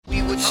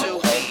Two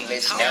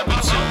homeless, now we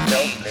two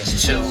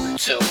dopeless.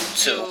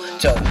 Two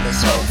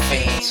dopeless whole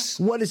fiends.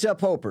 What is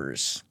up,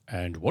 Hopers?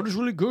 And what is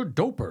really good,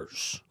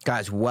 dopers?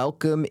 Guys,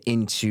 welcome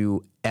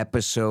into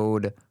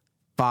episode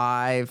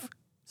 50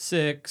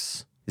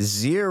 6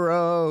 or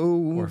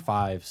or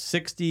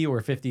 560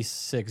 or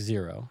 560.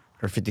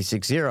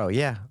 560,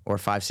 yeah, or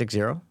 560,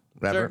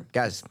 whatever. Sure.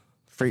 Guys,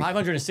 free.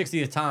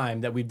 560th time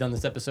that we've done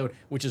this episode,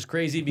 which is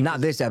crazy. Because, Not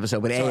this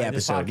episode, but sorry, a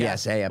this episode. podcast.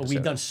 Yes, a But we've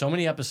episode. done so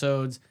many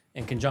episodes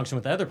in conjunction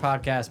with the other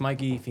podcast,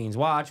 Mikey Fiends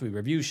Watch. We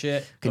review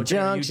shit. Go check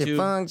out Conjunction YouTube.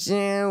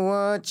 function,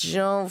 what's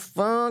your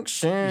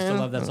function? You still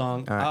love that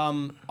song? All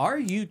right. Our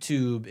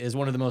YouTube is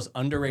one of the most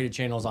underrated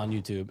channels on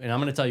YouTube, and I'm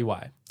going to tell you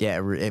why.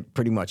 Yeah, it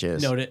pretty much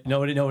is. No, it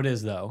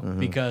is though, Mm-hmm.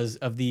 because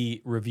of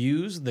the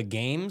reviews, the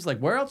games. Like,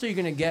 where else are you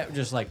gonna get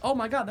just like, oh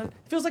my god, that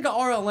feels like a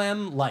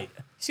RLM light.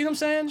 See what I'm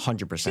saying?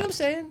 100%. See what I'm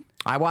saying?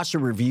 I watched a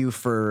review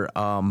for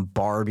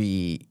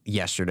Barbie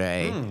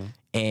yesterday,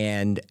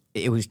 and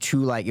it was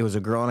it was a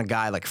girl and a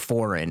guy, like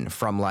foreign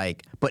from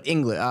but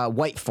English,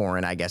 white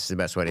foreign, I guess is the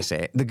best way to say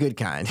it, the good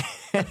kind.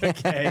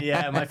 Okay,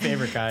 yeah, my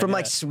favorite kind. From yeah.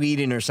 like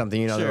Sweden or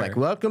something, they're Sure. like,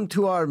 welcome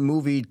to our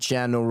movie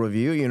channel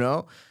review,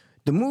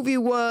 The movie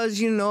was,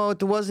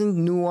 it wasn't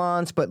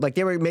nuanced, but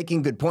they were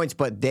making good points,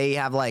 but they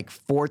have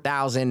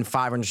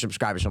 4,500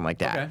 subscribers, something like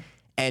that. Okay.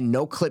 And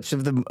no clips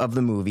of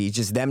the movie,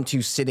 just them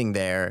two sitting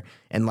there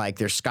and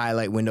their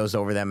skylight windows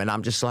over them. And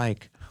I'm just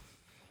like,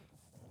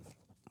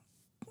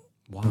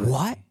 Why?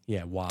 what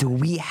Yeah, why? do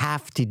we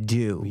have to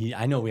do?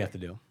 I know what we have to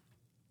do.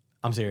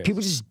 I'm serious.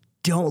 People just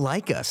don't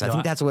like us. I No,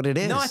 think that's what it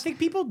is. No, I think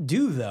people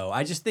do though.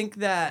 I just think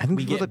that think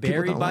we people get don't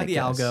buried by like the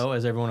us. algo,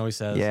 as everyone always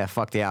says. Yeah,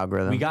 fuck the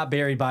algorithm. We got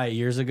buried by it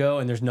years ago,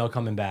 and there's no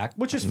coming back,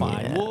 which is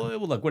fine. Yeah. Well,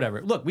 look,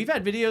 whatever. Look, we've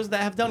had videos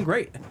that have done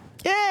great.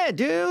 Yeah,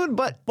 dude,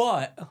 but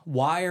But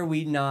why are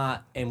we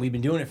not? And we've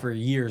been doing it for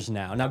years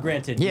now. Now,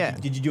 granted, Yeah.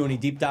 did you do any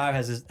deep dive?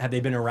 Have they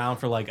been around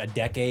for like a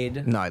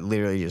decade? no, I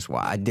literally just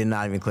I did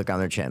not even click on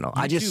their channel.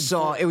 I just YouTube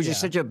saw it was just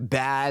yeah. such a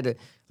bad,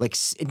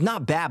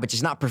 not bad, but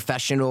just not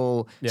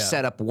professional Yeah.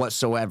 setup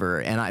whatsoever.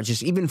 And I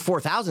just even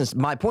 4,000.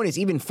 My point is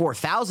even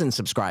 4,000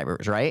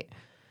 subscribers, right?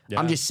 Yeah.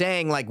 I'm just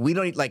saying we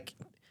don't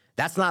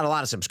that's not a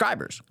lot of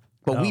subscribers,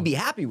 but No. we'd be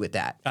happy with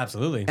that.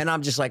 Absolutely. And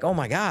I'm just like, oh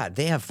my god,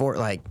 they have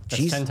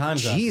That's 10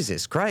 times us.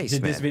 Jesus Christ,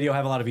 Did man. this video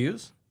have a lot of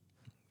views?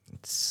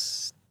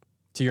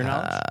 To your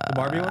knowledge, the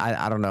Barbie one.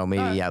 I don't know.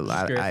 Maybe Just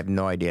I curious. have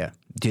no idea.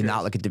 Did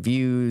not look at the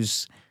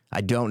views. I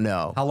don't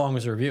know. How long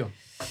was the review?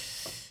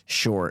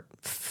 Short,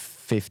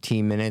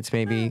 15 minutes,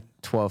 maybe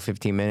 12,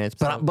 15 minutes.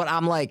 But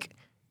I'm like,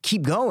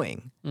 keep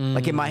going.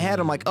 Like in my head,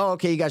 I'm like, oh,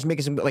 okay, you guys are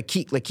making some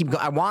keep going.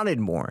 I wanted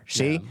more.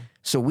 See,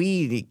 so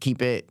we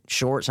keep it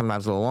short,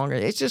 sometimes a little longer.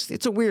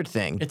 It's a weird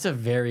thing. It's a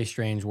very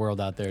strange world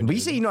out there. But you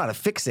dude. say you know how to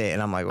fix it,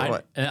 and I'm like,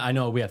 what? I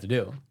know what we have to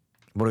do.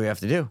 What do we have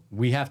to do?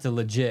 We have to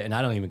legit, and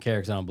I don't even care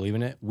because I don't believe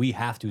in it. We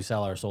have to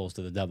sell our souls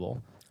to the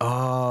devil.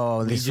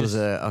 Oh, this was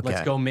okay.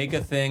 Let's go make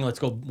a thing. Let's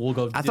go. We'll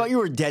go. I thought you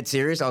were dead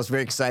serious. I was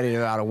very excited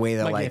about a way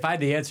that Like, if I had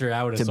the answer,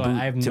 I would have. So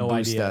I have to no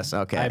boost idea. us.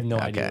 Okay, I have no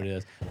idea okay. what it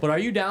is. But are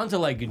you down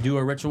to do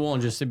a ritual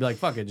and just to be like,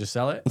 fuck it, just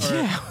sell it? Or-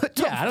 Yeah, what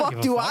the I don't fuck give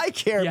a do fuck. I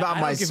care Yeah, about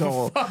I my don't give a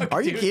soul? fuck,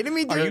 Are you dude. kidding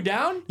me, dude? Are you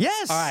down?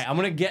 Yes. All right, I'm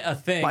gonna get a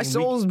thing. My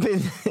soul's been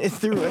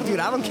through it, dude.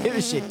 I don't give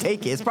a shit.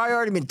 Take it. It's probably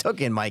already been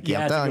taken, Mikey. Yeah,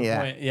 I'm it's a telling good you.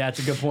 point. Yeah, it's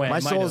a good point. My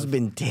It might soul's have.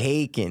 been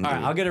taken. All right,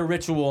 dude. I'll get a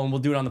ritual and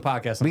we'll do it on the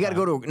podcast. We got to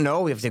go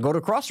to we have to go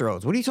to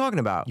Crossroads. What are you talking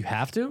about? You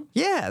have to.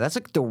 Yeah, that's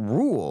like the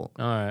rule.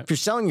 All right. If you're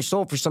selling your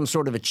soul for some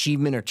sort of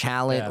achievement or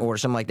talent Yeah. or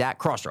something like that,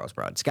 Crossroads,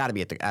 bro. It's got to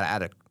be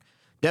at a.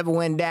 Devil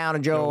went down to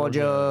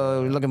Georgia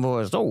looking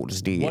for a soul to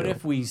steal. What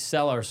if we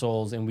sell our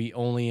souls and we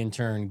only in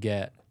turn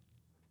get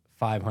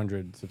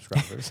 500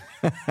 subscribers?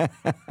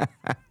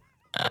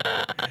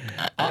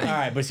 All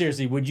right, but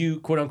seriously, would you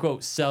quote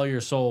unquote sell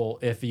your soul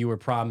if you were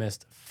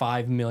promised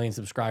 5 million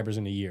subscribers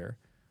in a year?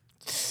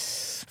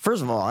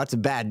 First of all, that's a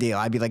bad deal.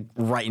 I'd be like,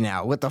 right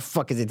now, what the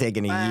fuck is it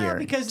taking a year?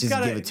 Because Just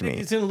give it to me.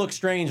 It's gonna look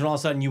strange when all of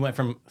a sudden you went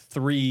from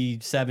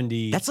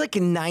 370. That's like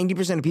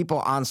 90% of people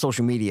on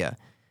social media.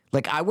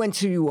 Like I went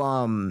to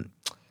I'm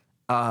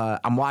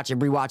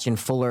rewatching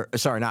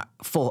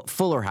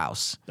Fuller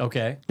House,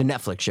 okay. the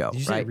Netflix show. Did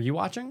you say right?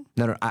 rewatching?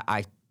 No,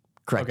 I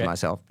corrected Okay.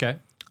 myself. Okay.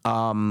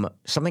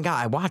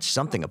 I watched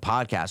something, a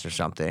podcast or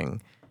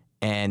something,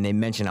 and they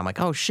mentioned, I'm like,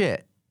 oh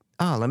shit.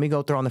 Oh, let me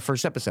go throw on the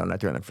first episode. And I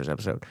threw on the first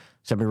episode.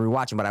 So I've been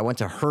rewatching, but I went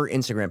to her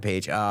Instagram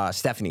page,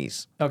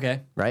 Stephanie's, Okay.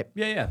 right?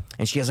 Yeah.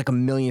 And she has like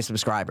 1 million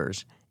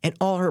subscribers. And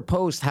all her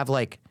posts have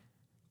like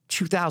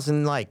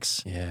 2,000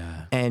 likes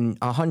Yeah. and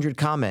 100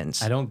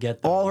 comments. I don't get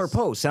all her those.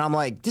 posts. And I'm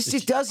like, this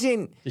just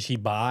doesn't, Did she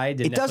buy?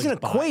 Did it doesn't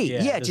Netflix buy? equate.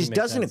 Yeah, it just make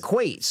doesn't sense.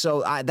 equate.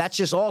 So that's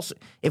just also,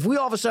 if we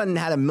all of a sudden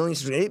had 1 million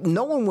subscribers,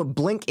 no one would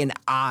blink an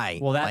eye.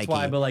 Well, that's Mikey.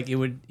 why, but like it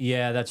would,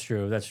 yeah, that's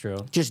true. That's true.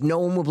 Just no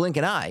one would blink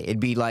an eye. It'd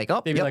be like,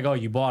 oh, They'd be yep, like, oh,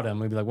 you bought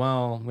them. We'd be like,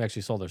 well, we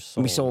actually sold their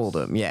souls. we sold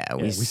them. Yeah,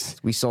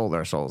 we sold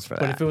our souls for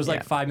that. But if it was like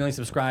yeah. 5 million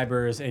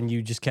subscribers and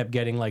you just kept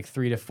getting like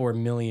 3 to 4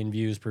 million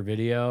views per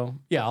video,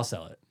 yeah, I'll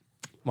sell it.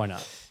 Why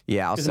not?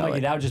 Yeah, I'll Because sell like,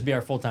 it. that would just be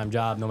our full-time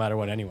job no matter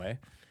what anyway.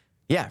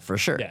 Yeah, for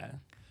sure. Yeah.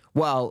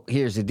 Well,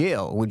 here's the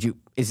deal.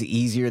 Is it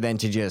easier than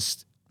to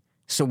just,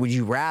 so would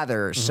you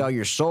rather sell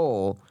your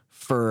soul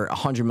for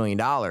 $100 million,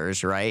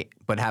 right?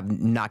 But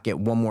not get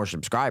one more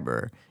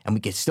subscriber, and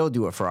we could still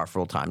do it for our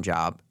full-time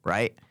job,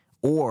 right?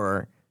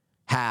 Or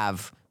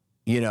have,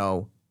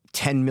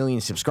 10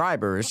 million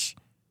subscribers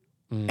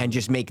and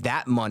just make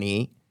that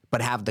money,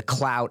 but have the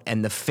clout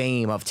and the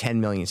fame of 10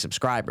 million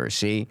subscribers.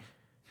 See,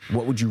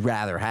 what would you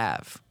rather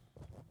have?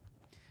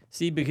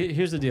 See, because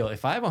here's the deal.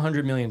 If I have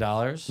 $100 million,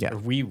 Yeah. or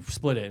we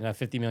split it and have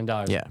 $50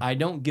 million, Yeah. I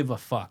don't give a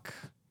fuck.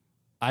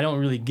 I don't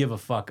really give a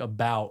fuck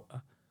about.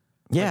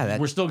 Yeah,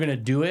 We're still going to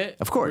do it.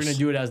 Of course. We're going to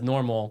do it as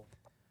normal.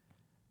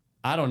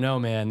 I don't know,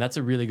 man. That's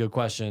a really good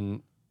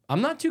question.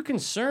 I'm not too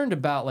concerned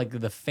about like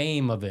the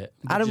fame of it.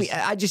 I don't mean.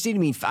 I just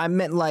didn't mean. I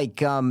meant like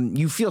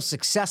you feel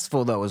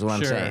successful though, is what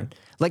I'm Sure. saying.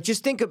 Like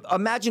just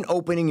imagine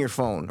opening your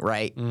phone,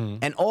 right?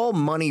 And all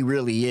money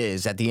really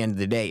is at the end of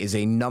the day is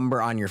a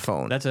number on your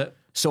phone. That's it.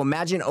 So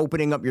imagine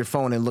opening up your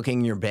phone and looking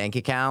in your bank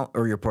account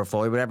or your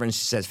portfolio, whatever, and it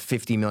says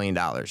 $50 million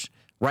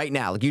right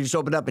now. Like you just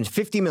open it up and it's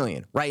 $50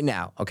 million right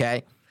now.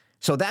 Okay.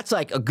 So that's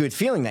like a good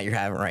feeling that you're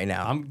having right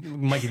now.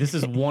 Mikey, this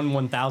is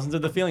 1/1000th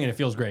of the feeling, and it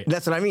feels great.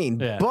 That's what I mean.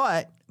 Yeah.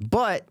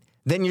 But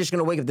then you're just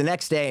gonna wake up the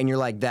next day and you're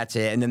like, that's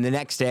it. And then the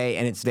next day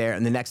and it's there,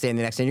 and the next day and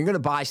the next day. And you're gonna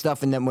buy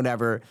stuff and then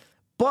whatever.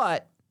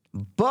 But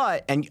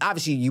and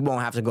obviously you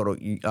won't have to go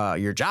to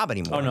your job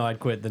anymore. Oh no, I'd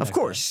quit the next Of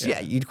course, day. yeah,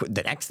 you'd quit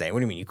the next day. What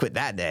do you mean you quit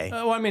that day?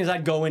 What I mean is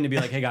I'd go in to be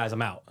like, hey guys,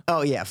 I'm out.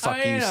 Oh yeah,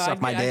 fuck you,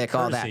 suck my dick,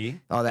 all that.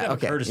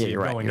 Okay, Courtesy yeah,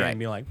 you're of right. going You're in right. and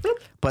being like, "Bloop."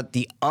 But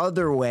the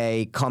other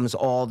way comes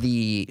all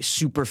the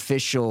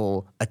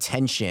superficial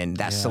attention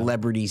that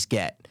celebrities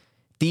get.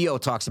 Theo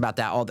talks about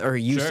that or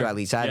he used Sure. to at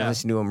least. I haven't Yeah.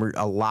 listened to him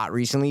a lot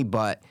recently,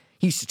 but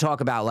he used to talk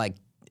about like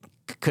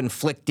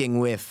conflicting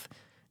with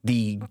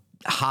the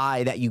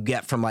high that you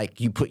get from like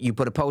you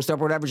put a post up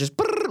or whatever, just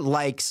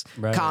likes,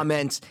 Right.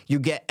 comments. You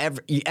get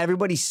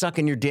everybody's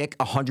sucking your dick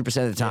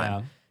 100% of the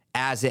time.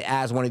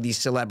 As one of these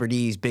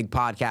celebrities, big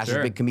podcasters,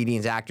 Sure. big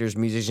comedians, actors,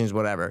 musicians,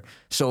 whatever.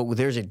 So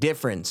there's a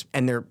difference,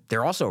 and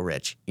they're also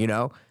rich,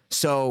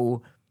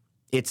 So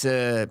it's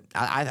I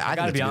I think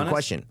gotta it's be a good honest.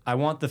 question. I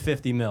want the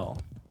 50 mil.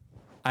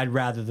 I'd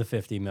rather the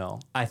 50 mil.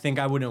 I think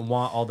I wouldn't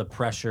want all the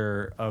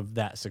pressure of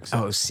that success.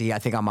 Oh, see, I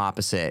think I'm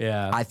opposite.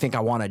 Yeah. I think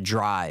I want to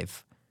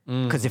drive.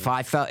 Because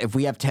if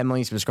we have 10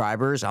 million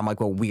subscribers, I'm like,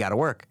 well, we got to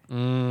work.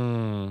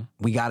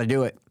 We got to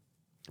do it.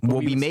 We'll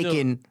we be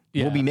would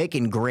still-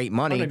 making great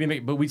money.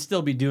 But we'd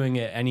still be doing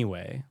it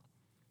anyway.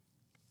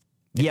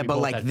 Yeah, we but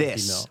both like had 50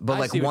 this, mil. but I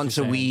like see what once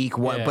you're a saying. week.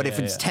 Yeah, But if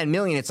yeah, it's yeah. 10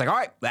 million, it's like, all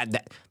right,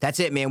 that's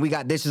it, man.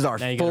 This is our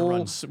Now you gotta full,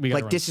 run- we gotta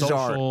like run this is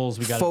our socials,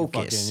 we gotta do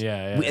focus. fucking-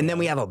 yeah, and then yeah.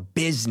 we have a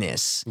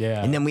business.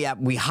 Yeah. And then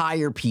we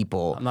hire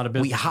people. I'm not a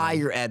We businessman.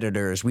 hire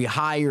editors. We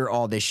hire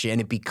all this shit, and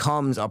it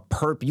becomes a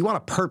purpose. You want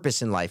a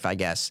purpose in life, I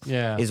guess.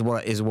 Yeah. Is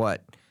what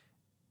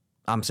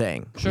I'm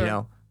saying.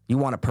 Sure. You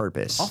want a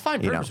purpose. I'll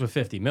find you know? purpose with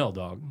 50 mil,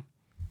 dog.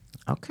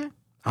 Okay.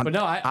 But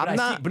no, I'm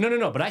not. See, but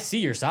no. But I see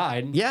your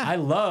side. Yeah. I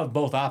love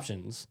both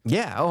options.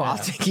 Yeah. Oh, I'll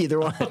take either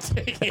one.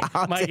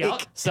 Mikey,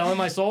 selling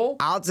my soul.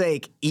 I'll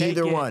take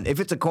either it. one. If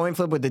it's a coin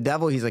flip with the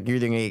devil, he's like, you're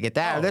either gonna get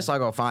that or Oh. this. I'll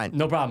go, fine.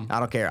 No problem. I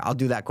don't care. I'll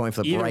do that coin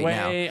flip Either right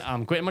way,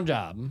 I'm quitting my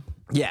job. now.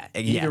 Yeah.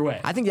 Either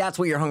way. I think that's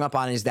what you're hung up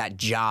on is that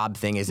job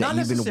thing, is that Not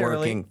you've been necessarily.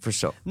 working for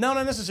so. No,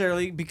 not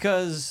necessarily,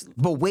 because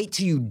But wait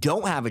till you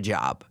don't have a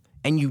job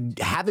and you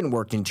haven't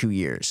worked in 2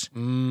 years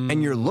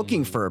and you're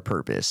looking for a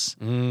purpose.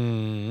 I'm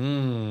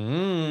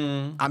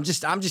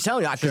just telling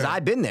you, because Sure.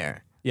 I've been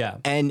there. Yeah,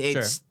 And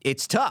sure.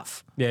 it's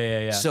tough.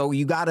 Yeah. So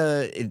you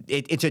gotta,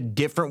 it's a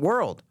different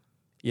world.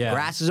 Yeah,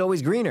 Grass is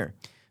always greener.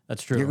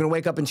 that's true. You're gonna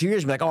wake up in 2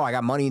 years and be like, oh, I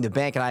got money in the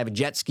bank and I have a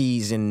jet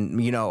skis and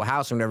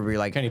house and whatever. You're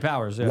like, Kenny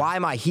Powers. Yeah. why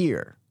am I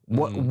here?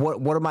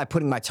 What am I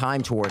putting my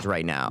time towards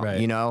right now?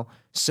 Right.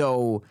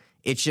 So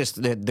it's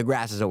just the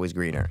grass is always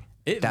greener.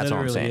 It That's all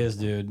I'm literally saying. is,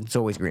 dude. It's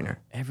always greener.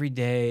 Every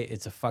day,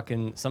 it's a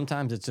fucking.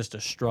 Sometimes it's just a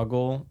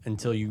struggle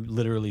until you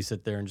literally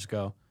sit there and just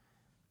go,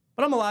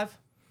 "But I'm alive.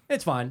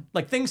 It's fine.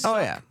 Like things suck,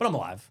 yeah. but I'm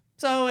alive."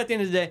 So at the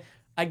end of the day,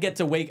 I got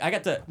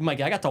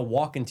to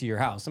walk into your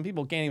house. Some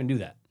people can't even do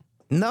that.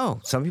 No,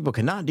 some people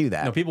cannot do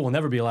that. No, people will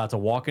never be allowed to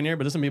walk in here,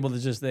 but there's some people that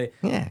just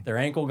their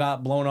ankle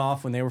got blown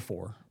off when they were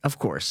 4. Of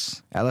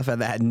course. I love how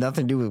that had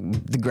nothing to do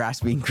with the grass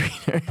being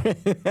greener.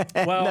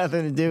 Well,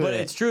 nothing to do with but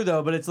it. it's true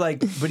though. But it's like,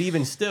 but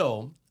even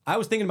still, I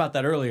was thinking about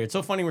that earlier. It's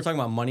so funny we're talking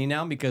about money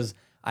now because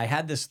I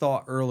had this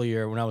thought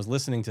earlier when I was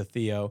listening to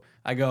Theo.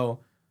 I go,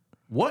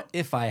 what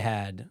if I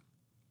had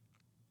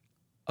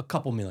a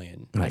couple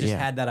million? I just yeah.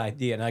 had that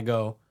idea, and I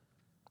go,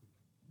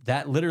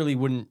 that literally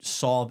wouldn't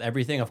solve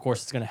everything. Of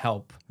course, it's going to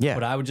help. Yeah.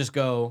 But I would just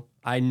go,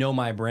 I know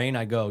my brain.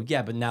 I go,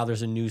 yeah, but now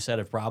there's a new set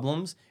of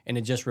problems, and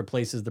it just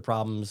replaces the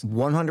problems.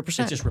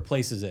 100%. It just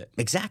replaces it.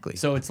 Exactly.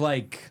 So it's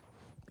like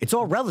It's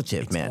all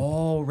relative, man.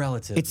 all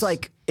relative. It's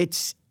like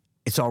it's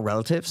all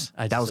relatives.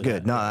 I That just was said good.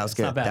 that. No, Yeah, that was it's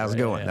good. not bad, That was a right?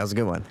 good Yeah, one. yeah. That was a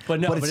good one. But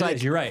no, it's it like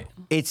is, you're right.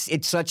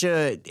 It's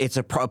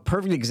a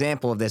perfect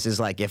example of this is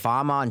like if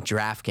I'm on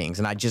DraftKings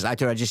and I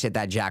just hit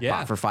that jackpot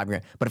Yeah. for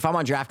 $5,000. But if I'm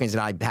on DraftKings and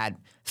I had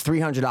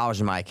 $300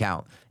 in my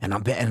account, and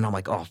I'm betting, and I'm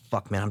like, oh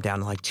fuck, man, I'm down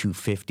to like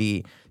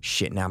 250.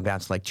 Shit, now I'm down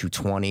to like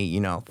 220. You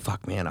know,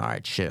 fuck, man. All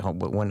right, shit.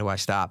 When do I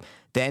stop?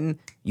 Then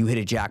you hit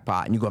a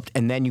jackpot, and you go up,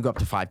 and then you go up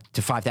to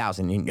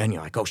 5,000, and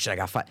you're like, oh shit, I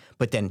got 5.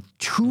 But then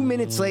 2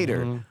 minutes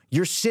later,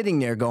 you're sitting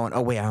there going,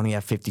 oh wait, I only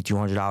have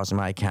 $5,200 in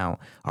my account.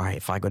 All right,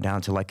 if I go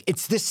down to like,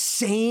 it's the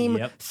same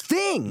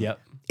thing. Yep.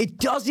 It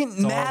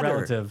doesn't all matter.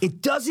 relative.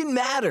 It doesn't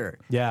matter.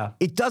 Yeah.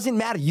 It doesn't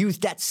matter.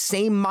 That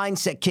same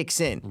mindset kicks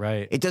in.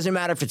 Right. It doesn't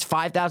matter if it's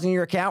 5,000 in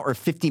your account or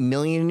 50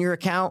 million in your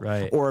account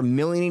Right. or a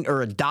million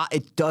or a dot.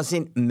 It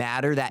doesn't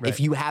matter that Right.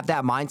 if you have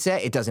that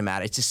mindset, it doesn't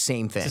matter. It's the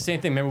same thing. It's the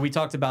same thing. Remember, we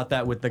talked about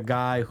that with the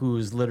guy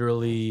who's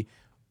literally,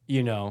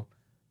 you know,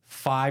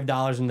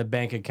 $5 in the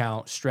bank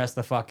account, stressed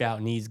the fuck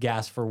out, needs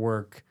gas for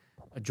work,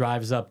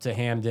 drives up to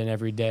Hamden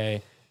every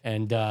day,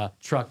 and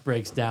truck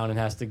breaks down and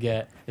has to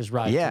get his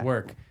ride Yeah. to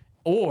work.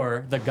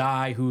 Or the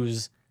guy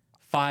who's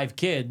 5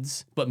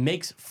 kids but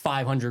makes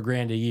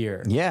 $500,000 a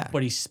year. Yeah.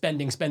 But he's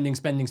spending,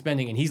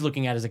 and he's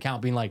looking at his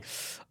account being like,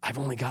 I've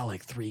only got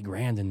like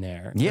 $3,000 in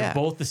there. Yeah. They're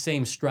both the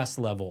same stress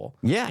level.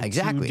 Yeah, in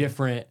exactly. 2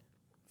 different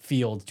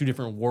fields, 2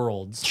 different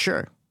worlds.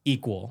 Sure.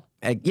 Equal.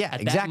 Yeah,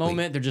 At exactly. that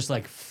moment, they're just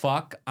like,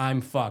 "Fuck, I'm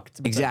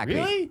fucked." But it's like, Exactly.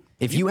 really?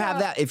 If you have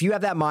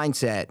that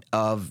mindset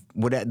of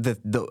what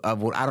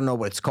of what I don't know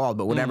what it's called,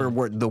 but whatever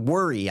the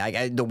worry,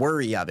 the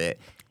worry of it,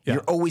 Yeah.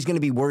 you're always going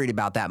to be worried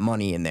about that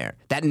money in there.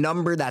 That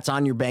number that's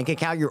on your bank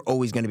account, you're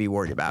always going to be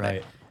worried about Right.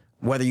 it.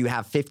 Whether you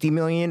have 50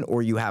 million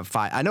or you have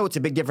 5. I know it's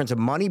a big difference of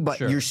money, but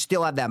Sure. you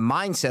still have that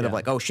mindset of Yeah.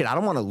 like, oh shit, I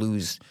don't want to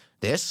lose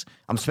this.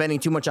 I'm spending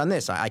too much on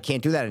this. I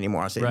can't do that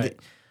anymore. I say, Right.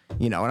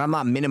 you know, and I'm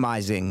not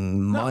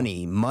minimizing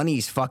money.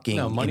 Money's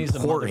fucking money's the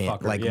important.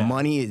 motherfucker, Like yeah.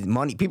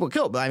 money. People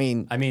kill, but I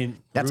mean,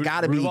 that's root-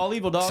 got to root be of all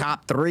evil, dog.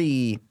 top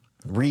 3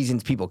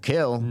 reasons people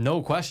kill.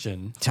 No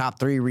question. Top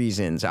 3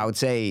 reasons. I would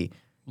say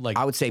Like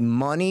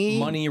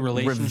money,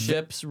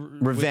 relationships,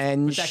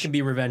 revenge. Which that can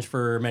be revenge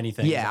for many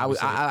things. Yeah,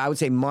 obviously. I would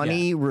say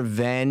money,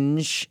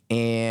 revenge,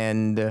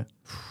 and what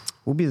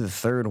would be the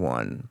third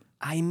one?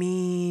 I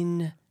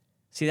mean,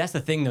 see, that's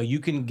the thing, though. You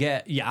can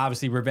get,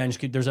 obviously, revenge.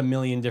 There's a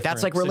million different.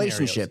 That's like scenarios.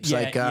 relationships.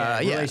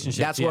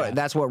 Relationships.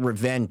 That's what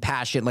revenge,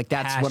 passion. Like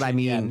that's what I Passion,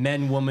 mean. yeah,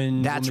 men,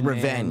 woman. That's woman,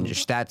 revenge.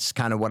 Man, That's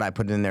kind of what I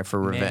put in there for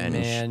revenge.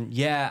 man.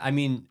 Yeah, I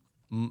mean,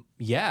 money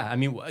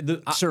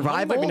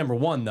Survival? might be number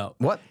 1, though.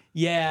 What?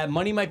 Yeah,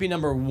 money might be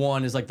number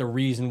 1 is like the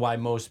reason why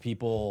most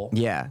people.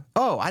 Yeah.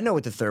 Oh, I know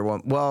what the third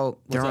one. Well,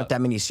 there aren't up? that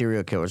many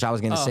serial killers. I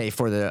was gonna say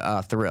for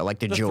the thrill, like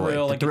the joy,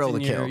 thrill, the like thrill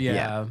it's to in kill. your-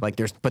 yeah. Like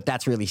but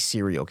that's really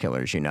serial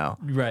killers, you know.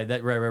 Right.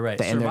 And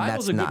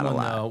Survival's a good that's not one,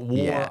 allowed. though. War,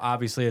 Yeah.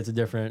 obviously, it's a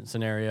different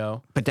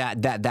scenario. But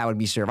that would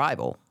be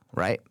survival,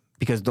 right?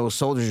 Because those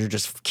soldiers are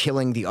just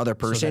killing the other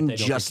person they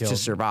don't get just to killed.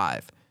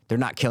 survive. They're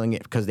not killing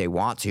it because they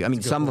want to. I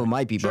mean, some of them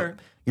might be, Sure.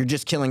 but you're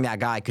just killing that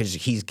guy because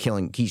he's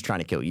trying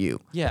to kill you.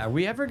 Yeah. Are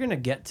we ever gonna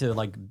get to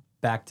like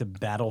back to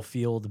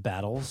battlefield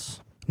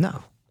battles?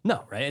 No.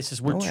 No, right? It's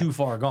just we're too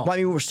far gone. Well, I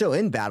mean, we're still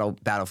in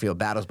battlefield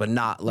battles, but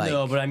not like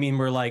No, but I mean,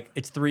 we're like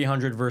it's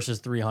 300 versus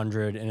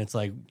 300, and it's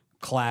like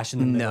clash in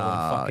the middle. and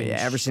no. fucking Yeah,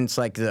 ever since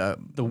like the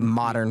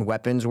modern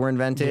weapons were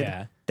invented,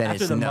 yeah. then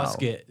After it's the no.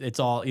 musket, it's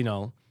all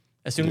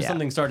As soon as Yeah.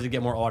 something started to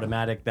get more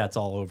automatic, that's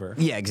all over.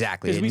 Yeah,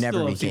 exactly. Because It we never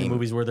still have seen became.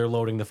 movies where they're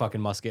loading the fucking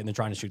musket and they're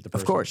trying to shoot the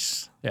person. Of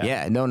course. Yeah.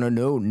 Yeah. No.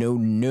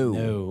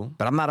 No.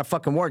 But I'm not a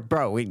fucking work,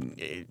 bro.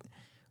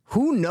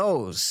 Who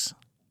knows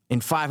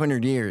in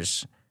 500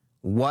 years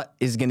what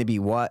is going to be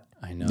what?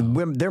 I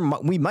know.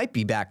 We might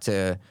be back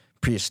to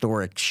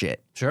prehistoric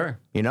shit. Sure.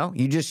 You know,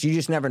 you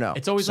just never know.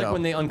 It's always like So-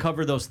 when they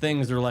uncover those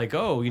things, they're like,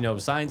 oh,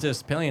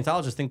 scientists,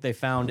 paleontologists think they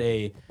found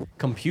a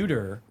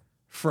computer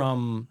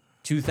from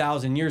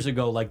 2,000 years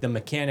ago, like the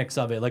mechanics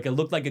of it. Like it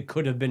looked like it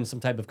could have been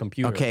some type of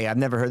computer. Okay, I've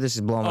never heard this.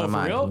 Is blowing my Oh, for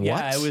mind. real? What?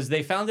 Yeah,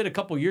 they found it a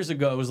couple years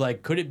ago. It was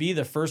like, could it be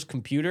the first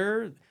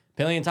computer?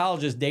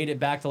 Paleontologists date it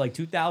back to like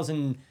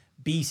 2000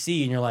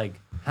 BC, and you're like,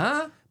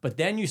 huh? But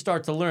then you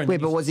start to learn.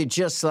 Wait, but was it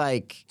just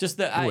like? Just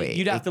Wait,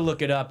 you'd have to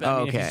look it up. I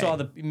mean, if you Okay.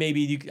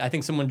 saw I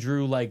think someone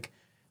drew like,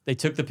 they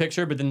took the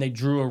picture, but then they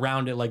drew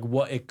around it like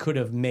what it could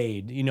have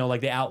made.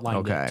 Like they outlined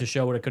Okay. it to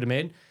show what it could have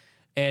made.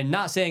 And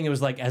not saying it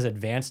was like as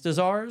advanced as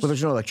ours. Well,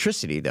 there's no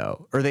electricity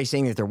though. Or are they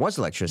saying that there was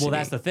electricity? Well,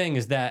 that's the thing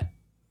is that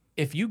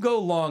if you go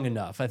long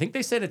enough, I think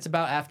they said it's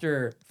about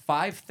after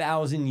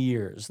 5,000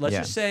 years. Let's Yeah.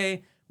 just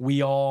say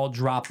we all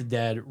drop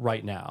dead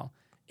right now.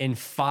 In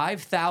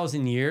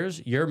 5,000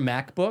 years, your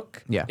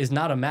MacBook Yeah. is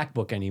not a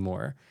MacBook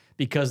anymore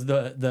because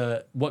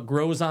the what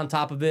grows on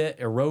top of it,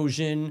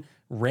 erosion,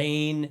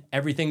 rain,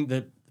 everything,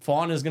 the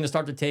fauna is going to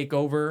start to take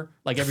over.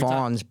 Like every time.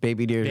 Fawns,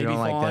 baby deers, you Baby don't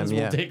like fawns them.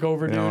 will Yeah. take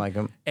over, You dude. don't like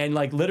them. And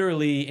like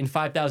literally in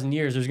 5,000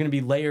 years, there's going to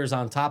be layers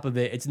on top of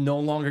it. It's no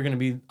longer going to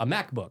be a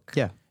MacBook.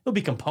 Yeah. There'll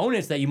be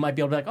components that you might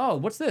be able to be like, oh,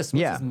 what's this?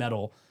 What's Yeah. this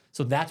metal?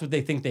 So that's what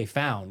they think they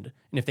found.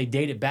 And if they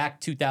date it back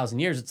 2,000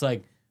 years, it's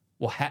like,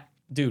 well,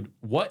 dude,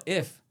 what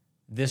if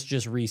this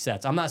just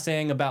resets? I'm not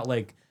saying about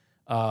like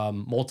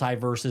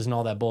multiverses and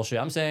all that bullshit.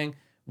 I'm saying,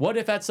 what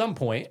if at some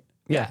point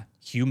Yeah.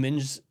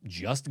 Humans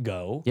just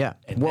go. Yeah.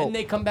 And Well- then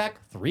they come back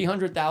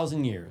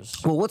 300,000 years.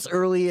 Well, what's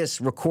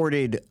earliest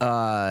recorded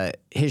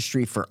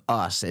history for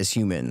us as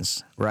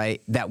humans,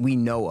 right? That we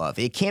know of.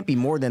 It can't be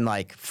more than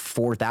like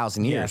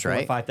 4,000 years, Yeah, 4,000 or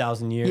right?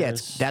 5,000 years. Yeah,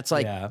 that's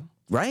like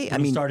right. I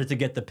We mean, started to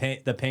get the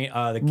caves.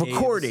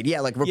 recorded, yeah,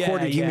 like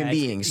recorded human it's-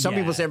 beings. Some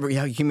people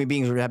yeah. say human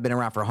beings have been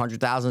around for hundred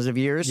thousands of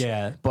years.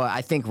 Yeah. but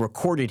I think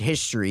recorded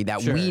history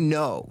that Sure. we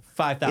know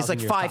 5,000 It's like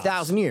years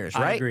 5,000 tops. years,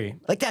 I right? agree.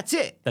 Like that's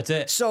it. That's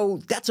it.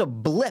 So that's a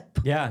blip.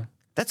 Yeah.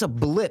 That's a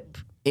blip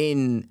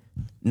in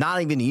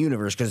not even the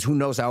universe, because who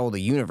knows how old the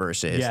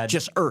universe is? Yeah.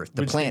 Just Earth,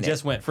 the Which planet. It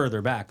just went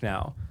further back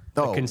now.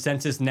 The Oh.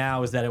 consensus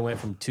now is that it went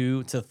from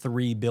 2 to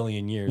 3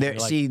 billion years. there,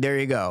 You're like, see, there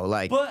you go.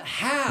 Like, but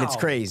how? It's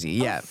crazy,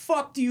 How yeah. the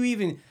fuck do you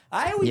even?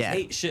 I always Yeah.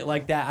 hate shit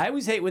like that. I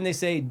always hate when they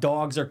say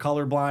dogs are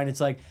colorblind.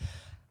 It's like,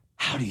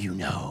 how do you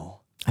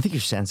know? I think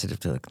you're sensitive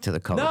to the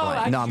color. No,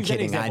 I no, just I'm use any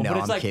kidding. I example, know. but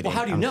it's I'm like, kidding. well,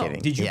 how do you I'm know?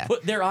 kidding. Did you Yeah.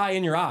 put their eye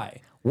in your eye?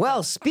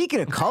 Well, speaking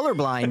of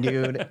colorblind,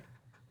 dude,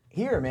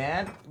 here,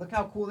 man, look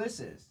how cool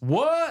this is.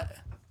 What?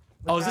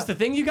 Oh, is this how- the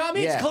thing you got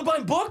me? Yeah. It's a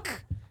colorblind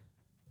book?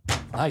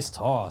 Nice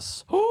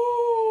toss.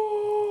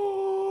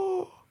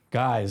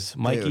 Guys,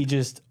 Mikey Dude.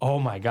 just, oh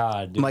my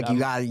God. Dude, Mike, I'm-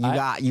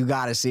 you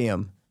got to see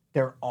them.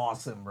 They're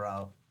awesome,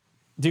 bro.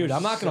 Dude,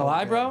 I'm not gonna so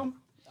lie, good. bro.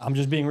 I'm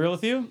just being real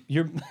with you.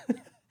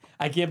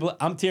 I can't believe,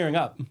 I'm tearing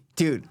up.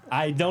 Dude,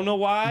 I don't know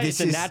why.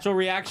 This It's a is- natural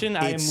reaction.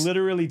 I am it's-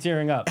 literally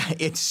tearing up.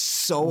 it's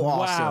so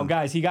awesome. Wow,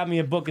 guys, he got me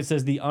a book. It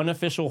says the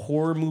unofficial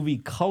horror movie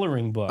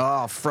coloring book.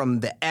 Oh,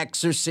 from The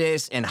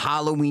Exorcist and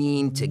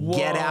Halloween to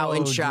Get Out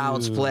and Whoa,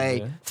 Child's dude.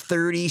 Play,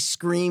 30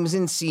 screams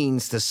and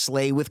scenes to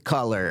slay with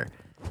color.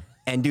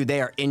 And dude,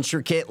 they are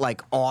intricate,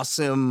 like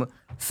awesome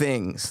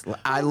things.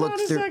 I Hold looked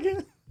on a through.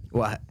 second.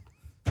 What?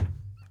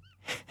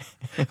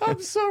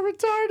 I'm so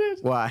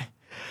retarded. Why?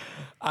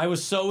 I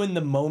was so in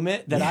the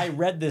moment that I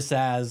read this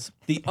as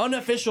the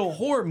unofficial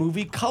horror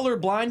movie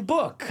colorblind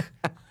book.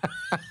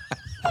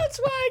 That's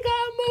why I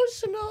got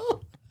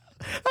emotional.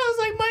 I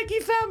was like, Mikey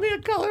found me a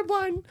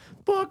colorblind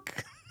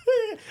book.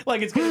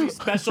 Like it's gonna be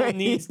special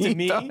needs to You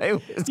me. thought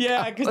it was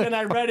Yeah, because then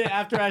I read it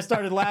after I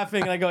started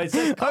laughing, and I go, "It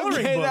says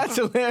coloring Okay, book." that's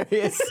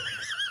hilarious.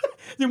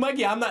 Dude,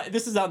 Mikey, I'm not.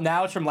 This is out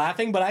now. It's from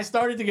laughing, but I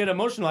started to get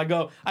emotional. I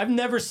go, "I've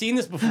never seen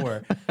this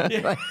before."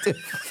 Yeah. like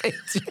Like-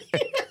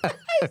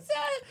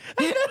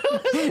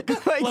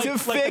 to like the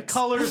fix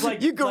colors,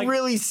 like- you can like-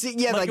 really see.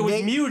 Yeah, Like, it was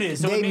they muted,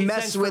 so they it made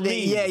mess sense with for it.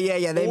 me.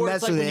 Yeah. They or mess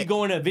it's like with when it. you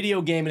go in a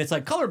video game and it's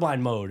like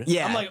colorblind mode.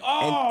 Yeah, I'm like,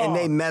 and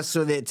they mess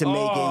with it to make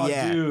Oh, it.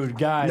 Yeah, dude,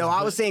 guys, No, I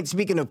but- was saying.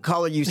 Speaking of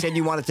color, you said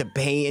you wanted to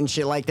paint and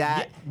shit like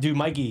that. dude,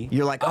 Mikey,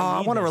 You're like, oh, I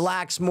need want to this.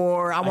 relax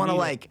more. I want to need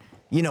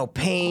it. like,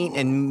 paint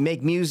and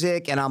make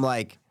music. And I'm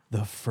like,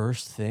 The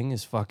first thing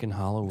is fucking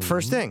Halloween.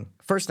 first thing.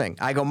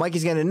 I go,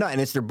 Mikey's getting a nut, and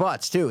it's their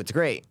butts too. It's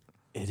great.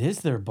 It is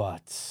their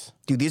butts.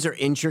 Dude, these are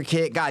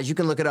intricate, guys. You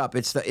can look it up.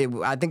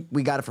 I think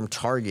we got it from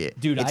Target.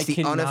 Dude, it's I the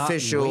cannot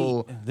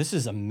unofficial. wait. This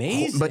is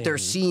amazing. But they're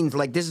scenes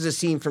like this is a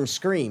scene from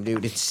Scream,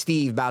 dude. It's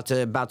Steve about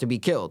to be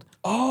killed.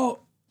 Oh,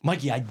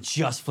 Mikey, I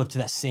just flipped to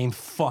that same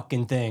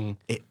fucking thing.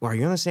 Are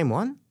you on the same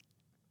one?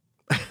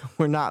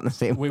 We're not on the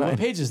same Wait, one. what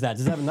page is that?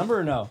 Does it have a number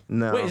or no?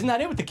 No. Wait, isn't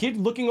that it with the kid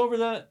looking over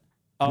the?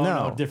 Oh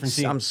no, different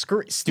scene.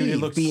 Steve Dude, it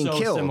looks being so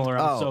killed. similar.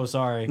 I'm Oh. so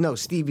sorry. No,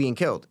 Steve being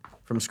killed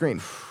from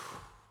Scream.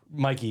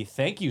 Mikey,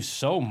 thank you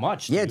so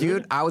much. Yeah,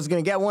 dude. I was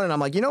gonna get one, and I'm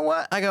like, you know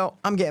what?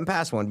 I'm getting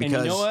past one And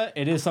because you know what?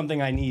 It is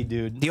something I need,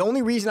 dude. the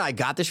only reason I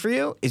got this for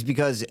you is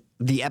because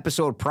the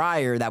episode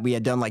prior that we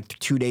had done like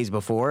 2 days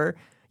before,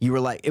 you were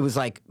like, it was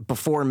like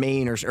before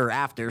Maine or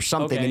after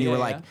something, Okay, and you yeah, were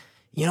like, yeah.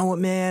 you know what,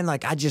 man?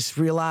 Like, I just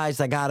realized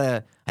I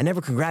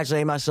never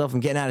congratulated myself on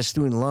getting out of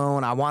student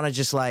loan. I want to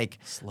just like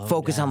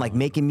focus on like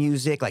making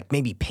music, like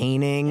maybe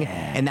painting.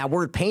 And that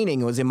word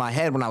painting was in my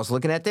head when I was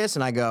looking at this,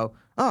 and I go,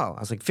 oh, I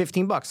was like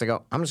 $15. I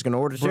go, I'm just gonna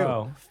order two.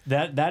 Bro,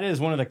 that is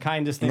one of the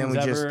kindest And things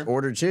then we ever. just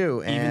ordered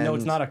two. And Even though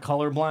it's not a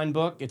colorblind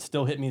book, it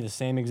still hit me the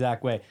same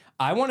exact way.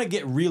 I want to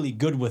get really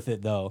good with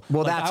it though.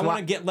 Well, Like, that's I why-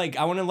 want to get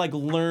I want to like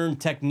learn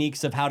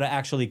techniques of how to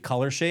actually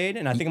color shade,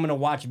 and I think I'm gonna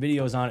watch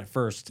videos on it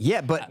first.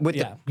 Yeah, but with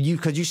Yeah.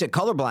 because you said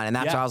colorblind, and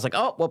that's Yeah. why I was like,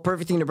 oh, well,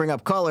 perfect thing to bring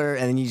up color,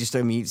 and then you just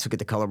told me to get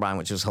the colorblind,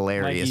 which was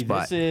hilarious. Mikey,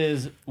 but this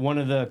is one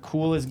of the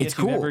coolest gifts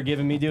you've cool. ever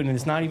given me, dude, and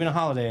it's not even a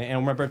holiday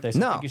and my birthday. So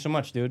No. thank you so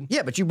much, dude.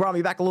 yeah, but you brought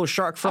me back a little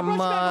shark from brought you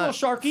back a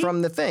little sharky.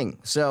 from the thing.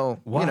 So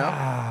you know,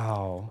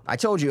 Wow. I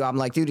told you, I'm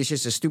like, dude, it's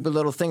just a stupid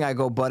little thing. I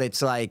go, but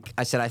it's like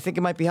I said, I think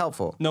it might be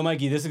helpful. No,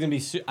 Mikey, this is gonna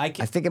be. I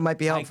think it might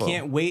be helpful. I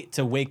can't wait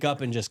to wake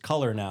up and just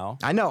color now.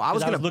 I know. I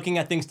was 'Cause gonna looking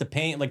at things to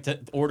paint, like to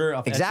order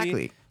off Etsy.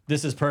 Exactly.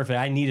 This is perfect.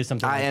 I needed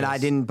something. Like and this. I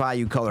didn't buy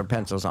you colored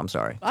pencils. I'm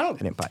sorry. I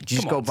didn't buy.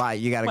 Just come go on. buy.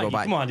 You got to go Mikey,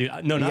 buy. Come on, dude. No,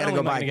 you not gotta only go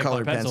am I buy gonna get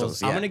colored pencils.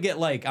 pencils. I'm Yeah. gonna get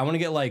like. I want to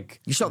get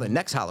like You saw the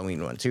next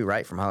Halloween one too,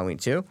 right? From Halloween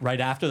 2. right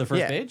after the first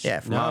Yeah, page.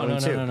 yeah, from no, Halloween no,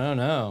 too. no, no,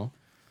 no, no.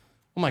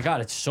 Oh my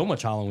God, it's so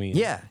much Halloween.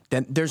 Yeah.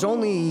 Then there's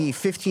only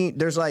 15.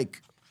 There's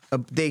like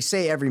they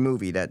say every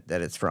movie that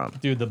it's from.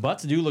 Dude, the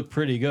butts do look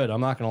pretty good.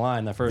 I'm not gonna lie.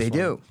 In the first They one.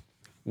 do.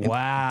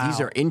 Wow.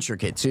 These are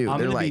intricate too. I'm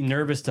They're gonna like, be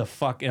nervous to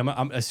fuck.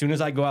 As soon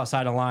as I go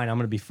outside a line, I'm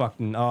gonna be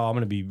fucking. Oh, I'm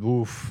gonna be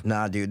oof.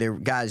 nah,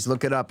 dude. Guys,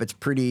 look it up. It's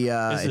pretty.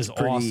 This is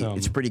awesome.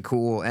 It's pretty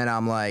cool. And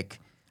I'm like,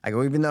 I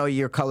go, even though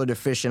you're color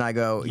deficient, I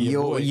go,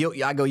 boy.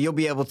 you'll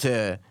be able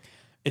to.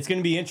 It's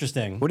gonna be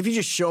interesting. What if you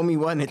just show me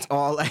one? It's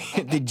all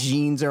like the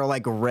jeans are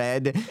like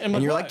red, and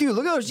like, you're what? like, dude,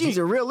 look at those jeans.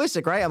 They're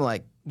realistic, right? I'm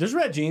like, There's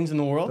red jeans in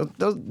the world.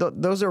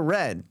 those are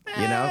red.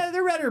 You know,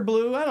 They're red or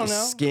blue. I don't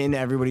know. skin,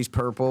 everybody's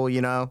purple.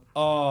 You know.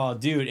 Oh,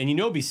 dude, and you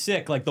know it'd be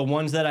sick. Like the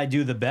ones that I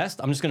do the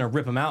best, I'm just gonna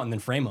rip them out and then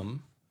frame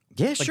them.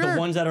 Yeah, Like sure. the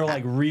ones that are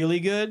like really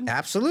good.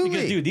 Absolutely.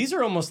 Because dude, these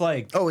are almost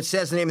like Oh, it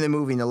says the name of the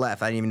movie in the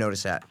left. I didn't even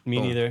notice that. Me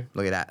Boom. neither.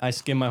 Look at that. I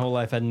skimmed my whole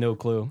life, had no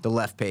clue. The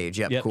left page.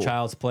 Yep. Yep, Cool.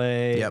 Child's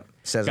Play. Yep.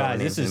 Says all the Guys,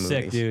 names this of is the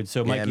sick, movies. dude.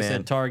 So Yeah, Mikey man.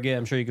 said Target.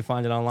 I'm sure you can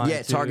find it online.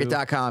 Yeah, too.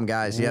 Target.com,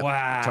 guys. Yep.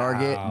 Wow.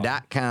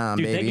 Target.com,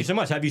 Dude, baby. thank you so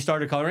much. Have you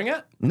started coloring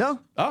yet? No,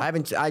 Oh. I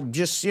haven't. I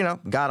just,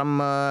 got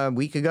them a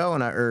week ago,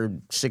 or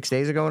 6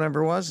 days ago,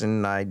 whatever it was,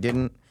 and I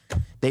didn't.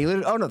 They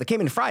literally. Oh no, they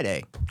came in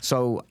Friday.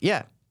 So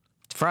yeah,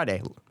 it's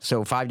Friday.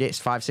 So 5 days,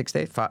 6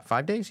 days,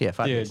 5 days. Yeah,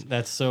 5 Dude, days.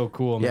 that's so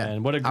cool, Yeah.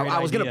 man. What a great I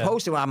was idea. gonna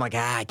post it. When I'm like,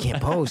 I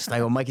can't post. I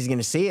go, Mikey's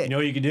gonna see it. You know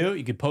what you could do?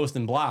 You could post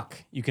and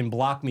block. You can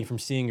block me from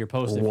seeing your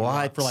post if you want,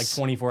 What? for like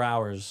 24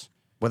 hours.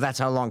 Well, that's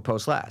how long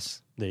post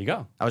lasts. There you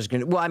go. I was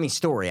gonna. Well, I mean,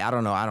 story. I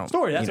don't know. I don't.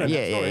 Story, that's you know, what I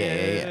yeah,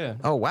 meant. Story, yeah.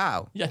 Oh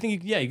wow. Yeah, I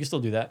think you can still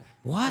do that.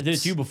 What? I did it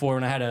to you before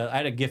when I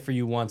had a gift for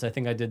you once. I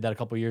think I did that a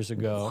couple years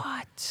ago.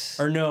 What?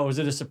 Or no, was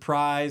it a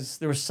surprise?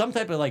 There was some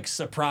type of like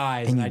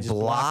surprise, and you I just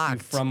blocked you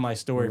blocked. from my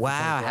story. for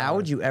Wow. 24 How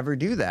would hours. you ever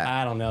do that?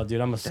 I don't know, dude.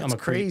 I'm a creep.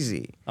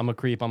 crazy. I'm a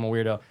creep. I'm a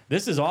weirdo.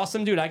 This is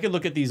awesome, dude. I could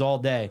look at these all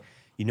day.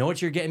 You know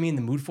what you're getting me in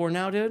the mood for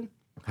now, dude?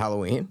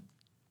 Halloween.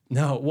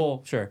 No,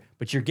 well, sure,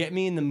 but you're getting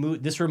me in the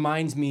mood. This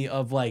reminds me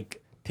of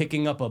like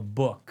picking up a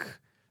book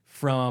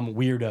from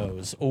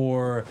Weirdos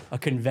or a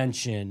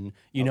convention.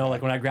 You know,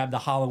 like when I grabbed the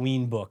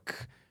Halloween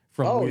book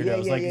from Oh, yeah,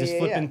 Weirdos, yeah, like yeah, just yeah,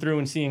 flipping yeah. through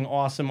and seeing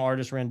awesome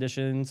artist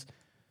renditions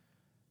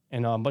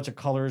and a bunch of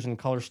colors and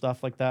color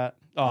stuff like that.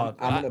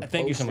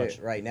 Thank you so much.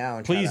 right now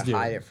and Please do.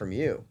 hide it from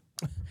you.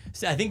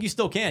 See, I think you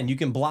still can. You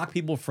can block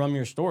people from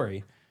your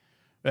story.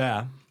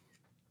 Yeah.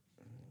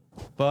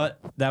 But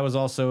that was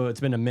also, it's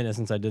been a minute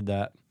since I did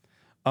that.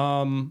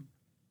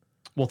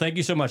 Well, thank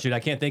you so much, dude. I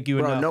can't thank you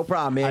Bro, enough. no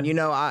problem, man.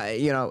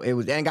 It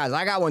was, and guys,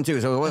 I got one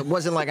too, so it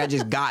wasn't like I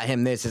just got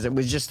him this. It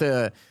was just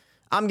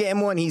I'm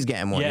getting one, he's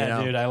getting one. Yeah, you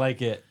know? dude, I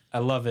like it. I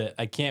love it.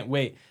 I can't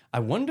wait. I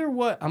wonder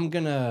what I'm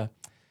gonna.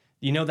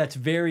 That's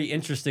very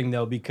interesting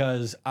though,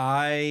 because what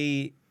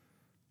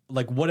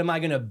am I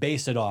gonna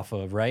base it off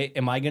of, right?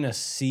 Am I gonna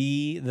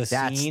see the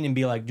scene and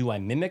be like, do I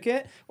mimic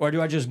it, or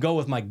do I just go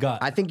with my gut?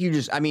 I think you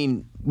just,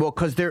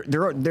 because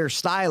they're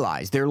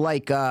stylized. They're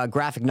like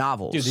graphic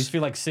novels. Dude, these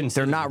feel like Sin City.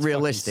 They're It's not fucking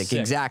realistic, sick.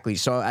 exactly.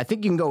 So I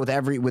think you can go with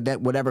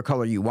whatever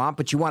color you want,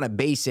 but you want to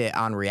base it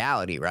on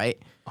reality,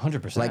 right?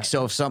 100%. Like,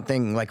 so if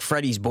something like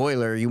Freddy's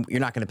boiler, you're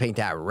not going to paint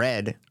that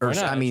red. Or Why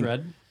not? It's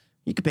red.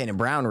 You could paint it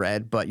brown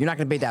red, but you're not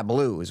going to paint that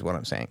blue, is what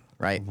I'm saying,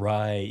 right?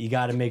 Right. You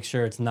got to make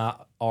sure it's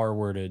not R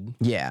worded.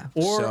 Yeah.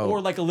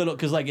 Or like a little,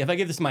 because like if I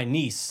give this to my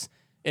niece,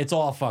 it's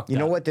all fucked up. You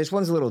know what? This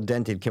one's a little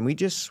dented. Can we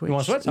just switch? You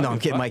wanna switch? I No, don't I'm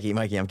give a kidding, fuck.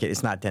 Mikey. I'm kidding.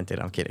 It's not dented.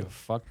 I'm kidding.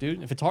 Fuck,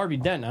 dude. If it's Harvey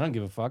Dent, I don't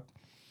give a fuck.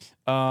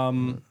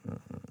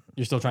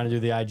 You're still trying to do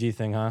the IG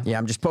thing, huh? Yeah,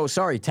 I'm just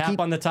Sorry. Tap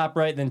on the top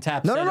right, then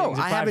tap No, no, settings. no,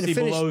 and I haven't privacy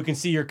finished- below. You can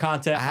see your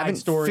content. I hide haven't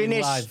story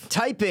finished live.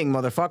 typing,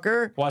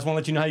 motherfucker. Well, I just want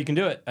to let you know how you can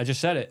do it. I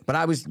just said it. But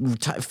I was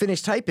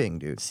finished typing,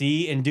 dude.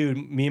 See, and dude,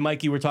 me and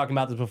Mikey were talking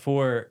about this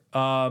before.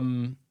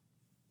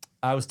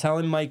 I was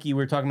telling Mikey, we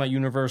were talking about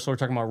Universal, we were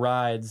talking about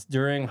rides.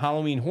 During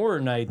Halloween Horror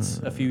Nights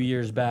a few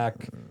years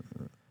back,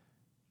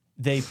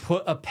 they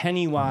put a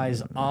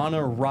Pennywise on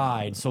a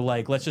ride. So,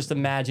 like, let's just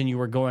imagine you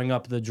were going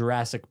up the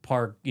Jurassic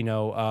Park,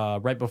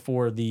 right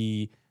before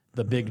the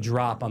big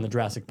drop on the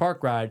Jurassic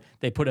Park ride.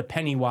 They put a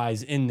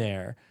Pennywise in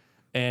there,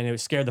 and it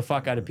scared the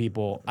fuck out of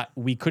people.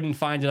 We couldn't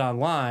find it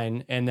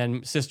online, and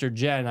then Sister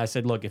Jen, I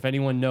said, look, if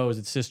anyone knows,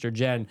 it's Sister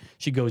Jen.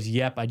 She goes,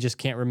 yep, I just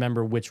can't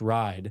remember which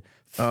ride.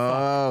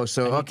 Oh,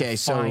 so okay,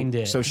 find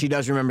it. so she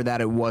does remember that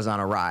it was on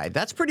a ride.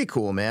 That's pretty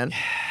cool, man.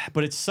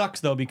 But it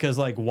sucks though, because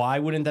like, why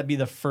wouldn't that be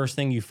the first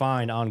thing you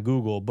find on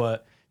Google?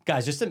 But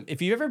guys,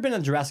 if you've ever been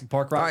on Jurassic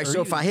Park ride, All right,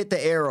 so if I hit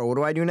the arrow, what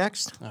do I do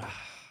next?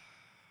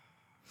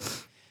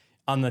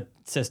 it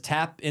says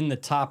tap in the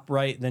top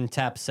right, then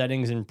tap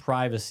settings and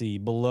privacy.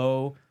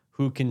 Below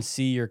who can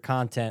see your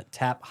content,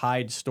 tap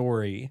hide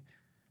story.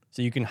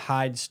 So you can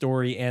hide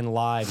story and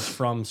lives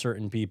from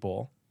certain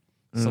people.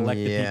 Select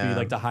the people yeah. you'd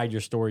like to hide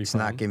your story from.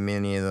 Not giving me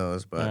any of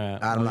those, but I'm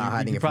Well, not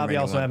hiding you it from probably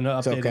also anyone.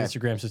 haven't updated It's okay.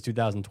 Instagram since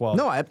 2012.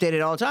 No, I update it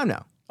all the time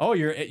now. Oh,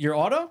 you're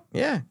auto?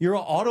 Yeah. You're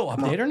an auto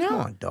updater now? Come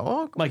on,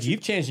 dog. Like,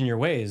 you've changed in your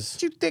ways.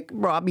 What you think,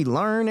 bro? I'll be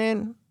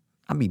learning.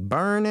 I'll be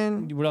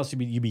burning. What else you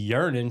be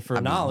yearning for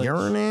knowledge?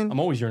 yearning.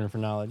 I'm always yearning for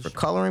knowledge.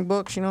 Coloring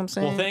books, you know what I'm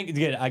saying?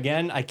 Well,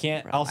 again. I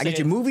can't. I'll say I get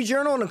your movie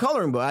journal and a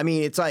coloring book. I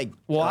mean, it's like,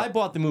 Well, I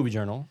bought the movie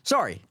journal.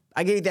 sorry,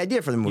 I gave you the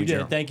idea for the movie You did.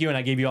 journal. Thank you, and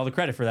I gave you all the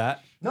credit for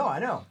that. No, I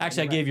know.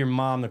 Actually, I gave your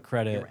mom the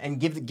credit. And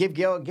give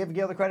Gail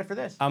the credit for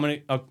this. I'm gonna.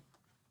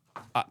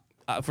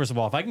 first of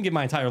all, if I can give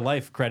my entire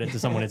life credit to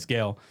someone at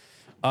scale.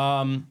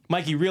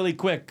 Mikey, really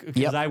quick,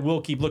 because Yep. I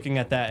will keep looking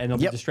at that and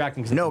it'll be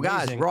distracting. 'Cause No, it's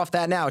guys, amazing. we're off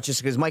that now. It's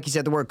just because Mikey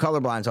said the word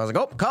colorblind, so I was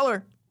like, oh,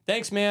 color.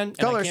 Thanks, man. And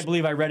I Colors. can't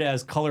believe I read it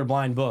as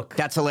colorblind book.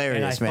 That's hilarious,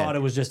 and I man. thought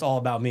it was just all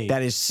about me.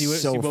 That is see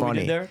so what we funny.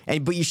 did there?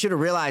 But you should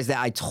have realized that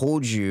I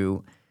told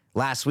you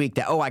last week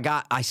that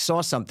I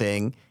saw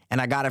something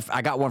and I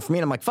got one for me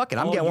and I'm like, fuck it,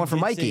 I'm Oh, getting you one for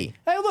did Mikey. see-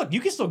 Hey, look,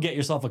 you can still get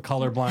yourself a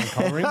colorblind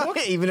coloring book.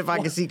 Even if I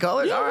can see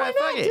colors, Yeah, all why right,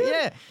 not, fuck it, dude?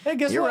 yeah. Hey,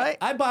 guess You're what? right.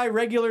 I buy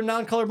regular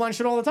non-colorblind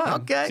shit all the time.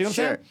 Okay, See what I'm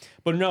sure. saying?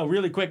 But no,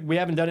 really quick, we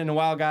haven't done it in a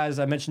while, guys.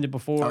 I mentioned it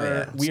before. Oh, yeah.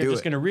 Let's We are do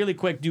just it. going to really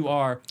quick do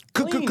our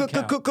clean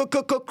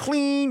count.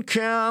 Clean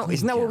count.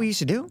 Isn't that what we used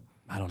to do?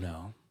 I don't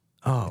know.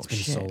 Oh, It's been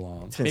shit. so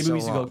long. It's been Maybe so we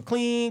used to long. go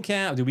clean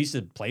count. Did we used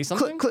to play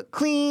something?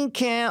 Clean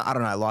count. I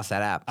don't know. I lost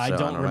that app. I so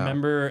don't know.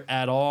 remember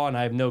at all, and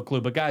I have no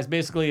clue. But guys,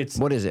 basically, it's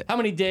What is it? How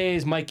many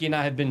days Mikey and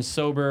I have been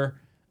sober?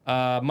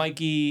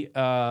 Mikey,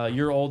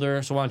 you're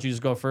older, so why don't you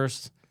just go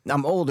first?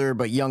 I'm older,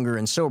 but younger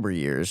in sober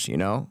years, you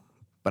know?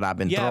 But I've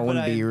been Yeah, throwing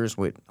but beers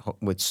with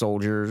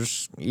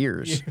soldiers'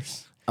 ears.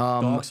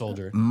 Dog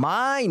soldier.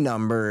 My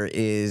number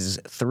is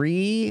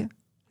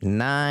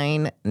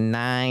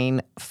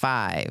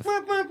 3995.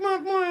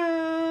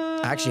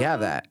 I actually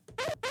have that.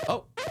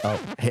 Oh, Oh,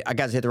 hey, I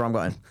guys hit the wrong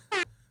button.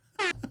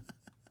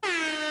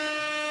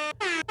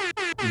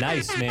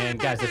 nice, man.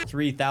 Guys, that's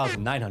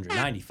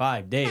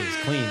 3,995 days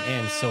clean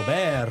and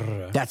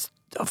sober. That's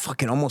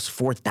fucking almost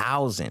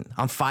 4,000.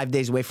 I'm 5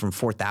 days away from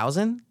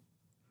 4,000.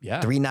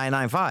 Yeah.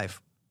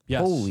 3995.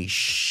 Yes. Holy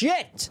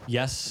shit!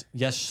 Yes,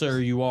 sir,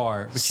 you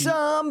are. But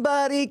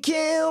Somebody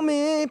kill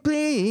me,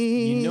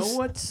 please. you know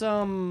what's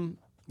What? You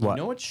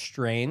know what's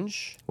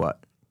strange What?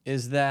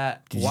 is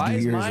that you why do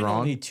is yours mine wrong?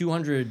 only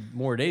 200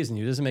 more days than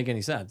you? It doesn't make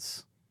any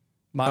sense.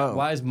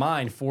 Why is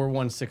mine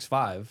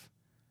 4165?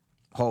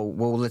 Oh,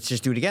 well, let's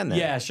just do it again then.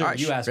 Yeah, sure. All right,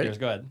 you ask ready? yours.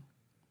 Go ahead.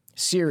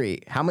 Siri,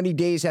 how many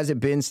days has it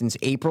been since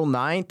April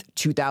 9th,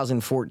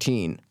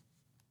 2014?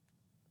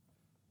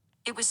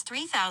 It was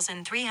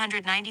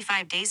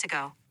 3,395 days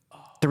ago.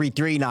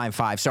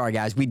 3395. Sorry,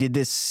 guys. We did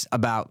this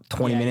about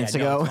 20 Yeah, minutes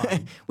yeah, no, ago. it's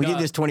fine. We No,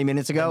 did this 20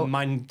 minutes ago.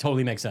 Mine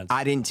totally makes sense.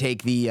 I didn't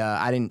take the,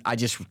 I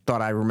just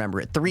thought I'd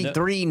remember it.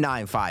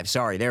 3395.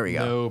 Sorry, there we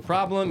go. No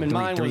problem. And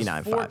mine was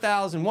 3,395.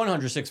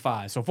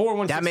 4,165. So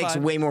 4165. That makes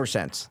way more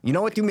sense. You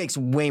know what, dude? Makes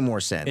way more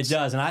sense. It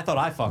does. And I thought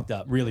I fucked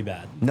up really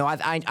bad. No,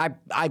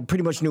 I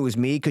pretty much knew it was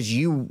me because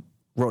you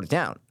wrote it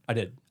down. I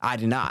did. I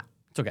did not.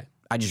 It's okay.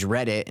 I just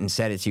read it and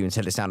said it to you and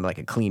said it sounded like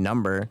a clean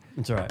number.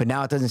 It's all right. But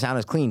now it doesn't sound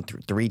as clean.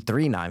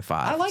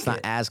 3395. I like it's not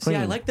it. as clean.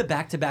 See, I like the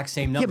back-to-back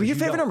same numbers. Yeah, but your You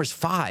favorite don't. number is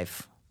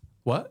 5.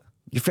 What?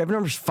 Your favorite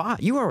number is 5.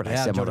 You heard what I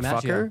Yeah, said, Joe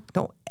motherfucker. DiMaggio.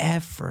 Don't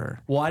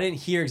ever. Well, I didn't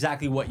hear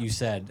exactly what you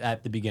said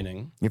at the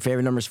beginning. Your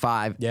favorite number is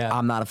 5. Yeah.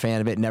 I'm not a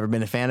fan of it. Never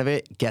been a fan of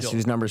it. Guess Yo.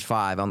 whose number's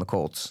 5 on the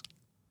Colts?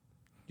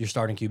 You're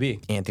starting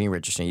QB. Anthony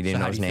Richardson. You didn't So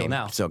know how his do you feel name.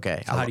 now? It's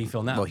okay. So how do you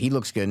feel now? Well, he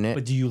looks good in it.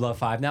 But do you love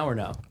 5 now or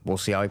no? We'll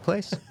see how he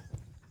plays.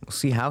 We'll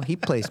see how he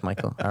plays,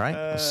 Michael. All right?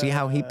 We'll see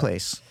how he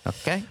plays.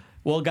 Okay?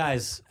 Well,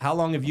 guys, how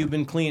long have you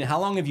been clean? How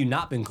long have you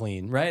not been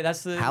clean? Right?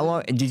 That's the. How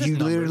long? Did just you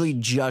numbers. literally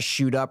just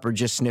shoot up or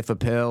just sniff a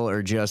pill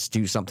or just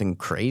do something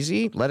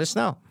crazy? Let us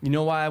know. You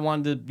know why I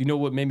wanted to? You know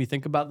what made me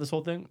think about this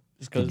whole thing?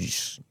 Just Did you because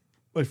s-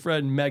 my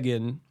friend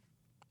Megan.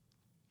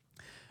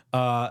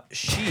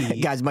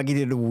 She Guys, Mikey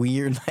did a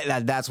weird.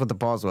 That's what the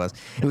pause was.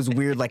 It was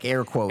weird, like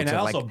air quotes. And I of,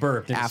 also like,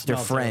 burped and it after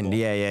smelled friend.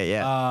 terrible.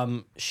 Yeah.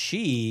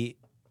 she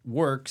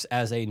works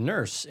as a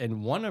nurse,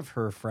 and one of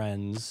her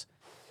friends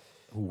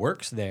who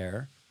works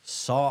there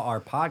saw our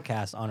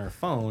podcast on her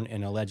phone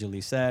and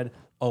allegedly said,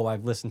 "Oh,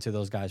 I've listened to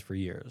those guys for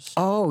years."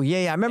 Oh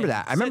yeah. I remember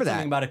that. I remember Said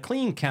something that. about a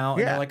clean count,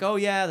 and Yeah. they're like, "Oh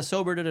yeah, the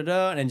sober da da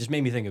da," and it just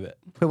made me think of it.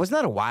 Wait, wasn't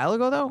that a while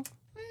ago though?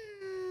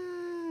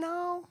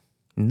 No,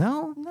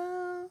 No.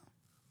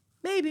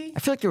 maybe. I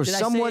feel like there was Did I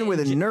someone say- with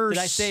a nurse.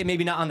 Did I say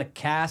maybe not on the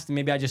cast?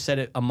 Maybe I just said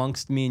it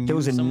amongst me and you. there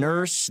was a somewhere?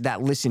 nurse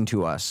that listened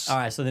to us? All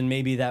right, so then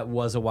maybe that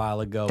was a while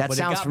ago. That but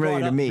sounds it got familiar brought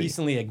to up me.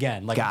 recently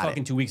again. Like Got I'm it.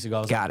 talking 2 weeks ago. I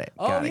was Got like, it,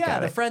 Oh got it, yeah, got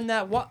the it. friend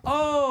that what?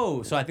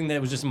 Oh, so I think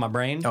that was just in my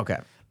brain. Okay.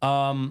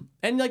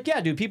 And like yeah,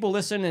 dude, people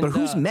listen and. But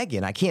who's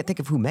Megan? I can't think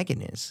of who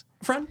Megan is.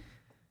 friend?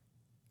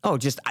 Oh,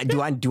 just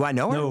do I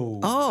know her? No.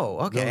 Oh,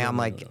 okay. No, I'm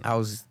no, like no, I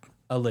was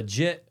A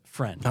legit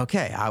friend.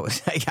 okay. I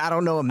was like I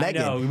don't know a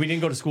Megan. No, we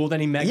didn't go to school with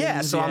any Megan.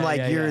 Yeah, so I'm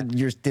like, you're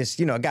this,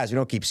 guys, we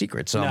don't keep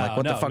secrets. So I'm like,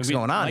 what the fuck's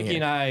going on Mikey here?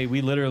 and I,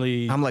 we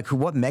literally. I'm like,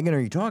 what Megan are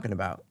you talking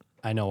about?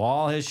 I know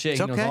all his shit.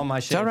 He knows okay. all my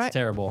It's shit. all right. It's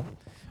terrible.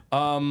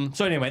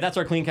 So anyway, that's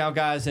our clean count,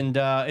 guys, and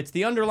it's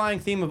the underlying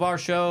theme of our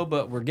show.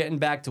 But we're getting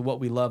back to what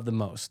we love the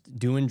most: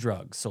 doing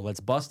drugs. So let's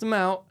bust them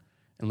out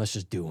and let's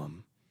just do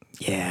them.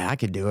 Yeah, I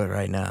could do it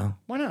right now.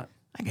 Why not?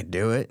 I could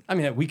do it. I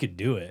mean, we could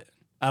do it.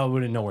 I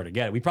wouldn't know where to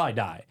get it. We'd probably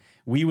die.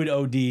 We would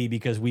OD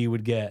because we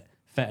would get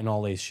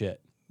fentanyl-laced shit.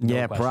 No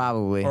Yeah, question.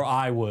 probably. Or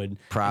I would. And you'd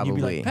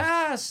be Probably. like,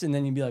 pass, and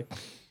then you'd be like,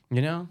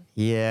 you know.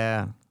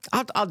 Yeah,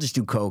 I'll just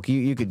do coke.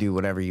 You could do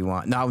whatever you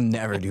want. No, I'll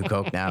never do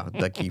coke now.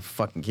 Like, you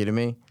fucking kidding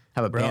me?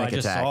 Have a Bro, panic I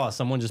just attack. saw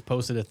someone just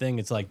posted a thing.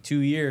 It's like 2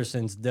 years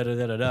since da da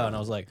da da da, and I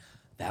was like,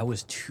 That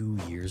was 2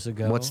 years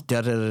ago. What's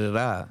da da da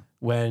da?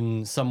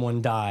 when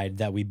someone died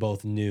that we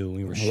both knew?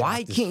 We were shocked Why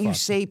as can't you fuck.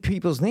 say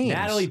people's names?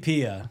 Natalie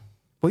Pia?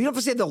 Well, you don't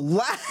have to say the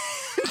last.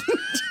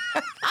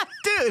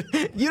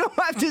 Dude, you don't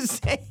have to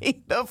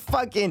say the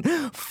fucking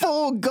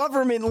full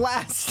government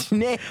last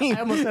name. I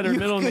almost said her You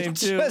middle could name,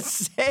 too.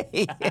 Just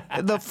say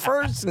the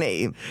first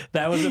name.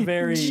 That was a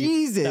very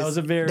Jesus. That was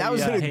a very That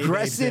was an hey, babe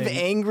aggressive, thing,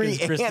 angry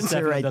 'cause Chris answer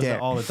Stefano right does there.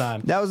 that all the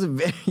time. That was a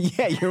very,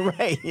 yeah, you're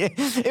right. Yeah.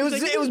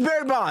 It was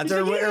Barry Bonds He's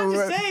or, like, you didn't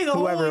have to say the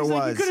whole- whoever it he's like,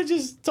 was. you could have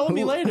just told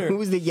me later. Who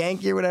was the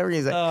Yankee or whatever?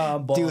 He's like,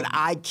 I'm bald. dude,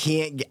 I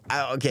can't get.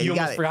 Okay, You got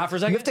almost it. forgot for a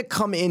You have second? to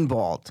come in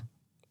bald.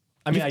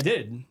 I mean, I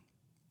did.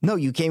 No,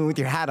 you came in with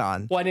your hat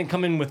on. Well, I didn't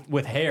come in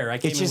with hair. I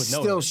came It's in just with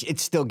no still, hair. it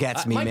still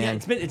gets me, My-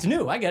 man. it's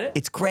new. I get it.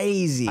 It's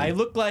crazy. I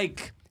look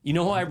like, you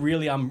know who I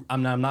really, I'm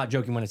not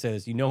joking when I say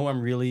this. You know who I'm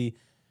really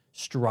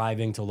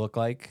striving to look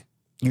like?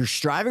 You're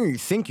striving, or you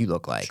think you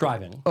look like?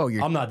 Striving. Oh,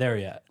 you're. I'm not there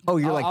yet. Oh,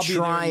 you're, like, I'll be there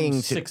in trying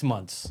to- 6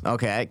 months.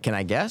 Okay, can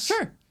I guess?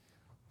 Sure.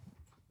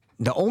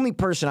 The only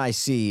person I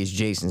see is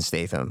Jason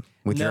Statham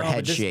with your No, head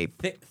but just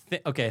shape.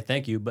 Okay,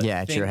 thank you. But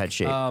Yeah, it's your head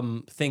shape.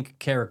 Think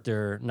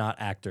character, not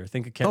actor.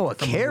 Think a character. Oh, a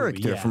from character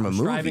movie. Yeah, from a I'm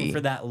striving movie.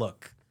 for that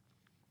look.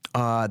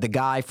 The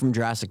guy from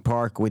Jurassic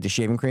Park with the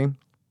shaving cream.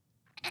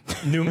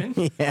 Newman.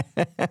 Yeah.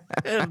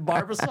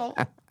 Barbasol.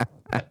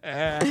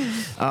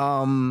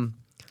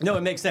 No,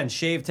 it makes sense.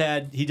 Shaved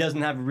head. He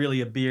doesn't have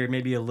really a beard.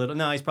 Maybe a little.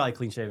 No, he's probably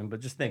clean shaven. But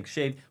just think,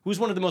 shaved. Who's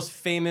one of the most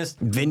famous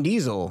Vin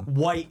Diesel.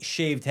 white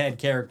shaved head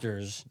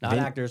characters? Not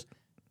actors.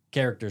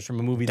 Characters from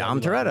a movie that Dom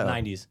we loved in Toretto.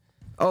 the 90s.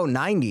 Oh,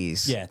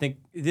 90s. Yeah, I think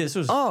this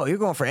was. Oh, you're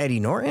going for Eddie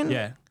Norton?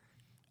 Yeah.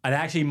 I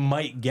actually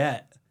might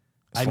get.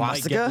 I might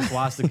Swastika? get the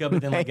swastika,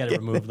 but then I get it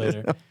removed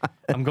later.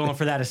 I'm going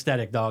for that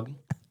aesthetic, dog.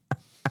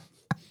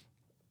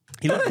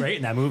 He looked great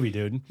in that movie,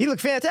 dude. He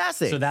looked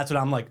fantastic. So that's what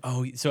I'm like.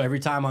 Oh, so every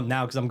time I'm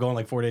now, because I'm going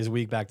like 4 days a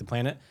week back to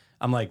Planet,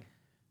 I'm like,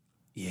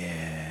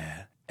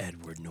 yeah,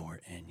 Edward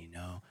Norton, you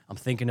know. I'm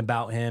thinking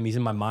about him. He's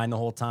in my mind the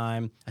whole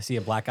time. I see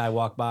a black guy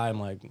walk by. I'm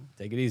like,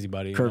 take it easy,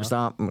 buddy. you curb know?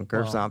 stomp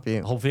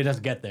you. Hopefully it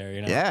doesn't get there,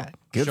 you know. Yeah,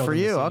 good Show for them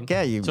the you. scene.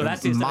 Okay, you So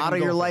that's the aesthetic model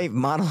I'm your going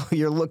for. life, model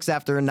your looks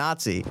after a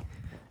Nazi.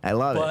 I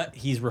love it. But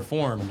he's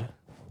reformed.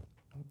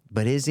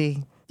 But is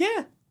he?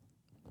 Yeah.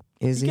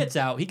 Is He he? gets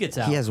out. He gets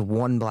out. He has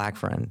one black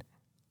friend.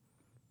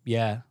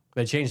 Yeah.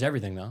 But it changed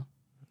everything, though.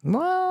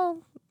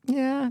 Well,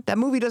 yeah. That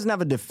movie doesn't have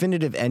a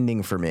definitive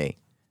ending for me.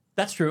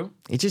 That's true.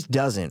 It just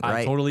doesn't, I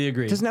right? totally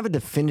agree. It doesn't have a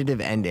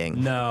definitive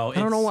ending. No. I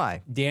don't know it's-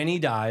 why. Danny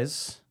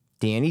dies,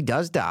 Danny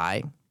does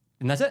die.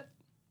 and that's it.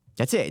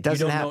 That's it. It You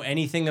doesn't don't have. know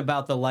anything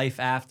about the life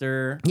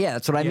after. Yeah,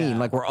 that's what I mean. Yeah.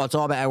 Like it's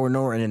all about Edward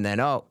Norton, and then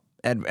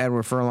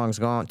Edward Furlong's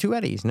gone. 2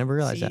 Eddies. Never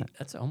realized See, that.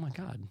 that's oh my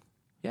god.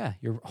 Yeah,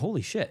 you're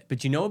holy shit.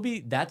 But you know,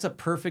 that's a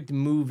perfect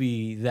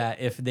movie that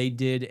if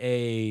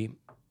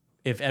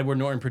Edward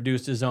Norton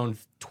produced his own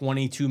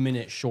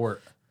 22-minute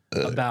short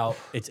about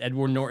it's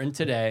Edward Norton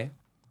today,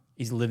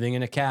 he's living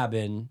in a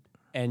cabin,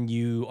 and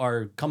you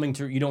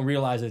don't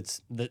realize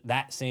it's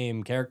that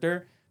same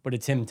character, but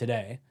it's him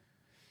today.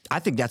 I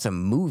think that's a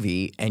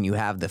movie, and you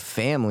have the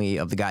family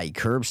of the guy he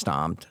curb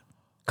stomped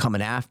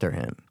coming after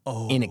him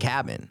in a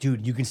cabin.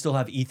 Dude, you can still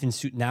have Ethan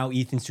Suplee. Now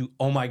Ethan Suplee.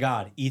 Oh my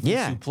God, Ethan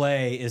Yeah.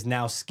 Suplee is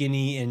now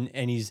skinny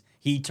and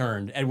he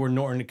turned. Edward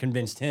Norton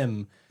convinced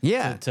him.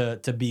 Yeah.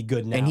 To be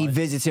good now. And he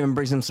visits him and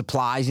brings him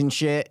supplies and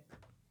shit.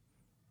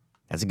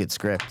 That's a good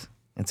script.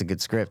 That's a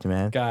good script,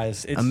 man.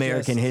 Guys, it's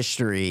American just,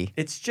 History.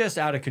 It's just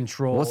out of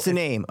control. What's the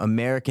name?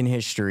 American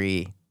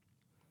History.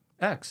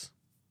 X.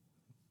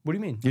 What do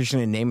you mean? You're just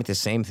gonna name it the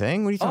same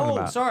thing? What are you talking Oh,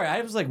 about? sorry.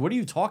 I was like, what are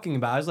you talking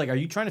about? I was like, are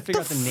you trying to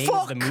figure out the name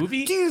of the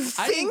movie? Do you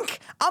I didn't- think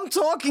I'm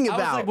talking I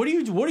about? was like, what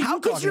are you How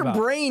could talking your about?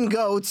 brain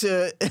go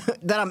to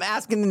that I'm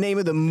asking the name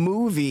of the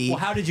movie? Well,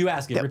 how did you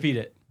ask it? Repeat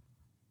it.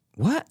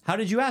 What? How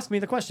did you ask me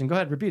the question? Go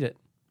ahead, repeat it.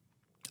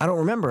 I don't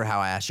remember how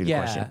I asked you the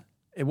Yeah. question.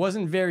 It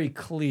wasn't very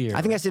clear.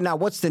 I think I said, now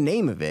what's the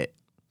name of it?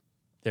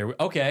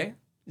 Okay.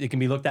 It can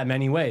be looked at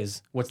many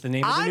ways. What's the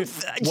name of the new?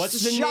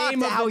 What's the shocked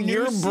name of how the new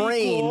your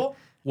brain- sequel?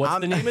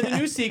 What's the name of the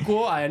new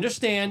sequel? I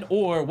understand.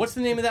 Or what's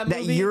the name of that That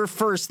movie? your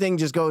first thing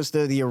just goes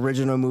to the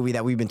original movie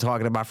that we've been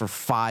talking about for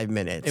 5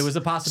 minutes. It was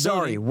a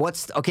possibility. Sorry,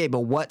 what's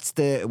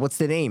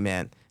the name,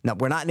 man? No,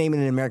 we're not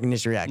naming it American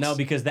History X. No,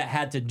 because that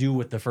had to do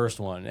with the first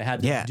one. It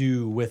had to Yeah.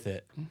 do with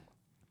it.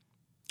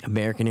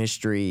 American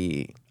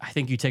History. I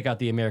think you take out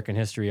the American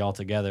history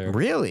altogether.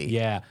 Really?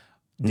 Yeah.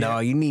 No,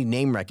 you need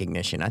name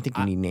recognition. I think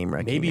you need name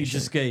recognition. Maybe you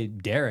just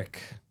get Derek.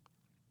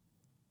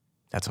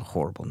 That's a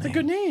horrible name. It's a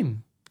good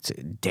name.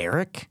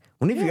 Derek?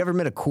 When have you ever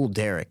met a cool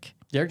Derek?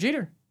 Derek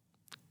Jeter.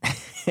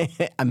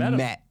 I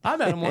met. I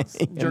met him once.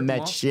 I Jerked him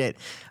met off. shit.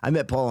 I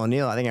met Paul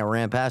O'Neill. I think I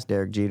ran past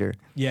Derek Jeter.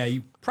 Yeah,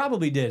 you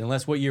probably did.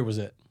 Unless what year was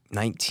it?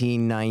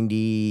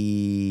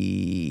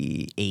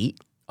 1998,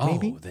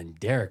 maybe? Oh, then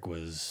Derek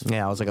was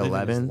Yeah, I was like living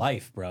his 11.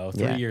 life, bro.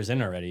 3 Yeah. years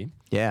in already.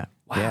 Yeah.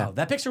 Wow, Yeah.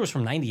 that picture was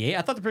from 98.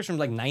 I thought the picture was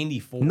like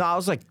 94. No, I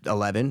was like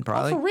 11,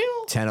 probably. Oh, for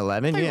real? 10, I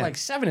 11, thought you yeah. were like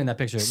 7 in that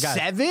picture. Guys,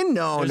 7?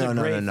 No, there's no, a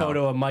no, great no, no.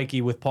 photo of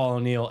Mikey with Paul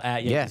O'Neill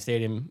at Yankee Yeah.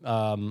 Stadium,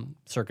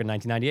 circa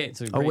 1998.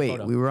 It's a Oh, great wait,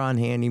 photo. we were on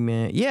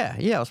Handyman. Yeah,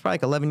 I was probably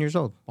like 11 years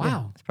old. Yeah,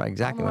 Wow. that's probably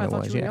exactly I when don't know it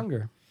why I thought was, you were yeah.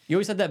 younger. You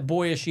always had that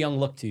boyish young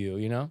look to you,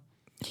 you know?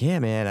 Yeah,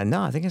 man.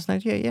 I think it's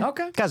 98, yeah.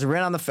 Okay. Guys,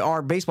 ran on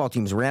our baseball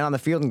teams ran on the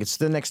field and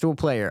stood next to a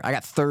player. I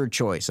got third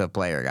choice of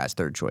player, guys,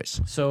 third choice.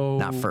 So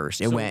Not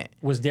first. It went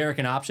Was Derek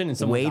an option? And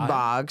someone Wade got him?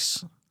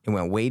 Boggs. It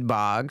went Wade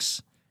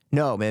Boggs.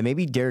 No, man,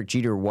 maybe Derek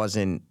Jeter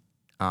wasn't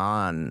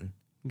on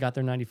Got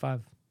there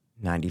 95.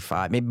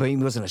 95. Maybe, but he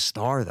wasn't a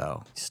star,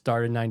 though.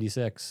 Started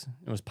 96.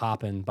 It was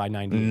popping by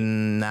 98.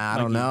 Nah, I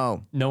don't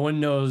know. No one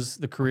knows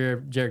the career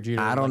of Derek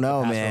Jeter. I like don't the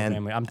know, Castro man.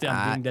 family. I'm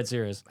being dead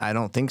serious. I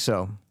don't think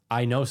so.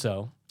 I know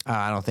so.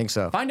 I don't think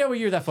so. Find out what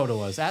year that photo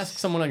was. Ask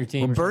someone on your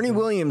team. or Bernie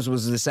something. Williams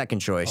was the second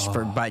choice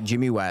by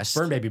Jimmy West.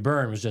 Burn Baby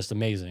Burn was just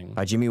amazing.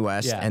 By Jimmy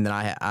West, Yeah. and then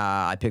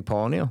I picked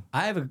Paul O'Neill.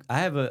 I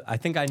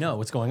think I know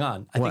what's going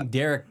on. I What? think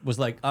Derek was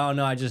like, oh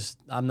no,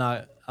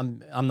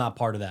 I'm not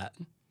part of that.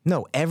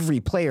 No,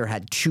 every player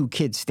had two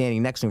kids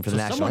standing next to him for the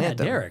national Someone had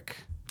anthem. Derek.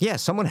 Yeah,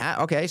 someone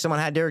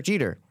had Derek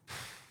Jeter.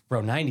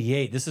 Bro,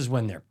 98. This is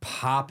when they're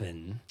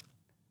popping.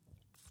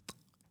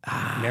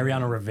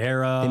 Mariano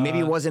Rivera. And maybe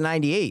it wasn't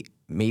 98.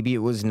 Maybe it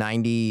was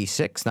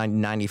 96,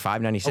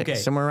 95, 96, Okay,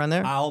 somewhere around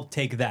there. I'll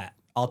take that.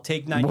 I'll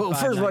take 95. Well,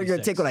 first of all, you're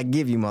going to 96. take what I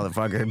give you,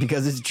 motherfucker,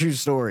 because it's a true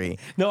story.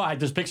 No, I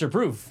just picture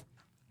proof.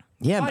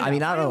 Yeah, Find I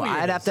mean, out. I don't know. Find out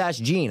what I'd year have it to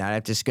ask Gene. I'd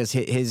have to, because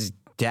his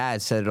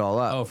dad set it all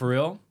up. Oh, for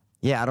real?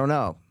 Yeah, I don't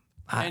know.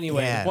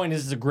 Anyway, yeah. the point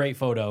is, it's a great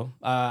photo.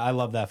 I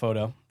love that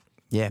photo.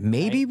 Yeah,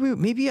 maybe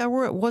it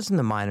wasn't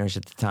the minors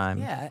at the time.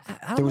 Yeah,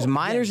 I don't There was know.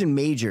 minors and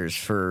majors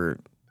for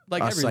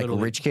Like us, every like little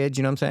league. rich kids.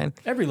 You know what I'm saying?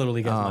 Every little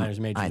league has minors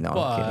majors. I know, I'm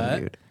but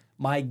kidding, dude.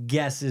 my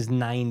guess is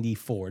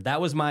 94. That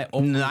was my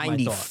opening.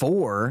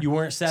 94. You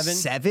weren't 7?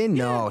 7?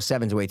 No,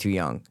 7's way too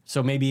young.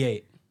 So maybe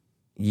 8.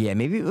 Yeah,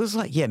 maybe it was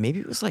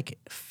like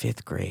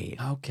fifth grade.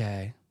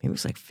 Okay. Maybe it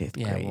was like fifth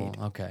Yeah. grade.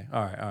 Well, okay.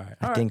 All right.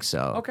 I think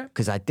so. Okay.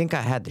 Because I think I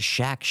had the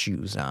Shaq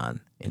shoes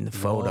on in the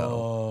photo.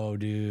 Oh,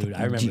 dude,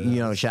 I remember. You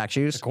know Shaq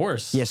shoes? Of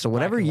course. Yeah. So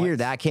whatever Black and year white.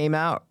 that came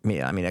out, I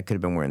mean, I could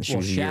have been wearing the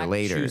shoes a year Shaq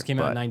later. shoes came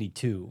out in but-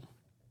 92.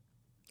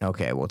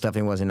 Okay, well, it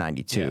definitely wasn't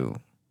 92.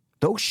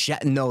 Those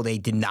Shaq, no, they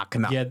did not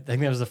come out. Yeah, I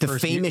think that was the the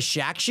first famous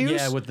Shaq shoes.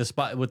 Yeah, with the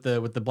spot with the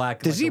black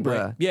The like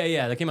zebra. white-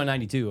 Yeah, that came out in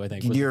 92. I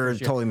think. was the You're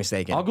first year. totally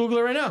mistaken. I'll Google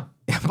it right now.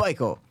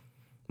 Michael.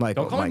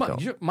 Don't call me my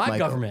Michael,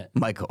 government.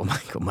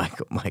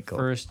 Michael.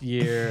 First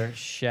year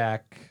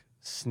Shaq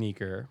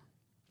sneaker.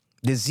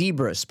 The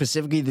zebra,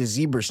 specifically the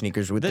zebra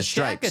sneakers with The the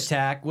Shaq stripes.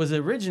 Attack was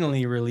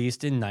originally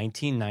released in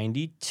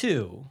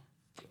 1992.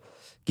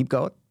 Keep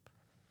going.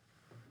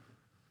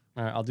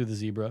 All right, I'll do the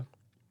zebra.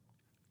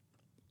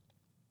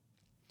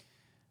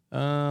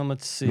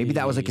 Let's see. Maybe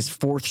that was like his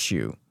fourth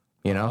shoe.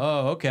 You know?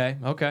 Oh, okay.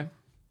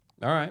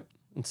 All right.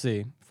 Let's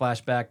see.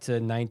 Flashback to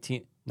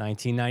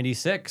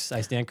 1996.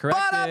 I stand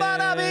corrected. Bada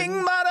bada bing,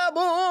 bada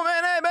boom,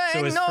 and a bang.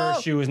 So his no.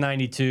 first shoe was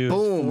 92.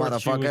 Boom,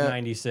 fourth shoe was motherfucker.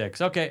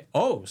 96. Okay.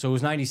 Oh, so it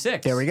was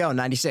 96. There we go,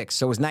 96.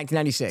 So it was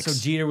 1996.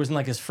 So Jeter was in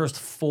like his first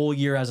full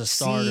year as a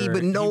starter. See,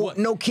 but He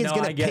no kid's no,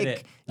 gonna I get pick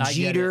it. I get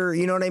Jeter.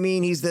 You know what I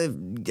mean? He's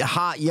the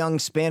hot young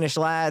Spanish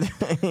lad.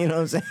 You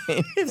know what I'm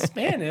saying? it.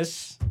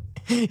 Spanish.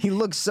 He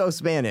looks so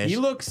Spanish. He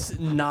looks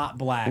not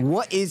black.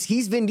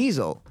 He's Vin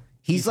Diesel.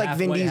 He's like half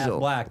Vin white, half Diesel.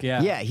 black,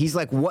 yeah. Yeah, he's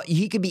like what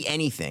he could be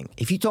anything.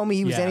 If you told me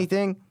he was Yeah.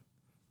 anything,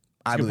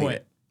 I a good believe point.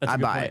 it. That's a I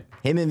good buy point.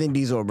 it. Him and Vin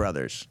Diesel are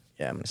brothers.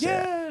 Yeah, I'm gonna say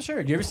that. Yeah,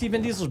 sure. Do you ever see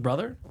Vin Diesel's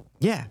brother?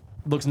 Yeah.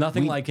 Looks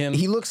nothing like him.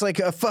 He looks like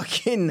a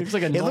fucking. Looks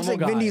like a it looks normal like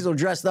Vin guy. Diesel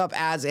dressed up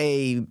as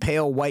a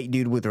pale white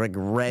dude with like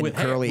red with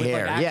curly with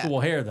hair. Like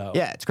actual yeah. hair though.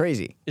 Yeah, it's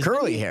crazy. Is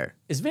Curly Vin- hair.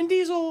 Is Vin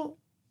Diesel?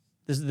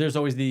 There's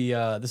always the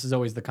this is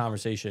always the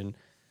conversation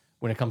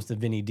when it comes to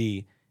Vinny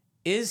D.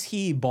 Is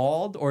he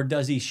bald or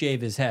does he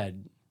shave his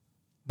head?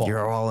 Bald.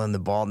 You're all in the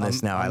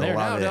baldness now. I'm I there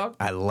love now, it. dog.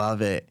 I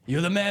love it. You're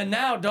the man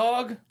now,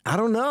 dog. I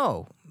don't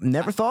know.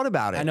 Never thought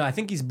about it. I know. I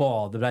think he's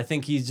bald, but I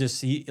think he's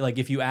just like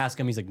if you ask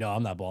him, he's like, no,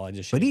 I'm not bald. I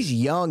just. But shaved he's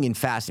young in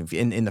Fast and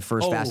in the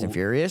first Fast and Oh.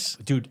 Furious.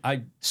 it." Dude.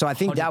 So I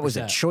think that was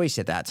a 100%. choice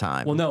at that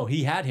time. Well, no,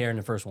 he had hair in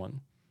the first one.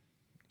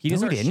 He No, he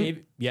start didn't.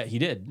 shaving- Yeah, he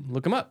did.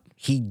 Look him up,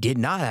 He did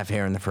not have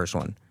hair in the first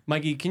one.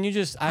 Mikey. Can you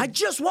just? I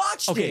just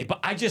watched Okay, it. but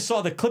I just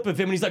saw the clip of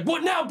him, and he's like,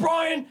 "What now,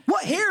 Brian?"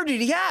 What hair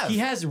did he have? He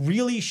has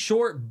really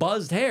short,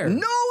 buzzed hair. No,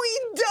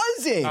 he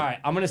doesn't. All right,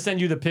 I'm gonna send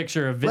you the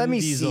picture of Vin Let me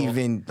Diesel. see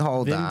Vin.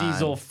 Hold Vin on.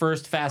 Diesel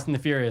first Fast and the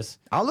Furious.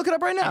 I'll look it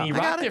up right now. And he I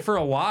got rocked it for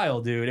a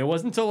while, dude. It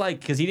wasn't until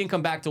like because he didn't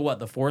come back to what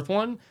the fourth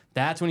one.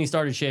 That's when he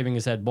started shaving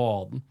his head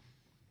bald.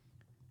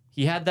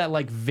 He had that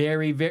like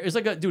very. It's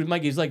like a dude,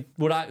 Mikey. It's like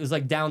it was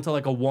like down to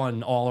like a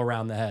 1 all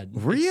around the head.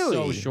 It's Really?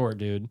 so short,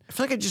 dude. I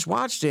feel like I just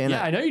watched it. And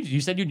Yeah, I know you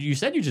said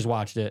you just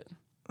watched it.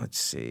 Let's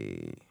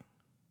see.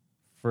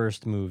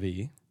 First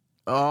movie.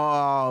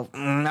 Oh,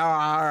 no,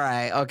 all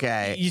right,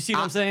 okay. You see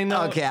what I'm saying,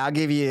 though? Okay, I'll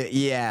give you.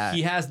 Yeah,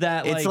 He has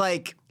that. it's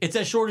like it's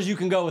as short as you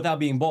can go without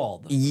being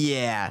bald.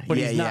 yeah, But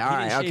yeah, he's yeah. not- All he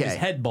right, didn't shave okay. his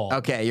head bald.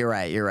 Okay, you're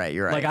right.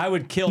 Like I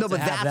would kill No, to but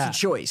have that's that. a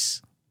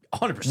choice.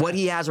 100%. What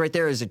he has right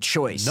there is a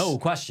choice. No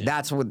question.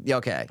 That's what.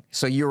 Okay,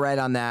 so you're right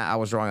on that. I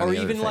was wrong on Or the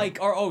other even thing. like,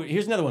 or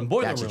here's another one.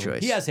 Boiler That's a room.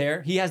 choice. He has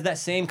hair. He has that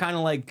same kind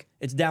of like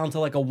it's down to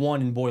like a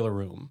 1 in Boiler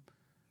Room.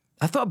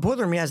 I thought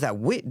Boiler Room has that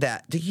wit.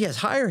 That he has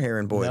higher hair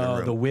in Boiler No,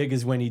 Room. the wig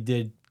is when he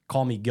did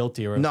Call Me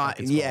Guilty or No,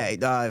 what it's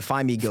yeah,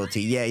 find me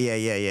guilty.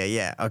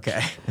 Yeah.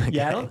 Okay. called.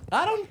 Yeah,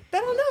 I don't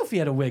know if he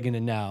had a wig in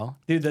it now,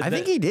 dude. I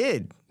think he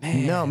did.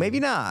 No,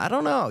 maybe not. I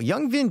don't know.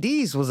 Young Vin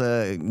Diesel was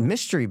a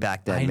mystery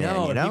back then. I know.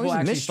 Man, you know, People he was a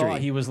actually mystery. thought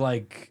he was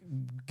like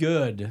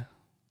good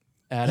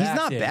at He's not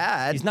acting.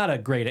 bad. He's not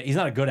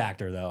a good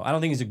actor though. I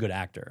don't think he's a good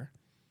actor.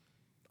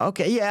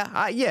 Okay,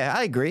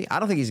 I agree. I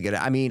don't think he's good.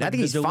 I mean, I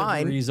think he's the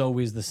fine. delivery's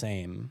always the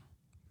same.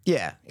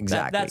 Yeah,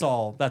 exactly. That's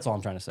all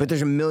I'm trying to say. But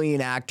there's a million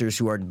actors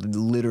who are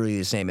literally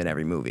the same in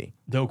every movie.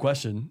 No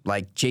question.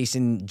 Like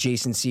Jason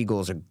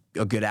Segel's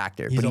a good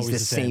actor, but he's always the the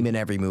same same. in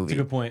every movie. That's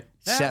a good point.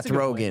 That's Seth a good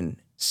Rogen, point.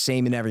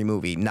 same in every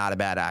movie, not a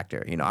bad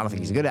actor. You know, I don't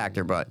think he's a good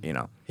actor, but you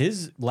know,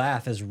 His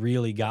laugh has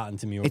really gotten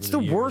to me over it's the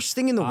years. worst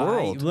thing in the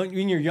world.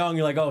 When you're young,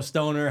 you're like, oh,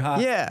 stoner, huh?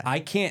 Yeah. I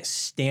can't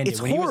stand It's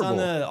it. When he was on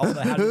all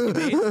the How to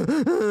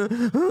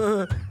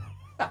Debate.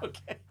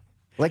 Okay.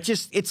 Like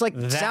it's like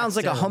That's sounds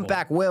like terrible. a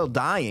humpback whale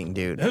dying,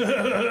 dude.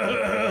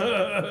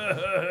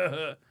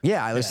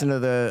 Yeah, I listened to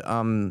the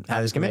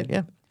How This Commit.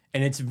 Yeah.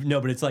 And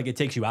but it's like it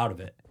takes you out of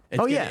it.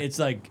 Oh, yeah. It's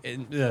like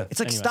It's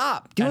like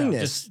stop doing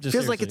this. Just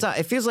feels like seriously.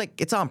 it feels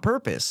like it's on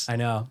purpose. I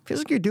know. Feels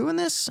like you're doing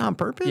this on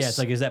purpose. Yeah, it's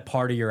like, is that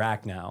part of your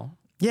act now?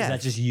 Yeah. Is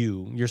that just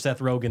you? You're Seth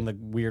Rogen, the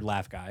weird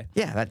laugh guy.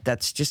 yeah.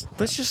 That's just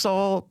let's just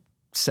all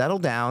settle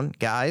down,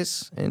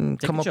 guys, and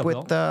Take come a up chill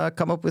with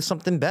come up with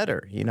something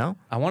better. You know.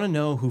 I want to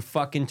know who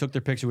fucking took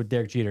their picture with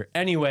Derek Jeter.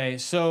 Anyway,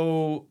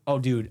 so,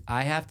 dude,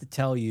 I have to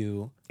tell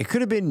you. It could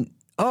have been.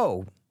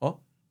 Oh,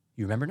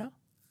 You remember now?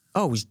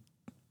 it was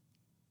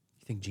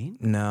You think Gene?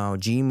 no.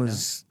 Gene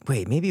was.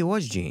 Wait, maybe it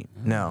was Gene.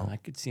 No. I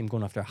could see him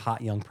going after a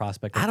hot young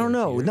prospect. I like don't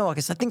Derek know. Jeter. No,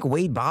 because I think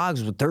Wade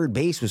Boggs with third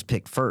base was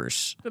picked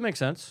first. That makes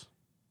sense.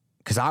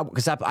 Because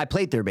I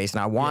played third base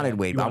and I wanted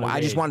Wade. you wanted I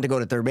just Wade. wanted to go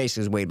to third base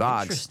because Wade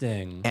Boggs.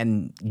 Interesting.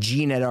 And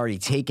Gene had already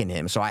taken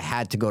him, so I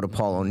had to go to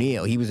Paul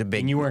O'Neill. He was a big.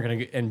 And you weren't going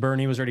to, and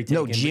Bernie was already taken.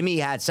 No, Jimmy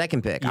had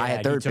second pick. I Yeah, had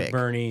he third took pick.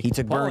 Bernie. He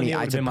took Paul Bernie. O'Neill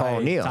I would've took been Paul my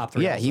O'Neill. top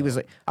three Yeah, he also. was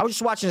like, I was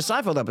just watching a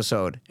Seinfeld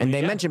episode, and they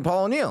Yeah. mentioned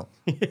Paul O'Neill.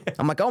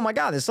 I'm like, oh my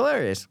god, this is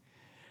hilarious.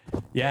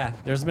 Yeah,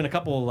 there's been a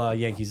couple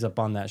Yankees up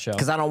on that show.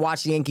 Because I don't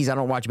watch the Yankees, I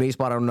don't watch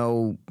baseball, I don't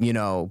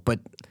know,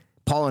 but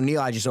Paul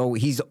O'Neill,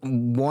 he's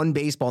one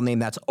baseball name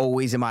that's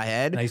always in my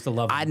head. I used to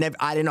love him.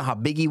 I didn't know how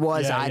big he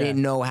was. Yeah, I yeah.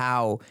 didn't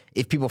know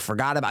if people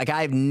forgot about. Like,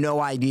 I have no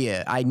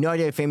idea. I had no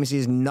idea how famous he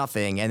is.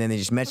 Nothing. And then they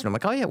just mentioned him.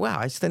 Like, oh yeah, wow,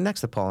 I stood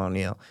next to Paul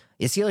O'Neill.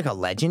 Is he like a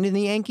legend in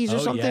the Yankees or Oh,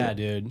 something? yeah,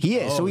 dude. He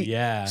is. Oh, so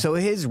yeah. So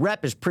his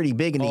rep is pretty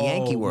big in the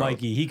Yankee world.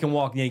 Mikey, he can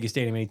walk Yankee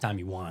Stadium anytime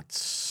he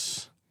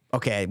wants.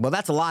 Okay, well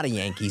that's a lot of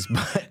Yankees,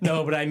 but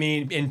No, but I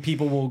mean, and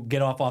people will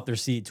get off their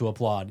seat to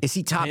applaud. is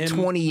he top Him-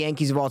 20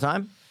 Yankees of all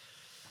time?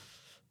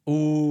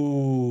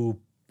 Ooh,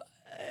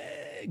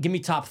 give me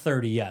top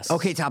 30. Yes.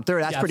 Okay, top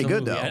 30. That's pretty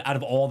good though. Absolutely. Out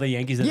of all the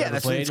Yankees that Yeah, ever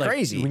that's- played, it's like,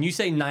 crazy. When you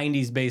say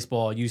 '90s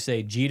baseball, you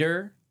say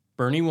Jeter,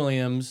 Bernie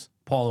Williams,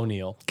 Paul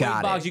O'Neill. Got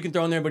Wade Boggs it. you can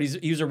throw in there, but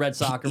he was a Red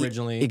Sox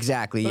originally.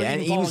 Exactly. But Yeah,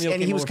 and even Paul O'Neill he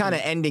came was over kind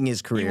of from- ending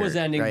his career. He was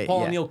ending. Right?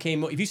 Paul Yeah. O'Neill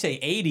came. If you say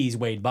 '80s,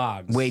 Wade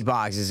Boggs. Wade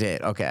Boggs is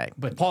it. Okay.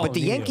 But Paul the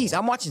O'Neill. Yankees,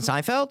 I'm watching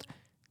Seinfeld.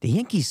 The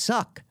Yankees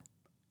suck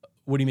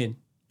What do you mean?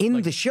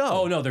 in the show.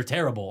 Oh no, they're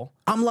terrible.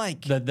 I'm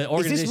like, The is this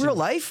organization- real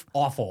life?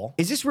 Awful.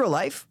 Is this real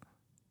life?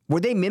 Were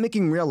they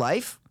mimicking real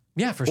life?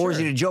 Yeah, for sure. Or is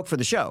it a joke for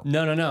the show?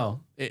 No.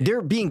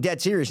 They're being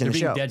dead serious in They're the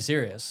being show. dead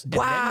serious. And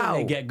Wow. then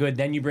when they get good,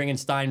 then you bring in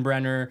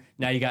Steinbrenner.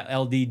 Now you got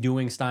LD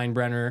doing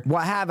Steinbrenner.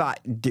 Well, I have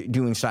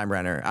doing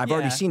Steinbrenner. I've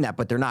already Yeah. seen that,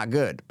 but they're not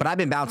good. But I've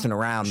been bouncing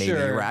around. Maybe Sure,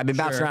 you're right. I've been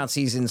bouncing sure. around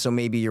seasons, so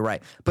maybe you're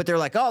right. But they're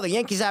like, oh, the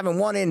Yankees haven't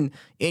won in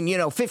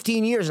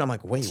 15 years, and I'm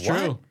like, wait, what?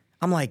 true.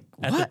 I'm like,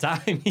 At what? the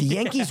time, the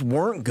yeah. Yankees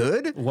weren't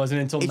good. It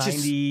wasn't until It's just-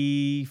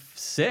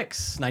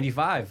 96,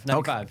 95,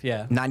 95,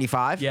 yeah.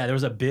 95. Yeah, there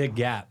was a big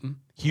gap.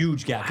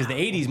 Huge gap. Because the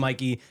 80s,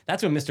 Mikey,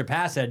 that's when Mr.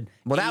 Pass had.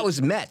 Well, that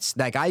was Mets.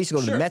 Like I used to go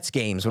to the Sure. Mets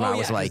games when Oh, I yeah,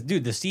 was 'cause, like,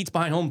 dude, the seats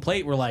behind home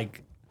plate were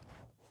like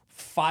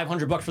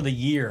 $500 for the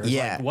year. It's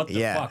Yeah, like, what the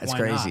yeah, fuck? it's Why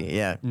crazy, not?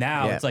 yeah,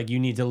 Now yeah. it's like you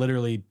need to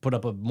literally put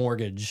up a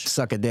mortgage.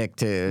 suck a dick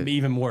to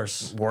Even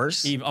worse.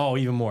 worse.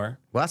 Even more.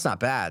 Well, that's not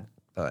bad,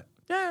 but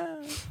Yeah.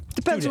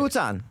 depends Two who it's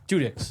on. Two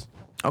dicks.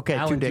 Okay,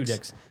 Alan two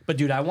dicks. But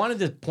dude, I wanted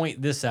to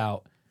point this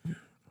out.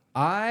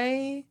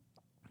 I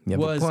You have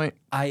was a point.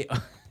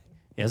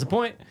 he has a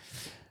point.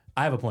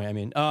 I have a point. I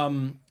mean,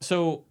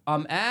 so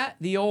I'm at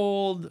the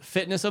old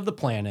Fitness of the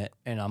Planet,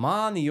 and I'm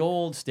on the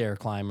old stair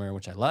climber,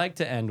 which I like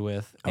to end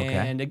with, Okay.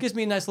 and it gives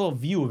me a nice little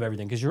view of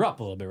everything because you're up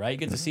a little bit, right? You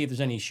get to see if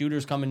there's any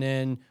shooters coming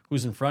in,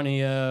 who's in front of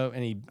you,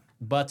 any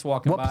butts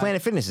walking by. What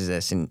Planet Fitness is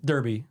this? In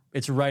Derby.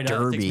 It's right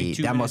up. It takes me Derby.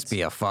 2 That minutes. must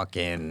be a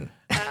fucking.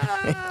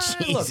 Look,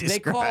 Jesus they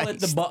call it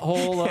the Christ.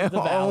 butthole of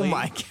the valley. Oh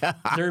my God.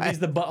 Derby's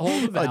the butthole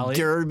of the valley. A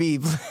Derby.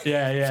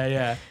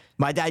 Yeah.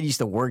 My dad used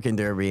to work in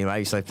Derby, and I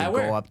used to like to At go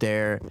where? up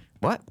there.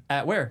 What?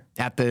 At where?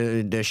 At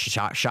the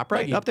shop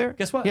right Mikey, up there?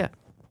 guess what? Yeah.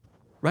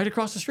 Right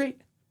across the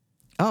street.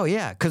 Oh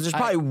yeah, because there's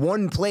probably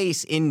one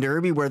place in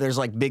Derby where there's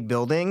like big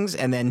buildings,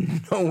 and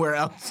then nowhere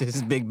else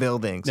is big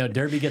buildings. No,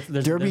 Derby gets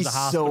there's Derby's a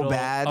hospital. so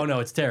bad. Oh no,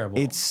 it's terrible.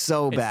 It's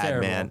so bad,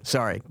 terrible. man.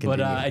 Sorry. But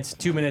continue. it's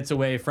 2 minutes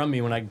away from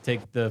me when I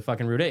take the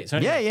fucking Route 8. So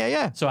anyway,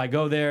 Yeah. So I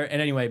go there,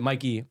 and anyway,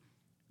 Mikey,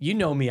 you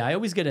know me. I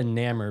always get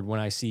enamored when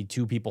I see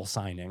two people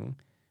signing.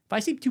 If I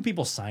see two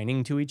people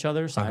signing to each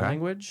other, sign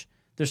language,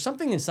 there's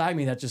something inside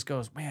me that just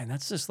goes, man,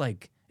 that's just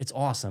like, it's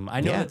awesome.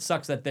 I know Yeah. it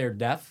sucks that they're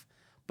deaf,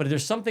 but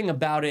there's something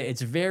about it.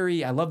 It's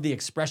very, I love the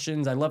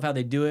expressions. I love how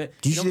they do it.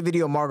 Do you see the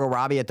video of Margot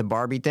Robbie at the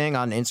Barbie thing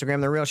on Instagram?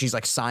 The reel, she's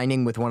like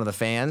signing with one of the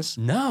fans.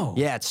 No.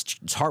 Yeah, it's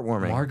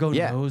heartwarming. Margot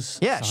yeah. knows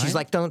Yeah, sign? she's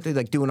like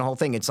doing the whole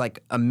thing. It's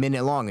like a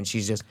minute long, and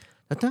she's just.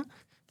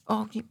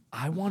 Oh,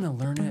 I want to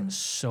learn it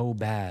so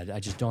bad. I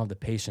just don't have the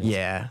patience.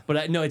 yeah.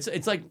 But no, it's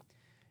like,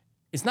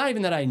 it's not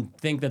even that I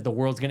think that the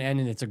world's going to end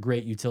and it's a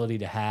great utility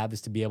to have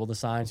is to be able to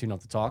sign so you don't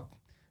have to talk.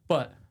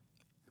 But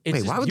it's Wait,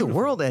 just why would the beautiful.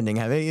 world ending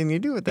have anything to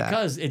do with that?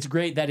 Because it's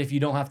great that if you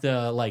don't have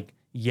to like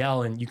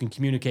yell and you can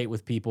communicate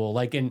with people,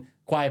 like in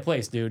Quiet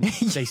Place, dude.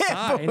 They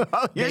sign.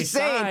 You're they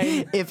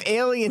saying sign, if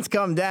aliens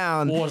come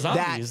down, Or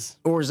zombies.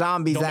 or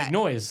zombies, don't that make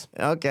noise.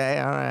 Okay,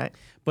 all right.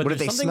 But what if there's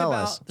they something smell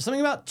about us? there's something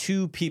about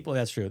two people.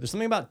 That's true. There's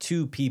something about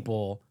two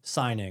people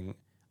signing.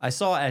 I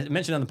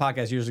mentioned on the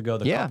podcast years ago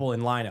the Yeah. couple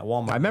in line at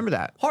Walmart. I remember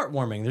that.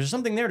 Heartwarming. There's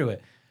something there to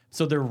it.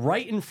 So they're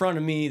right in front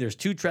of me. There's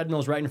two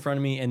treadmills right in front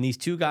of me, and these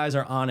two guys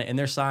are on it, and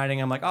they're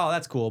signing. I'm like, oh,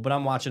 that's cool, but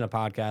I'm watching a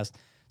podcast.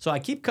 So I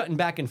keep cutting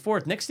back and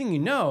forth. Next thing you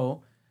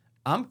know,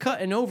 I'm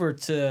cutting over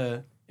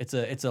to it's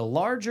a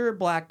larger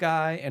black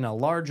guy and a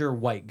larger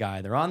white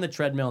guy. They're on the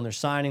treadmill and they're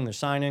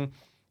signing,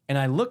 and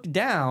I look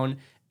down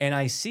and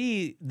I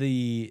see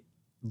the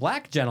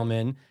black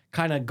gentleman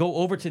kind of go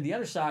over to the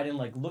other side and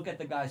like look at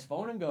the guy's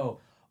phone and go,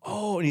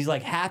 oh, and he's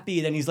like happy.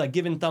 Then he's like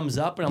giving thumbs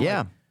up, and I'm Yeah.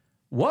 like,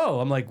 whoa,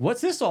 I'm like, what's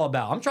this all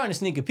about? I'm trying to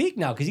sneak a peek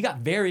now because he got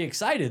very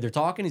excited. They're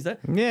talking. He's like,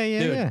 Yeah,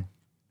 Dude, yeah.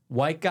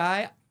 white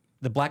guy,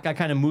 the black guy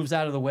kind of moves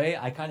out of the way.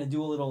 I kind of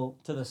do a little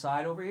to the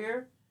side over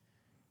here.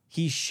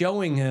 He's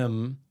showing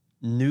him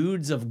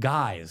nudes of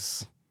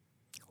guys.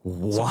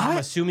 What? So I'm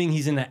assuming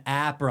he's in an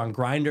app or on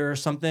Grindr or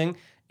something,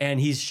 and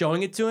he's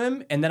showing it to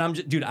him. And then I'm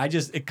just, dude,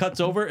 it cuts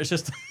over. It's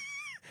just,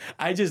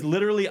 I just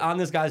literally on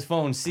this guy's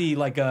phone see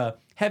like a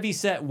heavy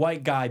set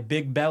white guy,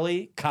 big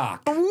belly,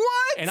 cock.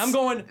 What? And I'm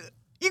going,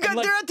 You got and,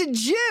 like, there at the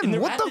gym. and they're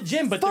what at the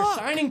gym, but they're fuck?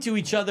 signing to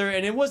each other,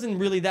 and it wasn't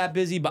really that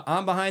busy. But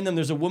I'm behind them.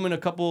 There's a woman, a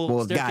couple.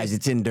 Well, staircase- guys,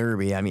 it's in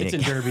Derby. I mean, it's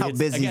in Derby. how It's-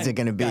 busy is again, it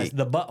going to be? guys,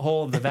 the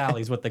butthole of the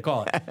valley is what they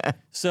call it.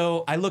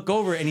 So I look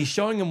over, and he's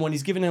showing him one.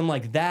 He's giving him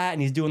like that,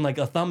 and he's doing like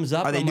a thumbs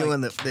up. Are they I'm like,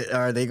 doing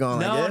Are they going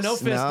no, like this? no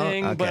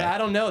fisting, but Okay. I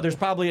don't know. There's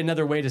probably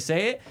another way to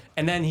say it.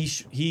 And then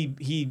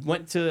he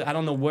went to, I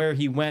don't know where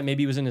he went.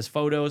 Maybe he was in his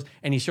photos,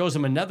 and he shows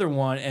him another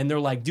one, and they're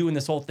like doing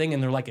this whole thing,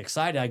 and they're like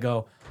excited. I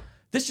go,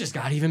 this just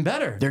got even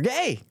better. They're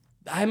gay.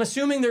 I'm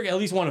assuming they're at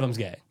least one of them's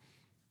gay.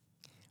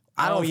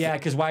 I don't yeah,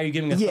 because why are you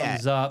giving a Yeah.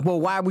 thumbs up? Well,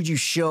 why would you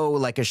show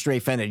like a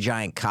straight fan a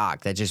giant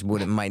cock? That just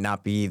might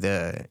not be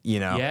the,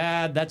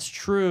 Yeah, that's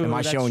true. Am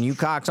I showing you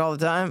cocks all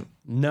the time?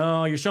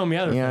 No, you're showing me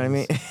other You know what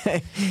I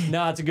things. mean?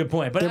 No, that's a good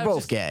point. But They're I was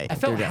both gay. I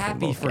felt They're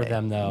definitely happy both for gay.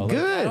 them though. Like, I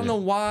Good. don't know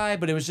why,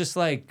 but it was just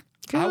like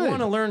I Good. want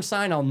to learn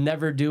sign. I'll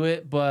never do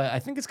it, but I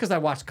think it's because I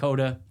watched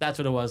Coda. That's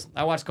what it was.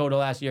 I watched Coda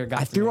last year.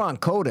 I threw on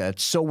Coda.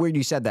 It's so weird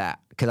you said that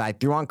because I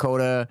threw on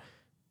Coda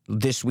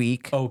this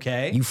week.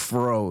 Okay. You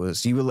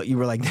froze. You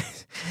were like,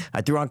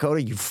 I threw on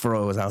Coda. You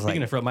froze. I was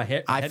Speaking like, of from my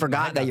hair, I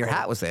forgot that your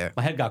hat was there.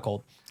 My head got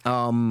cold.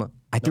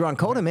 I threw on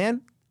Coda,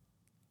 man.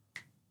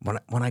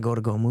 When I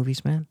go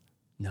movies, man,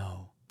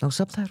 No. no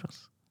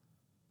subtitles.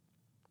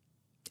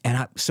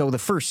 And so the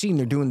first scene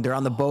they're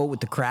on the boat with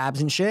the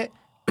crabs and shit.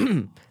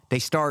 They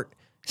start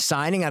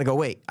signing. I go,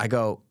 wait. I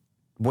go,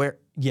 where?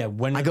 Yeah.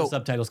 When I are go, the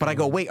subtitles? but I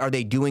go, coming? wait. Are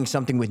they doing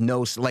something with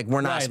no? Like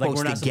we're not Right, like, supposed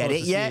we're not to get supposed it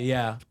to see yet. it,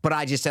 yeah. But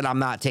I just said I'm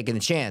not taking the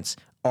chance.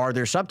 Are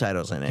there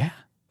subtitles in it? Yeah.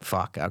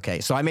 Fuck.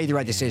 Okay. So I made the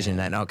right decision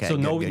then. Okay. So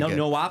good, good.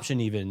 no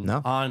option even.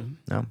 No. On.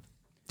 No.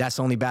 That's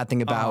the only bad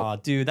thing about.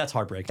 Oh, dude, that's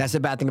heartbreaking. That's the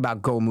bad thing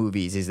about Go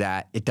Movies is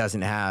that it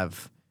doesn't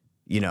have,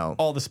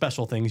 all the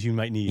special things you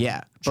might need.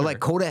 Yeah. Sure. But like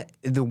Coda,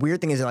 the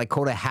weird thing is that like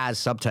Coda has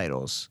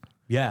subtitles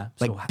yeah,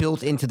 like so,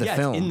 built into the yeah,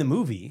 film. it's in the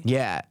movie.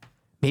 Yeah.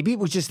 Maybe it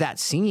was just that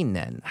scene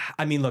then.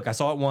 I mean, look, I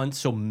saw it once,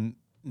 so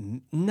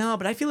no,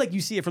 but I feel like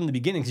you see it from the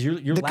beginning because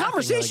you're The laughing,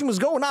 conversation was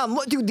going on.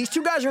 Look, dude, these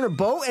two guys are in a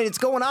boat and it's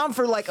going on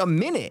for like a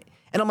minute.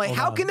 And I'm like,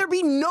 how can there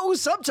be no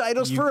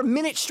subtitles for a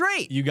minute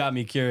straight? You got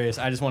me curious.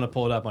 I just want to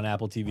pull it up on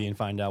Apple TV and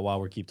find out while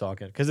we keep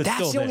talking because it's That's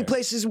still the only there.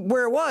 places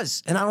where it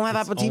was. And I don't have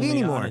Apple TV Only on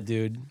anymore. it,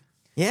 dude.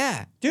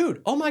 Yeah.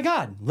 Dude, oh my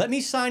God, let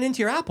me sign into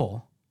your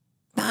Apple.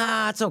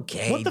 Nah, it's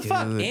okay. What the dude.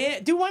 fuck?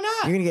 Dude, why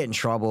not? You're gonna get in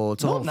trouble.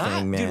 It's a No, whole I'm not.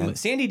 thing, man. Dude,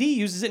 Sandy D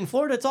uses it in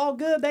Florida. It's all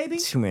good, baby.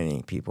 Too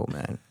many people,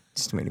 man.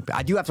 It's too many.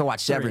 I do have to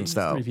watch Severance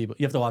though. 3 people.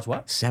 You have to watch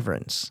what?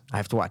 Severance. I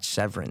have to watch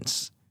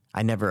Severance.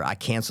 I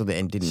canceled it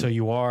and didn't. So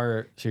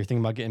you're thinking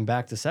about getting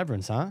back to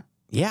Severance, huh?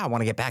 Yeah, I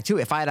want to get back to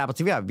it. If I had Apple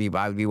TV,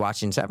 I would be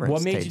watching Severance.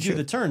 What made you do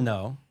the turn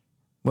though?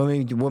 What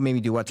made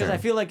me do what turn? Because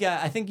I feel like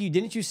I think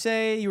didn't you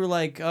say you were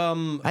like I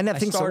didn't have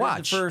things to started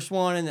watch. the first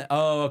one and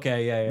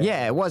okay, yeah.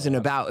 Yeah, it wasn't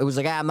about. It was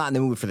like I'm not in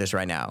the mood for this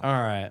right now. All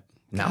right.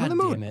 Now I'm in the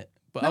mood. Damn it.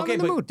 But, Now I'm okay, in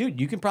the but mood. dude,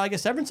 you can probably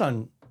get Severance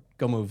on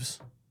Go Moves.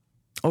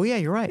 Oh yeah,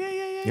 you're right.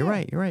 You're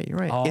right.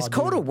 Oh, Is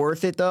Coda dude.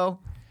 worth it though?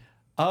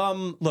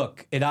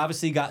 Look, it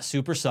obviously got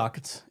super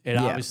sucked. It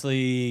Yeah.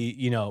 obviously,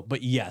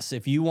 but yes,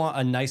 if you want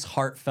a nice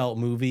heartfelt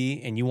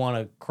movie and you want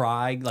to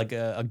cry like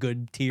a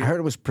good tear. I heard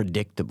it was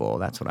predictable.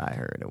 That's what I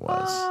heard it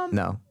was.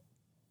 No.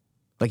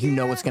 Like you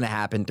know what's gonna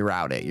happen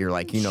throughout it. You're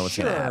like you know what's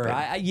gonna happen.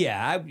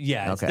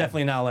 It's Okay.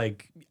 definitely not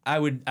like I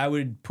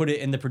would put it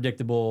in the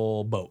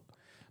predictable boat.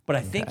 But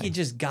I think you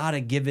just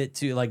gotta give it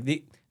to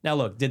now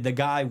look, did the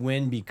guy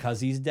win because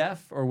he's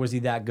deaf or was he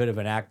that good of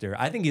an actor?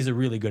 I think he's a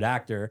really good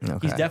actor.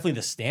 Okay. He's definitely the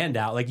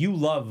standout. Like you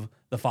love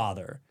the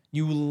father.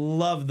 You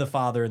love the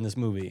father in this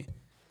movie.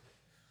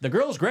 The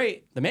girl's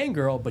great, the main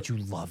girl, but you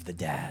love the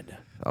dad.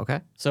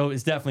 Okay. So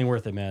it's definitely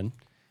worth it, man.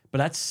 But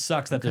that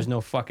sucks that there's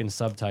no fucking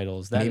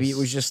subtitles. Maybe it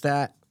was just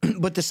that.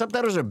 But the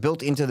subtitles are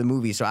built into the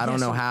movie, so I don't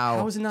know how.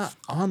 How is it not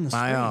on the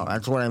screen? I know.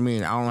 That's what I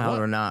mean. I don't know how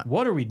they're not.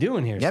 What are we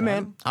doing here? Yeah, son?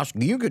 man.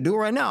 You could do it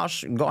right now.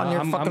 Go on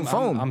your fucking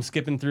phone. I'm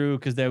skipping through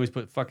because they always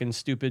put fucking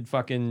stupid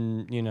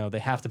fucking, they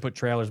have to put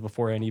trailers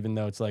beforehand, even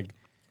though it's like,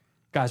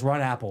 guys, we're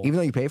on Apple. Even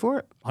though you pay for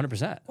it?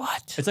 100%.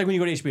 What? It's like when you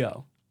go to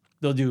HBO.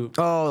 They'll do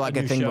Like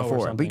a new thing show or before.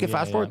 But you something. can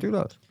fast forward through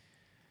those.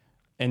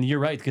 And you're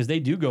right, because they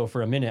do go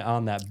for a minute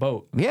on that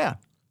boat. Yeah.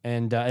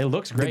 And it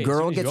looks great. The as soon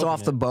girl as you gets open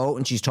off it. the boat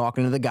and she's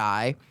talking to the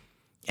guy.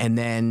 And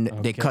then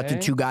they cut to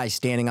Okay. 2 guys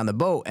standing on the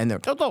boat and they're,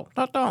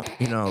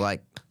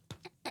 like,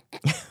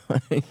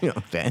 you know what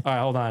I'm saying? All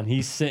right, hold on.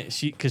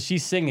 Because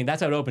she's singing.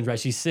 That's how it opens, right?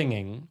 She's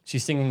singing.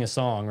 She's singing a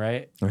song,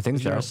 right? I think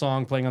Is there so. a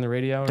song playing on the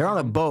radio? or They're on a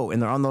something? boat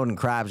and they're unloading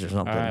crabs or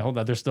something. All right, hold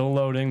on. They're still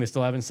loading. They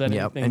still haven't said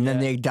Yep. anything. And then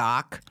yet. they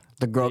dock.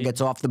 The girl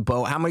gets off the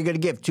boat. How much are you gonna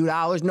give?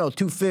 $2? No,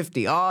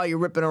 $2.50. Oh, you're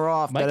ripping her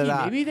off. Mikey,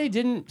 Da-da-da. maybe they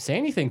didn't say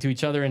anything to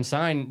each other and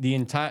sign the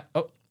entire.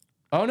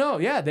 Oh no,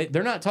 yeah,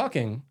 they're not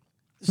talking.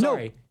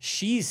 Sorry,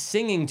 she's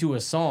singing to a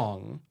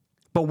song.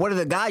 But what are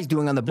the guys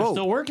doing on the They're boat?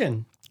 still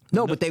working.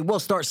 No, but they will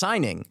start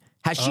signing.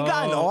 Has she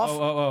gotten off?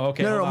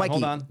 Okay. No, hold on, Mikey.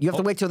 hold on. You have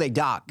to wait till they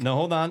dock. No,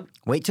 hold on.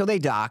 Wait till they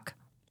dock.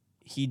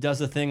 He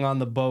does a thing on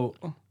the boat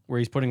where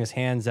he's putting his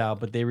hands out,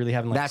 but they really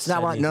haven't. That's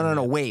not what.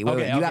 No. Wait.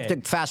 Okay, You have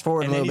to fast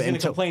forward And a then little he's bit gonna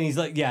until complain. He's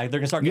like, yeah, they're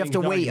gonna start. you have to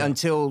getting wait arguing.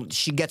 until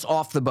she gets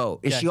off the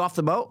boat. Is Yeah. she off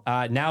the boat?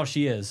 Now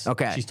she is.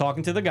 Okay. She's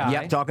talking to the guy.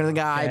 Yep. Talking to the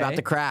guy about Okay.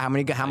 the crab.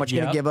 How much you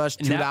Yep. gonna give us?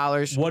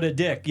 $2. What a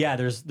dick. Yeah,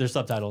 there's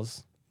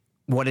subtitles.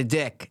 What a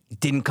dick.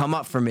 Didn't come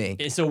up for me.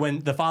 So when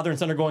the father and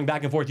son are going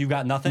back and forth, you've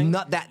got nothing.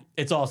 Not that.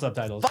 It's all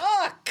subtitles.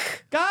 Fuck.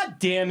 God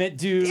damn it,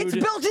 dude. It's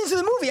built into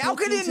the movie. How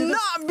could it Into the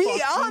not be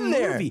fucking on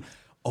there? movie.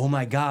 Oh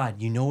my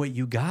God. You know what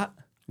you got?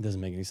 It doesn't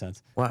make any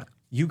sense. What?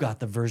 You got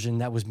the version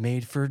that was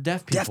made for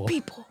deaf people. Deaf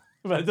people.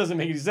 But it doesn't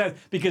make any sense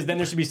because then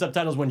there should be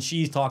subtitles when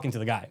she's talking to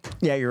the guy.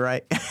 Yeah, you're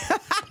right.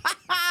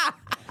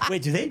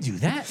 Wait, do they do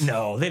that?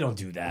 No, they don't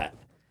do that.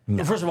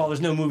 Well, first of all,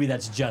 there's no movie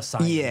that's just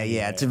science.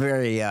 Yeah. It's a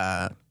very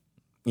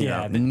you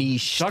know,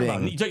 niche Talk thing.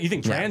 about, you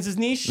think trans is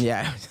niche?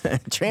 Yeah,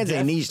 trans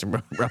ain't niche,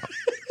 bro.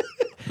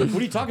 What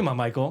are you talking about,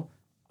 Michael?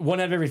 1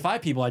 out of every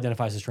 5 people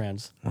identifies as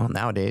trans. Well,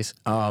 nowadays.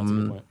 That's a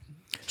good point.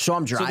 So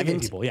I'm the gay driving.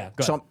 people, yeah,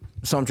 go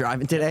So I'm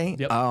driving today.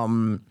 Yep.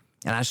 And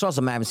I saw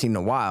something I haven't seen in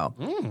a while.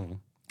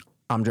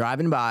 I'm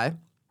driving by,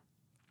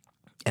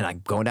 and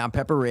I'm going down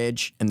Pepper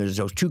Ridge, and there's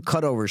those 2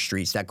 cutover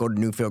streets that go to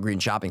Newfield Green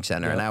Shopping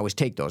Center, and I always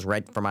take those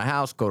right from my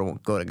house. Go to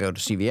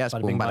CVS.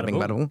 Bada Boom, bing, bada bada bing,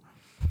 bada boom. boom.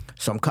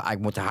 So I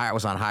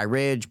was on High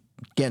Ridge,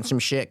 getting some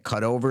shit,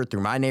 cut over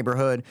through my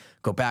neighborhood,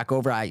 go back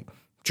over. I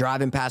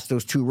driving past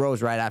those 2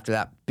 rows right after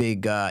that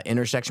big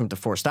intersection with the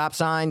 4 stop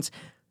signs.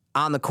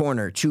 On the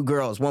corner, 2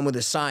 girls, one with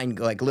a sign,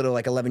 like little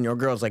 11-year-old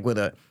girls, like with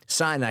a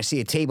sign. And I see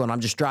a table, and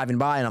I'm just driving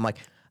by, and I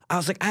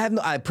was like,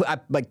 I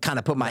like kind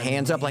of put my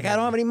hands up, like I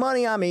don't have any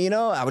money on me, you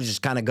know. I was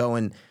just kind of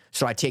going.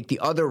 So I take the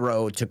other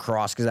road to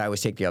cross because I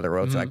always take the other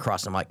road. So I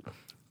cross. And I'm like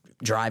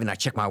driving. I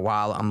check my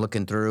wallet. I'm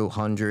looking through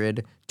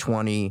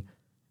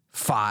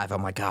 125.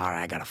 I'm like, all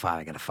right, I got a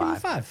 5. Give me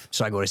 5.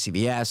 So I go to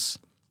CVS,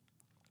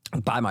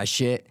 buy my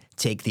shit,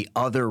 take the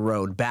other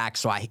road back.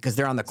 Because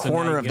they're on the now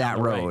corner you of get on that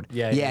the right. road.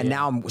 Yeah.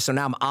 Now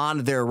I'm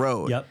on their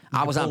road. Yep. You I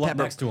can was on pull up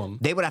Pepper. next to 'em.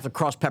 They would have to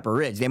cross Pepper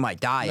Ridge. They might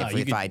die No,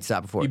 if I had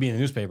stopped before. You'd be in the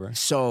newspaper.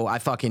 So I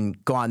fucking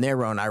go on their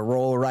road and I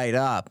roll right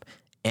up.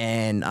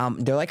 And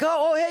they're like,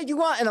 oh, hey, you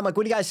want? And I'm like,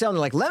 what do you guys selling?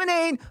 They're like,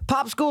 lemonade,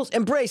 popsicles,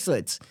 and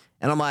bracelets.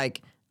 And I'm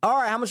like, all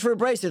right, how much for a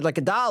bracelet? Like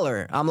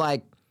 $1. I'm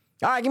like,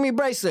 all right, give me a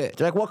bracelet.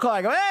 They're like, what color?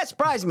 I go,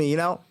 surprise me, you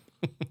know?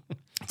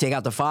 Take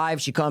out the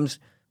 5. She comes.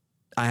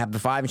 I have the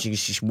 5, and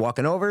she's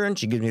walking over, and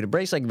she gives me the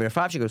bracelet. I give her the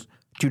 5. She goes,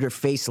 dude, her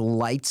face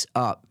lights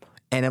up.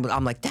 And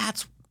I'm like,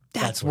 that's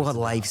what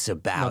life's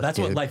about. No, that's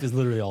dude. what life is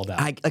literally all about.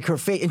 Like her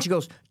face, and she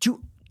goes,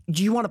 do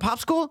do you want a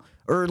popsicle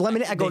or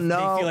lemonade? I go, They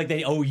no. feel like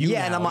they owe you.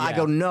 Yeah, and now. I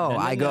go, no.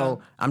 I go,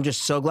 no. I'm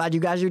just so glad you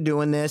guys are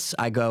doing this.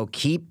 I go,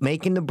 keep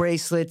making the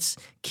bracelets,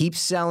 keep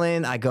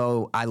selling. I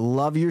go, I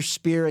love your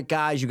spirit,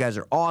 guys. You guys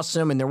are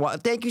awesome. And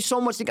thank you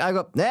so much. I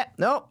go,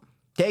 no,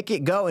 take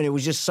it, go. And it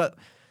was just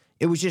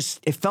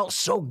it felt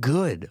so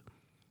good.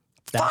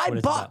 That's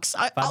what $5. it's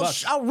about.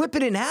 $5. I'll rip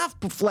it in half.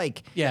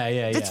 Like, Yeah.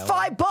 it's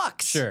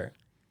 $5. Sure.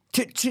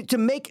 To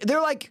make,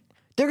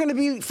 they're gonna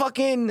be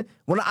fucking.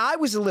 When I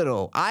was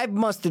little, I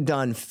must have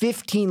done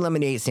 15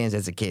 lemonade stands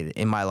as a kid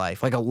in my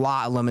life, like a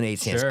lot of lemonade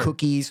stands, Sure.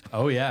 cookies,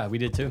 Oh yeah, we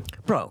did too.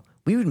 bro.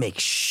 We would make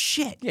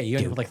shit. Yeah, you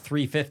ended dude. with like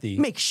 $3.50.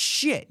 Make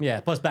shit.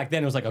 Yeah. Plus back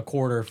then it was like a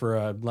quarter for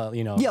a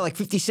Yeah, like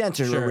 50 cents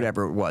or Sure.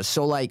 whatever it was.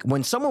 So like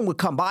when someone would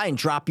come by and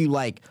drop you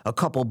like a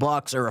couple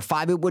bucks or a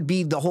 $5, it would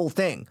be the whole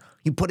thing.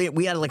 You put it.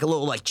 We had like a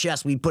little like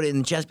chest. We'd put it in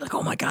the chest. Like,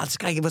 oh my god, this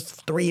guy gave us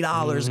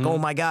 $3. Oh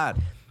my god,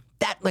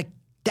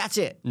 that's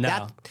it.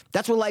 No.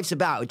 That's what life's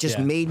about. It just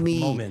Yeah. made me.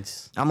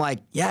 Moments. I'm like,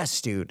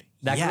 yes, dude.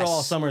 That yes. girl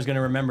all summer is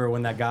gonna remember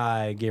when that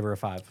guy gave her a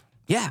 $5.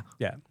 Yeah.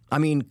 Yeah. I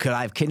mean, could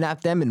I have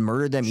kidnapped them and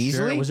murdered them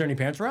easily? Sure. Was there any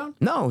parents around?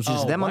 No, it was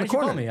just them why on the didn't you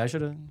call corner. me? I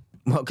should have.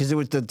 Well, because it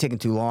was taking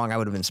too long. I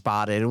would have been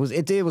spotted. It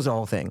was a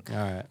whole thing. All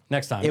right.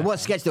 Next time. It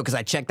was sketchy though, because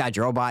I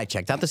drove by,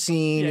 checked out the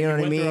scene. Yeah, you know you what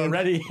I went through mean?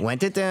 already.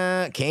 Went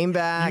it, came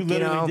back. You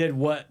literally know, did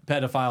what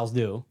pedophiles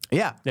do.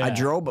 Yeah, I Yeah.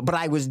 drove, but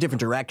I was a different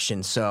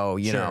direction. So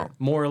you know,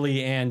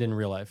 Morally and in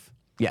real life.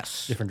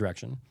 yes, Different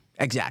direction.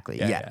 exactly.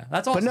 Yeah, yeah.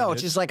 That's But awesome, no, dude.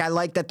 it's just like I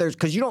like that there's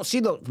because you don't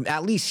see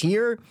at least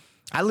here.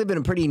 I live in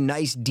a pretty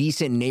nice,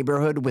 decent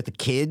neighborhood with the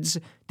kids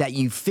that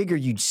you figure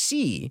you'd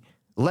see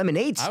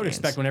lemonade stands. I would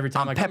expect one every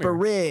time on I come Pepper here.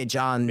 Ridge,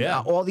 on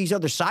Yeah. all these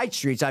other side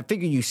streets. I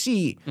figure you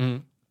see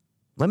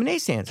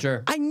lemonade stands.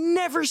 Sure. I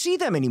never see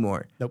them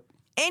anymore. Nope.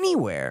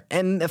 Anywhere.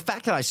 And the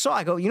fact that I saw,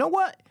 I go, you know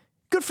what?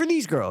 Good for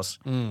these girls.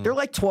 Mm. They're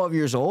like 12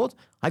 years old.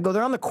 I go,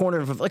 they're on the corner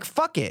of like,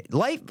 fuck it.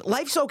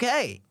 Life's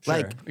okay. Sure,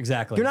 Like,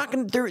 exactly. You're not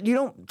gonna. You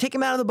don't take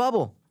them out of the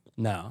bubble.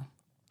 No.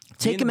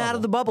 Take them out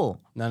of the bubble.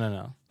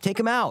 No. Take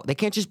them out. They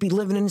can't just be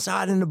living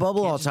inside in the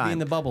bubble all the just be time. in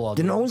the bubble all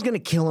Then day. no one's gonna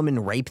kill them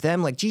and rape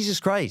them. Like Jesus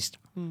Christ.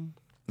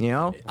 You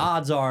know.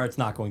 Odds are it's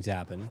not going to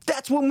happen.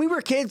 That's when we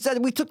were kids.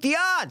 That we took the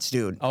odds,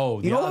 dude. Oh,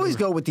 you the don't odds always were-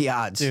 go with the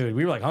odds. Dude,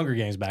 we were like Hunger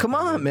Games back Come then,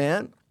 on, dude.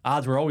 man.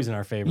 Odds were always in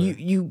our favor.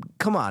 You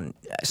come on.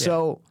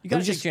 So You it got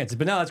was to take just chances.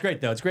 But no, it's great,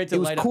 though. It's great to it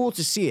was light cool up.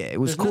 to see it. It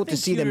was There's cool to nothing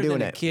see them cuter doing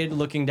than it. a kid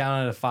looking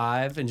down at a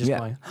 5 and just Yeah.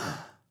 going,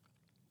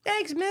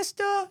 thanks,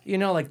 mister. You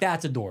know, like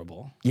that's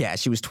adorable. Yeah,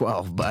 she was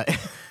 12, but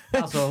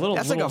Also a little.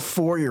 that's like a little-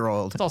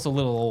 4-year-old. It's also a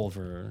little old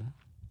for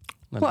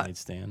lemonade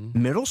stand.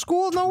 Middle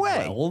school? No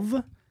way.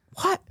 12?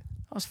 What?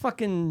 I was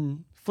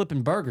fucking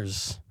flipping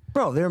burgers.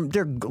 Bro, they're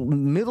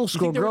middle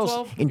school they were girls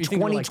 12? in You think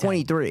they were like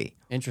 2023.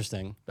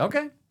 Interesting.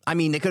 Okay. I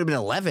mean, they could have been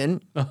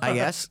 11, I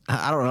guess.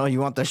 I don't know.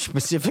 You want the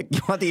specific, you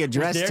want the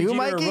address Derek too, Jeter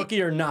Mikey? a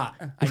rookie or not?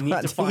 I need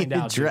want to the find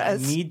out. Dude. I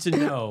address? need to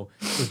know.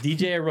 Was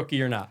DJ a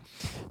rookie or not?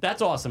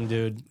 That's awesome,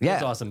 dude.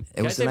 That's Yeah, awesome. it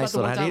Can was I say a about nice the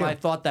one little time idea. I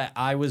thought that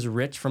I was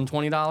rich from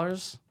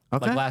 $20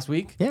 Okay. like last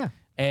week? Yeah.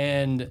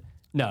 And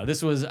no,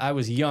 I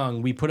was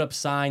young. We put up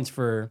signs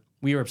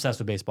we were obsessed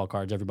with baseball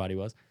cards. Everybody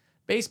was.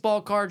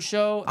 Baseball card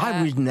show.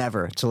 I was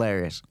never. It's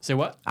hilarious. Say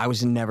what? I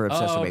was never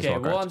obsessed Oh, with okay.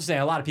 baseball Well, I'm cards. just saying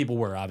a lot of people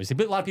were, obviously,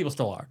 but a lot of people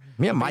still are.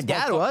 Yeah, my Baseball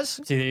dad card-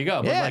 was. See, there you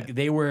go. But Yeah.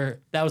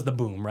 like that was the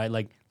boom, right?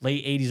 Like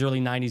late 80s, early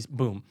 90s,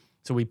 boom.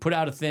 So we put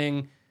out a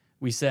thing.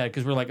 We said,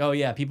 because we're like, oh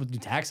yeah, people do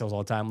tax sales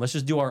all the time. Let's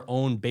just do our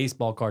own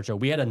baseball card show.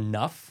 We had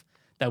enough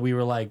that we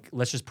were like,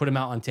 let's just put them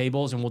out on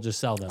tables and we'll just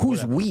sell them. Who's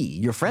Whatever. we?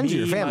 Your friends or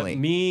your family?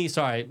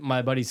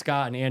 My buddy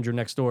Scott and Andrew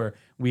next door.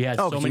 We had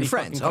Oh, so 'cause many you're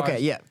friends. fucking cards.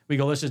 Okay, yeah. We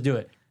go, let's just do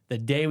it. The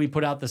day we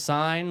put out the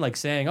sign, like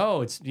saying, oh,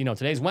 it's,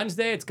 today's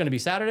Wednesday, it's going to be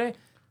Saturday.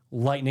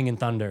 Lightning and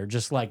thunder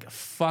just like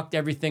fucked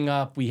everything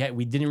up. We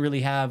didn't really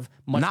have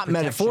much Not protection.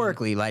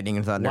 metaphorically, lightning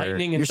and thunder.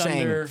 Lightning and You're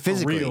thunder saying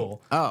physically. for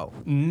real. Oh,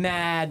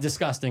 Mad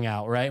disgusting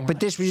out, right? but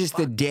this was just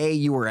the day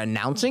you were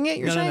announcing it.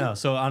 You're No, saying? no.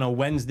 So on a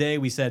Wednesday,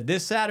 we said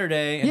this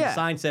Saturday, and Yeah. the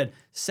sign said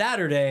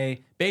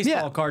Saturday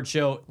baseball Yeah. card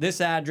show. This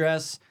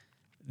address.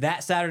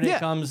 That Saturday Yeah.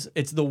 comes.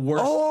 It's the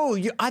worst. Oh,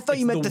 I thought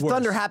you It's meant the the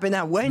thunder worst. happened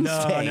that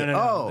Wednesday. No.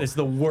 Oh, It's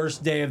the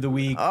worst day of the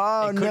week.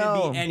 Oh, it couldn't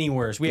no. be any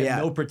worse. We had Yeah.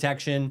 no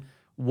protection.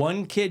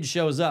 One kid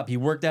shows up. He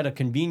worked at a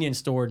convenience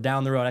store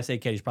down the road. I say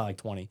kid, he's probably like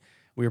 20.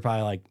 We were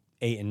probably like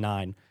 8 and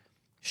 9.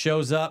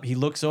 Shows up, he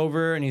looks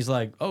over and he's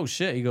like, oh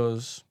shit. He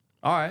goes,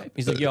 all right.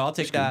 He's like, yo, I'll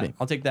take that. me.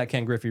 I'll take that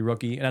Ken Griffey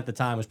rookie. And at the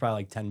time it was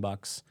probably like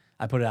 $10.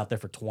 I put it out there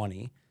for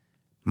 20.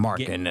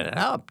 marking it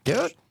up,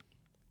 dude.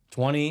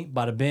 20,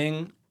 bada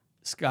bing.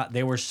 Scott,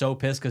 they were so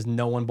pissed because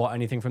no one bought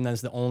anything from them.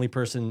 It's the only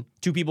person,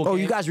 2 people Oh, came.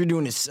 you guys were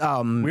doing this. we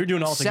were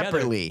doing it all together.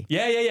 separately.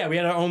 Yeah. We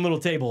had our own little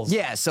tables.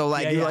 Yeah, so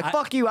like Yeah, you're yeah, like, I-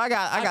 fuck you, I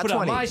got I put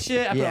 20. out my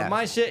shit. I put Yeah. out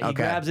my shit. He Okay.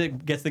 grabs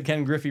it, gets the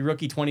Ken Griffey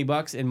rookie,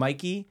 $20, and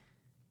Mikey,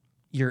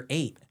 you're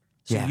 8.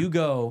 So Yeah. you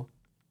go,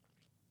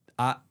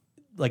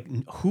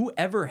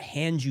 whoever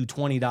hands you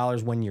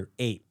 $20 when you're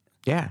 8,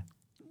 Yeah.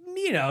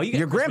 you know, you get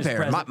Your Christmas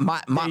grandparents,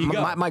 present. There you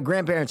go. my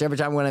grandparents, every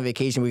time we went on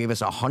vacation, would give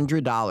us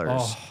 $100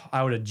 Oh,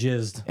 I would have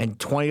jizzed. and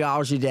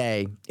 $20 a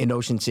day in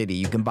Ocean City.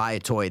 You can buy a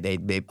toy. They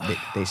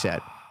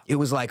said it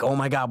was like, oh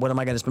my God, what am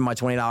I going to spend my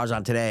 $20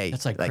 on today?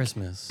 That's like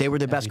Christmas They were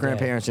the best every day.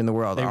 grandparents in the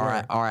world. They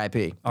were.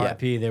 R.I.P. Yeah.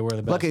 R.I.P. They were the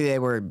best. Luckily, they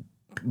were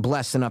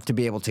blessed enough to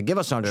be able to give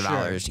us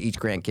 $100 each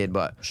grandkid,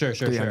 but Sure.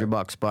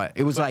 $300. But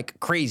it was like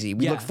crazy.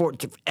 We Yeah. look forward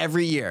to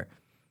every year.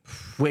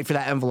 Wait for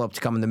that envelope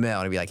to come in the mail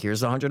and be like,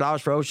 here's the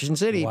 $100 for Ocean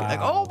City. Be like,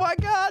 Wow. oh my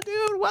God,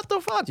 dude, what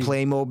the fuck?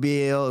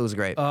 Playmobil. It was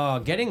great.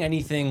 Getting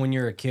anything when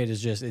you're a kid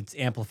is just, it's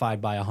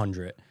amplified by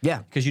 100. Yeah.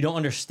 Because you don't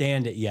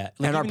understand it yet.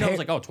 Like, And our even though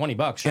it's par- like, oh,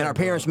 $20. Sure, And our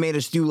bro. parents made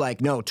us do like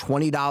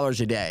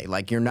 $20 a day.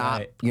 Like you're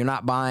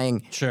not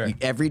buying. Sure.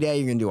 Every day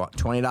you're gonna do a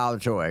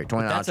 $20 toy,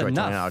 $20 that's toy,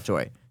 enough. $20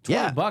 toy.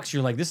 $20,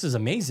 you're like, this is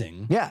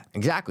amazing. Yeah,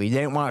 exactly. You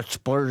didn't want to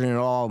splurge it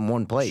all in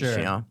one place. Sure.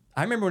 You know.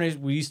 I remember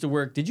when we used to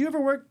work. Did you ever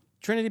work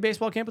Trinity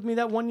Baseball Camp with me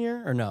that one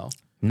year or no?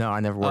 No, I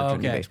never worked Oh,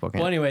 in the baseball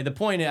camp. Well, anyway, the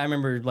point, I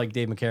remember like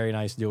Dave McCary and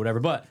I used to do whatever,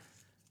 but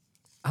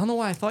I don't know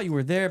why I thought you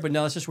were there, but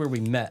no, that's just where we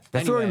met.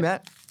 That's where we Anyway,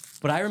 met.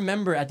 But I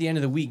remember at the end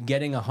of the week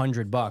getting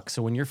 $100.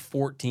 So when you're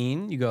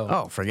 14, you go,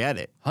 Oh, forget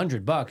it.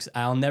 $100.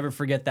 I'll never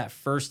forget that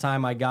first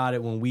time I got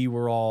it when we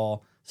were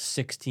all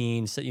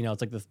 16. So, you know,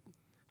 it's like the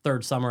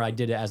third summer I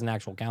did it as an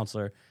actual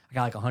counselor. I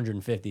got like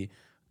 150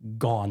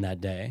 gone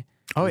that day.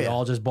 Oh, we yeah.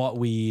 all just bought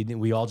weed. And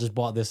we all just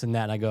bought this and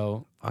that. And I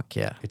go, Fuck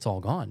yeah. it's all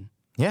gone.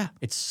 Yeah.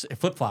 It's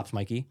flip flops,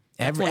 Mikey.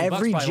 That Every $20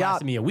 probably job,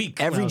 lasted me a week.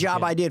 when every was a job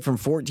kid. I did from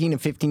 14 to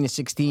 15 to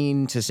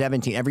 16 to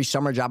 17, every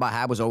summer job I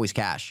had was always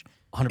cash.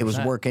 It was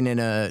 100%. working in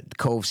a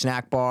Cove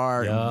snack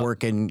bar, Yup.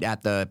 working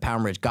at the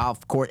Pound Ridge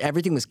Golf Court.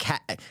 Everything was cash.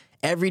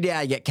 Every day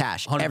I get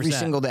cash, every 100%.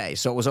 single day.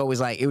 So it was always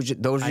like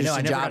those were I know. just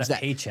I the never jobs got a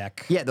that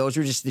paycheck. yeah, those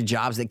were just the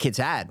jobs that kids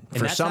had And for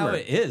that's summer. how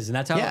it is, and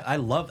that's how Yeah.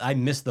 I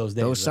miss those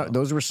days.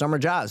 Those were summer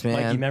jobs, man.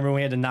 Like, you remember when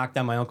we had to knock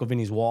down my Uncle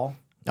Vinny's wall?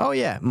 Oh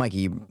yeah,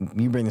 Mikey,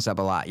 you bring this up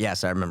a lot.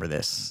 Yes, I remember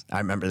this.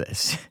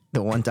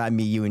 The one time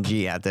you and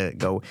G had to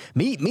go.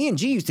 Me and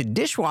G used to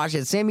dishwash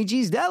at Sammy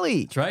G's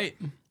Deli. That's right.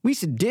 We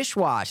used to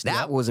dishwash.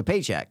 That was a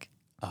paycheck.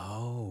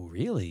 Oh,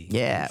 really?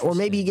 Yeah, or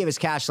maybe he gave us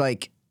cash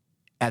like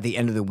at the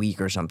end of the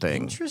week or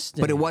something. Interesting.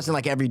 But it wasn't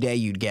like every day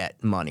you'd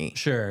get money.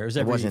 Sure. It was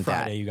It every wasn't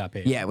Friday that. you got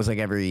paid. Yeah, it was like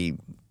every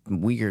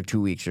week or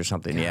 2 weeks or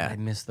something. God, yeah, I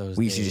miss those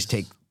We used to days. just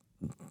take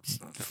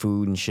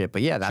food and shit.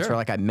 But yeah, that's Sure. where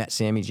like I met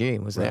Sammy G.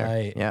 Was there?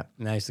 Right. Yeah.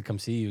 And I used to come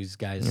see you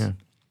guys.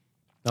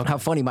 How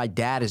funny! My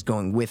dad is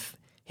going with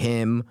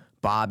him,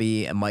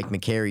 Bobby, and Mike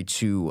McCary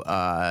to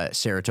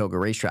Saratoga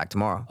Racetrack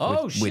tomorrow.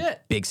 Oh, with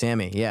shit. Big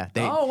Sammy, yeah.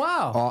 Oh,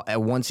 wow.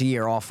 Once a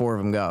year, all four of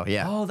them go.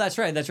 Yeah. Oh, that's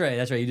right. You just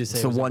said It's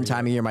it the was one every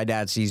time a year my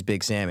dad sees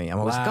Big Sammy. I'm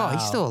always like, oh, he's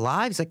Wow. still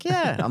alive? He's like,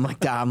 yeah.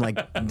 I'm like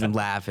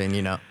laughing,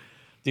 you know.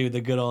 Dude,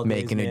 the good old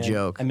Making days, a man.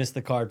 joke. I missed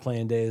the card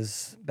playing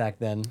days back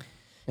then.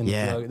 And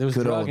Yeah, there was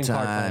good drug old and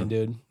card time. playing,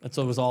 dude. That's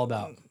what it was all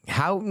about.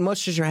 How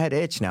much does your head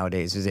itch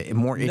nowadays? Is it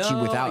more itchy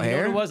No, without you know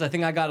hair? what it was? I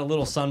think I got a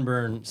little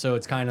sunburn, so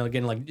it's kind of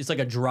getting like it's like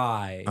a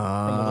dry from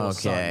a little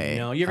sun. okay. You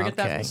know, you ever get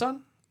that from Okay. the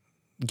sun?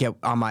 Get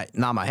on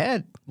not my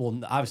head.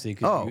 Well, obviously,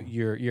 because Oh.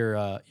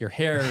 your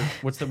hair.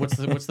 What's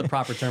the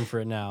proper term for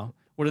it now?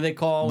 What do they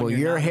call? when Well, you're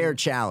your not- hair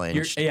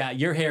challenged.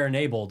 your hair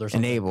enabled or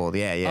something. Enabled.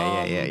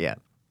 Yeah.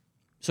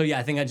 So yeah,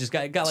 I think I just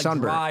got like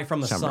Sunburn. dry from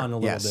the Sunburn. sun a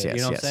little Yes, bit. yes,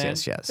 You know what yes, I'm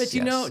saying? yes, But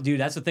you yes. know,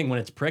 dude, that's the thing. When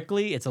it's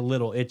prickly, it's a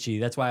little itchy.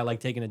 That's why I like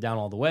taking it down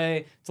all the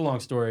way. It's a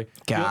long story.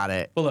 Got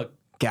it. But look,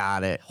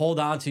 Got it. hold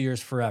on to yours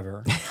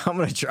forever. I'm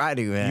gonna try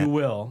to, man. You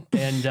will.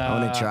 And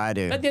I'm gonna try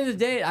to. At the end of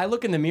the day, I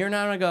look in the mirror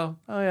now and I go,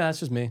 oh yeah, that's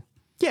just me.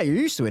 Yeah, you're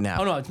used to it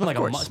now. Oh no, it's been like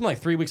Of a course. month, it's been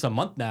like 3 weeks, a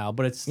month now,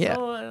 but it's Yeah.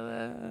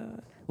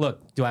 still.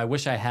 Look, do I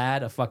wish I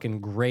had a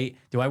fucking great?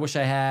 Do I wish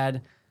I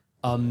had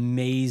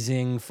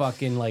amazing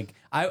fucking like?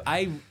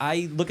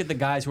 I look at the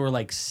guys who are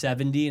like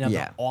 70 and I'm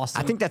Yeah, awesome.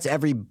 I think that's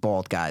every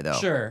bald guy though.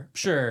 Sure.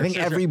 I think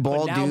every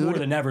bald but now dude more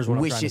than ever is what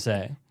I'm trying to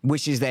say.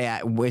 wishes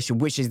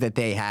that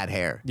they had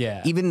hair.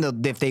 Yeah. Even though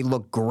if they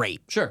look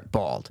great. Sure.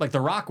 Bald. Like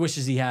The Rock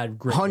wishes he had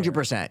great.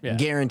 100%. Yeah.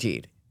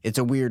 Guaranteed. It's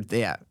a weird.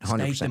 Yeah.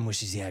 100%. Statham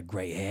wishes he had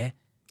great hair.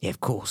 Yeah, of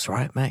course,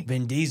 right, mate.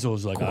 Vin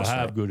Diesel's like, I course, have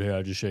right. good hair.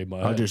 I just shaved my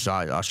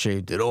head. I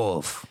shaved it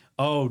off.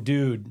 Oh,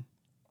 dude.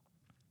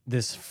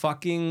 This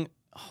fucking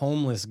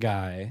homeless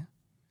guy.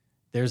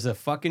 There's a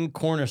fucking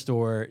corner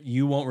store.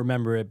 You won't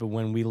remember it, but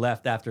when we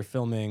left after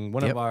filming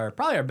one Yep. of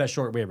probably our best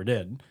short we ever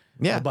did.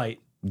 Yeah. The Bite.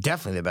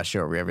 Definitely the best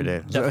show we ever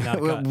did. Definitely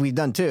not cut. We've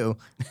done two,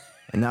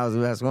 and that was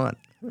the best one.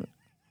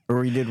 Or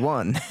we did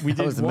one. We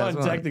That was did the one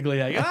best technically.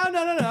 Like, oh,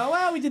 no.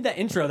 Well, we did that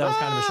intro. That was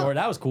kind of a short.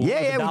 That was cool.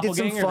 Yeah, The we did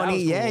some doppelganger, that funny.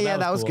 was cool. Yeah,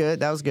 that was cool. good.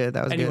 That was good.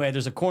 That was Anyway, good.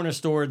 there's a corner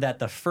store that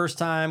the first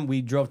time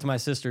we drove to my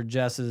sister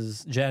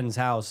Jen's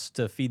house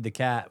to feed the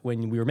cat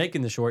when we were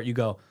making the short, you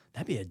go,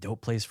 that'd be a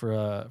dope place for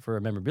a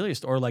memorabilia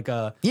store, or like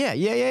a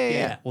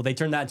Yeah. Well, they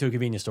turned that into a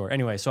convenience store.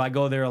 Anyway, so I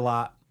go there a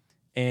lot,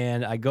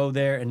 and I go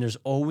there, and there's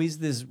always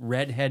this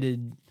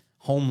redheaded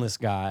homeless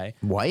guy.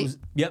 White?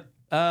 Yep.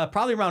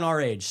 Probably around our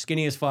age,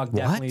 skinny as fuck. What?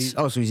 Definitely.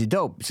 Oh, so he's a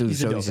dope. So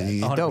he's a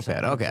dope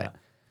head, head. Okay. 100%.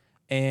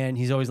 And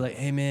he's always like,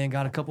 "Hey man,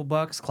 got a couple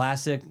bucks."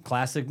 Classic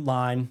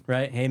line,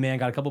 right? "Hey man,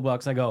 got a couple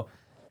bucks." I go,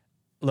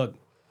 look,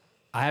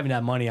 I haven't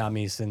had money on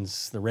me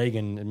since the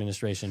Reagan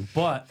administration,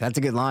 but That's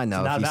a good line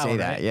though. not If you that say one,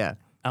 that, right? yeah.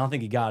 I don't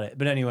think he got it.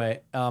 But anyway,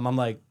 I'm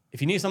like,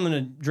 if you need something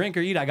to drink or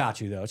eat, I got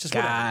you though. It's just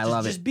whatever. I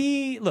love just it.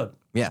 be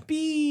Yeah. just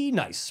be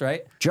nice,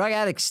 right? Drug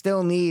addicts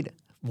still need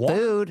Water.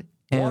 food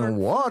and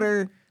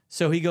water.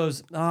 So he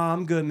goes, "Oh,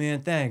 I'm good,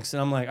 man. Thanks."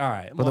 And I'm like, "All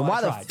right." Well, then I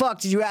why the tried. fuck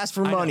did you ask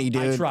for I know, money,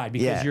 dude? I tried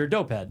because yeah. you're a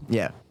dopehead.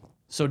 Yeah.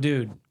 So,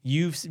 dude,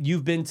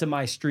 you've been to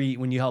my street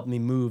when you helped me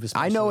move.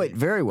 I know especially. it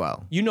very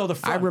well. You know the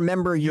front. I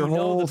remember your you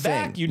know whole the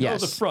back, thing. You know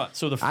Yes. the front.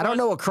 So the front. I don't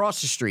know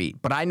across the street,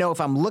 but I know if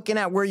I'm looking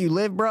at where you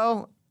live,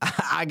 bro,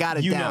 I got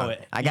it You down. know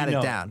it. I got You it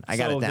know down. I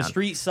got so it down. the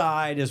street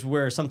side is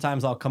where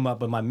sometimes I'll come up,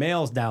 but my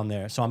mail's down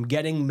there. So I'm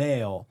getting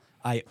mail.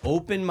 I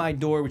open my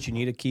door, which you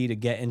need a key to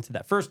get into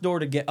that first door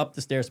to get up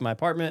the stairs to my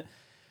apartment.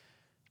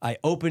 I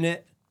open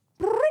it.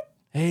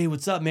 Hey,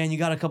 what's up, man? You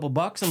got a couple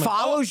bucks? I'm like,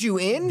 Follows you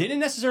in? Didn't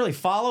necessarily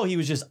follow. He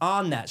was just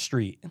on that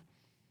street.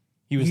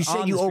 He was You said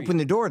on you the street. opened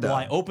the door, though. Well,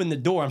 I opened the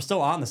door. I'm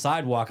still on the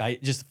sidewalk. I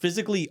just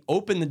physically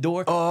opened the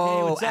door. Hey,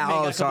 Oh, what's up, man? Got a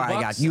couple sorry, I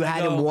got bucks? you. You And I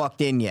hadn't go,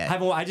 walked in yet.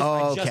 I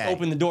just okay.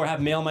 opened the door, have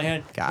mail in my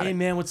hand. Got hey, it.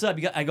 man, what's up?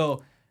 I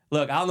go,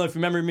 look, I don't know if you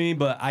remember me,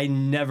 but I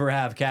never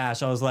have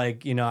cash. I was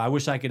like, I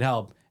wish I could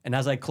help. And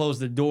as I close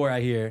the door, I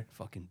hear,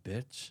 fucking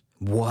bitch.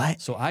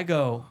 What? So I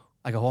go,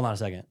 hold on a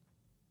second.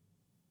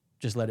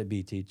 Just let it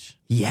be, Teach.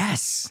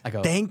 Yes. I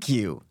go- Thank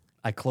you.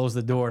 I close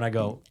the door and I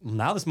go,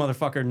 now this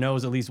motherfucker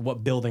knows at least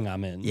what building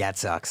I'm in. Yeah, it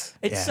sucks.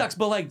 It Yeah. sucks,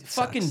 but like,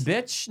 fucking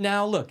bitch.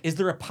 Now, look, is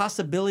there a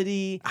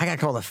possibility? I got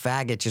called a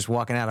faggot just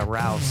walking out of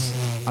Rouse.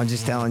 I'm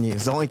just telling you.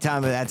 It's the only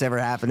time that's ever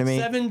happened to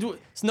me.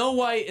 Snow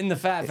White and the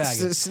fat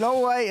faggot. Snow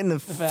White and the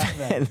Fat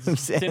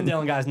faggot. Tim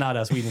Dillon guys, not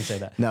us. We didn't say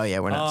that. No, yeah,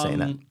 we're not saying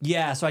that.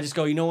 Yeah, so I just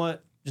go, you know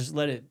what? Just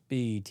let it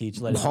be, Teach.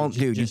 Let it Home- be.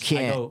 dude, you I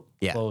can't- go,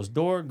 yeah. Close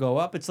door, go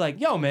up. It's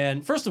like, yo,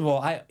 man. First of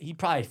all, he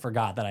probably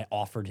forgot that I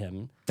offered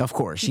him. Of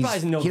course. He probably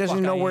doesn't know he the doesn't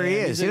fuck know I where he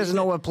am. is. He doesn't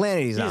know what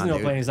planet he's He on. doesn't know what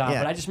dude. planet he's on.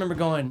 Yeah. But I just remember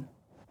going,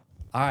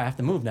 all right, I have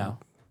to move now.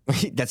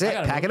 That's I it.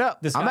 gotta Pack move. it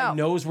up. This I'm guy out.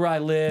 knows where I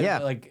live. Yeah.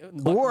 Like,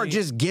 Or luckily,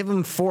 just give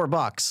him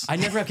 $4. I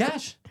never have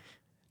cash.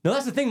 No,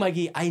 that's the thing,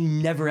 Mikey. I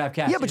never have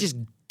cash. Yeah, but just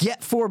get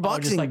 $4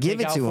 just, and like, give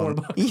take it out to him.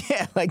 $4.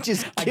 Yeah, like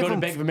just I give go to him.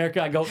 Bank of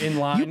America. I go in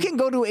line. You can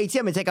go to an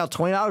ATM and take out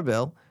 $20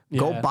 bill.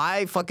 Go Yeah.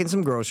 buy fucking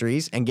some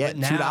groceries and get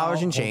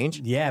 $2 and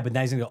change. Yeah, but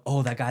now he's gonna go,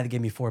 oh, that guy that gave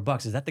me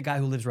 $4. Is that the guy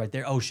who lives right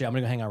there? Oh shit, I'm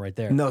gonna go hang out right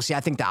there. No, see, I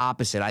think the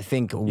opposite. I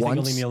think once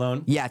he'll leave me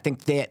alone? Yeah, I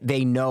think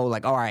they know,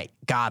 like, all right,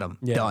 got him,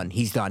 Yeah. done.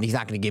 He's done. He's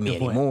not going to give me any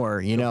point. more.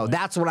 You know,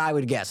 that's what I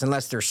would guess,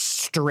 unless they're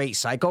straight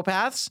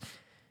psychopaths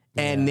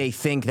and they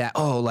think that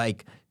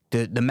like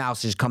the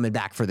mouse is coming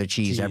back for the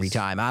cheese every Cheese.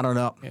 time. I don't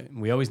know.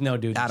 We always know,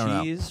 dude. I don't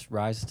know. Cheese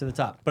rises to the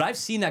top. But I've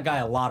seen that guy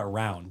a lot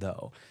around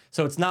though,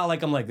 so it's not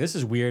like I'm like, this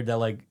is weird that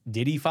like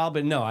did he file?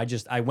 But no,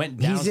 I went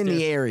downstairs. He's in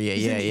the area.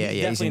 He's Yeah, in- yeah, he's yeah.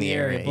 He's definitely in the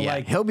area. But yeah.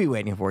 like, He'll be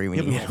waiting for you when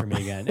he'll you be get waiting for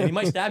me again, and he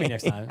might stab me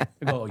next time.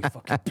 I go, oh, you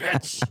fucking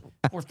bitch,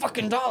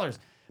 $4.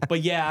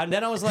 But yeah, and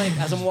then I was like,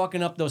 as I'm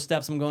walking up those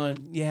steps, I'm going,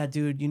 yeah,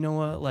 dude, you know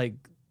what? Like,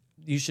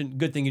 you should.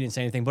 Good thing you didn't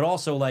say anything. But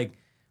also, like,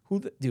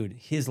 dude,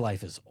 his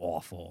life is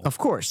awful. Of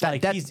course.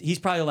 Like he's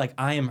probably like,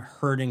 I am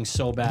hurting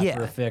so bad Yeah.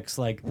 for a fix.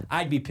 Like,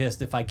 I'd be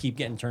pissed if I keep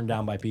getting turned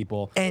down by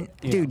people. And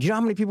You dude, you know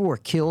how many people were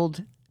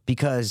killed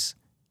because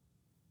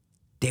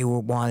they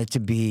wanted to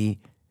be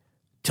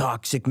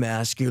toxic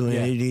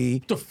masculinity,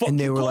 Yeah. The fuck and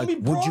they you were call like, me,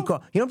 "Would you bro?"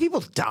 call?" You know,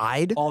 people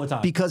died All the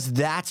time. because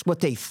that's what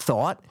they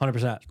thought.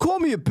 100%. Call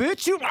me a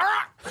bitch, you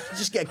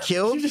just get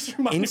killed You just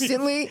reminded me-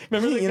 instantly.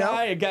 Remember the you know?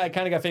 guy? A guy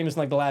kind of got famous in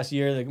like the last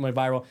year that went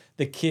viral.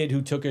 The kid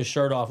who took his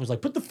shirt off was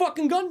like, "Put the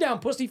fucking gun down,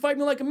 pussy! Fight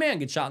me like a man."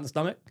 Get shot in the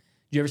stomach.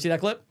 Did you ever see that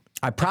clip?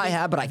 I probably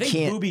have, but I think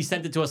can't. Booby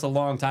sent it to us a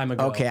long time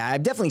ago. Okay,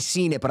 I've definitely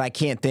seen it, but I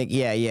can't think.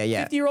 Yeah.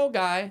 50-year-old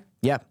guy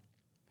Yeah.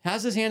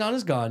 has his hand on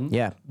his gun.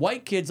 Yeah.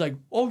 White kid's like,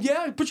 "Oh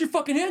yeah, put your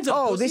fucking hands up."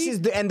 Oh, pussy." this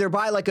is and they're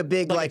by like a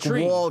big Like a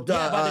tree. walled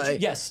Yeah, by the tree.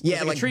 Yes. yeah, There's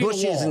like a like tree and a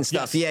bushes wall. and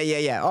stuff.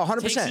 Yes. Yeah. Oh,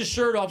 100%. takes his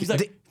shirt off. He's like,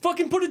 The-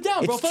 "Fucking put it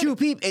down, bro." It's two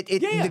people.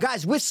 Yeah. The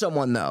guy's with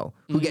someone though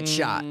who gets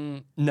shot.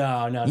 No.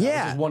 Yeah. It's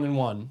just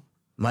 1-1.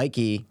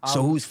 Mikey.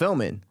 So who's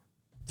filming?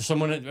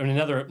 Someone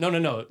another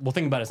no. Well,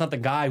 think about it. It's not the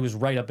guy who's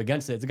right up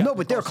against it. It's the guy No,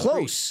 but they're across the street.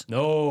 close.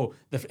 No,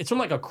 it's from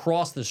like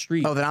across the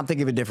street. Oh, then I'm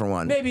thinking of a different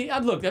one. Maybe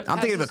I'd look. I'm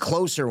thinking of a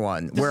closer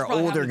one where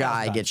probably older happened guy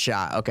 1,000 gets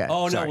shot. Okay.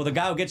 Oh no, sorry. well the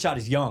guy who gets shot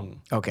is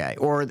young. Okay.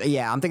 Or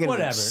yeah, I'm thinking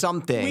Whatever. of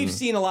something. We've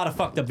seen a lot of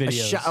fucked up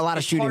videos. a lot of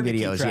It's shooting hard to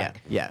keep videos,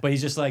 track. yeah. But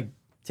he's just like,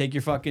 take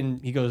your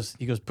fucking. He goes,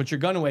 put your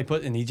gun away.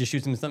 And he just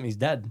shoots him with something. He's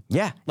dead.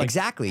 Yeah, Like,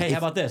 exactly. Hey, If- how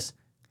about this?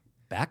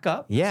 Back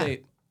up. Yeah.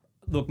 Say,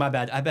 look, my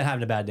bad. I've been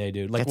having a bad day,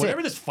 dude. Like, That's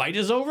whenever it. this fight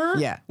is over,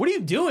 Yeah. what are you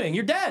doing?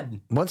 You're dead.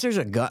 Once there's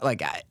a gun,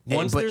 like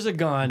Once but there's a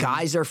gun-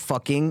 guys are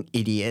fucking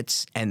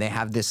idiots, and they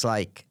have this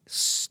like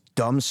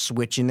dumb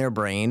switch in their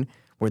brain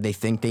where they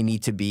think they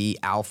need to be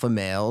alpha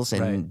males,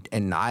 and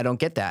I don't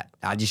get that.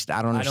 I don't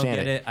I don't understand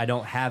get it. I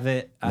don't have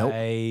it. Nope.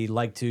 I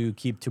like to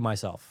keep to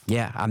myself.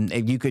 Yeah,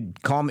 you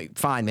could call me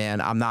fine,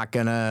 man. I'm not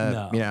gonna,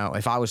 No. you know,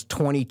 if I was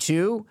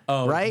 22,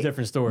 Oh, right,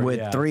 different story, with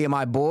yeah. 3 of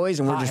my boys,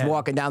 and we're just Hothead.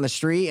 walking down the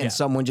street, and Yeah.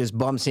 someone just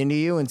bumps into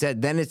you, and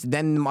said,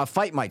 then my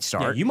fight might Yeah,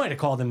 start, you might have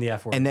called him the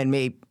F word. and then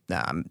maybe,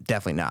 nah, I'm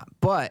definitely not,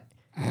 but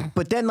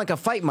But then like a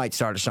fight might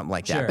start or something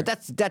like that. Sure. But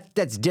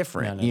that's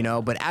different, No, you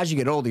know. But as you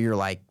get older, you're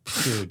like,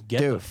 Dude,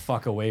 get the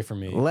fuck away from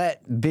me.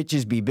 let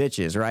bitches be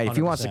bitches, right? If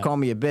he wants to 100%. call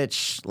me a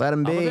bitch, let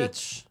him be. I'm a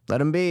bitch.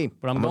 Let him be.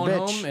 But I'm a going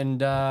bitch. home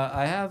and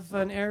I have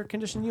an air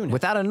conditioned unit.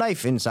 Without a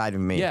knife inside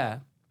of me. yeah.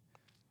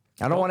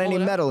 I don't want pull any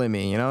it out. metal in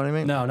me. You know what I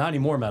mean? No, not any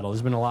more metal.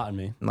 There's been a lot in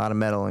me. A lot of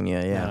metal in you.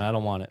 Yeah. No, I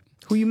don't want it.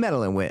 Who you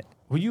meddling with?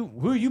 Who are you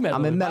meddling with? By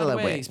the meddling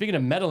way, with. speaking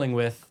of meddling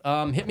with,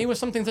 hit me with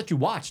some things that you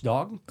watch,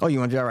 dog. Oh, you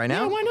want to do that right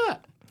now? Yeah, why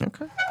not?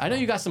 Okay. I know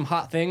you got some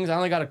hot things. I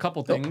only got a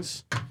couple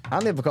things. I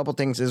only have a couple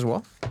things as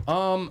well.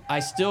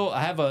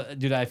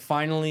 I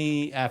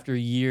finally, after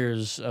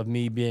years of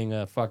me being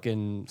a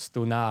fucking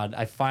stunad,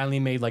 I finally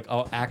made like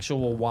an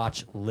actual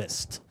watch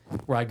list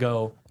where I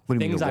go, What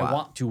do you mean things to I watch?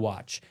 want to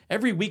watch.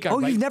 Every week I Oh,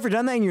 write, you've never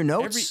done that in your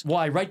notes?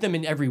 I write them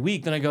in every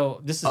week. Then I go,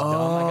 this is dumb.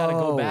 I gotta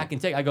go back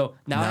and take. I go,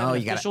 now I have No, an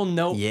you gotta- official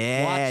note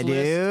Yeah, watch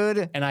list,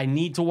 dude. and I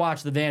need to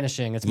watch The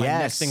Vanishing. It's my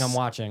next thing I'm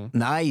watching.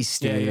 Nice,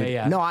 dude.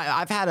 Yeah. No,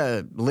 I've had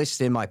a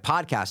list in my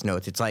podcast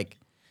notes. It's like,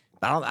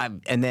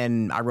 and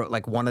then I wrote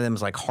like one of them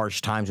is like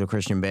Harsh Times with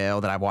Christian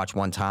Bale that I've watched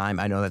one time.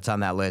 I know that's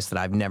on that list that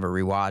I've never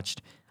rewatched.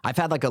 I've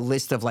had like a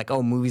list of like,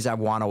 movies I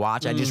want to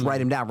watch. I just write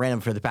them down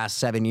random for the past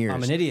 7 years.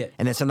 I'm an idiot.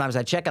 And then sometimes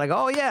I check it. I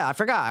go, oh yeah, I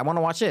forgot. I want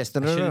to watch this.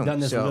 Should have done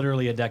this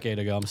literally a decade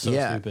ago. I'm so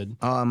yeah. stupid.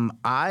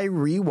 I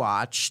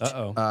rewatched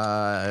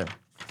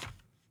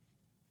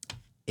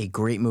a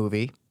great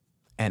movie,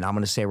 and I'm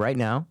gonna say right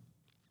now,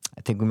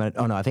 I think we might.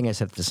 Oh no, I think I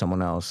said it to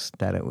someone else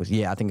that it was.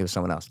 Yeah, I think it was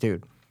someone else,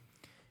 dude.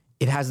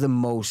 It has the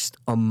most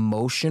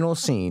emotional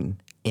scene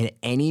in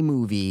any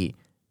movie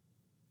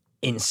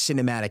in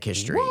cinematic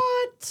history.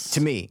 What?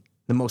 To me,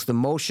 the most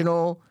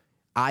emotional.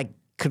 I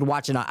could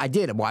watch it. I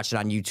did watch it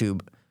on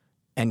YouTube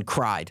and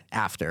cried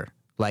after.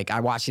 Like I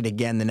watched it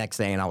again the next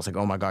day, and I was like,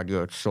 "Oh my god,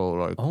 you're so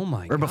like." Oh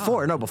my Or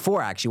before, God. no,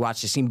 before I actually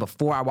watched the scene.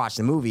 Before I watched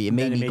the movie, it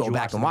made Then it me made go you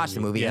back and watch the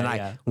movie. Yeah, And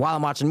yeah. while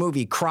I'm watching the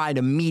movie, cried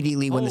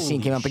immediately when the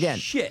scene came up again.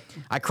 Shit.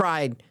 I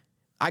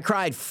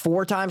cried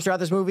 4 times throughout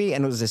this movie,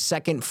 and it was the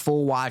second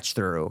full watch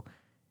through,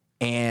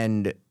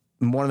 and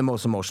one of the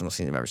most emotional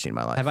scenes I've ever seen in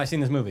my life. Have I seen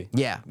this movie?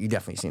 Yeah, you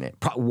definitely seen it.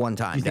 One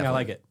time. You think I definitely.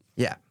 like it?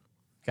 Yeah.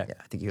 Okay.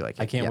 Yeah, I think you like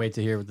it. I can't Yeah. wait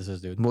to hear what this is,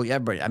 dude. Well, yeah,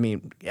 everybody. I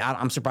mean,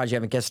 I'm surprised you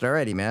haven't guessed it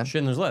already, man.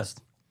 Schindler's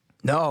List.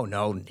 No,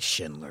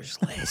 Schindler's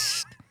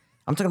List.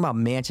 I'm talking about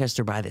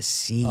Manchester by the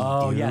Sea.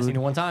 Oh, dude. yeah, I seen it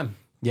one time.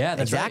 Yeah,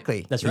 that's Exactly.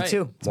 right. That's me right.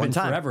 too. It's One been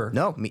time. forever.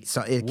 No, so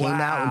it came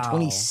out in Wow.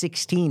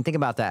 2016. Think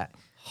about that.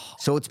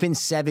 So it's been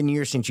 7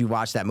 years since you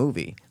watched that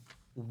movie.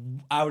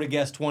 I would have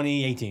guessed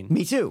 2018.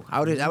 Me too. I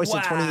would say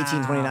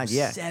 2018, 2019.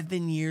 Yeah.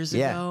 7 years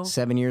Yeah. ago.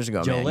 7 years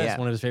ago, Joe man. List, Yeah.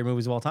 one of his favorite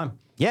movies of all time.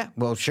 Yeah.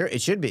 Well, sure.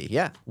 It should be.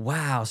 Yeah.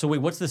 Wow. So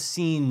wait, what's the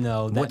scene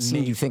though? That What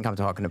scene do you think I'm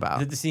talking Is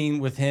about? it the scene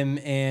with him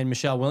and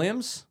Michelle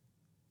Williams?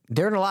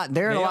 They're in a lot.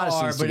 They're in a lot of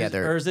scenes but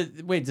together. or is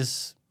it? Wait,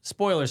 this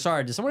spoiler.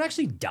 Sorry. Does someone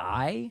actually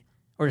die,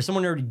 or is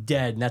someone already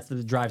dead, and that's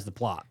that drives the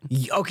plot?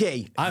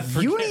 Okay. I You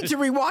forget. need to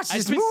rewatch It's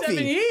this been movie.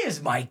 7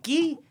 years,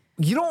 Mikey.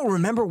 You don't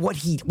remember what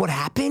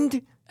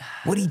happened?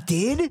 What he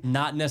did?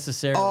 Not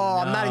necessarily. Oh,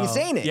 I'm not even no.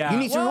 saying it. You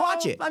need to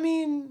rewatch it. I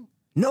mean,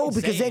 No, you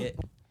can because say then it.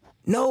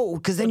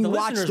 then The you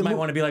watch listeners the might movie.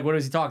 want to be like, "What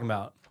is he talking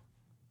about?"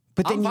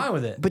 But then I'm you, fine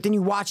with it. But then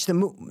you watch the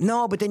movie.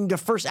 No, but then the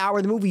first hour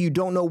of the movie, you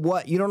don't know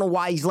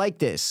why he's like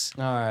this.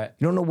 All right,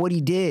 You don't know what he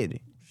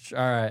did. all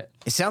right.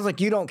 It sounds like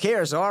you don't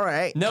care. So all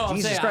right. No, I'm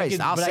Jesus saying Christ,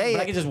 I'll say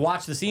I it. can just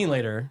watch the scene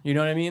later. You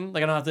know what I mean?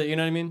 Like I don't have to. You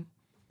know what I mean?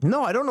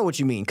 No, I don't know what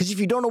you mean. Because if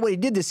you don't know what he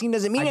did, the scene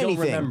doesn't mean I don't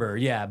anything. remember.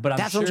 Yeah, but I'm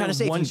That's sure what I'm trying to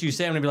say. If once you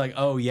say, it, I'm gonna be like,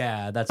 "Oh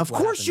yeah, that's." Of what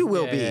course happened. you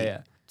will Yeah, be. Yeah,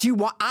 yeah. Do you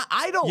want?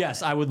 I don't.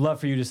 Yes, I would love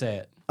for you to say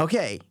it.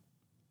 Okay.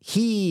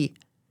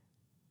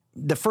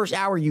 The first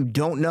hour, you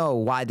don't know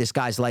why this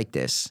guy's like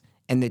this.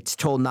 And it's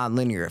told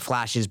non-linear. It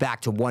flashes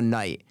back to one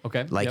night,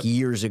 Okay, like yep.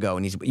 years ago,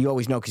 and you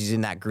always know because he's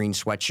in that green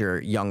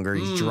sweatshirt, younger,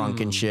 he's drunk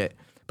Hmm. and shit.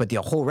 But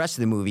the whole rest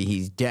of the movie,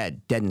 he's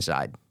dead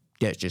inside.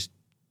 Dead, just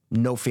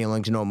no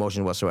feelings, no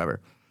emotion whatsoever.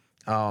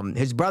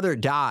 His brother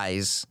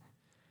dies,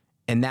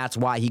 and that's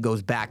why he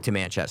goes back to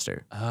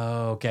Manchester.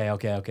 Oh,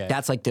 okay.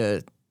 That's like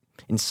the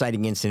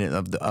inciting incident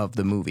of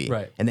the movie,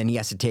 Right. And then he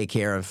has to take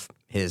care of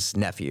his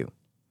nephew,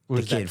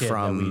 Who's the that kid that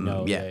from we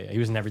know? yeah. He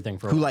was in everything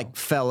for a Who while. like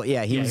fell?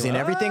 Yeah, he was he in was-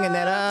 everything, and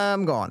then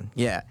I'm gone.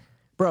 Yeah,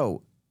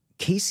 bro.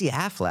 Casey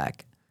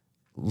Affleck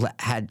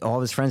had all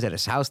of his friends at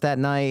his house that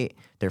night.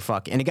 They're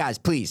fucking. And guys,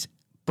 please,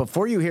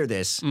 before you hear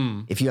this,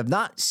 if you have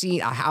not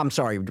seen, I'm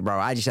sorry, bro.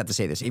 I just have to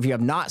say this. If you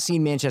have not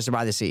seen Manchester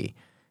by the Sea,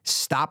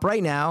 stop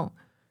right now.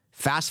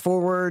 Fast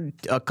forward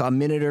a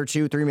minute or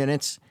 2, 3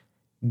 minutes.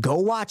 Go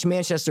watch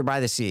Manchester by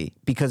the Sea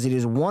because it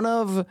is one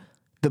of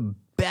the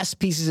best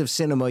pieces of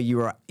cinema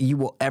you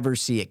will ever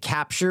see. It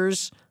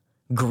captures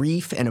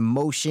grief and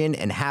emotion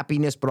and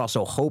happiness, but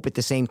also hope at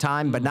the same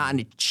time, but not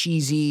in a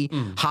cheesy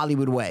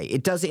Hollywood way.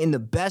 It does it in the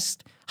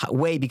best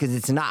way because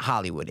it's not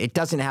Hollywood. It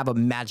doesn't have a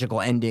magical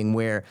ending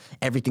where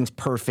everything's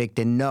perfect,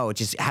 and no, it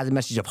just has a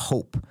message of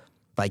hope,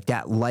 like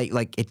that light.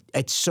 Like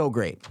it's so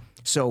great.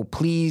 So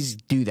please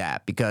do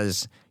that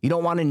because you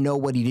don't want to know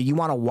what he did. You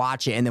want to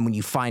watch it, and then when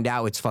you find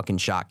out, it's fucking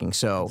shocking.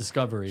 So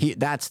Discovery.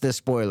 that's the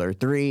spoiler.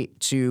 3,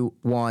 2,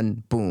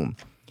 1, boom.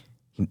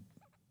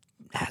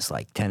 has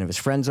like 10 of his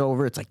friends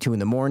over. It's like 2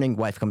 a.m.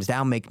 Wife comes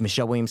down, make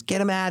Michelle Williams,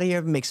 get him out of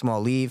here, makes them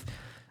all leave.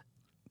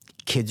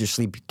 Kids are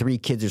sleeping. 3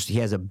 kids he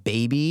has a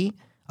baby,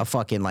 a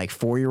fucking like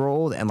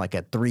 4-year-old and like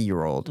a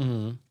 3-year-old.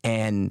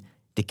 And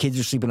the kids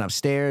are sleeping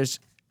upstairs.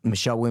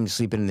 Michelle Williams is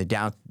sleeping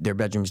in their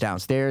bedrooms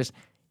downstairs.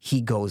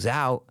 He goes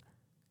out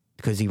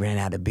because he ran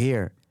out of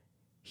beer.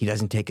 He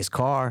doesn't take his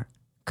car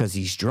because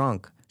he's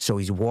drunk. So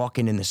he's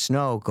walking in the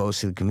snow, goes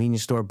to the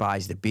convenience store,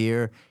 buys the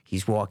beer.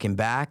 He's walking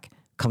back,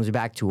 comes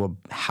back to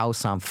a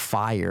house on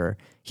fire.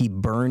 He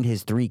burned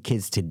his 3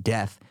 kids to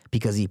death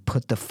because he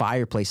put the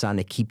fireplace on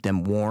to keep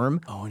them warm.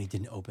 Oh, and he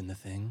didn't open the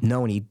thing?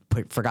 No, and he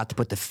forgot to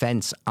put the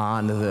fence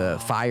on the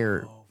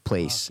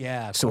fireplace.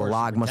 Yeah, of so a course,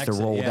 log must have protects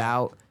it, rolled yeah.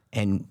 out,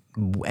 and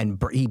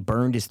he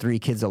burned his 3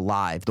 kids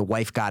alive. The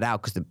wife got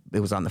out because it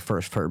was on the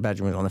her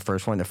bedroom was on the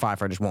first floor, and the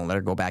firefighters won't let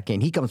her go back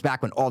in. He comes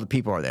back when all the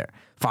people are there.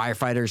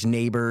 Firefighters,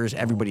 neighbors,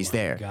 everybody's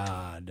there.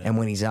 God. And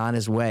when he's on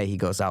his way, he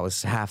goes, I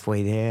was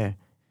halfway there,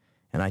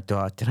 and I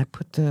thought, did I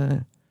put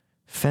the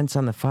fence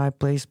on the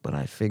fireplace? But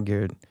I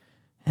figured,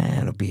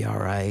 it'll be all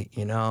right,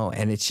 you know?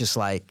 And it's just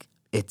like,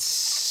 it's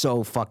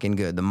so fucking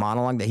good. The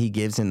monologue that he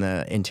gives in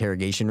the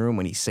interrogation room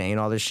when he's saying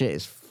all this shit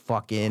is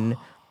fucking...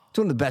 It's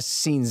one of the best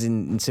scenes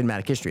in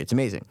cinematic history. It's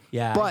amazing.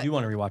 Yeah, but I do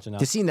want to rewatch it now.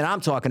 the scene that I'm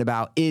talking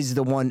about is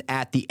the one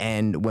at the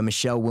end when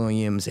Michelle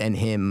Williams and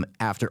him,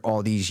 after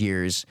all these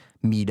years,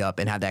 meet up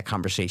and have that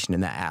conversation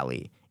in that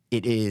alley.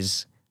 It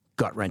is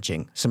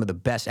gut-wrenching. Some of the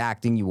best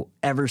acting you will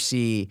ever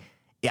see.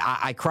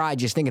 I cried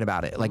just thinking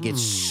about it. Like,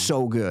 it's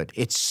so good.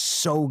 It's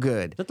so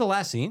good. Is that the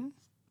last scene?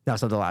 No,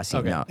 it's not the last scene,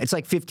 Okay. no. It's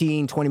like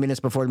 15, 20 minutes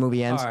before the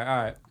movie ends. All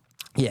right.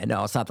 Yeah,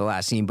 no, it's not the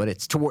last scene, but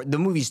it's the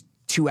movie's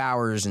 2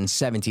 hours and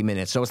 17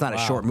 minutes, so it's not a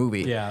short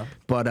movie. Yeah.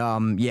 But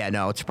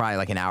no, it's probably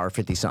like an hour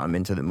 50 something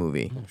into the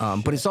movie.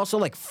 But it's also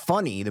like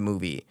funny, the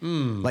movie.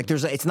 Like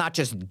it's not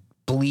just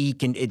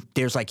bleak and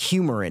there's like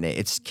humor in it.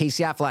 It's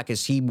Casey Affleck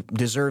he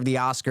deserved the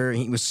Oscar.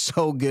 He was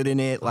so good in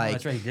it. Like,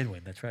 That's right, he did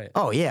win. That's right.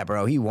 oh yeah,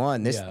 bro, he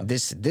won. This Yeah.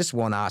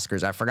 won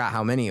Oscars. I forgot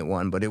how many it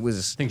won, but it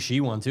was I think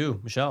she won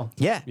too, Michelle.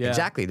 yeah.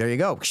 Exactly. There you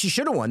go. She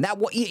should have won that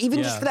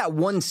even just Yeah. for that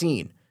one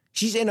scene.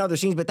 She's in other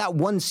scenes, but that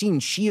one scene,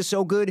 she is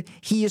so good.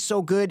 He is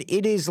so good.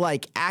 It is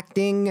like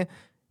acting.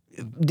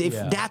 If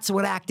that's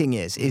what acting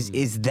is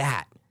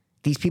that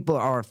these people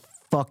are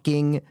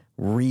fucking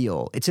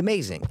real. It's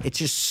amazing. It's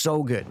just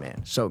so good,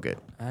 man. So good.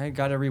 I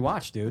got to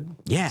rewatch, dude.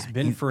 Yeah, It's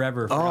been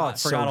forever. Forgot,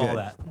 it's so forgot all good.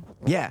 that.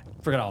 Yeah.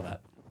 Forgot all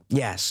that.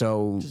 Yeah.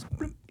 So,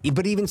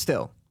 but even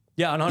still,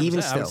 Yeah, 100%.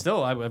 Even I would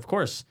still, of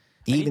course.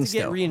 I Even need to get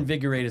still.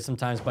 reinvigorated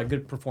sometimes by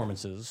good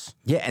performances.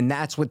 yeah, and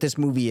that's what this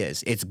movie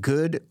is. It's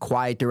good,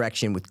 quiet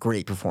direction with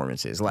great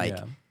performances. Like,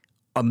 Yeah.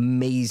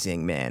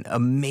 amazing, man.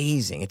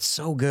 Amazing. It's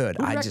so good.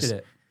 Who directed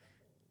it?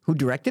 Who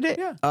directed it?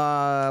 Yeah.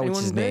 What's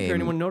Anyone his big name? or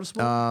anyone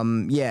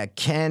noticeable? Yeah,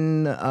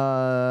 Ken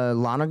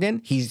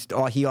Lonergan.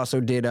 He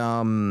also did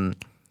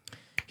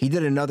he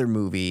did another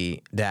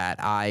movie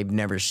that I've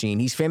never seen.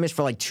 He's famous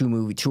for like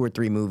 2 or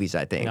 3 movies,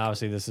 I think. And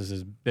obviously, this is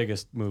his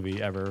biggest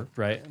movie ever,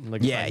 right?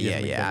 Like, Yeah, he doesn't make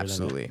bigger than it.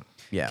 absolutely.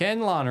 Yeah. Ken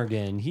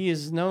Lonergan. He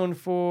is known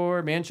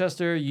for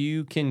Manchester.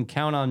 You Can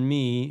Count on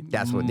Me.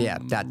 That's what. Yeah,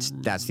 that's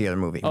the other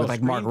movie with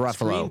like Mark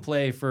Ruffalo.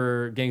 Screenplay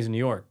for Gangs of New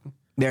York.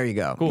 There you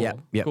go. Cool. Yep.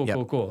 Yep.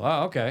 Cool.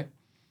 Oh, okay.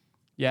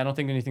 Yeah, I don't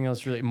think anything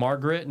else really.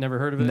 Margaret, never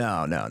heard of it.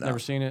 No. Never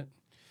seen it.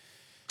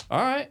 All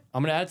right,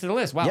 I'm gonna add it to the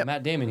list. Wow, Yep.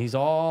 Matt Damon. He's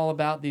all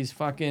about these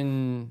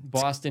fucking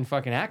Boston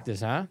fucking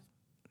actors, huh?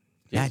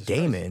 Matt Jesus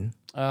Damon.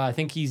 Christ. I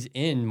think he's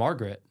in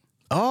Margaret.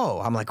 Oh,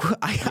 I'm like, at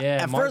first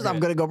I'm Margaret.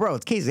 gonna go, bro.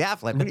 It's Casey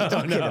Affleck. What are you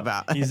talking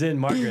about? He's in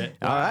Margaret.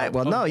 All right,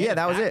 well, no, yeah,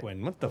 that was it.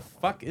 What the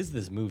fuck is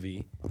this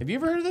movie? Have you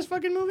ever heard of this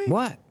fucking movie?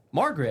 What?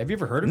 Margaret. Have you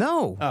ever heard of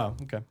No. it? Oh,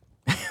 okay.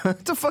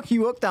 What the fuck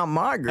you hooked on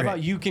Margaret? How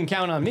about You Can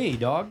Count on Me,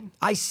 dog?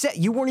 I said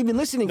you weren't even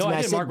listening No, to me.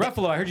 I did. said Mark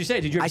Ruffalo. I heard you say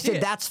it. Did you ever I see said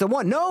it? that's the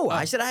one. No,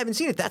 I said I haven't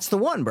seen it. That's the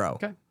one, bro.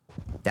 Okay.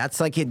 That's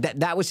like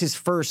that was his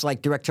first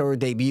like directorial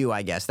debut,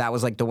 I guess. That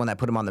was like the one that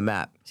put him on the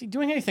map. Is he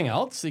doing anything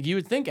else? Like, you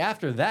would think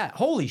after that.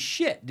 Holy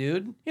shit,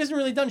 dude. He hasn't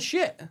really done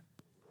shit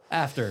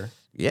after.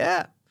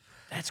 Yeah.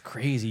 That's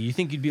crazy. You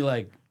think you'd be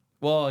like,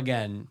 well,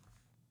 again,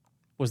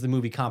 was the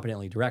movie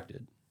competently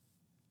directed?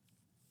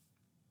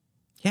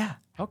 Yeah.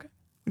 Okay.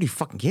 What are you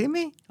fucking kidding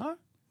me? All right.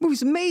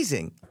 Movie's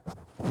amazing.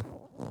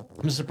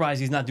 I'm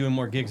surprised he's not doing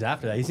more gigs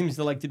after that. He seems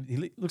to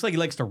looks like he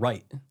likes to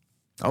write,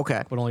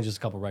 Okay. but only just a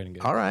couple writing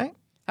gigs. All right.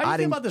 How do you I feel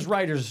didn't- about this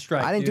writer's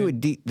strike? I didn't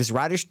dude? do this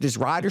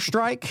rider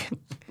strike.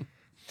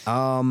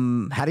 How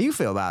do you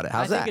feel about it?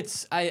 How's I that?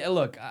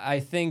 think I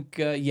think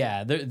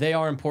they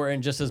are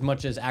important just as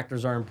much as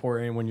actors are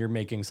important when you're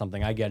making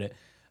something. I get it.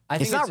 I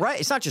think It's not right.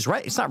 It's not just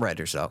right. It's not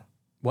writers though.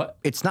 What?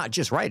 It's not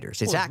just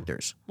writers. It's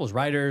actors. Well, it's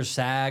writers,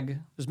 SAG.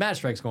 There's mad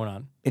strikes going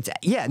on.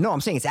 No. I'm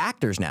saying it's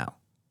actors now.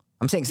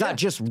 I'm saying it's Yeah. not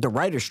just the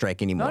writer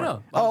strike anymore. No. I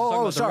was Oh, talking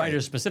about sorry. the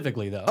writers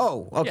specifically, though.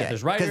 Oh, okay. Yeah,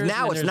 there's writers. Because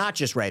now and it's there's- not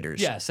just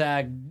writers. Yeah,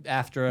 SAG,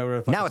 AFTRA, whatever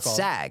the fuck Now it's called.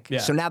 SAG. Yeah.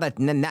 So now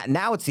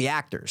it's the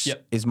actors.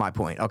 Yep. Is my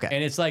point. Okay.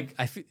 And it's like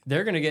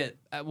they're gonna get.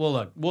 Well,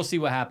 look, we'll see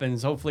what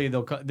happens. Hopefully,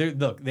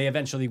 they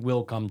eventually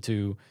will come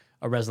to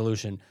a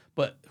resolution.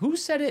 But who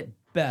said it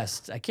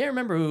best? I can't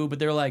remember who, but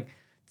they're like,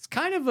 it's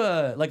kind of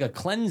a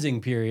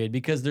cleansing period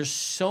because there's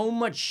so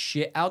much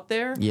shit out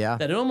there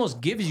that it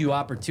almost gives you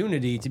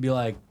opportunity to be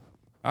like,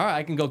 all right,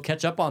 I can go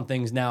catch up on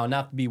things now and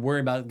not be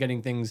worried about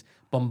getting things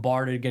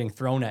bombarded, getting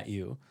thrown at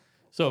you.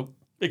 So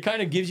it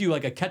kind of gives you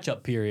like a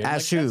catch-up period.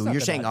 As like, who?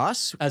 You're saying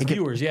us? As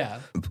viewers, yeah.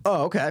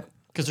 Oh, okay.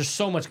 Because there's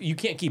so much, you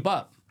can't keep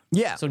up.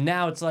 Yeah. So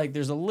now it's like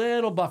there's a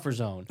little buffer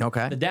zone.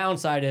 Okay. The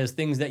downside is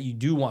things that you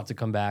do want to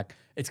come back,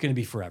 it's going to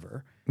be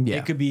forever. Yeah.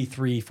 It could be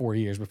 3-4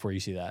 years before you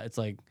see that. It's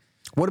like,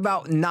 What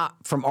about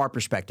not from our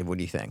perspective? What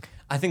do you think?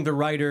 I think the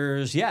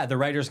writers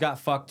got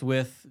fucked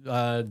with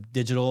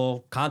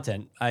digital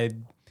content.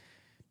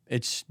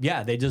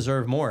 They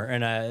deserve more,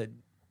 and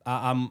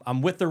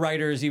I'm with the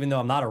writers, even though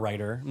I'm not a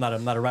writer. I'm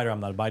not a writer.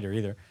 I'm not a biter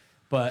either.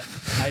 But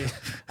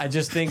I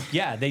just think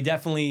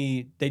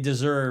they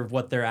deserve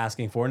what they're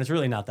asking for, and it's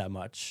really not that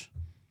much.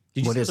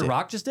 Did you see what The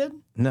Rock just did?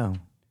 No.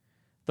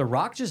 The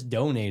Rock just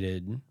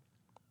donated.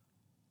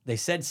 They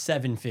said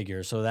 7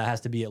 figures, so that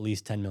has to be at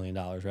least $10 million,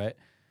 right?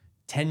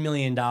 $10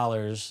 million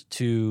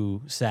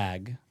to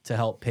SAG to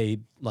help pay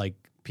like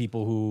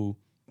people who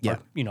are,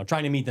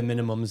 trying to meet the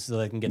minimums so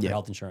they can get their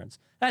health insurance.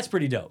 That's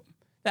pretty dope.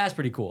 That's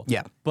pretty cool.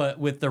 Yeah. But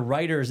with the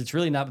writers, it's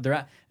really not.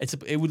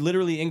 It would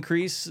literally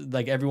increase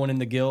like everyone in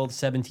the guild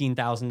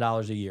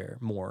 $17,000 a year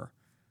more.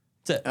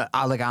 That's it.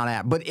 Like on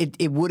that, but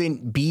it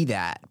wouldn't be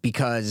that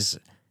because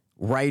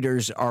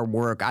writers are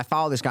work. I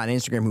follow this guy on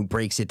Instagram who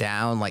breaks it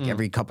down like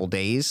every couple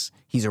days.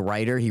 He's a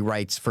writer. He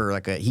writes for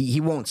like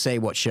he won't say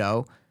what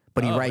show,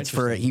 but he writes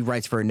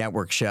for a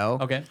network show.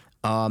 Okay.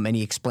 And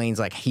he explains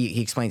like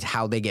he explains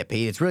how they get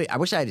paid. It's really I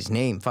wish I had his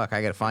name. Fuck,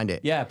 I gotta find it.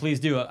 Yeah, please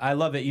do. I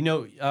love it.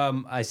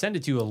 I sent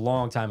it to you a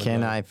long time ago.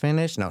 Can I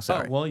finish? No,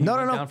 sorry. Oh, well, you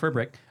went down for a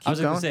break. I was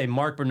going to going. say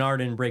Mark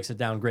Bernardin breaks it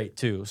down great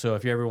too. So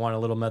if you ever want a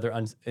little other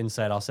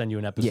insight, I'll send you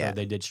an episode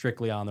they did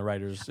strictly on the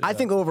writers. I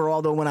think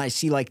overall though, when I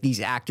see like these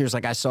actors,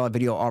 like I saw a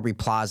video of Aubrey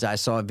Plaza, I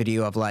saw a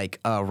video of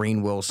like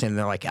Rainn Wilson, and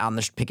they're like on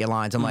the picket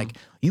lines. I'm like,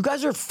 you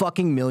guys are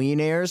fucking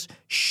millionaires.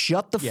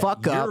 Shut the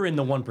fuck up. You're in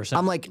the 1%.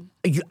 I'm like,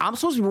 I'm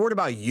supposed to be worried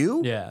about you?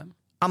 Yeah.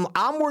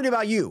 I'm worried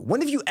about you.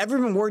 When have you ever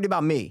been worried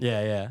about me?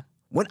 Yeah.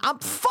 When I'm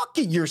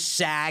fucking your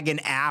SAG and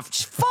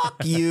AFTRA,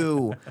 fuck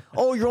you.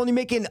 Oh, you're only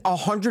making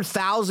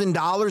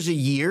 $100,000 a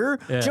year?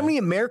 Do you know how many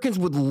Americans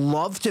would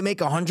love to make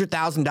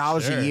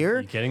 $100,000 a year?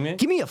 Are you kidding me?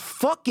 Give me a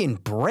fucking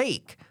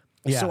break.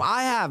 Yeah. So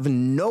I have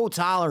no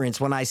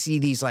tolerance when I see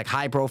these like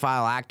high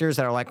profile actors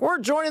that are like, we're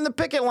joining the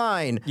picket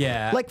line.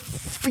 Yeah. Like,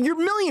 you're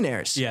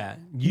millionaires. Yeah.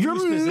 You're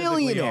specifically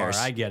millionaires.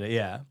 I get it.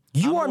 Yeah.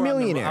 You are I'm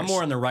millionaires.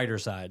 more on the writer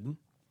side.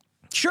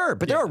 Sure,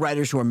 but there are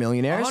writers who are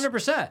millionaires.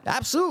 100%.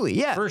 Absolutely,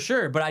 yeah. For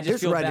sure, but I just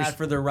There's feel writers- bad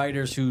for the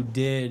writers who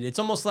did. It's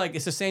almost like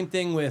it's the same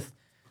thing with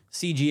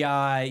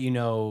CGI,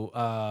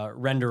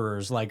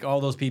 renderers, like all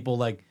those people,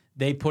 like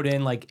they put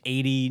in like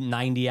 80,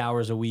 90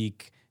 hours a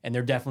week and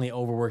they're definitely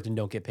overworked and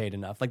don't get paid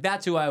enough. Like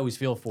that's who I always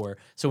feel for.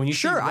 So when you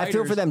see writers, I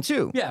feel for them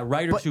too. Yeah,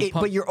 writers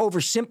but you're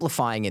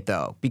oversimplifying it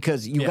though,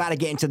 because you got to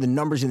get into the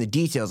numbers and the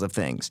details of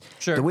things.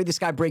 Sure. The way this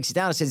guy breaks it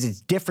down, it says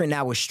it's different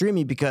now with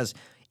streaming because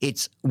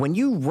it's when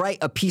you write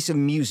a piece of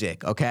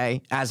music,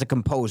 okay, as a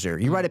composer,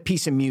 you write a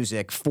piece of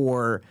music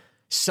for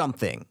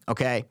something,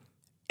 okay,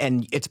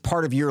 and it's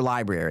part of your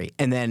library,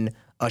 and then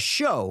a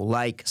show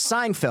like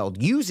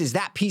Seinfeld uses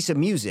that piece of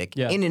music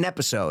in an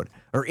episode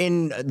or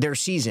in their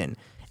season.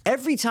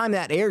 Every time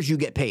that airs, you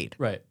get paid.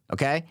 Right.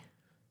 Okay.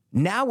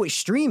 Now with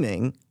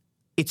streaming,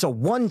 it's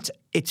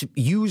it's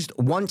used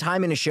one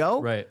time in a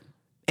show. Right.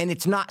 And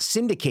it's not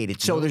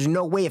syndicated. So there's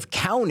no way of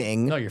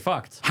counting. No, you're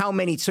fucked. How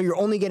many? So you're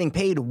only getting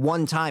paid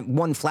one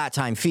flat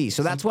time fee.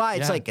 So that's why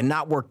it's like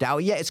not worked out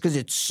yet. It's because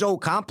it's so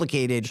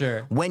complicated.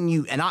 Sure.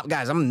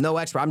 Guys, I'm no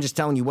expert. I'm just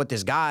telling you what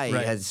this guy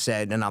has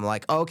said. And I'm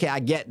like, okay, I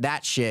get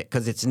that shit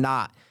because it's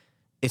not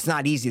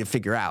easy to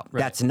figure out.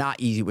 Right. That's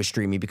not easy with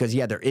streaming because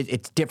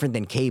it's different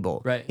than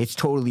cable. Right. It's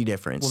totally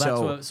different.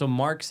 Well, so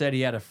Mark said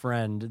he had a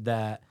friend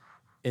that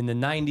in the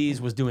 90s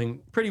was doing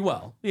pretty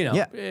well,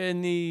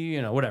 in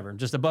the, whatever,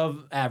 just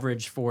above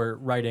average for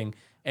writing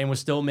and was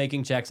still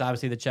making checks.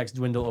 Obviously the checks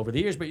dwindle over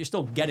the years, but you're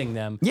still getting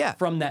them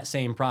from that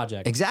same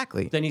project.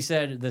 Exactly. Then he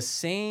said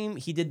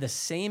he did the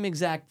same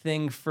exact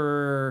thing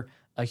for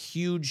a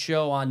huge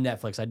show on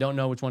Netflix. I don't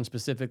know which one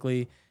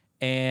specifically.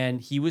 And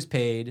he was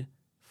paid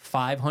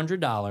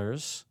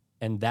 $500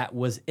 and that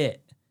was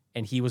it.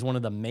 And he was one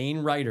of the main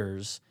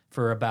writers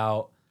for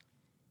about,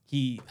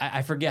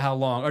 I forget how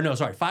long, or no,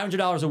 sorry,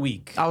 $500 a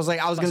week. I was going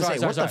to say,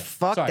 what the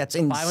fuck? That's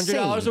insane.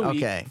 $500 a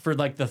week okay. for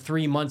like the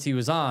 3 months he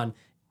was on.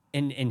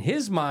 And in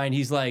his mind,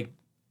 he's like,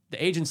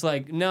 the agent's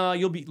like, no,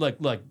 you'll be like,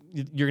 look,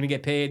 you're going to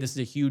get paid. This is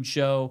a huge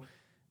show.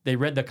 They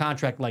read the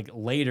contract like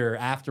later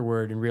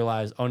afterward and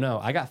realized, oh no,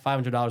 I got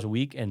 $500 a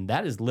week and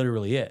that is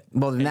literally it.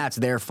 Well, then that's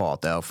their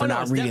fault though for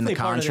not reading the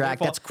contract.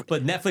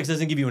 But Netflix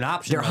doesn't give you an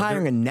option. They're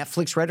hiring a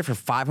Netflix writer for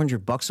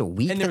 $500 a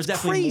week. And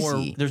that's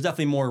crazy. There's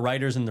definitely more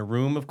writers in the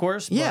room, of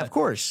course. Yeah, of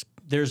course.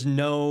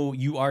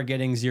 You are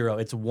getting zero.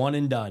 It's one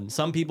and done.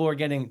 Some people are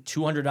getting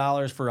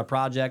 $200 for a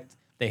project.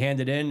 They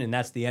hand it in and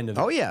that's the end of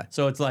it. Oh yeah.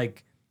 So it's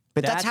like,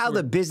 But that's how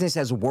the business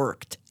has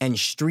worked, and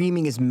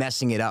streaming is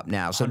messing it up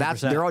now. So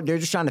 100%. they're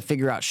just trying to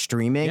figure out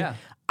streaming. Yeah.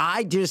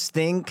 I just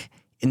think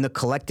in the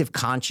collective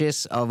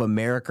conscious of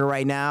America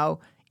right now,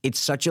 it's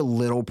such a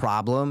little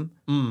problem.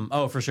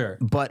 Oh, for sure.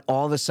 But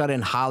all of a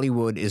sudden,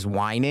 Hollywood is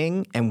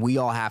whining, and we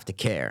all have to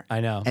care.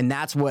 I know. And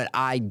that's what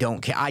I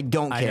don't care. I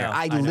don't care. know,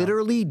 I I know.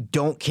 literally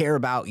don't care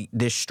about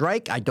this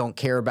strike. I don't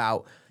care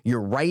about your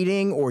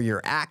writing or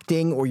your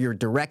acting or your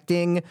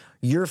directing.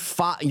 You're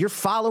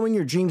following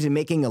your dreams and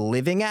making a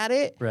living at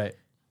it. Right.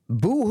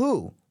 Boo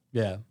hoo.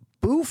 Yeah.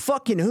 Boo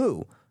fucking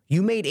who.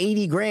 You made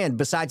 80 grand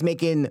besides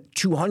making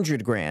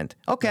 200 grand.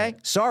 Okay,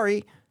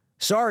 sorry.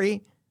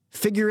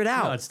 Figure it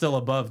out. No, it's still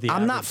above the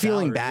I'm not average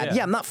feeling salary. bad.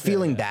 Yeah, I'm not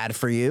feeling bad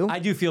for you. I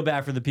do feel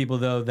bad for the people,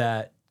 though,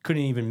 that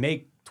couldn't even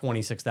make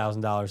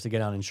 $26,000 to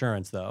get on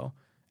insurance, though,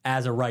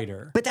 as a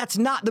writer. But that's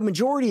not the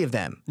majority of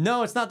them.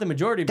 No, it's not the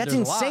majority. But That's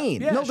there's a lot.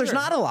 insane. Yeah, No, there's sure.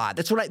 not a lot.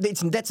 That's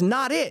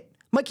not it.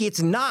 Mikey,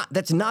 it's not.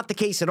 That's not the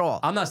case at all.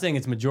 I'm not saying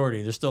it's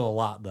majority. There's still a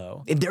lot,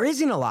 though. There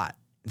isn't a lot.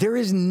 There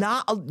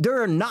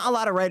are not a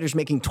lot of writers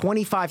making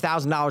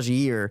 $25,000 a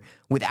year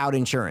without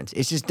insurance.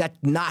 It's just that's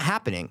not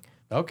happening.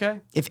 Okay.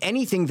 If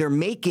anything, they're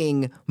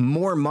making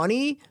more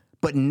money,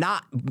 but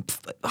not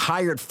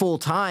hired full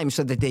time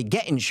so that they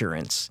get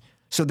insurance.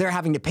 So they're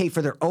having to pay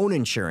for their own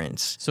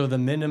insurance. So the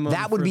minimum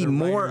That would for be the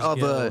more Writers of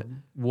a- Guild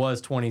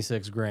was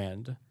 26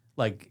 grand.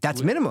 Like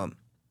That's minimum.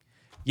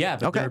 Yeah,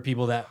 but Okay. there are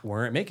people that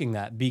weren't making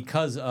that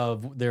because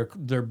of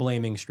they're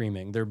blaming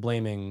streaming. They're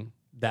blaming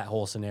that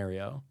whole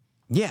scenario.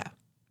 Yeah.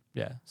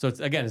 Yeah. So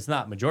it's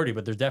not majority,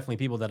 but there's definitely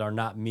people that are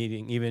not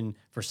meeting, even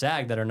for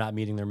SAG, that are not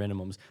meeting their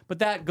minimums.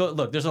 But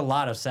look, there's a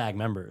lot of SAG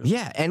members.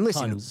 Yeah, and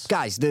listen, Tons.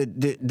 guys, the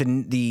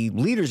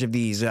leaders of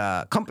these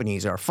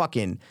companies are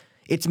fucking.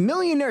 It's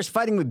millionaires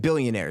fighting with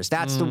billionaires.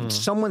 That's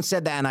someone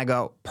said that, and I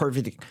go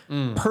perfect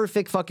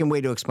fucking way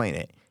to explain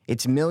it.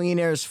 It's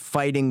millionaires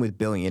fighting with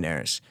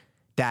billionaires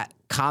that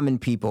common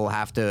people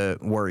have to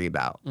worry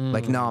about.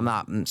 Like, no, I'm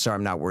not. Sorry,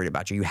 I'm not worried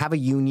about you. You have a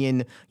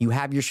union. You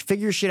have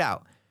figure shit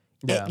out.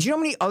 Yeah. Do you know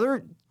how many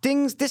other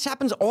things this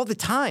happens all the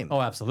time?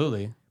 Oh,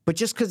 absolutely. But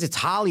just because it's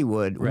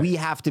Hollywood, we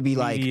have to be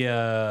like.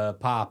 Media,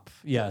 pop,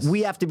 yes.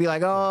 We have to be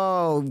like,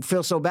 oh,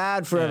 feel so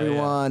bad for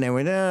everyone, and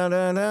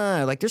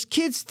we're like, there's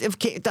kids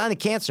dying of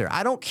cancer.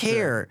 I don't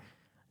care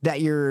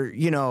that you're,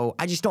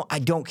 I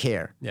don't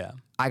care. Yeah.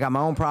 I got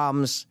my own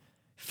problems.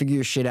 Figure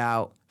your shit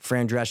out.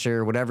 Fran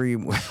Drescher, whatever you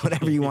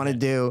want to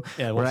do.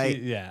 Yeah, well,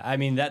 right. I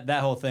mean that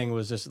whole thing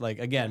was just like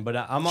again, but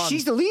I'm on.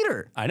 She's the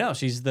leader. I know is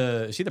she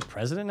the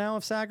president now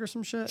of SAG or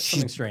some shit?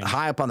 Something She's strange.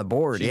 high up on the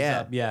board. She's yeah.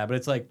 up, yeah, but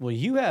it's like, well,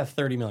 you have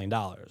 $30 million.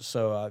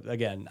 So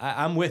again,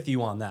 I'm with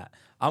you on that.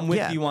 I'm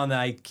with you on that.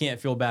 I can't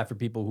feel bad for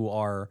people who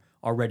are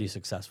already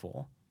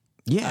successful.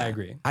 Yeah, I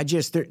agree. I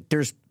just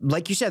there's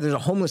like you said, there's a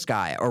homeless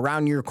guy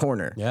around your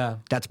corner. Yeah.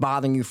 That's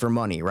bothering you for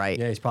money, right?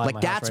 Yeah, he's probably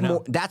like at my house that's right more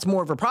now. that's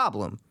more of a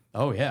problem.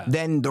 Oh yeah.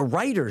 Than the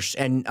writers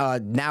and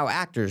now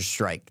actors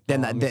strike.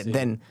 Then Let me see.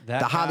 then That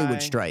the Hollywood guy,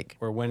 strike.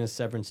 Or when is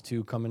Severance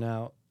 2 coming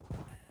out?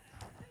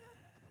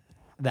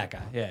 That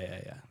guy.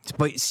 Yeah.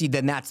 But see,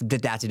 then that's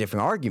a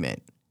different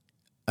argument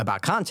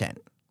about content.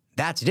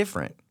 That's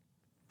different.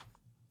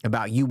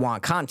 About you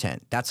want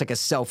content. That's like a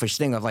selfish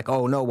thing of like,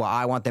 oh no, well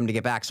I want them to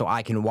get back so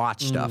I can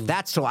watch stuff.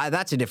 That's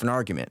a different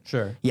argument.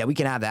 Sure. Yeah, we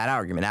can have that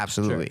argument.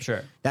 Absolutely.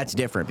 Sure. That's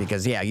different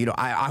because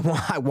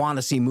I want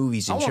to see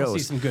movies and I wanna shows. see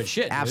some good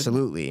shit, dude.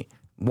 Absolutely.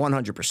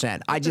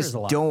 100%. I just there's a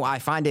lot. don't. I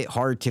find it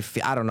hard to.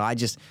 I don't know.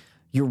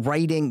 You're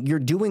writing. You're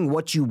doing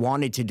what you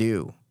wanted to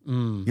do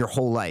your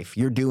whole life.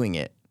 You're doing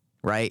it,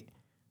 right?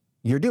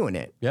 You're doing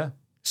it. Yeah.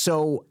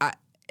 So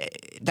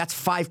that's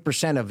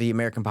 5% of the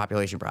American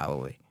population,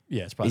 probably.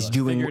 Yeah, it's probably Is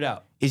doing figure it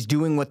out. is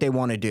doing what they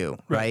want to do,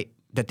 right?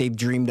 That they've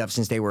dreamed of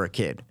since they were a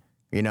kid.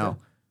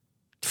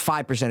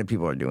 5% of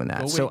people are doing that.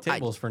 Go wait So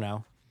tables for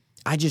now.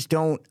 I just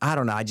don't. I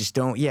don't know. I just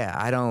don't. Yeah,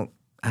 I don't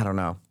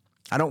know.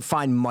 I don't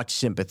find much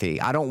sympathy.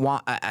 I don't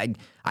want. I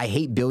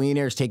hate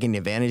billionaires taking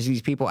advantage of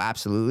these people.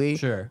 Absolutely.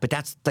 Sure. But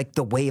that's like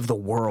the way of the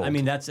world. I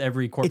mean, that's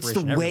every it's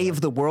corporation. the way everywhere.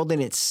 of the world,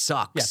 and it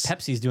sucks. Yeah,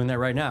 Pepsi's doing that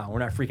right now. We're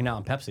not freaking out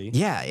on Pepsi.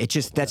 Yeah,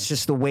 that's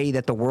just the way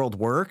that the world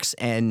works,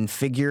 and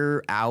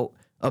figure out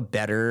a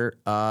better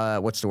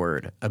what's the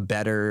word? A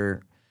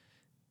better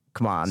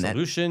Come on.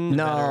 Solution?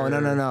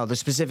 No. The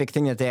specific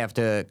thing that they have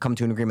to come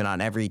to an agreement on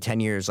every 10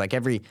 years, like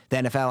the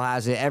NFL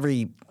has it,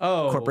 every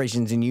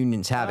corporations and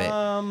unions have it.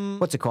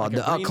 What's it called?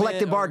 Like The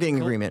collective bargaining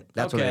agreement.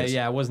 That's what it is. Okay,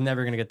 yeah, I was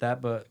never going to get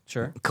that, but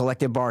sure.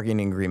 Collective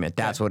bargaining agreement.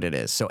 That's what it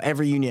is. So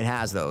every union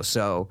has those.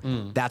 So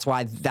that's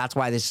why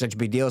this is such a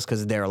big deal, is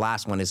because their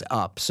last one is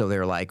up. So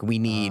they're like, we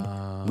need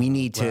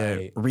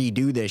to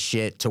redo this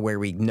shit to where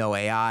we know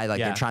AI. Like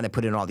they're trying to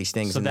put in all these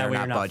things So and that they're way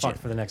not you're not budget. fucked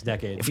for the next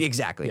decade.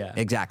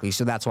 Exactly.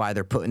 So that's why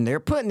they're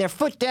putting their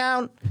foot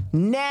down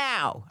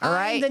now. All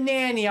right. the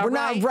nanny. We're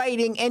not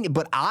writing any,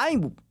 but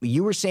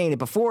you were saying it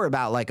before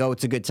about like, oh,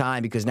 it's a good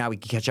time because now we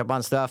can catch up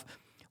on stuff.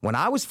 When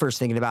I was first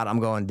thinking about it, I'm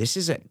going, this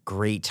is a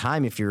great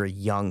time if you're a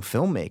young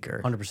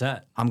filmmaker.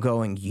 100%. I'm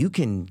going, you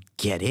can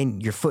get in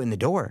your foot in the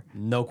door.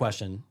 No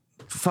question.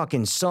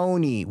 Fucking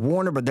Sony,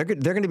 Warner, but they're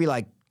going to be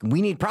like,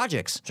 we need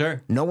projects.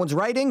 Sure. No one's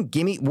writing.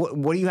 Give me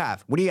what do you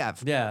have? What do you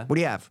have? Yeah. What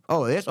do you have?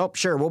 Oh, this. Oh,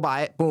 sure, we'll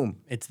buy it. Boom.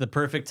 It's the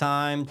perfect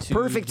time to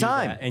Perfect do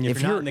time. that. And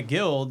if, you're not in the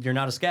guild, you're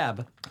not a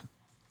scab.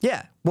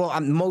 Yeah. Well,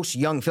 most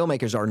young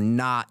filmmakers are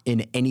not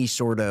in any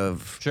sort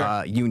of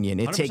Sure.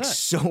 union. It 100%. takes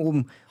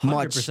so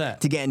much 100%.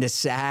 to get into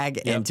SAG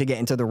Yep. and to get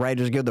into the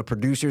Writers Guild, the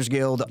Producers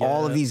Guild.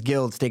 All of Yeah. these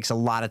guilds takes a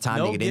lot of time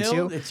No to get guild,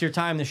 into. it's your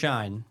time to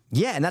shine.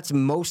 Yeah, and that's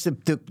most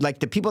of the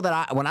people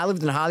that when I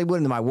lived in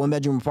Hollywood in my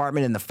 1-bedroom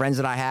apartment and the friends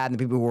that I had and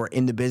the people who were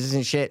in the business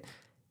and shit,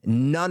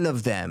 none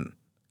of them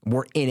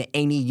were in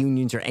any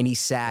unions or any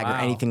SAG or Wow.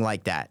 anything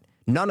like that.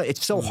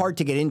 It's so hard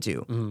to get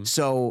into.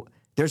 So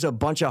there's a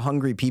bunch of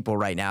hungry people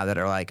right now that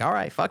are like, all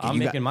right, fuck it. I'm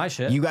making my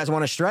shit. You guys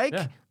want to strike?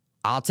 Yeah.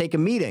 I'll take a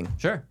meeting.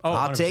 Sure. Oh,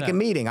 I'll take a 100%.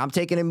 meeting. I'm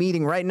taking a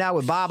meeting right now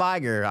with Bob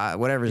Iger,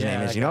 whatever his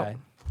name is, that you know? guy.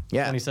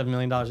 Yeah. $27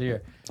 million a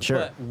year. Sure.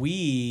 But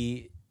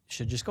we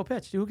should just go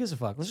pitch. Dude, who gives a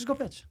fuck? Let's just go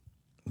pitch.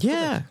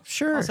 Yeah,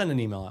 sure. I'll send an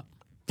email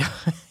out.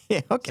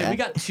 Yeah, okay. We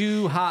got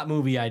 2 hot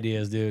movie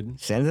ideas, dude.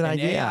 Send an And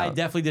idea AI out.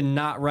 definitely did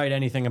not write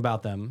anything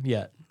about them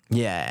yet.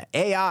 Yeah,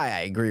 AI, I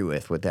agree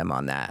with them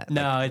on that.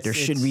 No, Like, there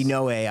should be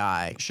no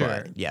AI. Sure.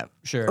 but, yeah,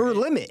 Sure. Or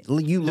limit.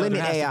 You No, limit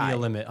there has AI to be a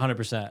limit,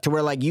 100%. to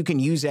where like you can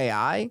use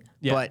AI,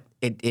 Yeah. but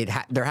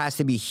there has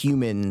to be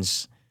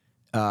humans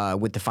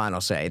with the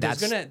final say. There's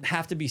That's gonna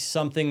have to be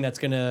something that's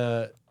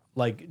gonna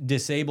like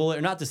disable it,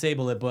 or not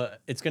disable it, but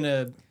it's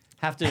gonna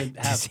have to have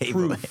Disable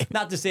proof. it.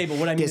 Not disable.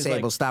 What I mean disable.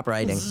 is like Stop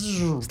writing.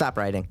 Stop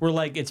writing. where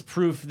like it's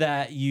proof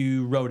that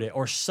you wrote it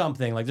or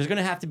something. Like there's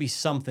gonna have to be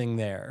something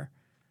there,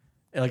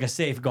 like a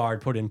safeguard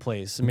put in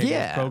place. Maybe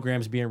Yeah. there's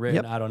programs being written.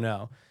 Yep. I don't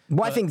know.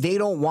 Well, I think they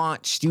don't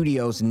want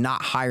studios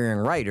not hiring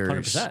writers.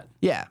 100%.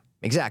 Yeah,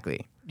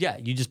 exactly. Yeah,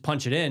 you just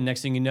punch it in.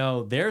 Next thing you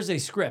know, there's a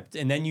script,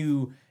 and then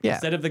you Yeah.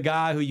 instead of the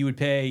guy who you would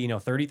pay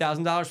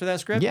 $30,000 for that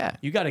script, Yeah.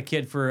 you got a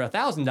kid for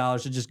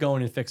 $1,000 to just go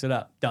in and fix it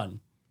up. Done.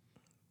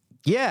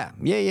 Yeah,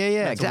 That's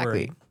a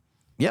exactly. word.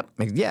 Yep,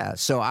 yeah.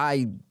 So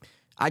I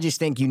just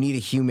think you need a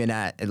human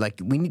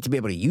we need to be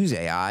able to use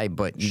AI,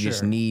 but you just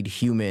Sure. need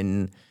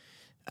human.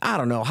 I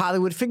don't know,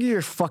 Hollywood, figure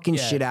your fucking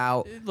Yeah. shit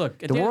out.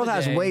 Look, at the the end world of the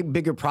has day- way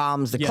bigger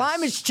problems. The Yes.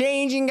 climate's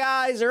changing,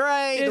 guys. All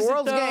right, Is the it,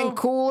 world's getting though?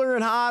 cooler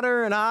and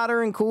hotter and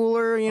hotter and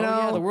cooler. You know,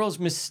 Oh yeah, the world's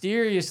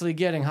mysteriously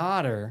getting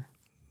hotter.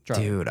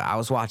 Charlie. dude. I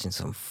was watching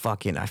some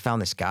fucking. I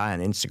found this guy on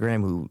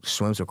Instagram who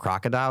swims with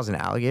crocodiles and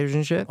alligators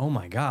and shit. Oh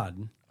my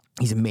god.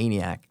 He's a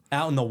maniac.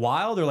 Out in the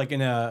wild or like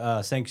in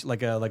a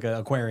like a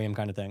aquarium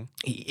kind of thing?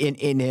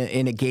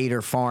 In a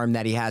gator farm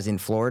that he has in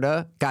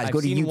Florida. Guys, I've go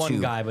to seen YouTube.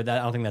 one guy, but I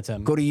don't think that's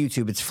him. Go to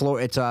YouTube. It's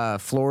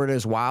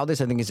Florida's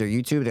Wildest. I think it's their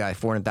YouTube. They got like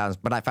 400,000.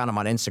 But I found him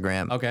on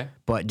Instagram. Okay.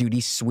 But dude,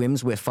 he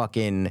swims with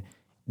fucking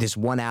this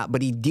one out.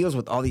 But he deals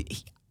with all the.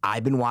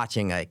 I've been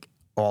watching like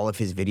all of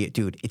his video.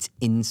 Dude, it's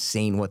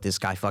insane what this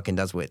guy fucking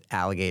does with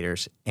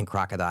alligators and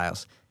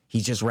crocodiles.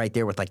 He's just right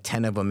there with like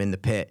 10 of them in the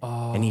pit.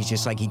 And he's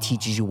just like, he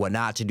teaches you what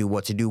not to do,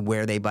 what to do,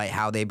 where they bite,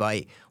 how they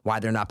bite, why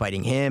they're not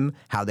biting him,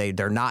 how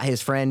they're not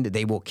his friend.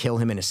 They will kill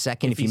him in a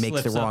second if he makes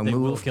the slips up, wrong they will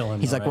move. kill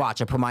him, He's though, like, right?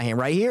 watch, I put my hand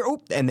right here.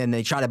 Oop, and then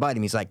they try to bite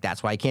him. He's like,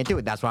 that's why I can't do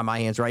it. That's why my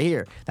hand's right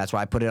here. That's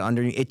why I put it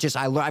underneath. It just,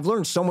 I've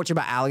learned so much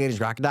about alligators and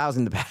crocodiles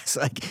in the past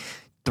like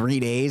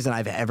 3 days than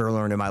I've ever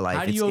learned in my life.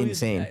 How do It's you always,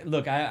 insane.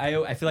 Look,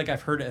 I feel like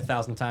I've heard it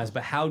 1,000 times,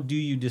 but how do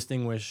you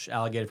distinguish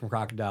alligator from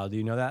crocodile? Do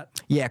you know that?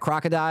 Yeah,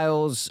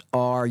 crocodiles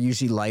are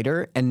usually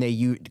lighter, and they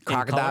use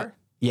crocodile. color?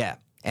 Yeah,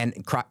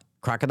 and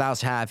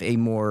crocodiles have a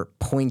more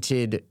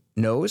pointed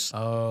nose,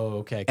 Oh,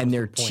 okay. and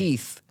their Comes from point.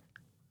 teeth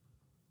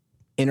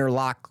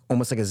interlock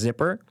almost like a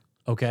zipper.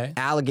 Okay.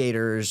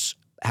 Alligators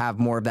have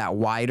more of that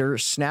wider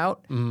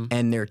snout, Mm-hmm.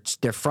 and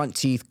their front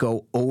teeth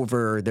go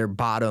over their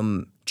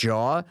bottom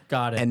jaw.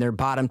 Got it. And their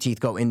bottom teeth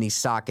go in these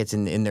sockets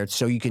in there,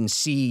 so you can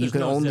see. There's you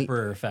can no only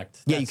zipper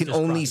effect. yeah, you That's can just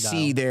only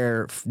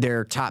crocodile. see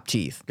their top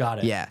teeth. Got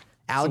it. Yeah, So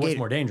alligator. what's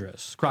more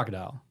dangerous?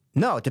 Crocodile.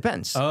 No, it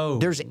depends. Oh.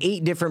 There's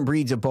 8 different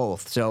breeds of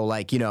both. So,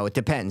 like, it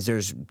depends.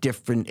 There's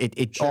different,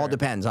 it all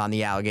depends on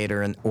the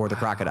alligator or the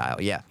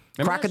crocodile. Yeah.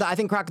 Remember I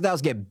think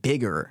crocodiles get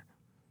bigger.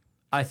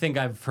 I think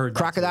I've heard that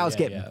too. Crocodiles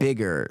Yeah, get yeah.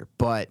 bigger,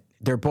 but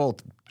they're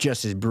both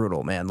just as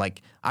brutal, man.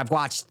 Like, I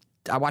watched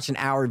an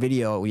hour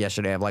video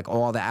yesterday of like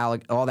all the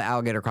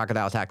alligator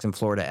crocodile attacks in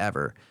Florida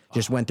ever.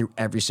 Just went through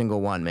every single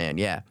one, man.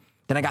 Yeah.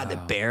 Then I got the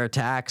bear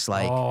attacks,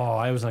 like Oh,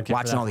 I was on a kick for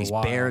watching that all for a these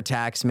while. bear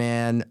attacks,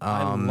 man.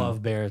 I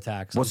love bear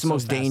attacks. What's I'm the so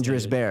most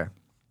dangerous fascinated. bear?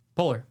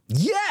 Polar.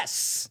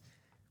 Yes.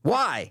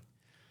 Why?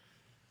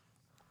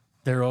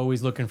 They're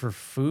always looking for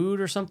food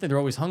or something. They're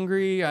always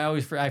hungry.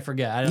 I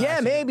forget. I don't, Yeah,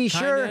 maybe,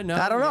 sure. No,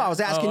 I don't know. I was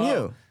asking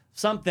you.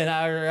 Something.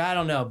 I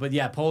don't know. But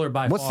yeah, polar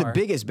by What's far. the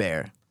biggest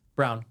bear?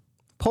 Brown.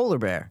 Polar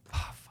bear.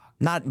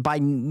 Not by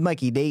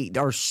Mikey. They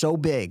are so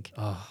big.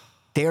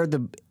 They're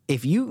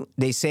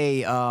they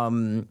say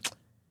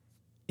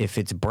if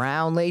it's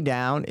brown, lay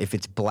down. If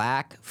it's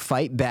black,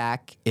 fight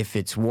back. If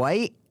it's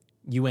white,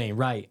 You ain't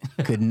right.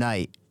 good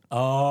night.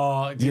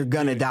 Oh, You're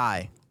gonna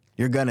die.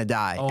 You're gonna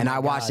die. And my I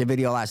watched God. a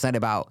video last night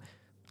about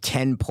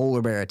 10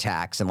 polar bear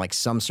attacks, and like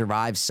some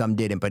survived, some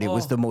didn't. But it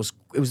was Oh.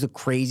 it was the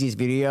craziest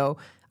video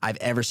I've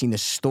ever seen. The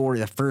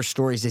first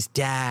story is this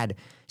dad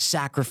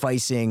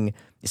sacrificing.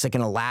 It's like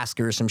in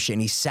Alaska or some shit,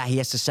 and he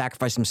has to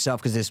sacrifice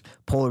himself because this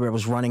polar bear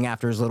was running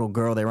after his little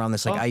girl. They were on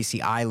this like icy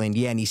island,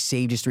 and he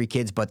saved his 3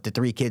 kids, but the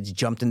 3 kids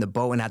jumped in the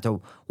boat and had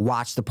to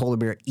watch the polar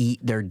bear eat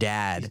their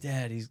dad. He's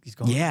dead. He's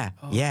gone. Yeah,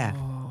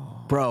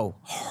 bro,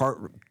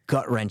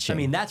 gut wrenching. I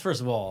mean, that's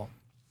first of all,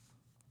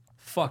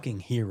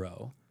 fucking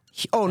hero.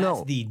 Oh That's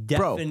no, the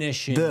bro,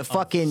 definition the of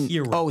fucking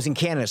hero. oh, it was in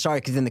Canada. Sorry,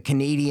 because then the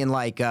Canadian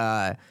like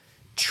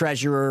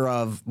treasurer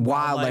of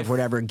wildlife, or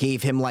whatever,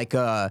 gave him like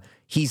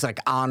he's like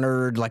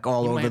honored like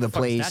all might over have the a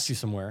fucking place. statue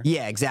somewhere.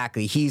 Yeah,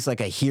 exactly. He's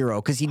like a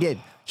hero because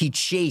he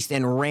chased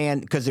and ran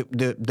because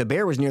the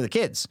bear was near the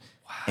kids,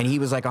 and he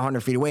was like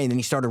 100 feet away, and then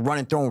he started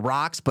running, throwing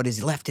rocks. But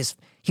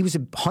he was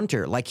a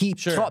hunter. Like he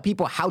taught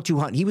people how to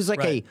hunt. He was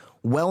like a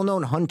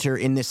well-known hunter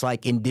in this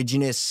like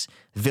indigenous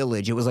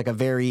village. It was like a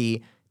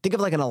very think of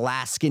like an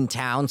Alaskan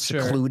town,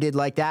 secluded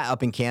like that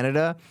up in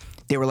Canada.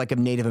 They were like of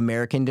Native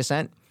American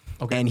descent.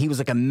 Okay. And he was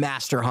like a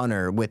master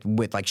hunter with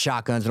like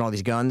shotguns and all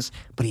these guns,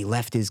 but he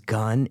left his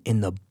gun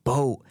in the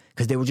boat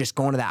because they were just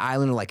going to that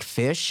island to like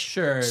fish.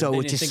 Sure. So they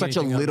it's didn't just think such a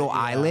anything of little it, yeah.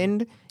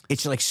 island.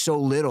 It's like so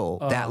little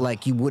that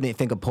like you wouldn't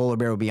think a polar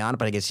bear would be on it,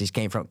 but I guess he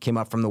came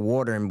up from the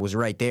water and was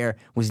right there,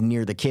 was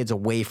near the kids,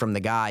 away from the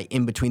guy,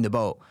 in between the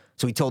boat.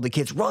 So he told the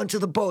kids, run to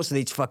the boat. So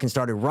they fucking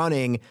started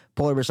running.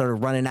 Polar bear started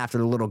running after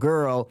the little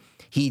girl.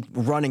 He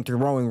running,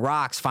 throwing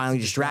rocks, finally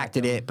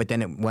distracted it, but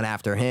then it went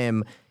after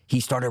him. He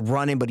started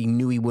running, but he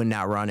knew he wouldn't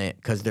outrun it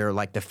because they're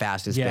like the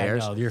fastest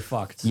bears. No, you're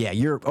fucked. Yeah,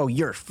 you're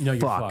You're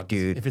fucked,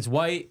 dude. If it's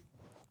white,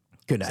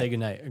 Good night. say good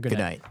night. Good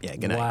night. Yeah,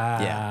 good night.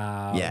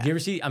 Wow. Yeah. Do you ever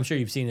see? I'm sure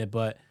you've seen it,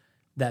 but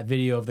that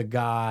video of the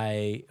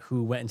guy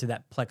who went into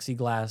that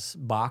plexiglass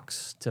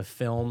box to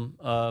film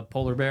a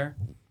polar bear,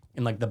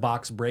 and like the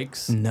box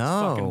breaks. No.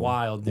 It's fucking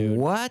wild, dude.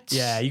 What?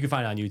 Yeah, you can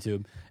find it on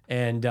YouTube.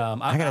 And I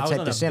gotta was check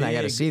on this a in. I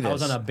gotta big- see I was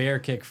this. on a bear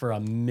kick for a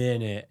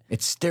minute.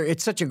 It's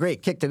such a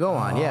great kick to go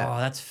on. Oh, Yeah.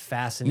 that's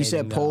fascinating. You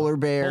said though. polar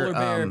bear,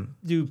 Polar bear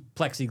do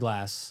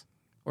plexiglass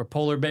or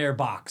polar bear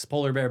box.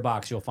 Polar bear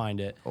box, you'll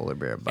find it. Polar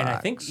bear box. And I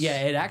think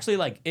it actually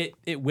like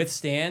it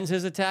withstands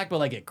his attack, but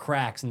like it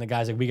cracks, and the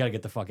guy's like, we got to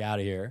get the fuck out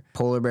of here.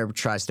 Polar bear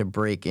tries to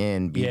break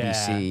in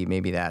BBC. Yeah.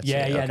 Maybe that's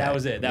Yeah, it. yeah, Okay. that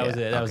was it. That was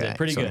it. That was it.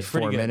 Pretty So good. it's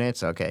Pretty 4 good.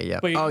 minutes. Okay. Yeah.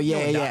 But you Oh yeah,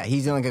 know yeah. that-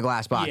 He's in like a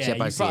glass box. Yeah,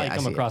 Yep, I you see probably it. I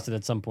come see across it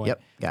at some point.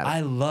 Yep, got it. I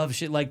love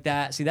shit like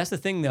that. See, that's the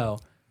thing though.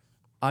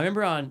 I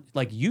remember on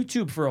like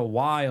YouTube for a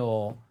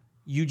while,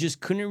 you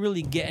just couldn't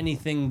really get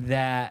anything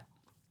that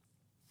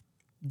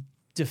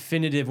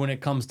definitive when it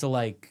comes to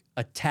like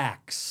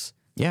attacks.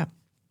 Yeah.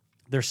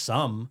 There's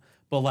some,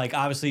 but like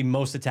obviously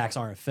most attacks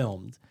aren't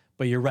filmed.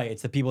 But you're right,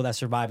 it's the people that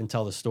survive and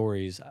tell the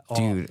stories. Oh,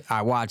 Dude,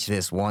 I watched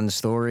this one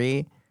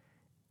story.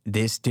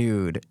 This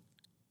dude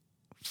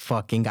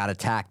fucking got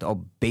attacked.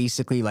 Oh,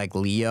 basically like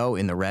Leo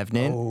in The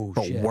Revenant,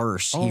 but shit.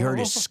 worse. He heard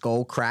his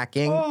skull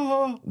cracking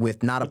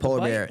with not a polar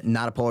bite?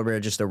 bear,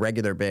 just a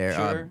regular bear,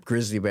 Sure.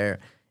 grizzly bear.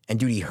 And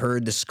dude, he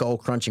heard the skull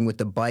crunching with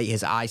the bite.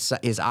 His eye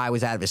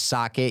was out of his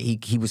socket.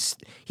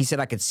 He said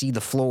I could see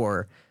the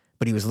floor,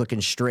 but he was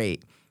looking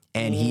straight.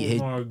 And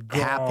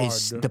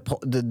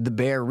the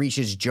bear reached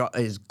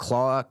his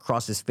claw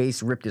across his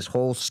face, ripped his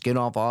whole skin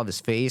off all of his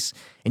face,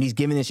 and he's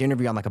giving this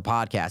interview on like a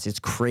podcast. It's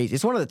crazy.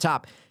 It's one of the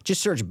top.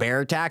 Just search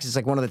bear attacks. It's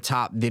like one of the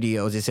top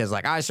videos. It says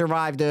like I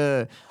survived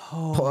a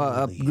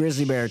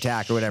grizzly bear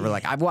attack or whatever.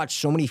 Like I've watched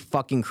so many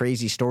fucking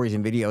crazy stories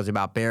and videos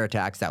about bear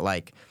attacks that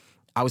like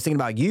I was thinking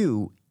about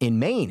you in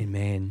Maine. In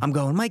Maine. I'm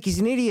going, Mike. He's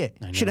an idiot.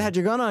 Should have had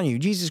your gun on you.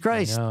 Jesus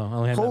Christ. know. I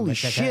only had Holy my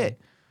Tech shit. head.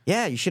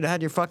 Yeah, you should have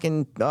had your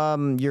fucking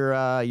your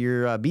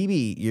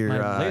BB, your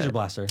my laser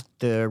blaster.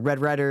 the Red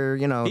Ryder,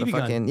 you know, the BB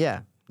gun. fucking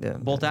yeah.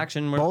 Bolt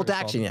action. whatever Bolt it's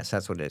action, called. yes,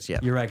 that's what it is. Yeah,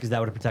 You're right, because that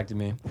would have protected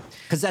me.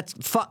 because that's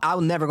I'll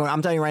never go.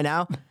 I'm telling you right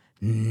now,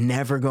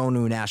 never going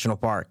to a national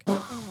park.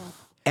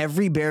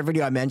 Every bear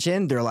video I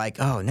mentioned, they're like,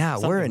 "Oh, now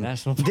we're in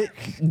national park.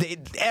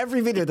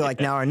 Every video, they're like,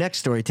 "Now our next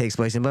story takes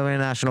place in Bellevue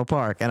National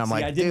Park," and I'm See,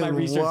 like, I did "Dude, my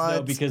research what?"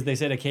 though because they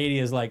said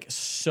Acadia is like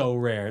so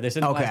rare. They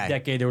said in the Okay. last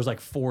decade there was like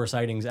 4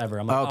 sightings ever.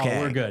 I'm like, Okay.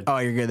 oh, we're good. Oh,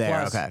 you're good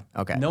there. Plus,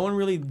 Okay. No one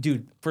really,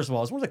 dude. First of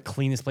all, it's one of the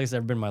cleanest places I've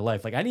ever been in my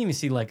life. Like I didn't even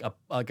see like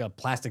a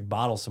plastic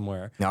bottle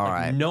somewhere. All Like,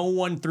 right. No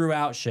one threw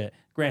out shit.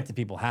 Granted,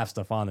 people have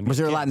stuff on them. Was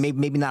there a lot? Kids-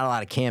 Maybe not a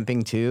lot of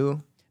camping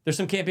too. There's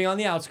some camping on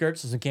the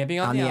outskirts. There's some camping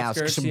on the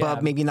outskirts.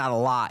 but maybe not a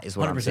lot is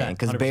what I'm 100%, saying.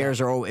 Because 100%.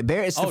 bears are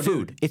it's the Oh,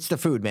 food. dude. It's the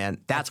food, man.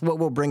 That's what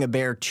will bring a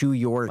bear to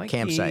your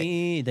campsite.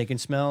 Mikey, they can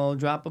smell a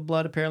drop of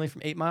blood apparently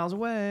from 8 miles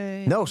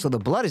away. No, so the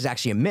blood is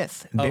actually a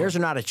myth. Bears are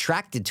not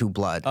attracted to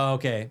blood. Oh,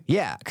 okay.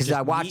 Yeah, because Just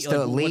I watched meat,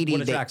 the like, lady.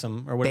 what attracts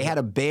 'em, or what they is had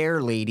it? a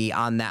bear lady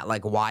on that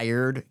like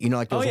Wired, you know,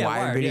 like those yeah,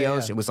 Wired Wired, yeah,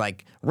 videos. yeah. It was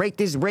like rate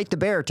the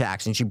bear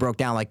attacks, and she broke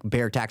down like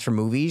bear attacks for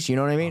movies. You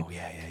know what I mean? Oh,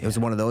 yeah. It was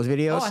one of those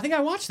videos. Oh, I think I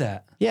watched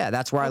that. Yeah,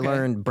 that's where Okay. I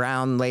learned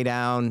brown, lay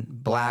down,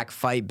 black,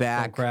 fight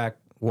back, Don't crack.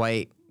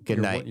 white, good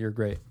night. You're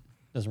great.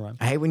 Doesn't rhyme.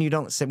 I hate when you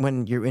don't say,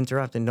 when you're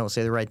interrupted and don't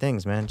say the right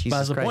things, man. Jesus But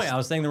that's the Christ. point. I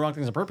was saying the wrong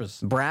things on purpose.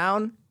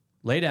 Brown,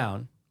 Lay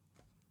down.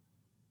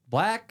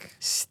 Black.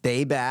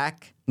 stay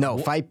back. No,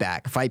 fight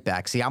back. Fight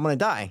back. See, I'm gonna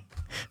die.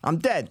 I'm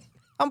dead.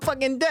 I'm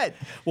fucking dead.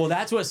 Well,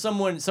 that's what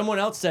someone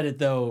else said it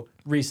though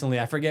recently.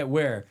 I forget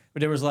where,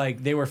 but it was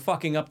like they were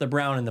fucking up the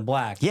brown and the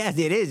black. Yeah, it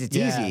is. It's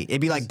Yeah. easy.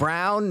 It'd be like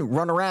brown,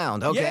 run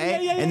around, okay?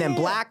 yeah, and then yeah.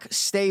 black,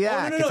 stay Oh,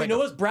 back. no, It's like, you know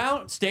what's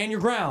brown? Stand your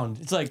ground.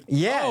 It's like,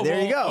 Yeah, oh,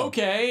 there you well, go.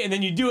 Okay, and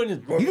then you do it.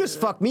 And you just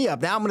fucked me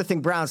up. Now I'm gonna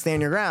think brown,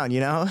 stand your ground. You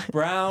know?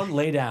 brown,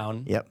 lay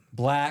down. Yep.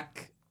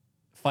 Black,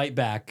 fight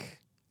back.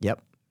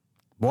 Yep.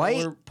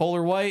 White,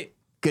 Polar white,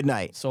 good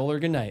night. solar,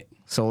 good night.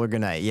 Solar,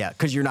 good night. Yeah,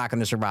 because you're not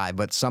gonna survive,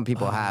 but some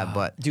people have.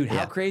 But Dude, how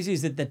yeah. crazy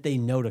is it that they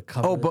know to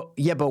cover? Oh, but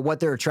what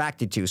they're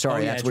attracted to. Sorry, Oh,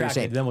 yeah, that's what you're attracted.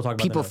 saying. Then we'll talk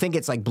about People that. think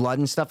it's like blood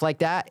and stuff like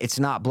that. It's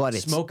not blood.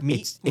 It's Smoked meat?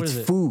 It's, What it's is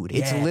it? food.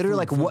 It's Yeah,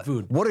 literally food, like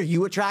food. what are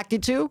you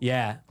attracted to?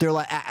 Yeah. They're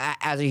like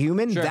as a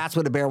human, Sure. that's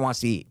what a bear wants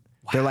to eat.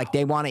 They're like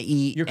they want to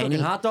eat. You're cooking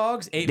hot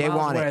dogs. 8 They miles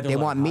want away, it. they're They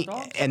like, want "Hot meat,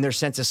 dog?" and their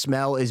sense of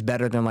smell is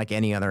better than like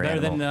any other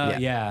Better animal.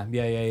 than yeah. better 'Cause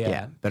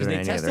than they any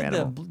other tested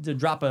animal. the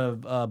drop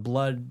of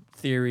blood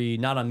theory,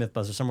 not on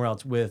MythBusters, somewhere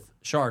else with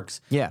sharks.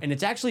 Yeah. and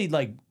it's actually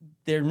like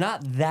they're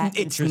not that.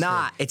 It's interested.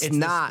 not. It's the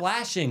not.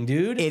 splashing,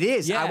 dude. It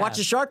is. Yeah. I watched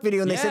a shark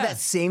video and they said Yeah. that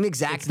same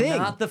exact It's thing.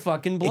 not the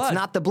fucking blood. It's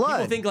not the blood.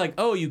 People think like,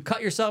 oh, you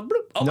cut yourself.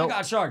 Bloop, oh Nope. my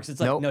god, sharks. It's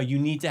like Nope. no, you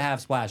need to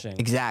have splashing.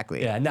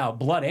 Exactly. Yeah. Now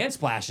blood and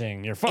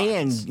splashing, you're fucked.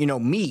 And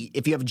meat.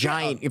 If you have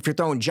if you're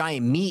throwing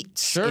giant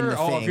meats in Sure. the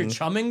Oh, thing, if you're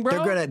chumming,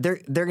 bro?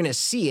 they're gonna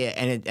see it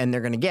and they're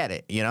gonna get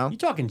it. You know? you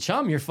talking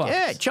chum, you're fucked.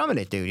 Yeah, chumming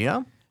it, dude. You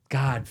know?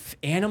 God,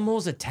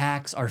 animals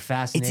attacks are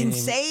fascinating.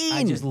 insane.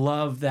 I just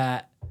love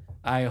that.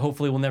 I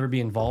hopefully will never be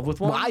involved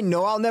with one. Well, I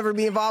know I'll never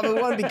be involved with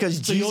one because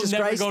so Jesus you'll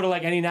never Christ. go to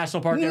like any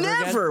national park ever again?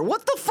 Never.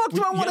 What the fuck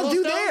do I want to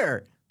do Yellowstone?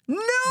 there? No.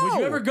 Would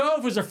you ever go if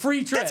it was a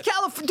free trip? That's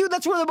California, dude.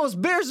 That's where the most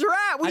bears are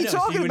at. What I are you know, so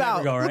talking you would never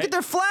about? go, Look right? at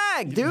their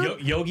flag,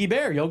 dude. Yogi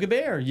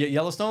Bear,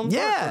 Yellowstone. Park,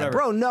 Yeah, whatever.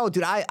 bro. No,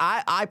 dude.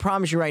 I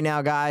promise you right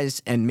now,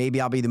 guys, and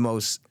maybe I'll be the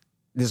most.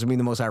 This will be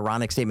the most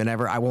ironic statement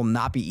ever. I will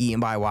not be eaten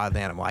by a wild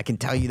animal. I can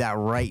tell you that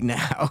right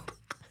now,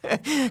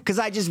 because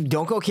I just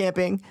don't go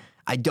camping.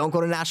 I don't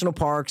go to national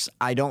parks.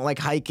 I don't like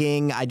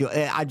hiking. I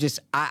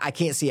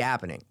can't see it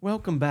happening.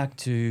 Welcome back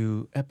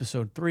to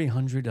episode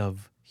 300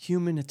 of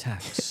Human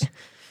Attacks.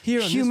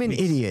 Here on Human this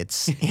week's-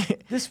 idiots.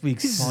 This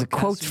week's This is a podcast,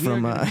 quote we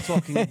from, are going to be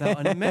talking about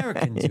an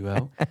American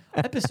duo,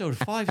 episode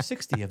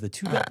 560 of the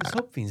Two Darkness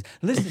Hope Fiends.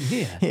 Listen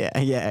here. Yeah,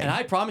 yeah. And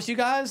I promise you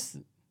guys,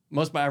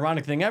 most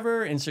ironic thing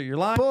ever, insert your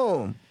line.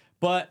 Boom.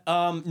 But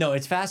no,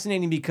 it's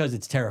fascinating because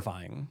it's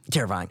terrifying.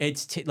 Terrifying.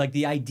 It's like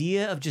the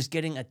idea of just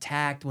getting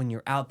attacked when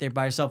you're out there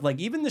by yourself. Like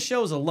even the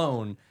shows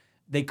alone,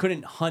 they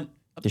couldn't hunt.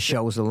 The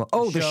show was alone.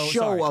 Oh, the show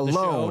sorry, the alone.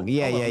 show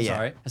Yeah, alone, yeah, yeah.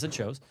 Sorry, I said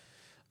shows.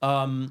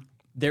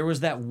 There was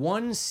that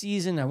one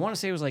season, I want to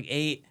say it was like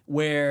 8,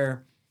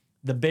 where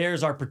the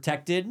bears are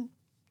protected.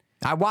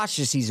 I watched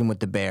the season with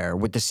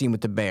the scene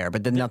with the bear,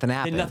 but then nothing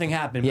happened. And nothing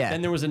happened. Yeah. But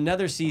then there was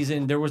another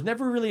season. There was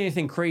never really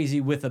anything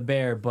crazy with a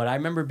bear, but I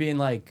remember being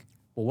like,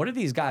 well, what do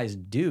these guys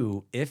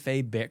do if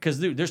a bear? Because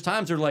there's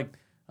times they're like,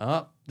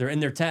 they're in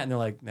their tent and they're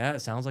like,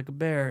 it sounds like a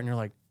bear. And they're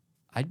like,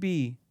 I'd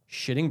be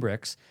shitting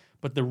bricks.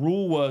 But the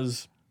rule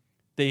was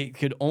they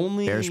could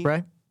only. Bear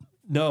spray?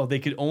 No, they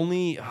could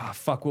only.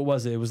 What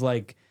was it? It was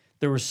like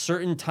there were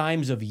certain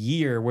times of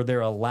year where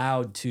they're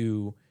allowed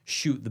to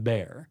shoot the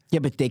bear. Yeah,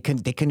 but they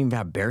couldn't even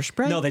have bear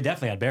spray? No, they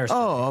definitely had bear spray.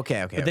 Oh,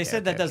 okay. But they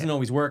said that doesn't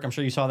always work. I'm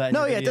sure you saw that. In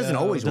No, your yeah, it doesn't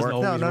video. always work.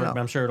 No, no. But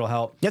I'm sure it'll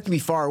help. You have to be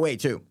far away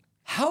too.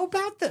 How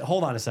about the?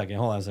 Hold on a second.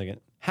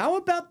 How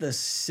about the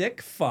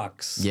sick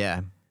fucks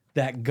Yeah.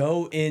 that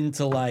go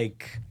into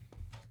like,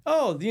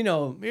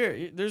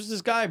 there's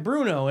this guy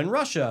Bruno in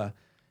Russia,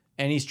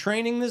 and he's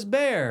training this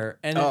bear,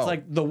 and it's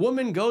like the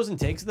woman goes and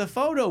takes the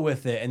photo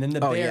with it, and then the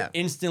bear yeah.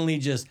 instantly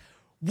just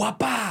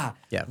whapa.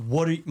 Yeah.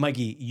 What are you,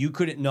 Mikey? You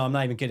couldn't. No, I'm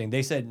not even kidding.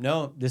 They said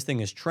no. This thing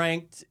is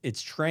tranked.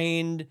 It's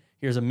trained.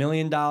 Here's $1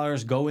 million.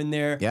 Go in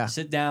there. Yeah.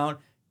 Sit down.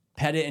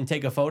 Pet it and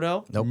take a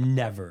photo? Nope.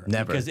 Never.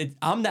 Never. Because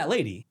I'm that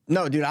lady.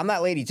 No, dude, I'm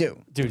that lady too.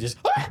 Dude, just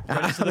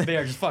right into the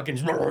bear, just fucking.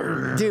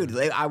 Dude,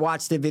 I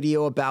watched the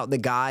video about the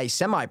guy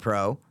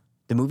semi-pro,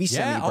 the movie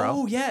Yeah. Semi-Pro.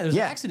 Oh, yeah. There's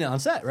an accident on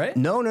set, right?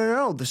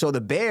 No. So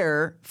the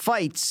bear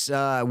fights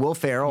Will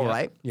Ferrell, Yeah,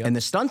 right? yeah. And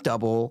the stunt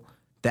double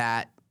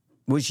that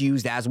was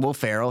used as Will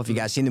Ferrell. If you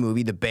guys seen the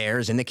movie, the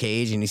bear's in the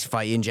cage and he's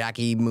fighting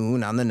Jackie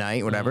Moon on the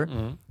night, whatever.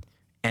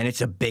 And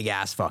it's a big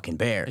ass fucking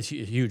bear. It's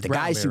huge. The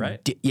Brown guys bear, who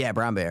right? yeah,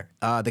 brown bear.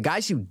 The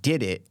guys who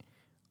did it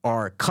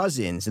are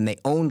cousins, and they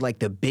owned like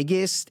the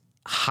biggest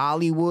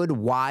Hollywood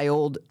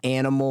wild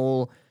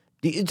animal.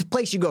 It's a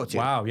place you go to.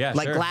 Wow, yeah,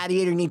 like sure.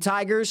 Gladiator need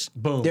tigers.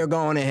 Boom. They're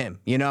going to him.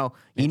 You know,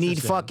 you need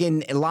Interesting.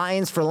 fucking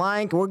lions for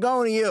lion. We're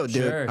going to you, dude.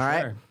 Sure, All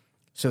right. sure.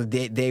 So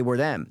they were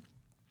them,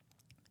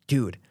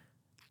 dude.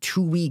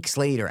 2 weeks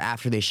later,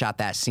 after they shot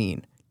that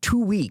scene, 2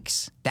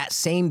 weeks, that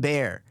same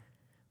bear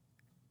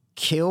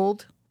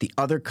killed the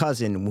other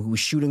cousin who was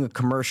shooting a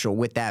commercial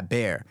with that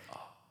bear.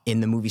 In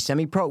the movie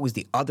Semi-Pro, it was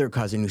the other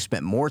cousin who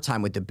spent more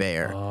time with the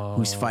bear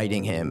who's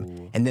fighting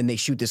him. And then they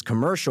shoot this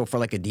commercial for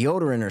like a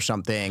deodorant or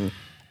something.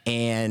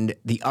 And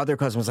the other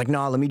cousin was like,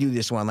 no, let me do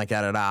this one, like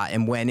da-da-da.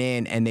 And went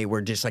in and they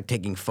were just like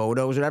taking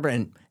photos or whatever.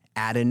 And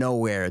out of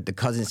nowhere, the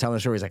cousin's telling the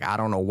story. He's like, I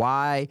don't know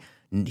why.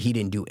 He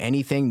didn't do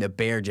anything. The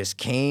bear just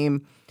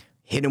came,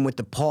 hit him with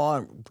the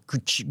paw,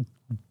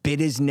 bit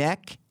his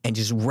neck, and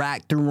just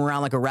threw him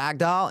around like a rag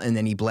doll, and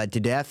then he bled to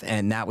death,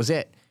 and that was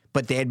it.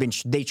 But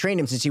they trained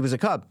him since he was a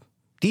cub.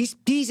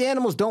 These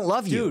animals don't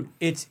love you. Dude,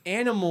 it's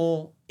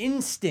animal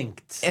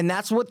instinct. And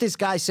that's what this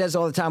guy says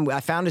all the time. I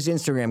found his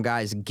Instagram,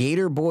 guys.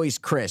 Gator Boys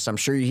Chris. I'm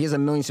sure he has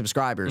 1 million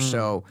subscribers.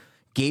 So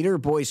Gator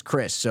Boys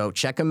Chris. So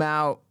check him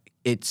out.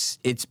 It's.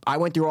 I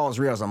went through all his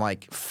reels. I'm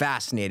like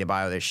fascinated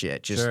by all this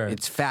shit.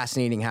 It's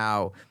fascinating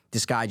how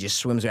this guy just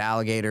swims with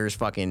alligators,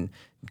 fucking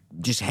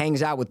just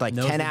hangs out with like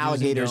Knows 10 the do's and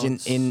alligators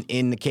don'ts.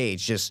 in the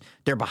cage. Just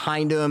they're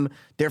behind him.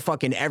 They're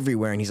fucking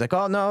everywhere. And he's like,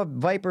 oh no,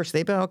 viper,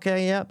 stay back.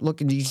 Okay, yeah. Look,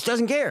 he just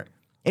doesn't care.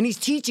 And he's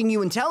teaching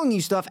you and telling you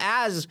stuff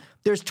as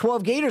there's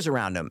 12 gators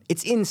around him.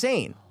 It's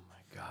insane. Oh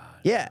my God.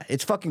 Yeah,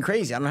 it's fucking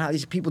crazy. I don't know how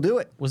these people do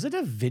it. Was it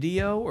a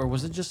video or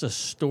was it just a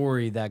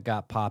story that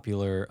got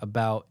popular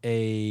about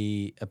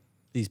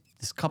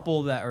this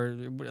couple that, or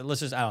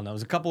let's just, I don't know, it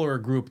was a couple or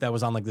a group that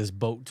was on like this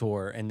boat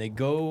tour, and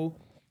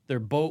their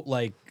boat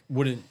like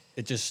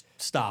it just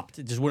stopped.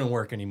 It just wouldn't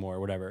work anymore or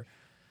whatever.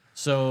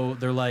 So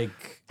they're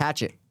like,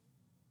 Hatchet.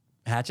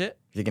 Hatchet?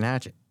 You can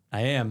hatch it.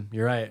 I am.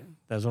 You're right.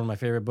 That was one of my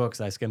favorite books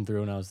I skimmed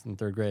through when I was in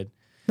 3rd grade.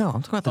 No,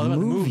 I'm talking about the about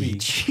the movie. movie.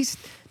 Jeez,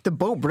 the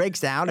boat breaks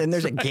down and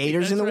there's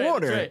gators in the That's right,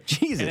 water. that's right.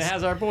 Jesus. And it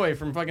has our boy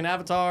from fucking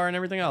Avatar and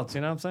everything else.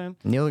 You know what I'm saying?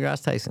 Neil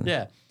deGrasse Tyson.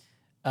 Yeah.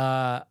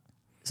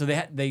 So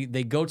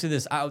they go to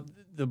this out.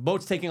 The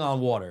boat's taking on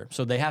water,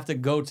 so they have to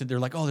go to. They're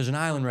like, oh, there's an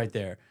island right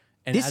there.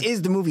 And This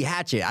is the movie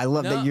Hatchet. I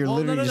love that you're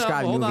literally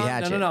describing the movie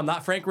Hatchet. No, I'm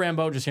not Frank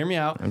Rambo. Just hear me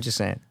out. I'm just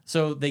saying.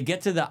 So they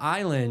get to the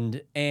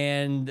island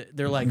and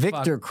they're like,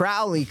 Victor fuck.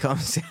 Crowley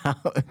comes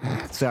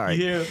out. Sorry.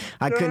 Yeah.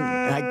 I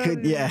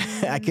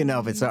couldn't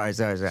help it. Sorry.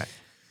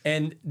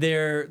 And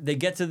they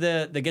get to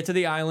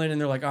the island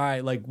and they're like, all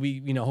right, like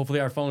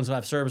hopefully our phones will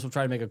have service. We'll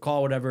try to make a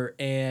call, whatever.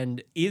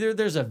 And either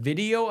there's a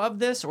video of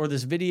this or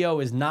this video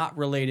is not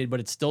related, but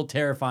it's still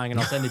terrifying. And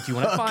I'll send it to you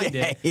when I find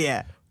it.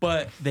 Yeah.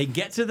 But they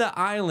get to the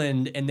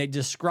island and they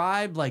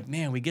describe like,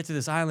 man, we get to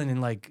this island and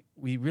like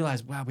we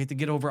realize, wow, we have to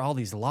get over all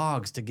these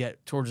logs to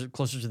get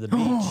closer to the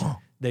beach.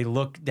 They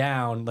look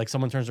down, like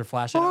someone turns their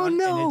flashlight on,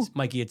 no. and it's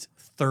Mikey. It's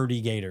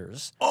 30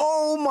 gators.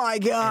 Oh my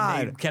God.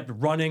 And they kept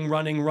running,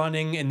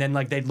 and then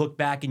like they'd look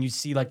back and you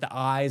see like the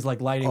eyes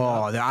like lighting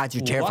up. Oh, the eyes are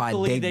terrifying.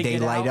 Luckily, They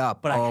get light out,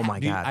 up. But Oh my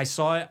God. I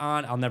saw it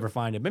on. I'll never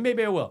find it, but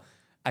maybe I will.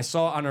 I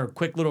saw it on a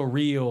quick little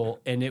reel,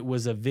 and it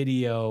was a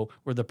video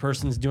where the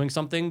person's doing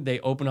something. They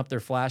open up their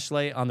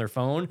flashlight on their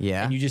phone,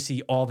 Yeah. and you just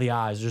see all the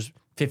eyes. There's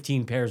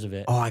 15 pairs of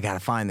it. Oh, I gotta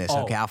find this.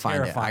 Okay, I'll find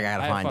it. I terrifying.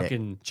 gotta have find it.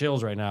 fucking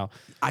chills right now.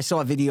 I saw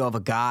a video of a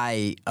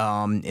guy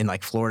in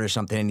like Florida or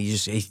something, and he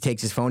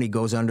takes his phone, he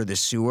goes under the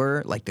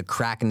sewer, like the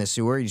crack in the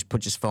sewer, he just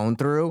puts his phone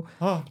through,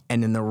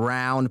 and in the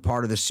round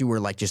part of the sewer,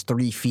 like just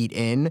 3 feet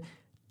in,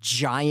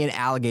 giant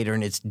alligator,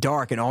 and it's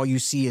dark, and all you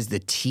see is the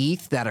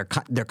teeth that are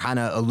they're kind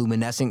of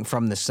illuminescent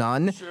from the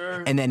sun,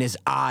 and then his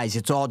eyes.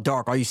 It's all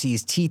dark. All you see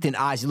is teeth and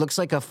eyes. It looks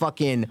like a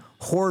fucking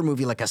horror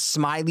movie, like a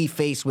smiley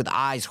face with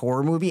eyes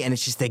horror movie, and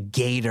it's just a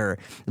gator.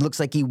 It looks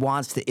like he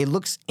wants to. It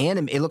looks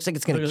It looks like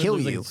it's gonna kill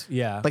looks like you.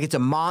 yeah. Like it's a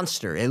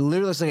monster. It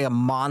literally looks like a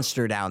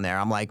monster down there.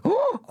 I'm like,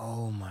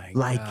 Oh my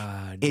like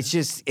god!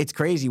 it's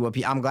crazy.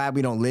 I'm glad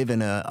we don't live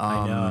in a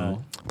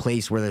know.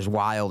 place where there's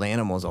wild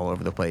animals all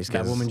over the place. That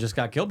 'cause- woman just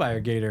got killed by her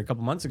gator a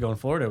couple months ago in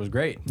Florida. It was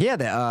great.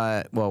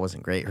 Yeah, well, it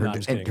wasn't great. No, I'm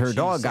just kidding. She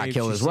Dog got saved-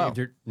 killed she as well. saved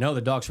her- no,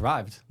 the dog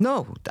survived.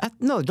 No,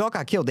 the dog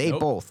got killed. They ate Nope.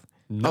 both.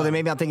 No. Oh, then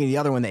maybe I'm thinking of the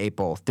other one. They ate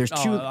both. There's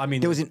two. I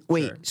mean, there was an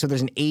wait. sure. So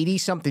there's an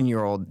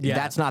 80-something-year-old. Yeah.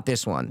 That's not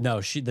this one.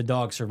 No, the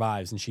dog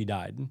survives and she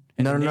died. And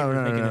No, the no, neighbor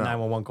no, making no, the no.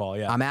 911 call.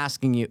 Yeah. I'm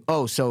asking you.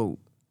 Oh, so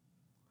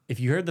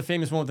If you heard the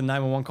famous one with the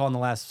 911 call in the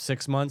last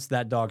 6 months,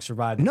 that dog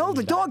survived. no, woman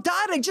the dog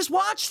died. I just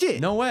watched it.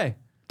 No way.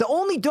 The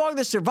only dog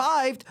that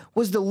survived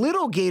was the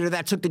little gator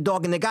that took the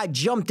dog, and the guy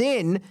jumped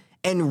in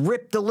and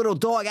ripped the little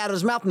dog out of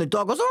his mouth, and the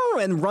dog goes oh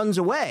and runs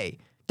away.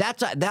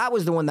 That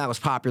was the one that was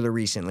popular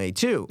recently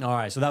too. All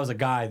right, so that was a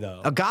guy though.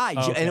 A guy,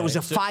 and it was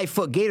a So-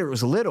 5-foot gator. It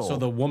was little. So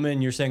the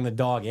woman, you're saying the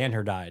dog and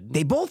her died.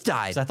 they both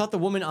died. So I thought the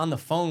woman on the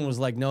phone was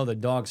like, no, the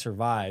dog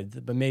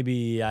survived, but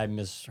maybe I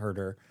misheard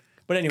her.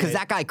 But anyway, Because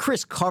that guy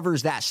Chris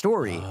covers that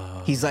story.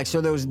 He's like,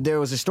 so there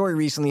was a story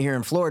recently here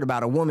in Florida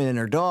about a woman and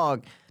her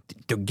dog.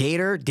 The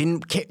gator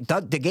didn't.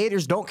 The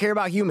gators don't care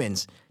about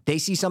humans. They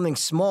see something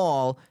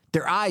small,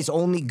 their eyes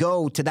only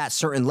go to that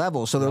certain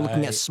level, so they're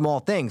looking at Right. small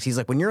things. He's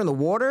like, when you're in the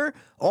water,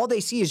 all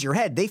they see is your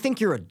head. They think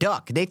you're a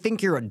duck. They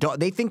think you're a dog.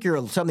 They think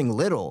you're something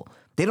little.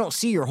 They don't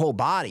see your whole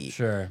body.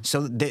 Sure.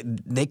 So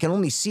they can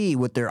only see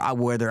with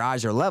where their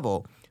eyes are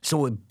level.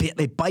 So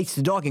it bites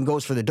the dog and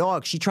goes for the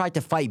dog. She tried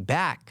to fight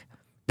back.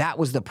 That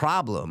was the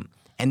problem,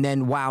 and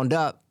then wound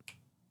up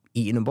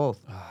eating them both.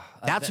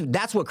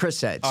 That's what Chris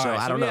said. So right,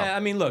 I so don't know. yeah, I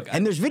mean, look,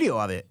 and there's video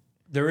of it.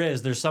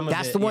 There's some of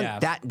That's it, the one.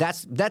 yeah.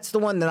 That's the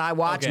one that I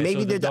watched. Okay,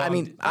 Maybe so the I dog-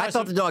 mean, I so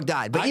thought the dog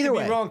died, but I either could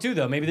way, be wrong too,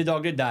 though. Maybe the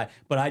dog did die,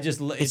 but I just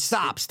it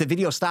stops. The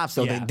video stops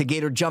though. Yeah. The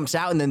gator jumps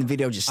out and then the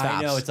video just stops.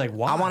 I know, it's like, I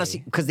why? want to see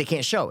because they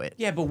can't show it.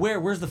 Yeah, but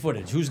where's the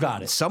footage? Who's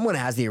got it? Someone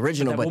has the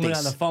original, That but woman they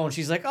on the phone,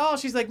 she's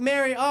like,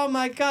 Mary, oh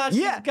my God,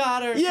 she's Yeah,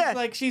 got her. yeah. She's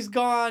like, she's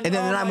gone. and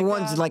then oh the my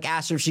 911's God. like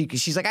asked her if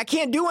she's like, I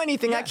can't do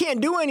anything. I Yeah. can't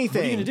do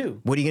anything. gonna do?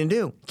 What are you gonna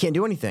do? Can't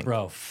do anything.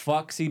 Bro,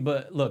 fuck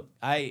C-Butt. Look,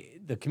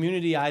 the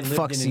community I lived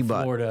Fuck in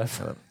C-Butt. Florida.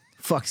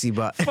 Fuck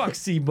C-Butt. Fuck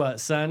C-Butt,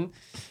 son.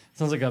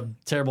 Sounds like a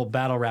terrible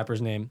battle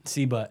rapper's name.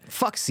 C-Butt.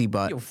 Fuck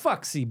C-Butt. Yo,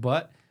 fuck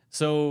C-Butt.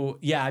 So,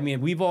 yeah, I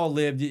mean, we've all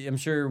lived, I'm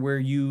sure, where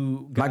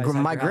you guys had your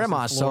my house in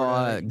grandma saw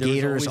Florida, there was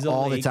gators always a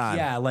all the lake. time.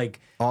 Yeah, like,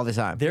 All the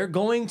time. they're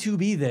going to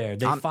be there.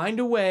 They find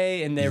a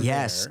way, and they're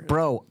Yes, there.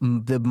 bro.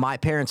 My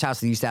parents' house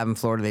they used to have in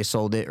Florida, they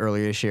sold it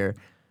earlier this year.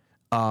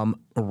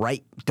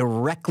 Right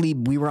directly,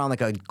 we were on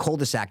like a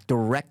cul-de-sac.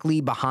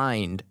 Directly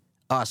behind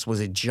us was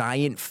a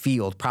giant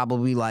field,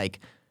 probably like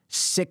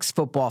 6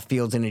 football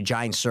fields in a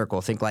giant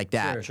circle. Think like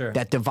that. Sure, sure.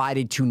 That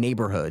divided 2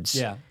 neighborhoods.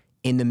 Yeah.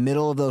 In the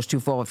middle of those 2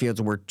 football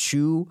fields were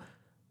 2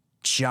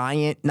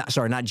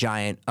 not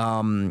giant,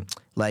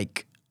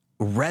 like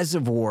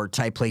reservoir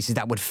type places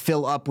that would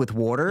fill up with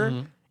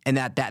water. And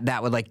that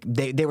would like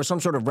they were some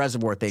sort of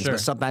reservoir things, Sure.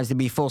 but sometimes they'd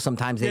be full,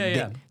 sometimes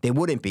Yeah. they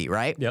wouldn't be,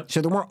 right? Yep.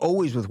 So they weren't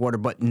always with water,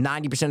 but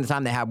 90% of the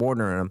time they had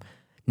water in them.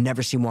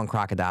 Never seen one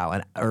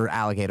crocodile or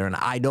alligator, and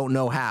I don't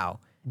know how.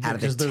 Out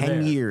of the Because they're 10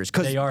 there. years,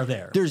 because They are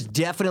there. There's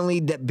definitely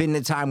been a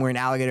time where an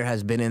alligator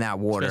has been in that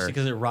water. Especially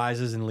because it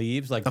rises and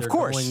leaves. Like, Of they're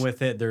course. going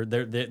with it.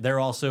 They're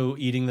also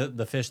eating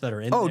the fish that are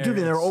in Oh, there. dude,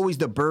 and there are It's- always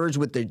the birds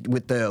with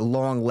the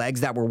long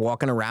legs that were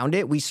walking around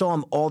it. We saw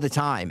them all the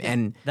time,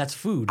 and That's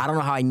food. I don't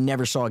know how I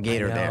never saw a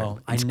gator there. No,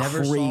 I It's never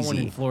crazy, saw one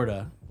in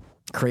Florida.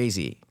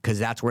 crazy, because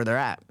that's where they're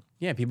at.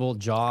 Yeah, people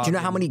jog. Do you know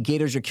how and- many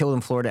gators are killed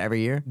in Florida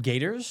every year?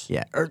 gators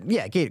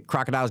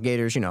Crocodiles,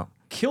 gators. You know,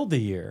 killed a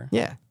year?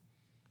 yeah.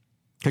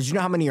 Because you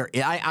know how many are.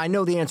 I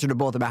know the answer to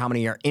both about how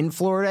many are in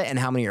Florida and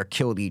how many are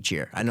killed each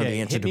year. I know Okay,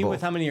 the answer hit to me both.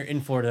 with how many are in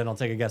Florida, and I'll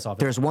take a guess off it.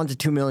 There's 1 to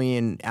 2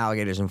 million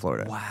alligators in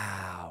Florida.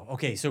 Wow.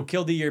 Okay, so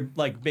killed a year,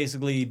 like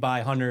basically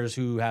by hunters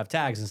who have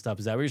tags and stuff.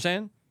 Is that what you're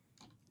saying?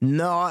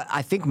 No,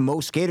 I think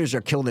most gators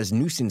are killed as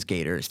nuisance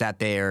gators, that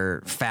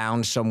they're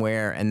found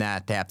somewhere and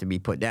that they have to be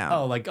put down.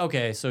 Oh, like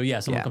okay, so yeah,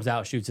 someone Yeah. comes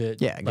out, shoots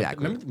it. Yeah, Like,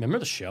 exactly. remember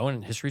the show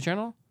on History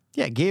Channel?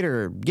 Yeah,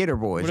 Gator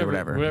Boys or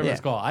whatever. Yeah. it's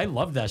called. I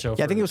loved that show. Yeah, I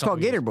for think it a was called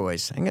couple Gator years.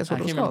 Boys. I think that's I what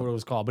can't it was remember called. what it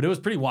was called, but it was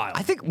pretty wild.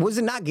 I think was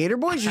it not Gator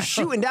Boys? You're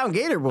shooting down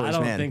Gator Boys, I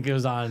don't man. think it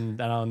was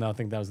on. I don't know. I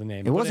think that was the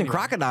name. it wasn't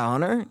Crocodile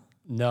Hunter.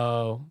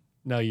 No,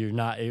 you're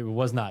not. It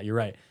was not. You're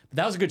right. But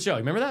that was a good show. You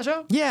remember that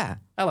show? Yeah,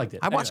 I liked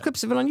it. I watched Anyway.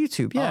 clips of it on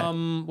YouTube. Yeah,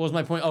 What was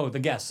my point? Oh, the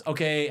guess.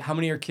 Okay, how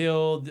many are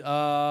killed? You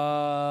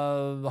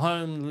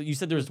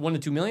said there was 1 to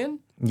 2 million?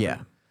 yeah,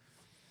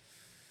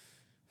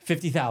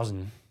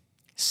 50,000.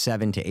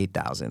 7,000 to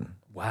 8,000.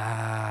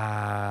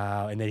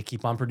 Wow. And they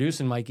keep on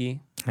producing,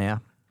 Mikey. Yeah,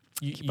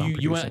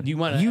 You want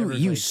you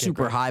Everglades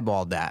super kick, right?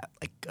 highballed that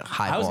like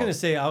highball. I was gonna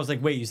say, I was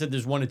like, wait, you said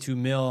there's 1 to 2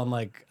 mil. I'm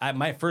like,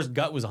 my first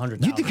gut was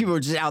 100,000. You think people are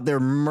just out there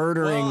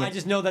murdering? Well, I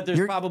just know that there's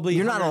you're, probably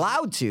you're not hunters-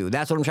 allowed to.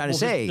 That's what I'm trying to Well,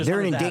 say. there's They're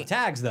hunters in that have danger.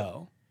 tags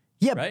though.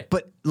 Yeah, right?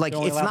 but like They're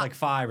only it's allowed not like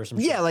 5 or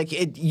something. Yeah, like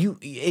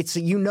it's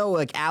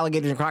like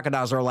alligators and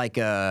crocodiles are like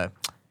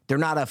they're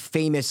not a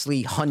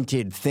famously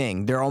hunted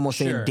thing. They're almost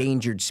an Sure.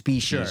 endangered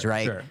species, Sure,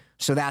 right? sure.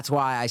 So that's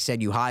why I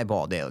said you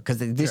highballed it, because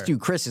this Sure. dude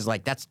Chris is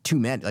like, that's too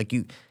many. Like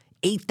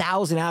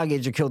 8,000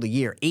 alligators are killed a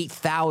year.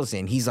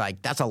 8,000. He's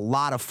like, that's a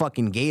lot of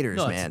fucking gators,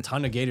 No, man. it's a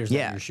ton of gators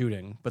Yeah. that you're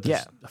shooting, but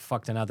there's a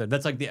fuck ton out there.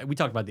 That's like we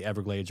talked about the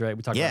Everglades, right?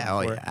 We talked Yeah, about oh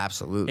it before. yeah,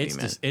 absolutely, It's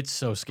man. just it's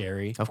so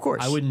scary. Of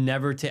course. I would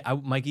never take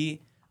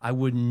Mikey. I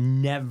would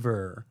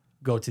never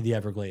go to the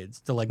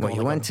Everglades to like. Well, go you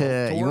on, like, went a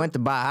boat to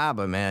tour.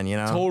 Bahama, man. You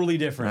know, Totally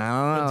different. I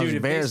don't know, But dude, there's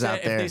if bears they said,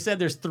 out there. If they said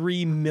there's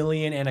 3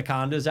 million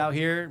anacondas out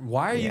here,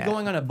 why are you Yeah.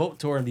 going on a boat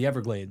tour in the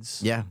Everglades?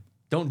 Yeah,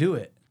 Don't do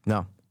it.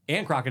 no.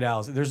 And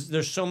crocodiles.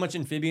 There's so much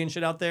amphibian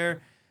shit out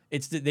there.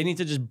 They need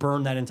to just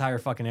burn that entire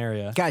fucking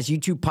area. Guys,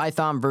 YouTube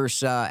python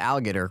versus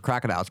alligator,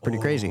 crocodile. It's pretty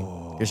crazy.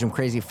 There's some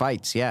crazy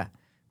fights, yeah.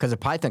 Because a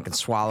python can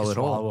swallow it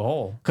Swallow a whole.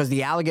 whole. Because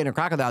the alligator and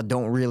crocodile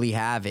don't really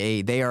have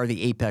they are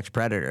the apex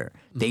predator.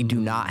 They do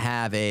not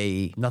have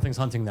Nothing's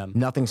hunting them.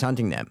 nothing's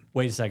hunting them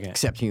Wait a second.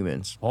 except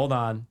humans. Hold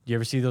on. Do you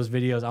ever see those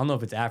videos? I don't know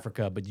if it's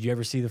Africa, but did you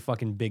ever see the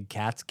fucking big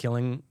cats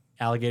killing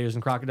alligators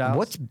and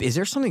crocodiles? Is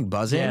there something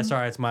buzzing? Yeah,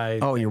 sorry, it's my.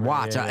 Oh, your thing right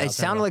watch. here. Yeah, It I'll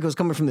sounded turn it like it was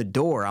coming from the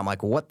door. I'm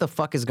like, what the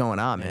fuck is going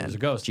on, man? There's a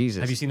ghost.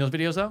 Jesus. Have you seen those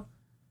videos though?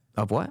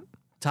 Of what?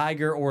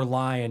 Tiger or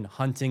lion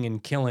hunting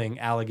and killing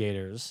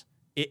alligators.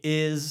 It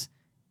is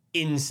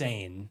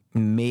insane.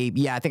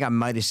 Maybe. Yeah, I think I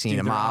might have seen Dude,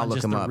 him. they're I'll on look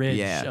just him the up. ridge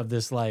Yeah. of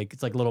this like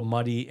it's like a little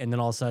muddy, and then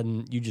all of a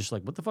sudden you just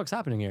like, what the fuck's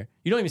happening here?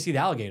 You don't even see the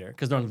alligator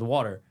because they're under the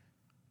water.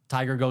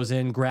 Tiger goes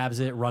in,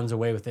 grabs it, runs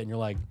away with it, and you're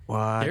like,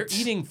 What? They're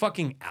eating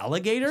fucking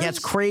alligators? Yeah, it's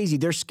crazy.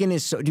 Their skin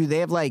is so. Dude, they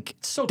have like.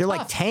 so they're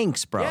like tough.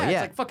 tanks, bro. Yeah, Yeah.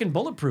 it's like fucking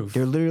bulletproof.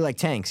 They're literally like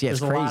tanks. Yeah, There's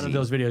it's a crazy. lot of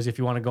those videos if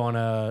you want to go on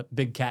a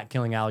big cat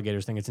killing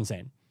alligators thing. It's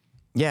insane.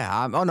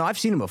 Yeah. Oh no, I've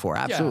seen them before.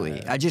 Absolutely.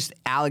 Yeah. I just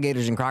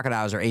alligators and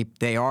crocodiles are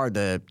they are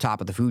the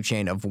top of the food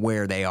chain of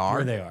where they are.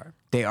 Where they are.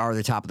 They are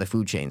the top of the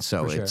food chain.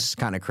 So For sure. it's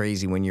kind of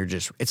crazy when you're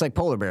just. It's like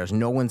polar bears.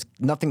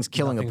 Nothing's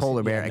killing a Nothing's-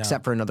 polar bear yeah, no.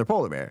 except for another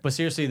polar bear. But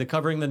seriously, the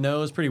covering the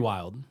nose, pretty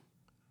wild.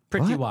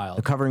 Pretty What? wild.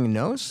 The covering the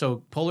nose.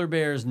 So polar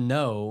bears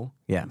know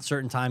Yeah. at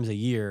certain times a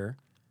year,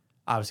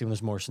 obviously when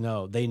there's more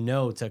snow, they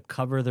know to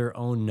cover their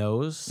own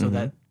nose so Mm-hmm.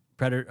 that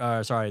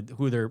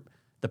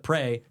the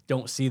prey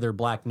don't see their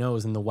black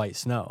nose in the white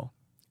snow.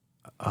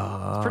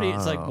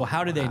 It's like, well,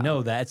 how do they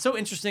know that? It's so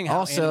interesting how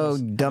Also,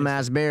 animals-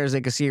 dumbass bears,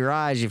 they can see your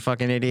eyes, you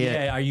fucking idiot.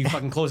 yeah, are you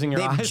fucking closing your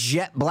They have eyes?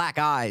 jet black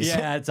eyes.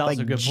 Yeah, it's also like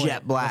a good point.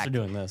 jet black. Thanks for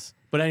doing this.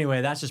 But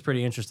anyway, that's just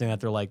pretty interesting that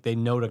they're like, they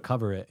know to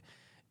cover it.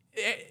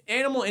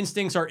 Animal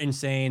instincts are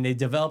insane. They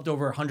developed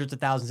over hundreds of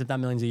thousands, if not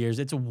millions of years.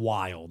 It's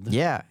wild.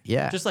 Yeah,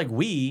 yeah. Just like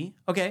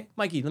okay,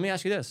 Mikey, let me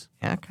ask you this.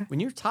 Yeah, okay. When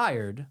you're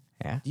tired,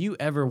 Yeah. do you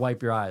ever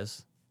wipe your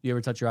eyes? Do you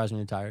ever touch your eyes when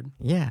you're tired?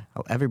 Yeah,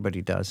 oh,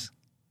 everybody does.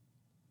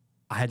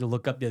 I had to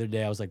look up the other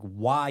day. I was like,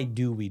 why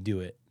do we do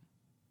it?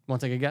 Want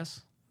to take a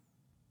guess?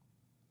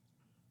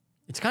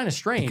 It's kind of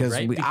strange, Because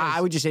right? I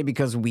would just say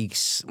because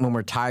when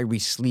we're tired, we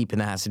sleep,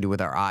 and that has to do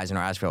with our eyes, and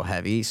our eyes feel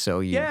heavy,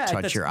 so you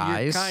touch your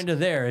eyes. You're kind of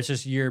there. It's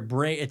just your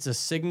brain. It's a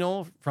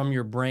signal from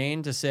your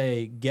brain to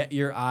say, get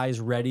your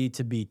eyes ready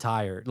to be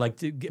tired, like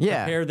to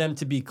prepare them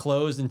to be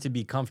closed and to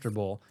be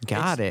comfortable.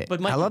 Got it.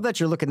 But I love that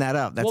you're looking that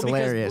up. That's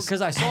hilarious.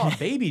 Because I saw a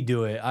baby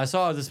do it. I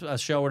saw a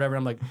show or whatever.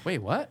 I'm like, wait,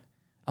 what?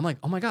 I'm like,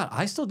 oh my God,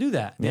 I still do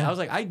that. Yeah. I was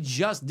like, I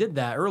just did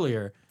that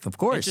earlier. Of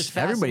course, It's just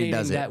everybody fascinating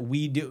does it. that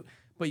we do.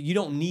 But you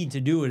don't need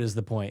to do it is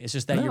the point. It's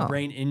just that your No.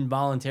 brain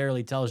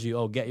involuntarily tells you,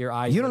 oh, get your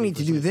eyes You don't ready need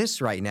for to do sleep. this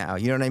right now.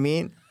 You know what I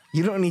mean?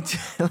 You don't need to.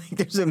 Like,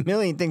 there's a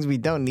million things we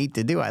don't need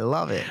to do. I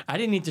love it. I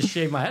didn't need to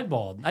shave my head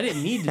bald. I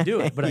didn't need to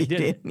do it, but I You did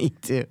didn't it.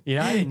 need to. You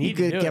know, I didn't need You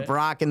to could do have kept it.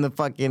 rocking the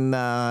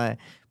fucking.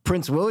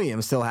 Prince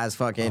William still has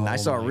fucking. I Oh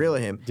saw a my reel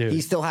of him. dude.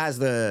 He still has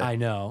the. I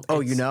know. Oh,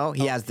 It's- you know,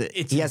 he has the.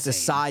 it's He has the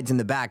insane. sides and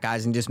the back,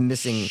 guys, and just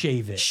missing.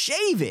 Shave it.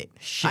 Shave it.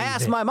 Shave I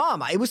asked it. my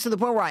mom. It was to the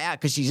point where I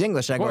asked because she's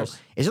English. I go, course.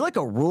 is there like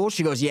a rule?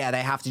 She goes, yeah,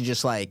 they have to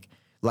just like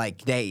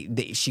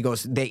she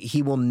goes,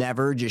 he will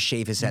never just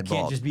shave his head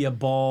Can't bald. just be a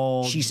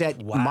bald. She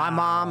said, my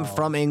mom Wow.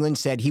 from England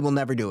said he will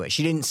never do it.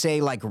 She didn't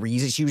say like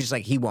reason. She was just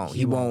like, he won't.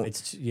 He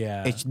won't.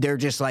 Yeah. They're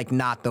just like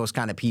not those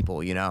kind of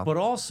people, you know? But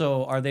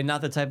also, are they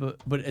not the type of?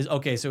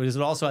 Okay, so is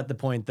it also at the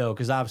point though?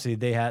 Because obviously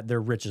they're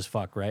rich as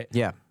fuck, right?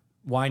 Yeah.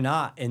 Why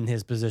not in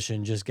his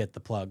position just get the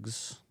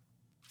plugs?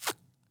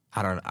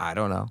 I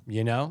don't know.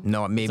 You know?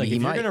 No, maybe It's like he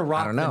if might. you're gonna I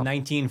rock don't the know.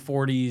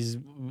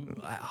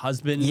 1940s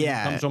husband who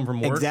Yeah. comes home from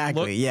work.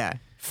 Exactly. look, Yeah.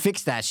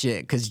 Fix that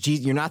shit. Cause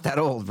you're not that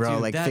old, bro.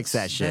 dude, like fix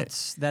that shit.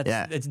 That's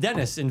yeah. it's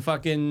Dennis in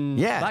fucking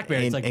Yeah.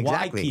 Blackberry. It's and like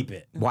exactly. why keep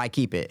it? Why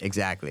keep it?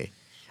 Exactly.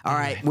 All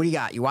right. What do you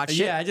got? You watch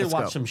shit? Yeah, I did Let's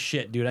watch go. some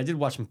shit, dude. I did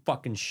watch some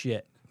fucking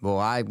shit. Well,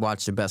 I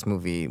watched one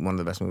of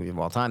the best movies of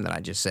all time that I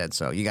just said.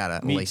 So you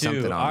gotta Me lay too.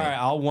 something on All me. right,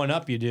 I'll one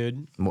up you,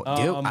 dude. Dude,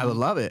 I would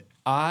love it.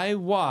 I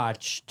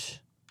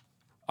watched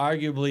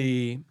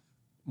arguably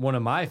one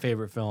of my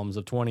favorite films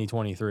of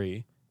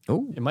 2023.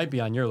 Oh, It might be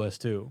on your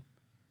list too.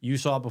 You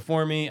saw it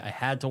before me. I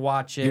had to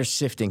watch it. you're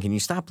sifting. Can you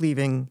stop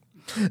leaving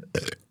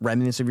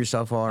remnants of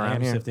yourself all I around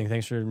am here? sifting.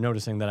 Thanks for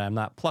noticing that I'm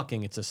not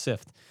plucking. It's a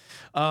sift.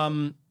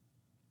 Loved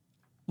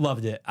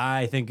it.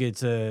 I think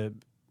it's a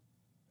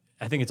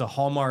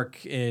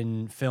hallmark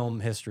in film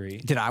history.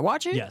 Did I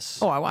watch it? Yes.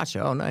 Oh, I watched it.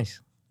 Oh, nice.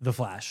 The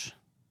Flash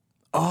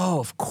Oh,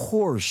 of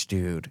course,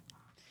 dude.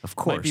 Of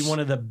course. might be one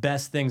of the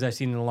best things I've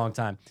seen in a long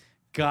time.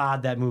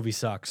 God, that movie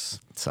sucks.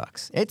 It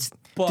sucks. It's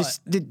But-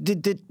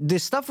 the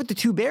stuff with the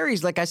two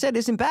berries, like I said,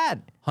 isn't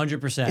bad.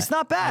 100%. It's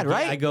not bad,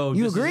 right? I go.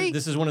 You this agree?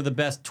 This is one of the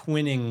best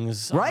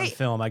twinnings on Right?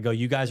 film. I go.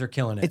 You guys are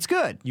killing it. It's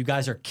good. You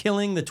guys are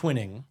killing the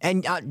twinning.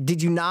 And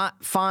did you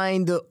not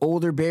find the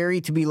older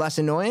berry to be less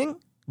annoying?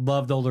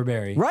 Loved Older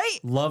Barry. Right?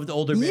 Loved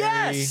Older Barry.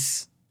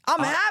 Yes. I'm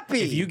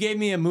happy. If you gave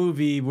me a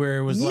movie where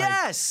it was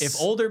Yes. like,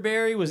 if Older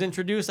Barry was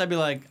introduced, I'd be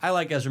like, I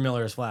like Ezra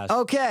Miller as Flash.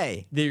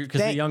 Okay. Because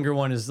the They- younger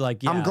one is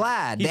like, yeah. I'm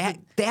glad. he's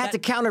They had to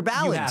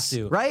counterbalance,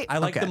 You have to. right? I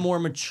like Okay. the more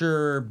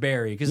mature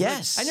Barry. Because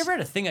Yes. I never had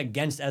a thing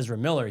against Ezra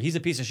Miller. He's a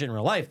piece of shit in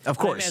real life. Of But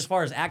I mean, course. as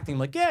far as acting,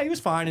 like, yeah, he was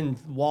fine in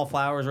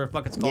Wallflowers or what the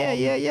fuck it's called.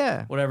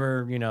 Yeah.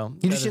 Whatever, you know.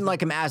 You just didn't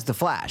like him as the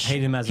Flash.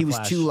 Hate him as he the was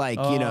Flash. too like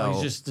Oh, you know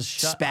he's just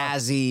shut up.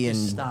 spazzy Just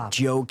and stop.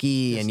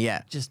 jokey and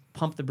yeah. Just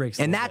pump the brakes.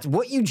 a And little that's bit.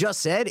 what you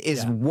just said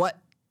is Yeah. what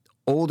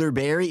older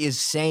Barry is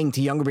saying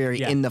to younger Barry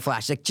Yeah. in the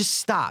Flash. Like, just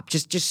stop.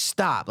 Just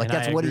stop. Like And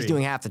that's I what he's agree.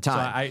 doing half the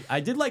time. So I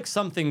did like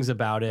some things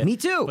about it. Me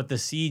too. But the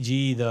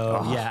CG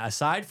though, yeah,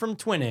 aside from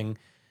twinning,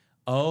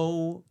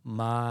 oh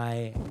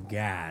my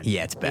God.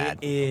 Yeah, it's bad.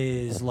 It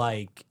is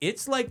like,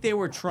 it's like they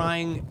were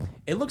trying,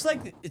 it looks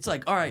like, it's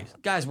like, all right,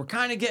 guys, we're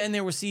kind of getting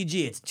there with CG.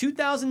 It's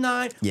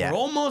 2009. Yeah. We're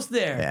almost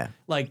there. Yeah.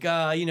 Like,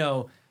 you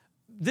know,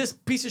 this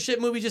piece of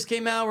shit movie just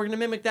came out. We're going to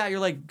mimic that. You're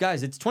like,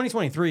 guys, it's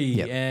 2023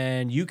 Yep.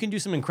 and you can do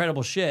some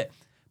incredible shit.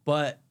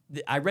 But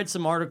I read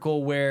some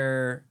article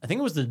where I think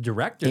it was the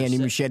director. Andy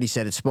said- Muschietti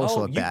said it's supposed to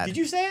look bad. Did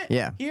you say it?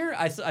 Yeah. Here,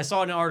 I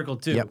saw an article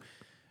too. Yep.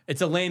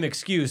 it's a lame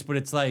excuse, but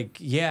it's like,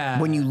 yeah.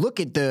 when you look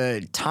at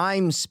the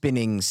time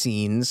spinning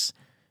scenes,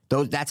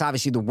 that's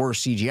obviously the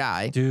worst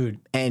CGI, dude,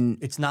 and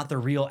it's not the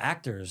real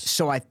actors.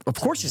 so of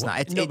course it's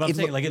not. No, but I'm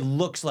saying, like, it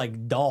looks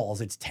like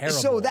dolls. It's terrible.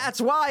 So that's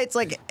why it's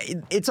like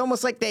it's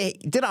almost like they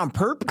did on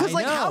purpose. Because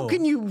like, how know.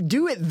 can you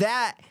do it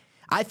that?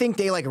 I think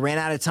they like ran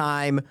out of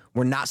time.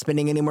 We're not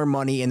spending any more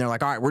money, and they're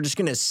like, all right, we're just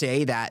gonna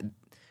say that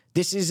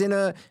this is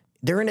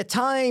they're in a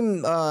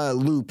time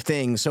loop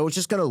thing, so it's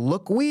just gonna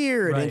look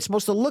weird and it's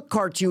supposed to look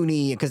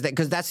cartoony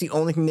because that's the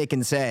only thing they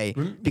can say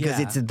because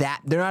yeah. it's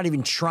that they're not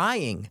even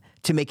trying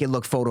to make it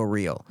look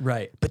photoreal.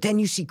 Right. But then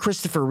you see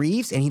Christopher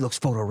Reeves and he looks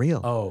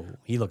photoreal. Oh,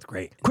 he looked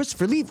great.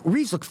 Christopher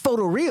Reeves looked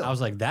photoreal. I was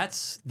like,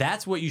 that's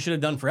what you should have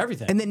done for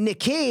everything. And then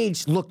Nick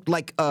Cage looked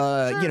like he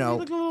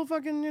looked a little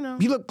fucking,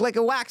 he looked like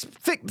a wax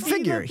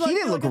figure. He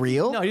didn't look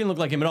real. No, he didn't look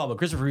like him at all. But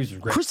Christopher Reeves was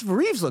great. Christopher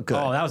Reeves looked good.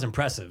 Oh, that was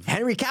impressive.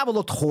 Henry Cavill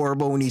looked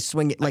horrible when he's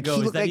swinging. Like Is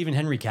he looked that like even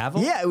Henry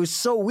Cavill? Yeah, it was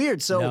so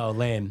weird. So No,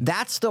 lame.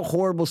 That's the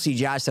horrible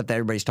CGI stuff that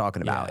everybody's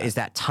talking about. Yeah. Is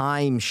that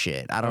time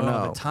shit? I don't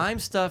know. The time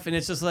stuff, and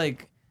it's just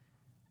like,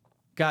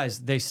 guys,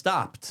 they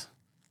stopped.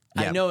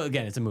 I Yep. know,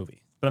 again, it's a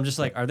movie, but I'm just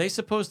like, are they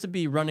supposed to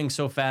be running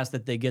so fast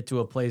that they get to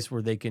a place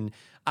where they can?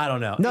 I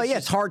don't know. No,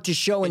 it's hard to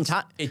show in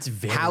time. it's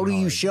very How do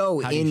you hard.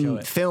 show How do you in show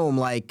it? film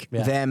like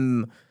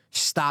them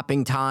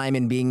stopping time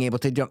and being able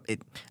to jump?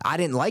 I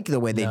didn't like the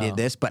way they did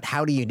this, but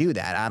how do you do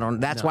that? I don't.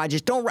 That's why I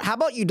just don't. How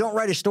about you don't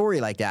write a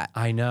story like that?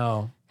 I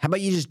know. How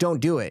about you just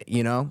don't do it?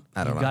 You know,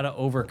 I don't You know. got to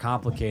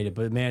overcomplicate it,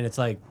 but man, it's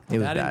like It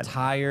was that bad.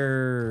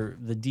 entire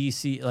the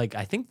DC. Like,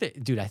 I think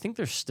that, dude, I think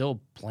they're still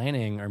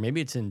planning, or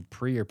maybe it's in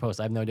pre or post.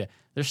 I have no idea.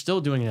 They're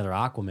still doing another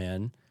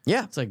Aquaman.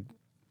 Yeah, It's like,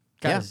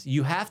 guys,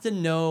 you have to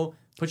know.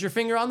 Put your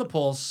finger on the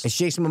pulse. it's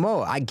Jason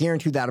Momoa. I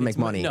guarantee that'll make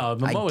money. no, I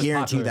Momoa's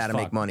guarantee popular as that'll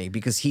make fuck. money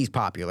because he's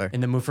popular.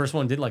 And the first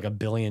one did like $1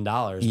 billion.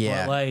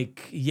 Yeah. But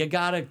like, you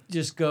gotta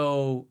just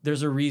go.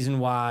 There's a reason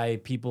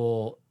why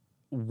people.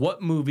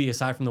 What movie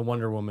aside from the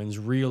Wonder Woman's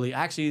really?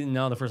 Actually,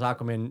 no. The first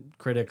Aquaman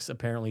critics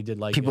apparently did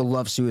like People it.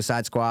 love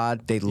Suicide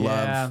Squad. They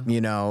love, you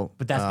know.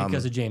 But that's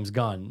because of James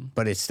Gunn.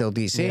 But it's still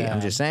DC. Yeah.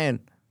 I'm just saying,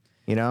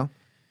 you know.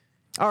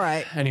 All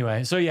right.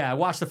 Anyway, so yeah, I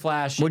watched The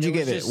Flash. What'd you was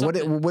give it? just What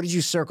something- did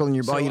you circle in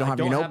your? So Oh, you don't I have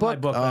your notebook. my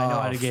book, but I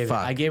know how to give it.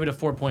 fuck. I gave it a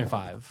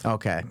 4.5.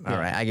 Okay. All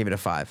right. I gave it a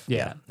 5.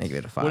 Yeah. I gave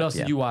it a 5. What else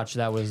yeah. did you watch?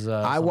 That was.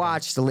 I something?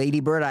 watched Lady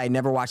Bird. I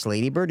never watched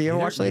Lady Bird. Do you ever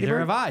watch Lady Neither Bird?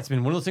 have I. It's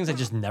been one of those things I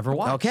just never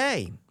watched.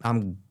 Okay.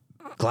 I'm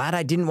glad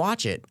I didn't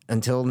watch it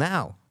until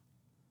now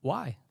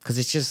Why? because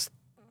it's just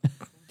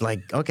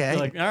like okay.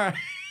 Like, all right.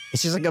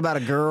 It's just like about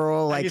a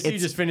girl. I Like can see you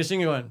it's just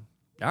finishing and going,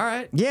 all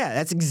right. yeah.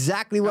 That's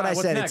exactly what All right, I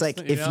what's said. next? It's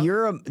like You if know?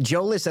 you're a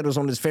Joe List said it was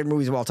one of his favorite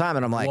movies of all time,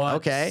 and I'm like What?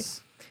 okay.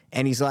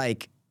 And he's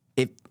like,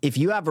 if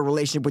you have a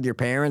relationship with your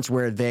parents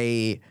where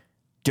they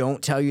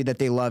don't tell you that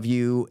they love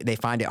you, they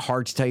find it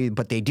hard to tell you,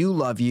 but they do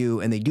love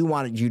you and they do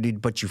want you to,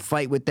 but you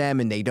fight with them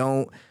and they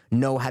don't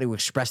know how to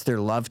express their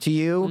love to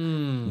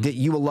you, that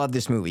you will love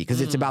this movie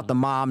because it's about the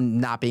mom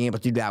not being able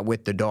to do that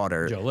with the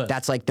daughter. Joe List.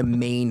 That's like the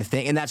main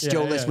thing. And that's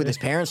Joe List with his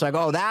parents. Like,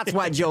 oh, that's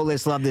why Joe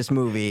List loved this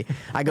movie.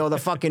 I go, the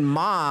fucking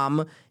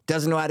mom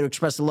doesn't know how to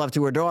express the love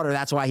to her daughter.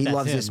 That's why he That's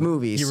loves him. this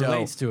movie. He So,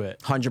 relates to it.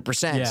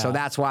 100%. Yeah. So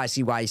that's why I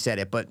see why he said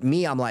it. But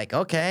me, I'm like,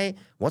 okay,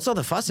 what's all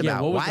the fuss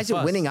about? what was Why the is it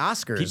fuss? winning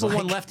Oscars? People Like,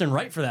 won left and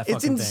right for that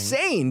it's fucking thing.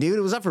 insane, dude.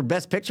 It was up for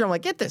Best Picture. I'm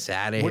like, get this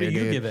out of here, What did you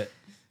dude. give it?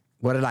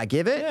 What did I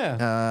give it?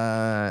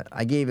 Yeah.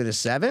 I gave it a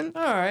 7.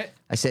 All right.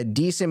 I said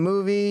decent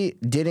movie.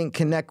 Didn't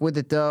connect with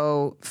it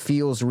though.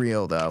 Feels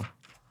real though.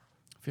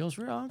 Feels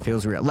real.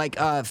 Feels real. Like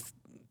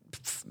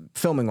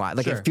filming wise,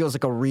 like Sure. it feels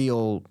like a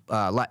real.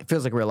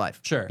 Feels like real life.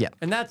 Sure. Yeah.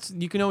 And that's,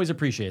 you can always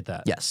appreciate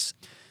that. Yes.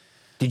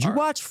 Did you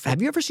watch?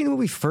 Have you ever seen the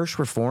movie First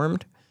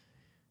Reformed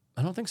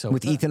I don't think so.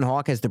 with What's that? Ethan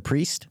Hawke as the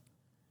priest?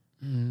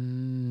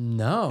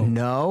 No.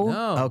 No.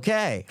 No.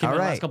 Okay. Came All out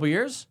the right. last couple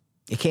years?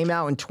 It came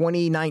out in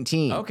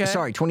 2019. Okay.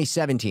 Sorry,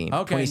 2017.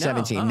 Okay,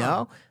 2017. no.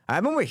 No? I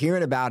remember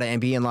hearing about it and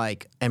being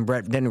like, and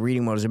Brett then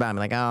reading what it was about. I'm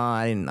like, oh,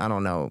 I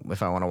don't know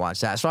if I want to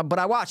watch that. But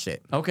I watched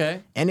it.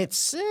 Okay. And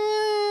it's Look,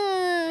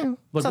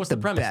 not what's the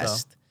premise,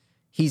 best.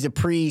 He's a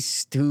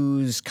priest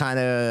who's kind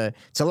of,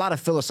 it's a lot of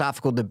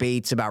philosophical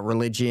debates about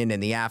religion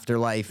and the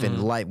afterlife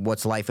and life,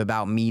 what's life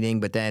about meaning.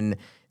 But then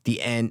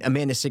the end,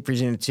 Amanda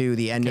Seyfried's in it too.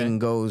 The ending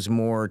goes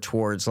more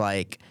towards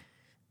like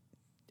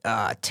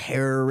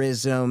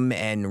terrorism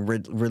and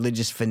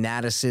religious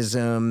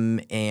fanaticism.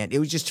 And it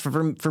was just,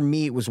 for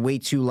me, it was way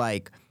too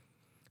like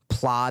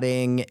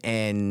plotting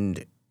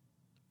and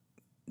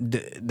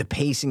the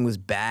pacing was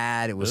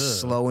bad. It was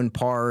slow in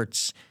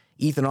parts.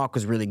 Ethan Hawke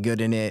was really good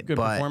in it. Good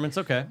but performance.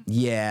 Okay.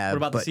 yeah. What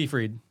about the but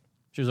Seyfried?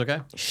 She was okay?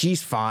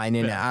 she's fine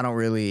in it. I don't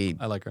really,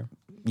 I like her.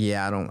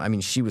 I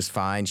mean, she was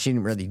fine. She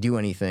didn't really do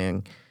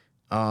anything.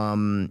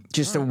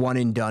 Just a one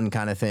and done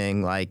kind of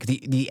thing. Like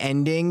the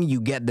ending, you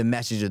get the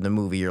message of the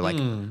movie. You're like,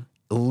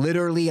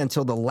 literally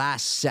until the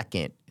last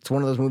second. It's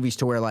one of those movies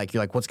to where like,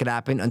 you're like, what's going to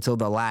happen until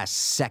the last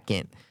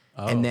second.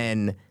 And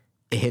then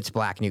it hits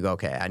black and you go,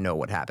 okay, I know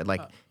what happened.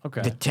 Like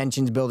okay. the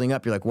tension's building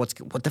up. You're like, what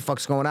the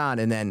fuck's going on?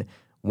 And then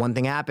one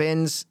thing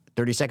happens,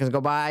 30 seconds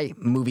go by,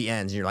 movie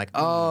ends. And you're like,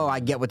 oh, I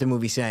get what the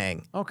movie's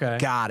saying. Okay.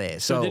 Got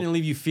it. So So it didn't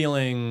leave you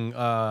feeling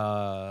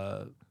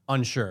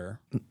unsure.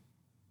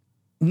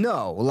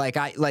 no,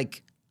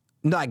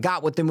 no, I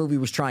got what the movie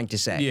was trying to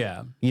say.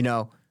 Yeah. You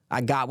know,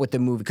 I got what the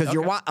movie, because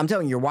I'm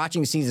telling you, you're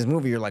watching scenes of this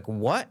movie, you're like,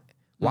 what?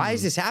 Why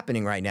is this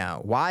happening right now?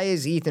 Why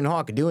is Ethan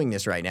Hawke doing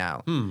this right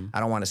now? I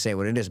don't want to say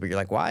what it is, but you're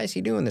like, why is he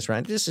doing this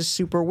right now? This is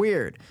super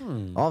weird.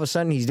 All of a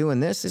sudden he's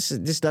doing this.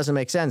 This doesn't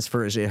make sense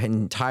for his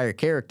entire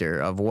character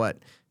of what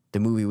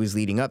the movie was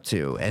leading up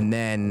to. And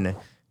then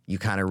you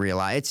kind of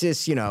realize it's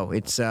just, you know,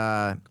 it's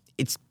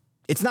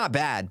not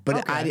bad,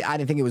 but I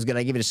didn't think it was good.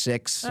 I give it a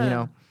 6, you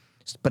know.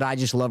 But I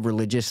just love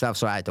religious stuff,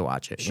 so I had to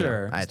watch it. you know.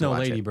 Sure. I had It's to no watch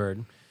Lady it.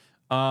 Bird.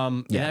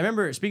 Yeah, I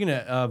remember, speaking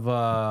of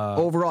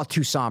Overall,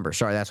 too somber.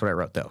 Sorry, that's what I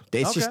wrote though.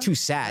 It's just Okay. too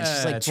sad. It's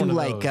just like It's too one of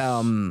like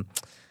those.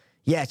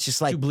 yeah, it's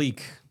just like too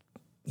bleak.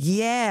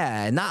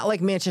 yeah, not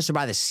like Manchester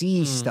by the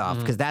Sea stuff,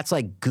 because that's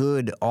like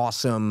good,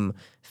 awesome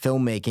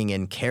filmmaking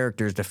and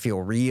characters to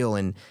feel real.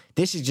 And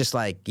this is just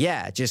like,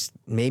 yeah, it just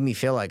made me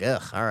feel like,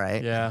 ugh, all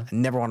right. Yeah.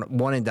 Never want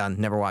one and done.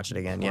 Never watch it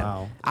again. Yeah.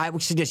 Wow. I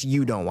would suggest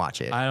you don't watch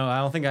it. I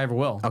don't think I ever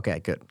will. Okay,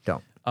 good.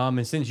 Don't.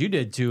 And since you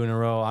did 2 in a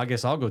row, I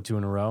guess I'll go 2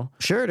 in a row.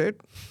 Sure, dude.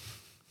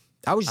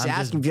 I was just I'm just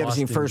asking if you ever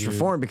seen busting, First dude.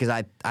 Reformed, because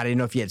I didn't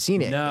know if you had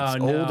seen it. No,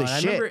 It's no. old as I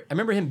shit.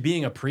 remember him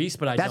being a priest,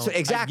 but I That's don't. what,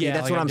 exactly. Yeah,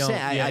 that's like what I'm don't-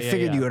 saying. yeah, I yeah,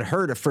 figured yeah. you had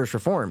heard of First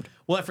Reformed.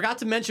 Well, I forgot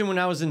to mention when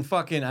I was in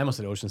fucking, I almost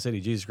said Ocean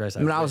City. Jesus Christ.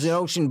 When I was in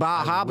Ocean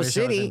Bahama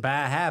City.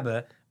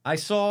 Bahaba, I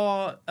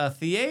saw a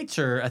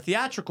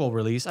theatrical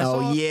release. I Oh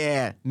saw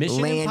yeah,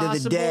 Mission Land Impossible,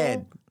 of the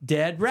Dead.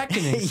 Dead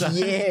Reckoning. son.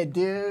 Yeah,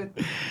 dude.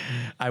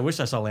 I wish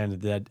I saw Land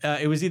of the Dead.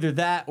 It was either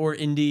that or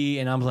Indy,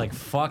 and I was like,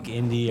 "Fuck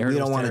Indy." I heard We it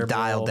don't was wanna terrible.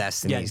 dial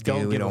destinies, Yeah, don't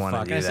dude. We give don't a wanna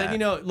fuck. do And I said, that. you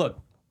know, look,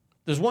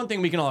 there's one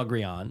thing we can all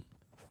agree on: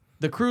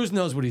 the Cruise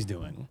knows what he's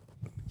doing.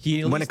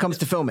 He at When least- it comes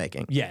to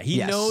filmmaking, yeah, he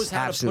Yes, knows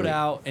how absolutely. to put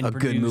out and a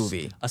produce good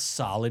movie. a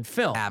solid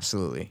film.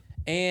 Absolutely.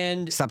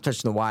 And Stop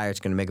touching the wire;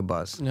 it's gonna make a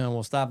buzz. no,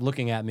 well, stop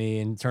looking at me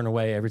and turn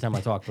away every time I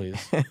talk, please.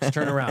 Just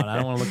turn around. I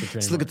don't want to look at you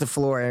Just anymore. look at the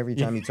floor every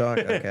time you talk.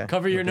 Okay.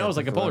 Cover your Look at nose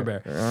the like a polar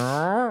floor.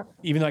 bear.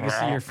 Even though I can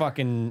see your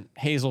fucking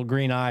hazel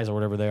green eyes or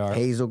whatever they are.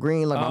 Hazel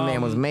Green, like my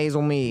man was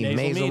Maisel Mead.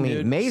 Maisel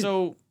Mead, dude.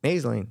 So-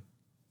 Maiseline.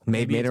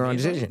 Made it's her own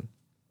Maisel? decision.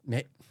 Ma-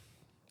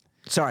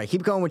 Sorry,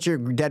 keep going with your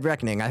Dead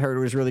Reckoning. I heard it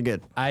was really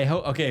good. I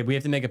hope. Okay, we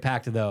have to make a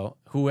pact though.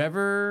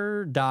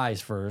 Whoever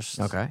dies first,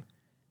 Okay.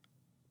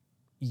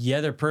 the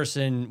other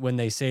person, when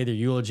they say their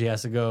eulogy,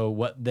 has to go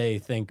what they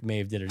think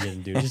Maeve did or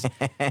didn't do. Just,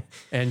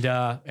 and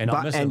I'll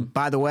miss him. And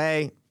by the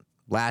way,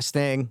 last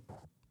thing,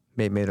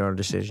 made her own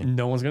decision.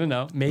 No one's gonna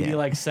know. Maybe Yeah.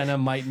 like Senna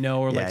might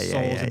know, or like Yeah, yeah,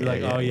 Souls yeah, would be yeah,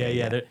 like, yeah, oh yeah,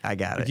 yeah. yeah. I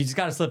got it. You just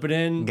gotta slip it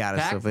in. Gotta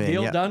Pact, slip it in,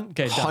 Deal yep. done.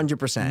 Okay, done.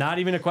 100%. Not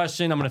even a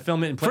question. I'm gonna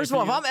film it and play. First of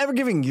all, if I'm ever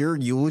giving your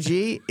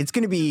eulogy, it's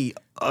gonna be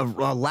a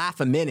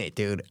laugh a minute,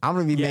 dude. I'm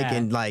gonna be Yeah.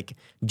 making like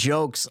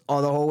jokes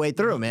all the whole way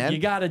through, man. you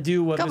gotta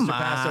do what Come Mr.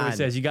 Pass always on.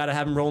 says. You gotta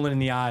have him rolling in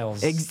the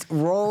aisles.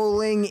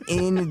 Rolling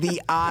in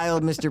the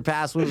aisle, Mr.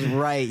 Pass was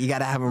right. You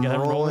gotta have him gotta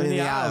have him rolling in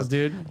the aisles,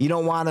 dude. You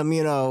don't want him,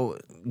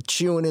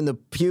 chewing in the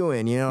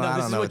pewing. No, I this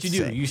don't is know what you to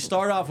do. say. You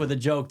start off with a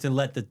joke to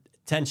let the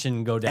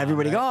tension go down.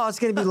 Everybody right? go, oh, it's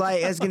gonna be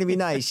light. It's gonna be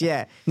nice,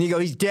 yeah. And you go,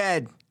 he's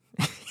dead,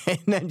 and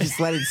then just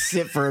let it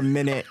sit for a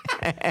minute.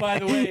 By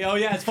the way, oh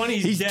yeah, it's funny.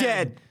 He's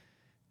dead.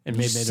 And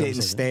Maeve made her Sit own and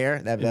decision. stare.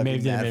 That'd be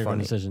Maeve did mad make her own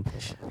funny. decision.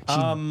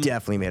 She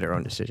definitely made her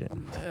own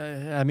decision.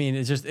 I mean,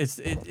 it's just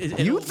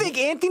You think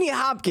Anthony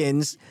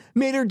Hopkins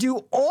made her do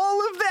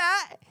all of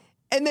that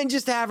and then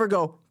just have her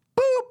go,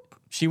 boop?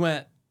 she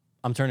went?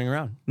 I'm turning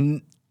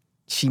around.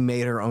 She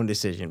made her own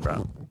decision,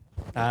 bro.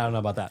 I don't know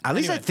about that. At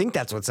least I Anyway, think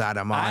that's what side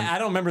I'm on. I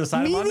don't remember the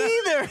side Me I'm on.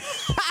 that. neither.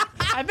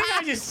 I think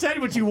I just said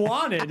what you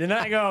wanted, and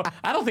I go.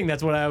 I don't think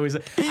that's what I always.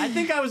 I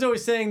think I was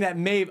always saying that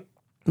Maeve.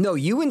 No,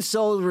 you and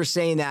Soul were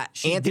saying that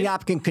Anthony did-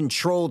 Hopkins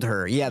controlled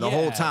her, the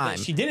whole Yeah, time.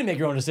 that she didn't make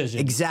her own decision.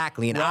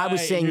 Exactly, and I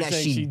was Right, saying you're that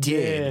saying she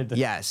did. did.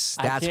 Yes,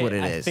 I that's can't- what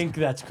it I is. think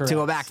that's correct. To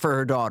go back for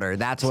her daughter.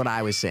 That's what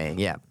I was saying.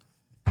 Yeah.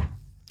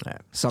 Yeah,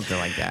 something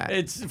like that.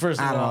 It's first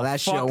of I don't all, know, that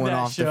show fuck went that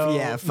off the- show.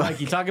 yeah, fuck.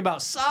 Mikey, talk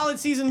about solid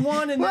season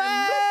 1 and then.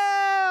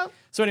 Well,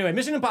 So anyway,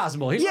 Mission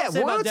Impossible. Here's what Yeah, I'll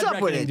say about what's Dead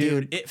up with Reckoning, it,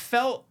 dude? It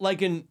felt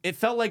like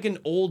an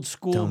old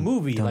school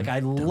movie. Like I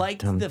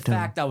liked the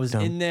fact I was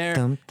in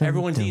there.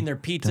 Everyone's eating their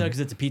pizza because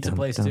it's a pizza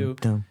place too.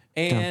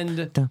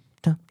 And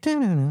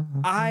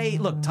I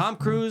look, Tom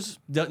Cruise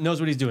knows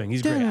what he's doing.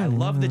 He's great. I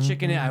love the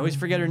chick in it. I always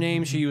forget her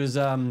name. She was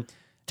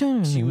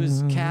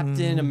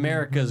Captain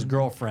America's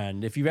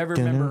girlfriend. If you ever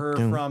remember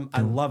her from,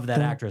 I love that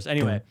actress.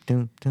 Anyway,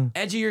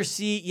 edge of your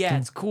seat. Yeah,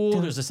 it's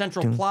cool. There's a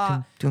central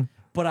plot.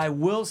 But I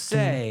will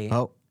say,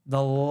 Oh.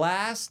 the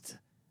last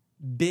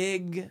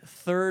big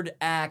third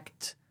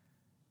act.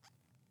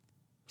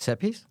 Set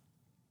piece?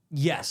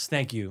 Yes,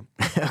 thank you.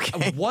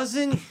 Okay. I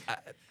wasn't.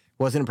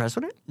 Wasn't impressed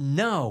with it?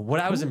 No, what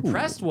I was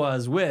impressed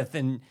was with,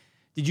 and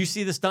did you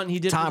see the stunt he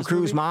did? for Tom this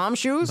Cruise movie? mom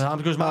shoes?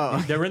 Tom Cruise mom.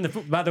 Oh. They're in the.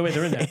 By the way,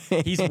 they're in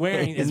there. He's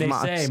wearing, His and they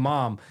mom's. say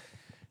 "mom."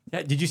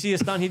 Yeah, did you see a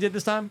stunt he did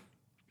this time?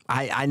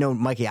 I know,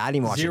 Mikey, I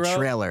didn't watch Zero? a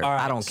trailer. All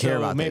right, I don't care so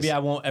about maybe this. I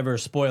won't ever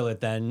spoil it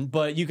then.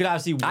 But you could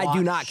obviously watch. I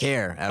do not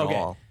care at Okay.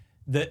 all.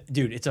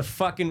 Dude, it's a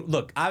fucking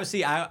look.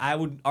 Obviously, I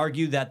would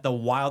argue that the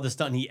wildest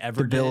stunt he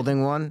ever The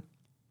building one.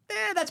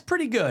 that's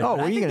pretty good. Oh, But what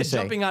I are you think gonna the say?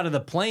 jumping out of the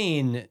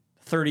plane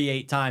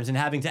 38 times and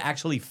having to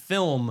actually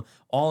film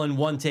all in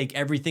one take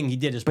everything he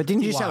did is. But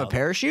didn't you pretty just have a wild.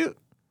 parachute?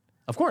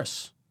 Of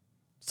course,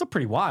 still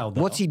pretty wild.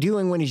 Though. What's he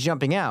doing when he's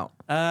jumping out?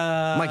 Mikey,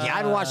 I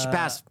haven't watched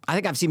past. I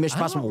think I've seen Mission I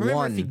don't Impossible remember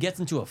 1. if he gets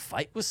into a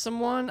fight with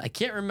someone. I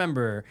can't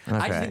remember. I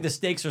Okay. just think the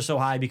stakes are so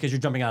high because you're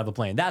jumping out of a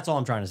plane. That's all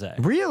I'm trying to say.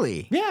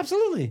 Really? Yeah,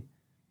 absolutely.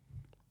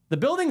 The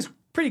building's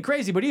pretty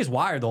crazy, but he is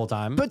wired the whole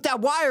time. But that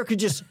wire could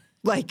just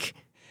like.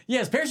 yeah,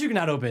 his parachute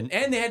cannot open,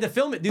 and they had to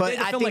film it. Dude, But they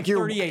had to I film think like you're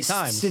 38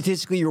 times.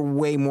 statistically you're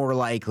way more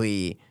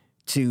likely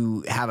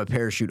to have a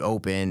parachute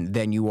open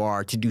than you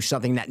are to do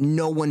something that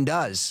no one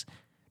does.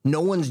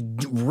 No one's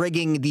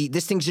rigging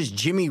this thing's just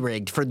Jimmy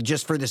rigged for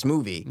this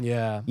movie.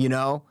 Yeah. You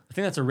know? I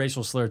think that's a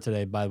racial slur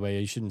today, by the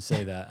way. You shouldn't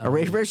say that. A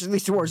race at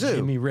least towards who?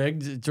 Jimmy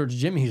rigged towards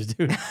Jimmy's,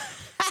 dude.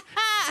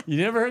 You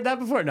never heard that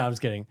before? No, I'm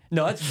just kidding.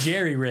 No, that's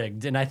Jerry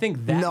rigged, and I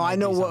think that. No, might I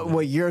know be what, something.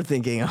 what you're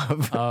thinking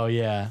of. Oh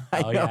yeah.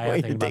 Oh know yeah. I am what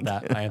thinking you're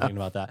about that. I am thinking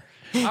about that.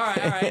 All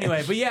right.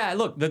 Anyway, but yeah,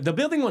 look, the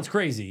building one's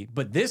crazy,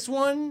 but this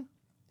one,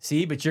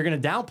 see, but you're gonna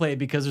downplay it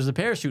because there's a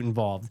parachute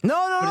involved. No,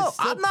 But it's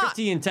still I'm not.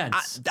 pretty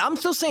intense. I'm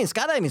still saying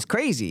skydiving is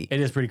crazy.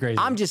 It is pretty crazy.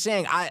 I'm just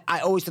saying I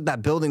always thought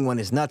that building one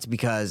is nuts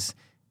because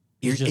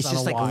He's it's on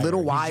just a like wire. little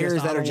He's just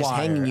wires on that a are just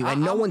wire. hanging you,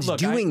 and no one's Look,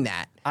 doing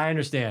that. I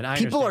understand.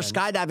 People are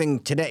understand.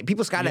 skydiving today.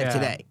 People skydive Yeah.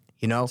 today.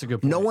 You know, That's a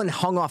good no point. one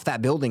hung off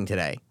that building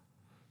today.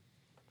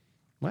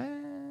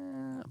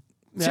 Well,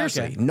 yeah,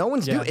 Seriously, okay. no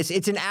one's Yeah. doing.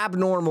 It's an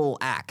abnormal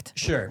act.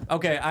 Sure.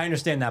 Okay, I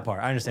understand that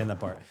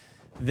part.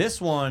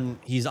 This one,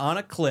 he's on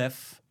a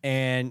cliff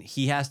and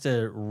he has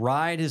to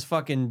ride his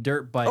fucking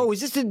dirt bike. Oh,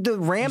 is this the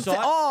ramp? saw it?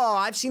 Oh,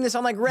 I've seen this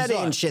on like Reddit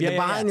saw and it? shit. Yeah, the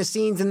yeah, behind yeah. the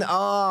scenes and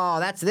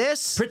that's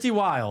this. Pretty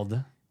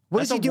wild. What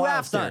That's does he a do wild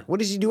after? stunt. What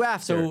does he do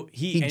after? So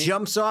he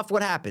jumps off.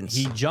 What happens?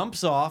 He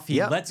jumps off. He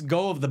Yep. lets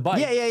go of the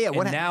bike. Yeah.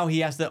 And now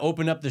he has to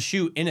open up the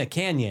chute in a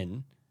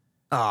canyon.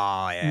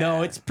 Oh yeah.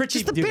 No, it's pretty.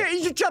 Just the dude,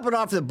 he's just jumping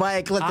off the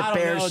bike. Let the I don't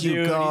know, parachute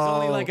dude. go. He's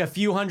only like a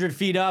few hundred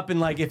feet up,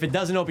 and like if it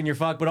doesn't open, you're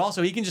fucked. But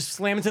also, he can just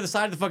slam into the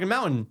side of the fucking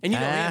mountain. And you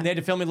know, Ah. they had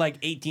to film it like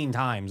 18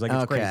 times. Like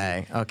it's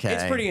Okay, crazy. okay.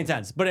 It's pretty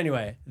intense. But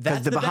anyway, that's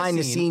Because the best behind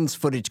the scene. scenes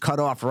footage cut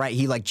off right.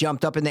 He like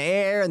jumped up in the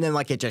air and then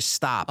like it just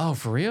stopped. Oh,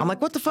 for real? I'm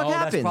like, what the fuck oh,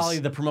 happens? That's probably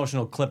the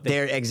promotional clip.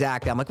 There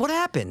exactly. I'm like, what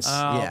happens?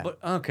 Yeah. But,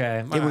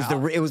 okay.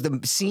 It was the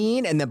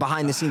scene, and the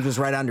behind the scenes was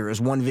right under. It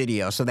was one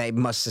video, so they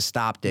must have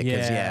stopped it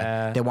because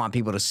Yeah. they want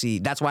people to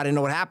see. That's why I didn't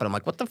know what happened. I'm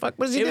like, what the fuck?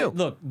 What does he do?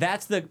 Look,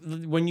 that's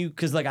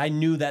because like I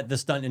knew that the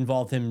stunt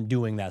involved him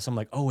doing that, so I'm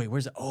like, oh wait,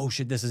 where's it? Oh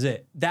shit, this is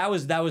it. That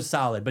was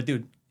solid. But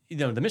dude, you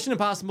know the Mission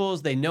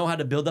Impossibles, they know how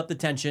to build up the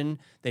tension.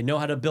 They know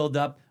how to build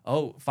up.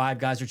 Oh, 5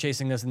 guys are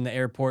chasing us in the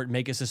airport,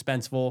 make it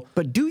suspenseful.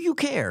 But do you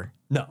care?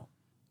 No.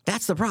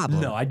 That's the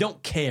problem. No, I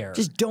don't care.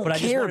 Just don't but I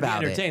just care want to about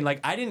be it. entertained.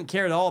 Like I didn't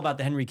care at all about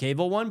the Henry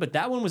Cavill one, but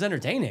that one was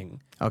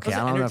entertaining. Okay, That was I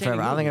an don't know if I entertaining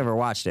don't think I movie. ever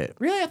watched it.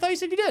 Really, I thought you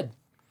said you did.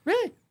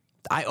 Really?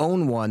 I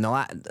own one.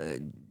 Was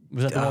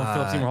that the one with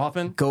Philip Seymour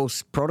Hoffman?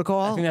 Ghost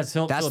Protocol. I think that's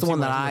the Philip one Seymour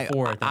that Hoffman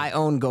before, I think. I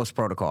own Ghost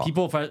Protocol.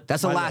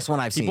 That's the last one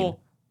I've seen.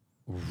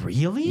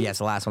 Really? Yes,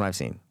 the last one I've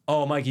seen.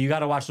 Oh, Mikey, you got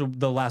to watch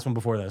the last one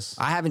before this.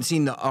 I haven't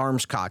seen the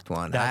arms cocked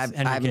one. That's I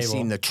Henry haven't Cavill.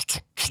 seen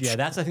the. Yeah,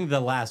 that's I think the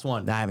last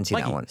one. I haven't seen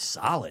that Mikey, one.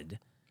 Solid.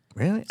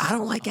 Really? I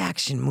don't like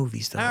action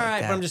movies though. All like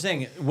right, that. but I'm just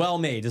saying, well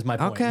made is my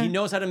point. Okay. He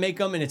knows how to make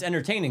them, and it's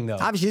entertaining though.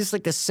 Obviously, this is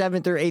like the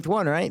 7th or 8th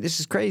one, right? This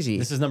is crazy.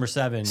 This is number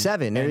 7.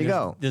 7, there And you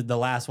there's- go. The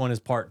last one is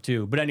part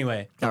 2. But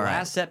anyway, the All right.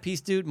 last set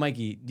piece, dude,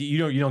 Mikey, you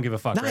don't give a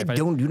fuck. No, right? I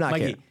do not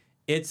Mikey, care.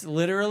 It's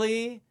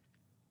literally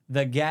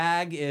the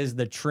gag is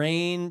the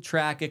train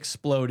track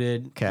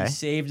exploded. Okay. He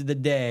saved the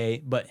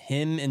day, but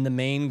him and the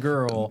main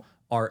girl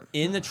are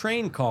in the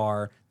train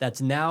car that's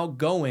now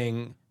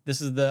going.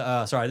 This is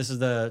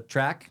the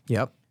track.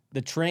 Yep.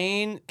 The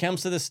train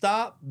comes to the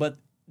stop, but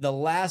the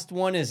last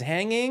one is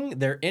hanging.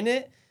 They're in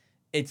it.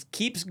 It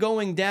keeps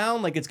going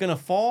down like it's going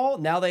to fall.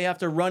 Now they have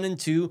to run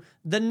into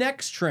the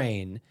next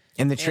train.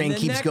 And the train the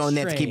keeps next going.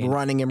 They have to keep train,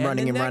 running and the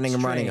running and running next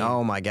and running. train.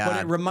 Oh my But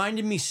god. it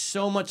reminded me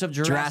so much of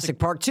Jurassic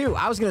Park 2.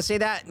 I was gonna say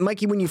that,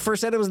 Mikey, when you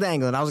first said it was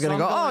dangling. I was gonna So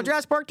go, I'm oh, going-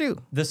 Jurassic Park 2.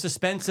 The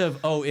suspense of,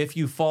 oh, if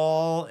you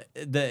fall,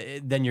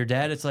 then you're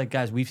dead. It's like,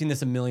 guys, we've seen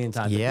this a million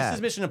times. If Yeah. this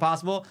is Mission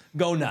Impossible.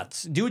 Go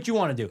nuts. Do what you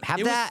want to do. Have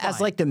It was that as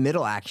fine. like the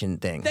middle action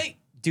thing.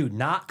 Dude,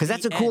 not Because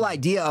that's a the cool end.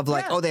 idea of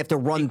like, Yeah. oh, they have to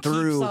run It keeps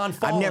through. on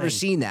I've never falling.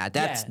 seen that.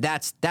 Yeah.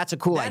 That's a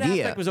cool That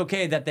idea. aspect was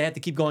okay that they had to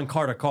keep going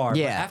car to car.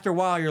 Yeah. But after a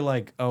while, you're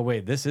like, oh,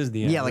 wait, this is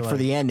the end. yeah, You're like for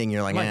the ending,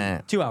 you're like, Like, eh.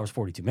 2 hours,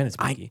 42 minutes,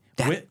 Mikey.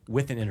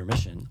 With an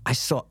intermission, I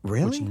saw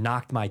really. which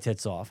knocked my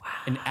tits off.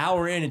 An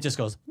hour in, it just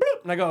goes,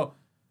 bloop, and I go,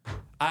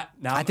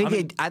 I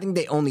think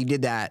they only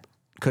did that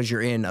because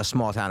you're in a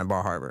small town in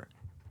Bar Harbor.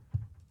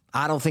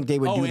 I don't think they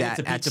would do and that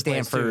it's a at pizza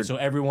place, Stanford. too, so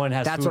everyone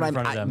has That's food what in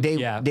front of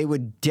them. They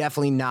would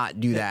definitely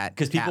not do that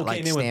Because people at, like,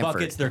 came in with Stanford.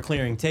 buckets, they're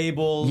clearing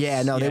tables.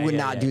 Yeah, no, they would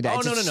not do that. Oh,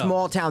 It's no, just no, no.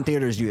 small town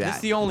theaters do that.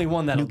 It's the only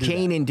one that'll New do that.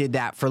 Canaan did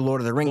that for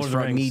Lord of the Rings Lord of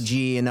the for me, Rings.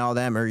 G, and all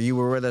them. Or you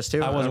were with us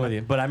too. I wasn't with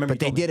you, but I remember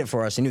But you they told me. did it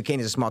for us. And New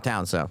Canaan is a small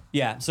town, so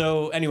Yeah.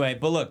 So anyway,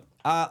 but look,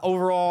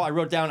 Overall, I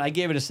wrote down. I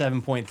gave it a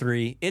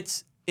 7.3.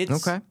 It's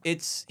Okay.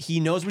 It's he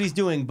knows what he's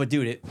doing, but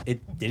dude,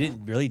 it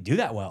didn't really do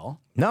that well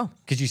No.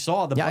 because you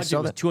saw the Yeah, I budget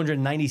saw was that.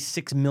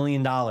 $296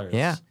 million.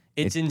 Yeah.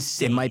 It's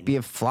insane. It might be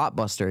a flop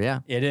buster.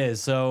 Yeah. It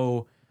is.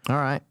 So All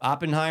right.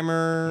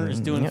 Oppenheimer is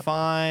doing yep.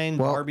 fine.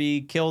 Well,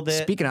 Barbie killed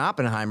it. Speaking of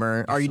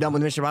Oppenheimer, are you done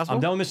with Mission Impossible?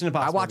 I'm done with Mission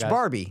Impossible. I watched guys.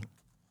 Barbie.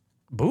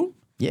 Boo.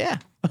 Yeah.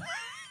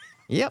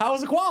 Yep. How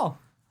was the qual?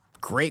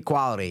 Great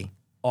quality.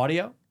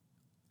 Audio.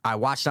 I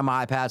watched on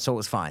my iPad, so it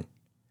was fine.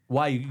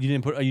 Why you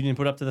didn't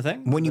put up to the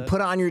thing? When you put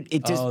on your,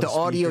 it just Oh, the the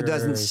audio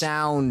doesn't speakers.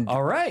 sound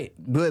All right.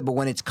 good, but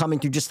when it's coming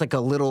through just like a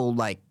little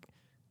like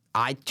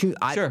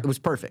Sure. it was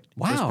perfect. It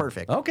was Wow.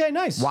 perfect. Okay.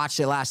 Nice.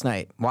 Watched it last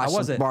night. Watched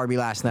was it? Barbie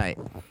last night.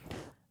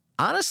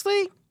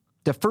 Honestly,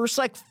 the first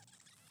like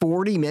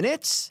 40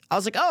 minutes, I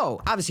was like, oh,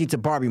 obviously it's a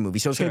Barbie movie,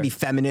 so it's gonna Sure. be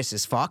feminist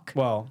as fuck.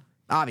 Well.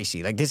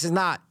 Obviously, like this is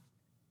not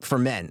for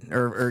men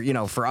or you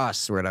know for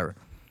us or whatever.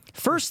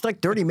 First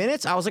like 30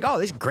 minutes, I was like, oh,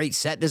 this is great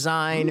set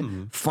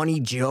design, funny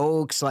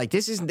jokes. Like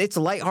it's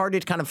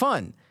lighthearted, kind of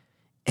fun.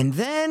 And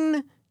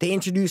then they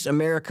introduce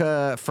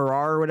America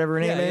Ferrara, or whatever her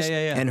name is,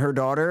 yeah. and her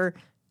daughter,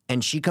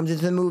 and she comes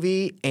into the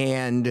movie,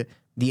 and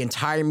the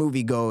entire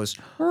movie goes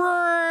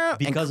and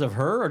Because of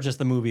her or just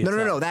the movie? no,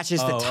 itself? that's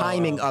just the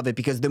timing of it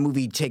because the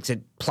movie takes a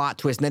plot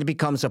twist and then it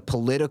becomes a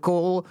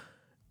political,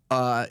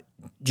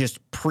 just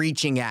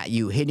preaching at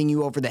you, hitting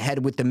you over the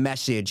head with the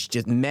message.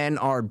 Just men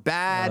are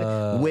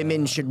bad,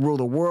 women should rule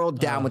the world,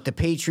 down with the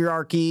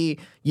patriarchy,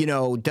 you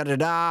know,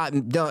 da-da-da.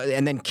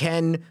 And then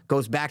Ken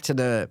goes back to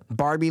the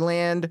Barbie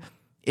land.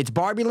 It's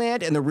Barbie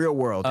land and the real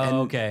world. and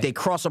okay. They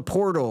cross a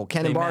portal,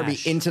 Ken and Barbie,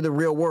 mash. into the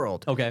real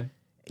world. Okay.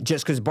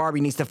 Just because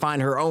Barbie needs to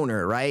find her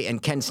owner, right? And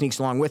Ken sneaks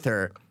along with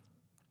her.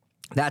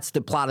 That's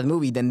the plot of the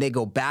movie. Then they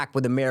go back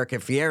with America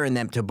Fiera and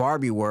them to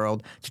Barbie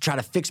world to try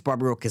to fix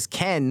Barbie world because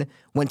Ken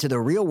went to the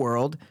real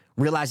world,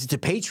 realized it's a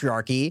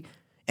patriarchy,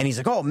 and he's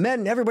like, oh,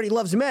 men, everybody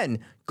loves men.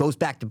 Goes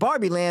back to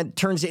Barbie land,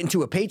 turns it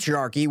into a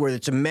patriarchy where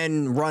it's a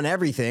men run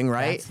everything,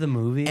 right? That's the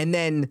movie? And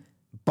then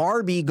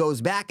Barbie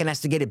goes back and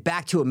has to get it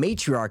back to a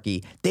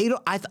matriarchy. They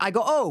don't. I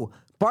go, oh,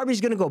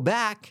 Barbie's gonna go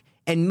back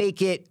and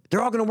make it.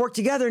 They're all gonna work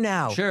together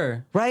now.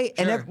 Sure. Right?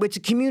 Sure. And it's a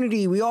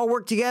community. We all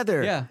work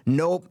together. Yeah.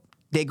 Nope.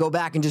 They go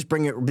back and just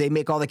bring it. They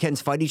make all the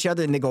Kens fight each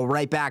other, and they go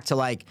right back to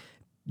like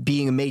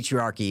being a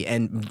matriarchy.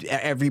 And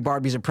every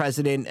Barbie's a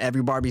president.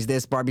 Every Barbie's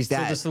this. Barbie's So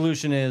that. the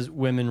solution is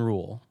women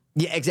rule.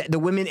 Yeah, exactly. The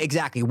women,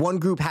 exactly. One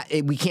group,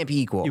 we can't be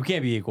equal. You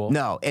can't be equal.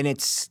 No, and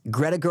it's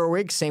Greta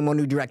Gerwig, same one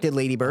who directed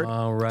Lady Bird.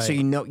 Oh, right. So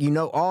you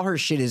know, all her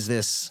shit is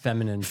this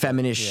Feminine.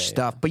 feminist Yeah,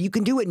 stuff. But you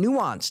can do it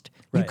nuanced.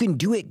 You Right. can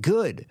do it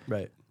good.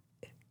 Right.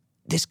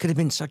 This could have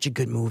been such a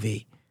good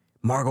movie.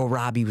 Margot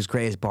Robbie was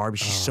great as Barbie.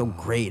 She's so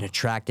great and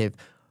attractive.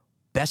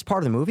 Best part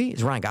of the movie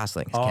is Ryan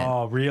Gosling as Ken.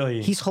 Oh,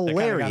 really? He's That kinda got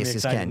me hilarious as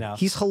excited Ken. now.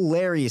 He's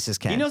hilarious as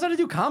Ken. He knows how to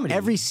do comedy.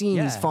 Every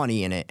scene he's Yeah.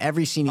 funny in it.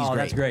 Every scene he's Oh, great.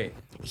 that's great.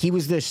 He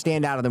was the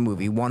standout of the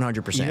movie,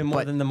 100%. Even more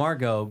But than the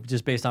Margot,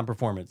 just based on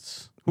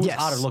performance. Who's Yes.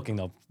 hotter looking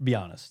though? Be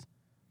honest.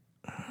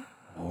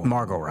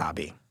 Margot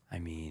Robbie. I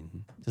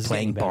mean, this is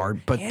Playing getting better. Barb,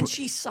 but- and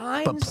she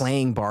signs. But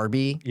playing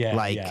Barbie, Yeah,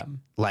 like yeah.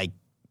 like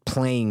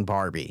playing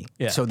Barbie.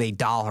 Yeah. So they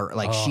doll her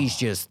like she's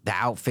just the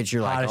outfits.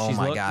 You're like, Hottest oh she's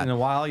my looked god. in a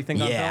while. You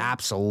think? on Yeah, film?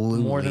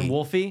 absolutely. More than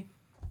Wolfie.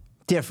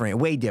 Different,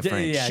 way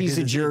different. yeah, she's 'cause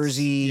a it's-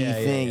 Jersey yeah, yeah,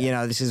 thing. yeah. You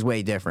know, this is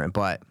way different.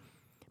 But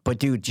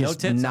dude,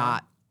 just tits,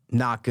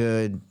 not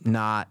good.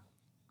 Not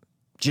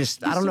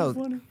just I don't so know.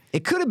 funny.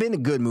 It could have been a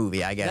good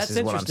movie. I guess That's is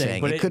what I'm interesting.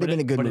 saying. But It could have been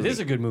a good but movie. it is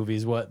a good movie,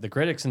 is what the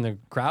critics and the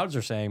crowds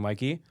are saying,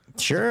 Mikey.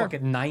 Sure. It's a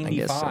fucking I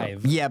guess so.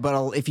 95. Yeah,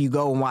 but if you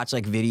go and watch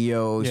like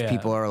videos, Yeah.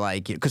 people are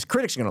like, because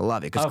critics are gonna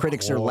love it because Of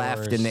critics are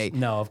left course. and they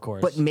No, of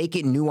course. But make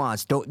it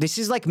nuanced. Don't. This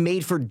is like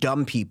made for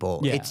dumb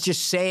people. Yeah. It's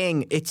just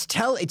saying.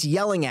 It's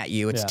yelling at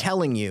you. It's Yeah.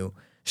 telling you,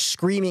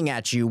 screaming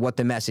at you what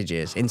the message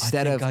is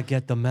instead I of think I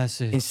get the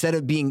message. instead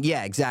of being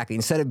exactly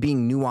instead of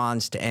being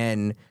nuanced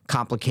and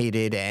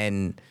complicated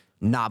and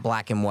not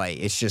black and white.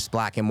 It's just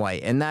black and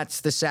white, and that's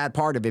the sad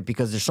part of it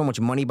because there's so much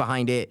money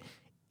behind it.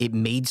 It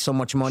made so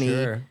much money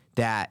Sure.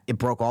 that it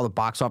broke all the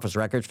box office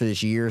records for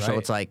this year. So Right.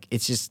 it's like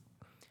it's just.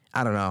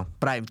 I don't know,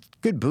 but I have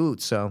good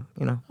boots, so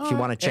if you right.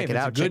 want to Hey, check if it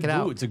it's a out, check good it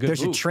out. boot, it's a good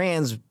There's a boot.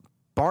 trans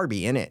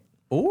Barbie in it,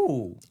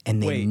 Ooh.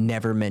 and they wait,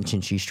 never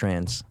mention she's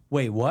trans.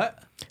 wait, what?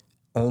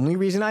 Only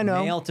reason I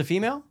know, Male to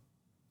female?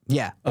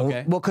 yeah,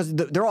 Okay. well, because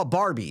they're all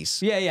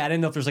Barbies. Yeah, I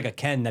didn't know if there's like a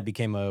Ken that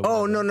became a.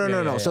 Oh no.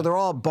 Yeah, So yeah. they're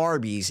all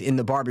Barbies in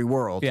the Barbie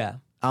world. Yeah.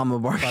 I'm a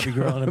Barbie, Barbie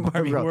girl in a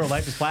Barbie girl. world.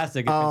 Life is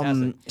plastic. It's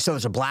fantastic. So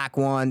there's a black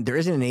one. There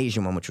isn't an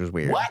Asian one, which was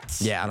weird. What?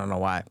 Yeah, I don't know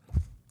why.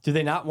 Do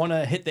they not want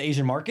to hit the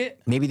Asian market?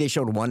 Maybe they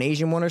showed one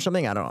Asian one or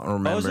something. I don't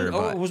remember.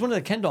 It was one of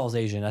the Ken dolls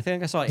Asian. I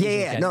think I saw. Asian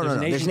yeah. Ken. No.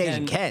 There's an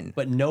Asian Ken.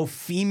 but no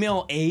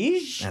female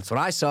age. That's what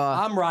I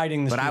saw. I'm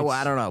riding the but streets.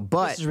 I don't know.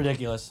 But This is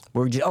ridiculous.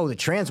 we're just, the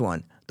trans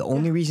one. The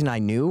only reason I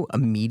knew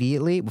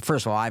immediately,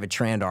 first of all, I have a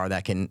Trandar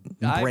that can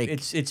break.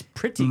 It's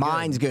pretty.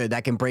 Mine's good. good.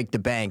 That can break the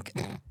bank.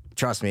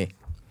 Trust me.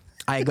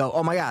 I go,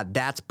 oh my god,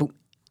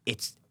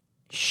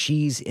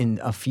 she's in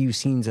a few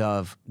scenes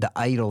of The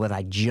Idol that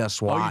I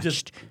just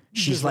watched.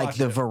 She's just like watched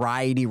the it.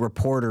 variety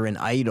reporter in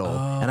Idol.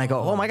 And I go,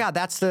 oh my God,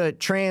 that's the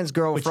trans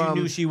girl But from...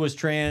 you knew she was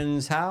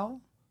trans how?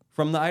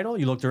 From The Idol?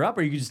 You looked her up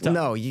or you could just tell?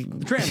 No, you...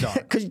 Trans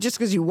dog. Just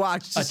because you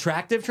watched...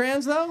 Attractive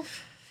trans, though?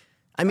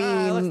 I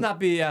mean... Let's not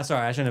be...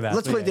 sorry, I shouldn't have asked.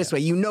 let's but put yeah, it this way.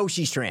 You know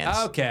she's trans.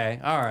 Okay,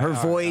 all right. Her all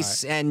right,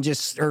 voice and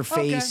just her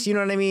face, you know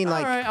what I mean? All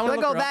Like, right, I wanna like,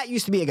 look oh, her up. that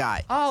used to be a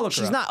guy. I'll look her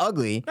She's up. not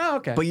ugly. Oh,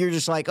 okay. But you're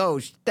just like, oh,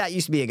 that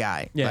used to be a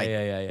guy. Yeah, Like,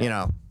 yeah. You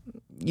know,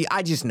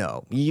 I just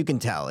know. You can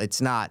tell. It's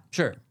not,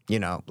 Sure. you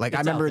know, like I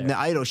It's remember out in there.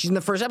 The Idol, she's in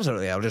the first episode of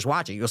The Idol. Just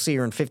watch it. You'll see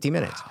her in 50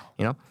 minutes,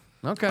 you know?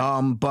 Okay.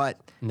 But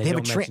they they have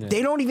a don't mention it.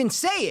 they don't even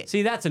say it.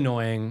 See, that's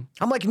annoying.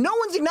 I'm like, no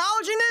one's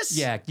acknowledging this?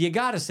 Yeah, you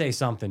got to say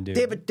something, dude.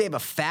 They have a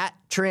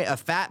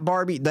fat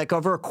Barbie. Like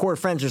of her core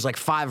friends, there's like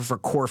 5 of her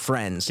core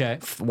friends. Okay.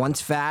 One's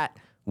fat,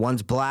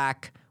 one's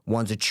black,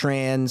 one's a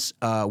trans,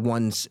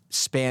 one's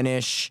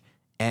Spanish,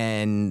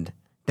 and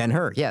then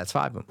her. Yeah, it's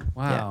 5 of them.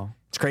 Wow. Yeah.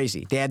 It's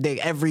crazy.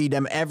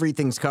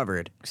 Everything's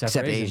covered except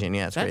for Asian.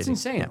 Yeah, it's that's crazy.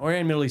 insane. Yeah. Or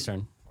in Middle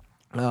Eastern.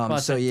 Well,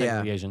 So yeah,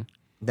 technically Asian.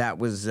 that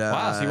was.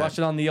 Wow, so you watched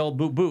it on the old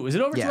boot boot. Is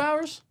it over 2 yeah.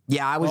 hours?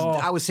 Yeah, I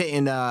was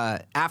hitting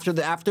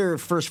after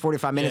first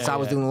 45 minutes. Yeah, I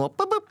was yeah. doing a little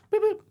boop, boop, boop,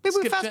 boop,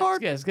 boop, boop, fast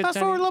forward, Yeah, skip fast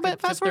forward a little bit,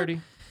 fast forward.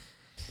 30.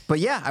 But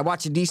yeah, I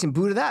watched a decent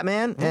boot of that,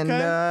 man, and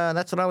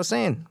that's what I was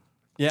saying.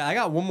 Yeah, I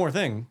got one more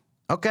thing,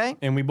 Okay.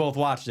 and we both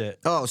watched it.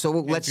 Oh, so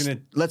let's gonna-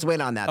 wait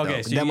on that Okay,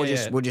 though. so Then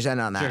yeah. we'll just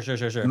end on that.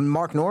 Sure.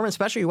 Mark Norman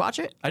special, you watch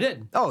it? I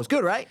did. Oh, it's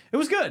good, right? It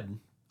was good.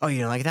 Oh, you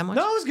didn't like it that much?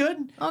 No, it was good.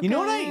 You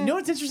know Okay. you know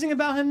what's interesting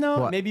about him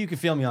though? What? Maybe you could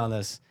feel me on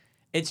this.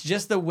 It's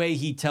just the way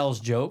he tells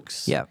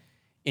jokes. Yeah.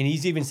 And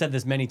he's even said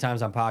this many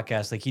times on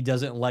podcasts. Like he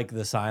doesn't like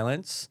the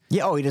silence.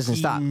 Yeah. Oh, he doesn't He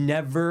stop.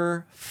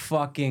 never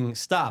fucking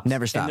stops.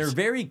 Never stops. And they're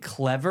very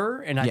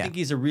clever, and I Yeah. think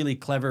he's a really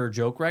clever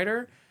joke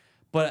writer.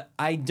 But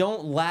I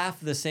don't laugh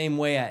the same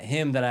way at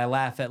him that I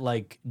laugh at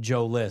like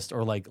Joe List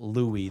or like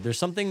Louis. There's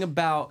something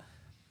about,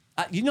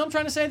 you know what I'm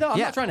trying to say though? I'm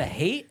Yeah. not trying to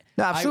hate.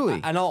 No,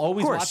 absolutely. And I'll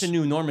always Of course. watch a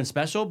new Norman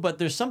special, but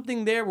there's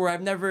something there where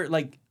I've never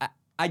like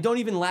I don't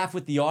even laugh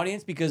with the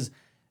audience because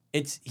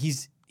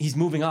he's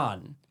moving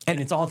on and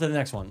it's on to the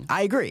next one.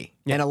 I agree.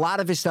 And a lot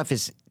of his stuff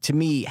is, to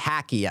me,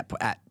 hacky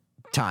at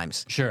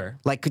times. Sure.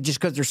 Like, just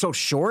because they're so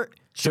short.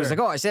 So it's Sure. like,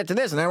 oh, I said to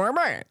this, and then we're and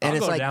I'll it's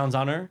go like, downs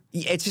on her.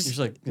 it's just, just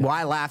like, well,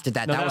 I laughed at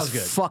that. No, that, that was,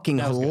 was good. fucking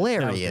That was good.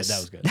 hilarious. That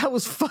was good. That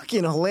was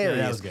fucking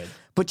hilarious. was good.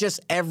 But just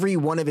every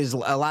one of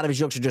a lot of his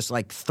jokes are just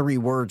like 3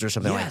 words or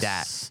something like that.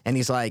 Yes. And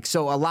he's like,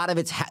 so a lot of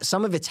it's,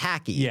 some of it's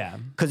hacky. Yeah.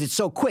 Because it's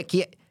so quick.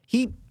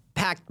 He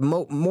packed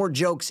more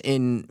jokes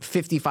in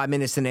 55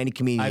 minutes than any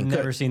comedian I've could.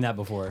 never seen that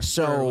before.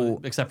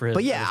 So, except for his.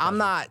 but yeah, his I'm special.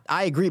 not.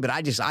 I agree, but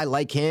I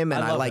like him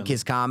and I love like him.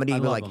 his comedy. I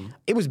But love like, him.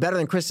 it was better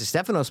than Chris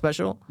Stefano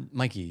special.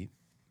 Mikey.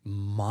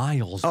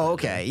 Miles. Oh, better.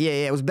 okay,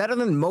 yeah, it was better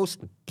than most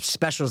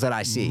specials that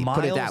I see. Miles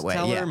Put it that way.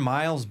 Teller, Yeah.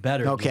 miles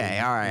better. Okay,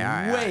 dude. all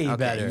right. Way okay.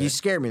 better. You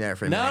scared me there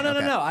for a No, minute. no.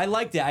 Okay. I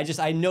liked it.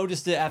 I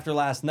noticed it after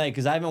last night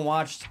because I haven't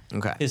watched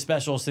Okay. his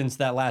special since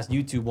that last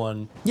YouTube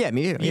one Yeah,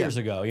 me too. years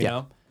yeah. ago. You Yeah.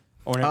 know,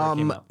 or whenever it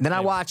came out. Then I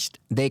Anyway. watched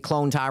They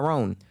Clone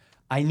Tyrone.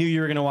 I knew you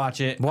were gonna watch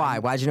it. Why?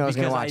 Why'd you know I was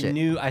gonna Because watch it? I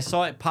knew I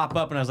saw it pop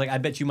up and I was like, I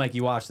bet you, Mikey,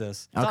 watch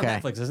this. It's Okay.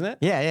 on Netflix, isn't it?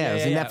 Yeah, it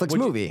was a Netflix What'd you-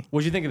 movie.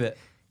 What'd you think of it?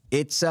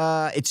 It's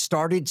it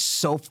started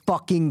so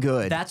fucking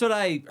good, That's what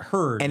I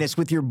heard. and it's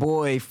with your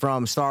boy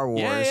from Star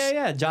Wars.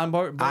 yeah. John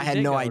I had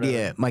no Boyega or idea,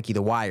 whatever. Mikey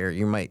the Wire.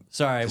 You might.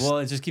 Sorry. Well,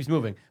 it just keeps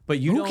moving. But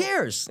you Who don't.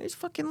 cares? Just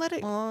fucking let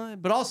it.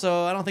 But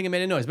also, I don't think it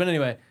made a noise. But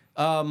anyway,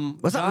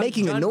 It's not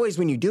making a noise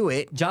when you do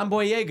it. John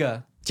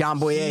Boyega. John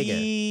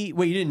Boyega.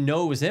 Wait, you didn't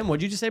know it was him?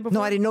 What'd you just say before?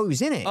 No, I didn't know he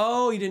was in it.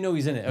 Oh, you didn't know he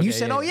was in it. Okay, You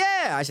said, "Oh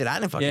yeah." I said, "I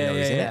didn't fucking Yeah, know he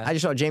was yeah, in yeah. it." I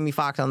just saw Jamie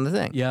Foxx on the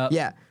thing. Yep.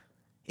 Yeah.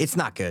 It's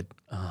not good.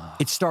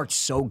 It starts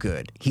so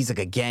good. He's like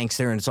a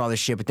gangster and it's all this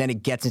shit, but then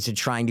it gets into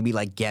trying to be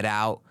like Get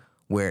Out.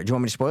 Where do you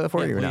want me to spoil it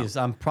for Yeah, you or no? please.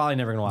 I'm probably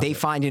never gonna watch They it.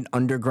 find an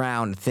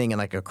underground thing in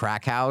like a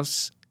crack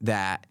house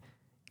that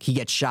he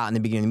gets shot in the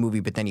beginning of the movie,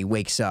 but then he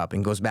wakes up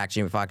and goes back to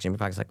Jamie Foxx. Jamie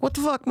Foxx is like, "What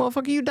the fuck,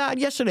 motherfucker? You died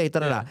yesterday." Da,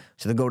 da, da.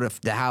 So they go to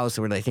the house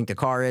where they think the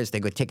car is. They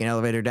go take an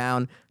elevator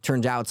down.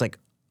 Turns out it's like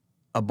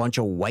a bunch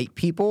of white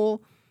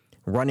people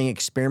running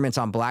experiments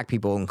on black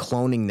people and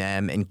cloning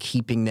them and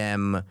keeping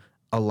them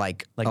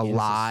Like in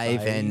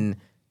alive society? and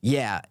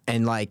yeah,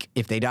 and like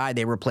if they die,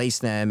 they replace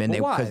them and But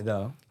they why 'cause-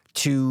 though?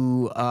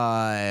 to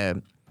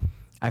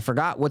I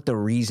forgot what the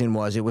reason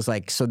was. It was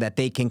like so that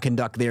they can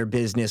conduct their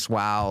business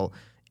while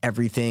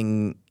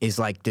everything is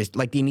like this.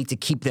 Like they need to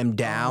keep them Oh,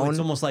 down. it's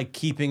almost like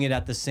keeping it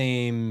at the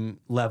same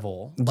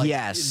level. Like,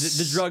 Yes.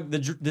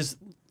 This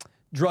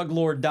drug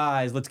lord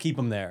dies. Let's keep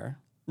him there.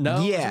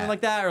 No, Yeah. something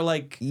like that, or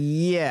like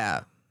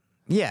yeah,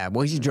 yeah.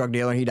 Well, he's a drug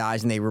dealer. And he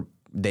dies, and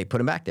they put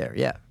him back there.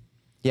 Yeah,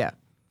 yeah.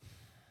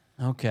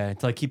 okay,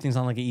 to like keep things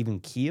on like an even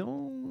keel.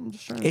 I'm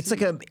just trying to It's see.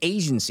 like an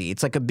agency.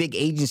 It's like a big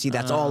agency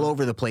that's all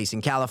over the place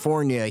in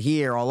California,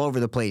 here, all over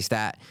the place.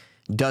 That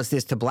does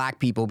this to black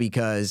people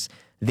because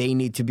they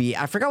need to be.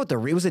 I forgot what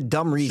it was a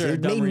dumb reason. Sure,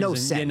 it dumb made no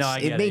reason. sense. Yeah, no, I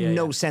it get made it, yeah,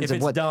 no yeah. sense If of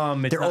it's what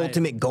dumb, it's their not-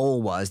 ultimate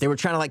goal was. They were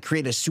trying to like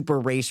create a super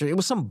racer. It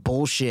was some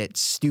bullshit,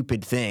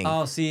 stupid thing.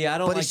 Oh, see, I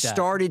don't But like it that.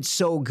 started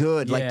so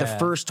good. Like the Yeah.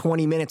 first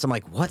 20 minutes, I'm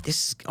like, what?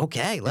 This is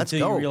okay. Let's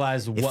Until you go.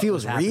 realize it what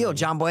feels was real. happening.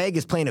 John Boyega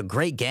is playing a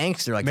great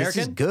gangster. Like this is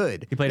American?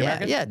 good. He played yeah,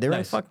 American? Yeah, they're in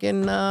Nice.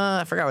 fucking.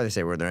 I forgot where they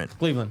say where they're in.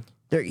 Cleveland.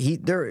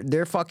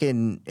 They're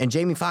fucking. And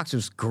Jamie Foxx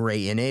was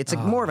great in it. It's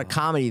like more of a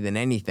comedy than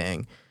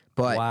anything.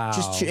 But Wow.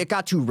 just it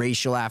got too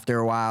racial after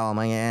a while. I'm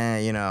like,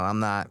 I'm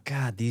not.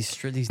 God, these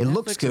It Netflix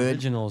looks good.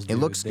 originals. It Dude,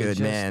 looks good,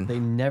 man. They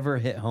never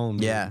hit home.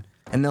 Dude. Yeah.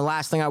 And the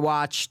last thing I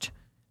watched,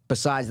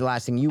 besides the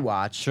last thing you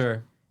watched,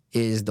 Sure.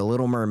 is The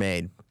Little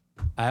Mermaid.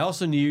 I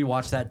also knew you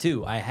watched that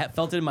too. I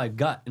felt it in my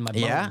gut, in my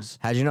Yeah. bones.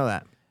 How'd you know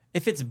that?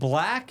 If it's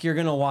black, you're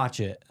gonna watch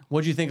it.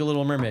 What'd you think of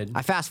Little Mermaid?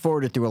 I fast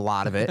forwarded through a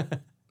lot of it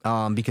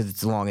because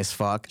it's long as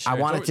fuck. I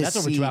wanted to That's see.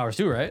 over 2 hours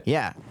too, right?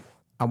 Yeah,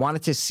 I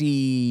wanted to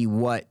see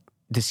what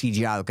the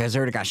CGI because I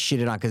heard it got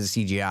shitted on because of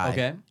CGI.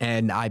 Okay.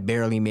 and I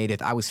barely made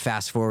it. I was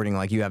fast forwarding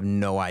like you have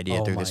no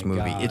idea Oh through this my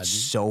movie. God. It's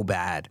so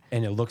bad.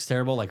 And it looks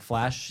terrible, like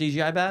Flash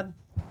CGI bad,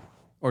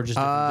 or just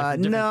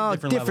different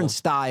Different level?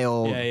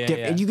 style. Yeah, diff-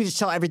 yeah. You can just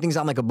tell everything's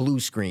on like a blue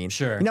screen.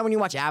 Sure. You know when you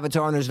watch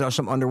Avatar and there's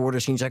some underwater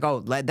scenes, like,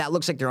 oh, that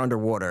looks like they're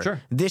underwater. Sure.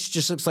 This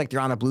just looks like they're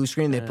on a blue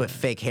screen. They put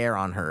fake hair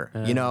on her.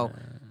 You know,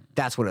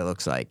 that's what it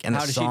looks like. And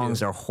How the does she do?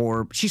 songs are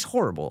horrible. She's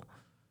horrible.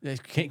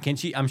 Can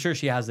she? I'm sure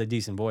she has a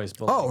decent voice.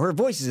 But Oh, her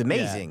voice is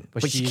amazing,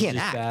 but but she she's can't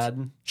just act.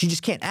 bad? She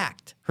just can't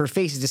act. Her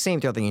face is the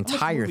same throughout the how much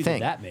entire movie thing.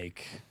 did that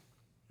make?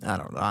 I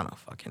don't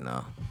fucking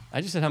know.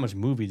 I just said how much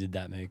movie did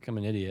that make? I'm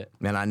an idiot.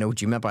 Man, I know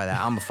what you meant by that.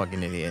 I'm a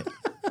fucking idiot.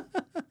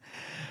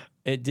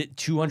 It did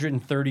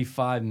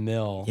 235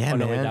 mil. Yeah, oh,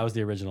 no, wait, man. that was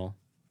the original.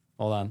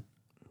 Hold on.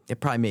 It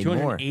probably made more.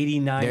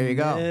 289. There you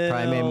go.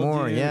 Probably made mil,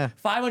 more, dude. yeah.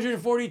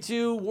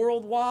 542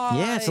 worldwide.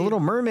 Yeah, it's a Little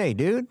Mermaid,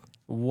 dude.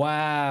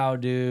 Wow,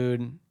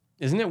 dude.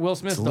 Isn't it Will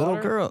Smith's It's a little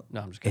daughter? girl.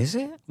 No, I'm just kidding. Is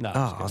it? No, I'm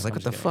Oh, just I was kidding. like, I'm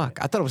what the just fuck?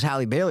 I thought it was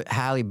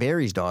Halle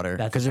Berry's daughter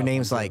That's because a her tough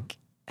name's one, like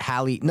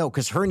Halle. No,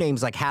 because her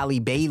name's like Halle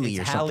Bailey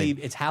or something.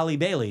 It's Halle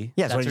Bailey.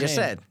 Yeah, that's what her I just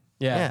name. said.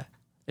 Yeah. Yeah.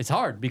 It's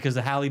hard because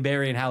of Halle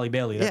Berry and Halle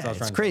Bailey. That's what I Yeah, was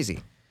trying it's to crazy.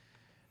 say.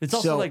 It's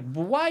also So- like,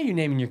 well, why are you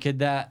naming your kid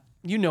that?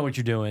 You know what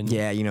you're doing.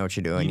 Yeah, you know what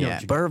you're doing. You know yeah,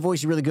 what you're but her voice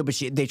is really good. But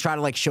they try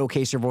to like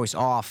showcase her voice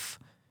off.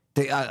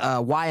 The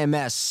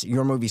YMS,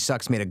 Your Movie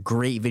Sucks, made a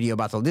great video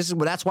about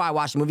that's why I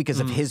watched the movie because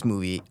of his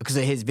movie, because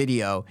of his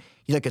video.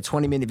 He's like a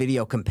 20-minute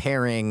video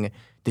comparing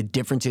the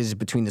differences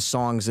between the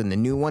songs in the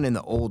new one and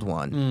the old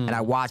one. And I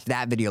watched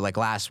that video like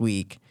last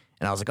week,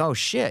 and I was like, oh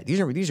shit,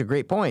 these are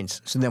great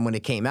points. So then when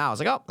it came out, I was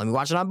like, oh, let me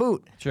watch it on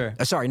Boot. Sure.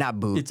 Sorry, not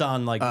Boot. It's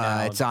on, like,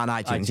 now, it's on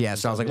iTunes. Yeah.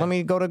 So I was like, let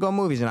me go to Go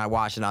Movies, and I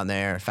watched it on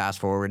there. Fast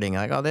forwarding,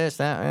 like, oh, this,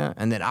 that, yeah.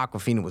 And then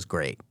Aquafina was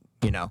great.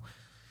 You know,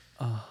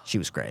 she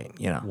was great.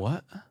 You know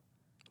What?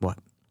 what?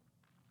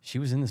 She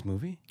was in this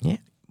movie? Yeah.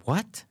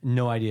 What?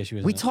 No idea she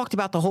was We in it. talked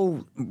about the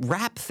whole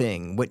rap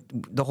thing with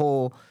the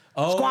whole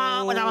Oh.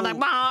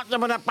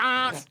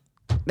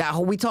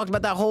 we talked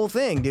about that whole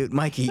thing, dude.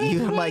 Mikey,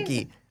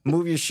 Mikey,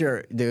 move your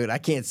shirt, dude. I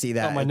can't see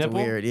that. Oh, my It's nipple?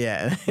 weird.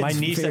 Yeah. My It's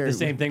niece said very- the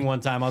same thing one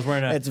time. I was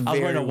wearing It's a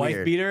very wife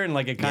weird. beater and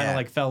like it kind of Yeah.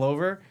 like fell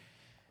over.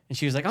 And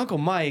she was like, Uncle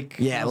Mike.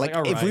 Yeah, I was like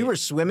all if we right. were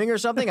swimming or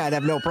something, I'd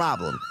have no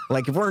problem.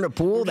 Like if we're in a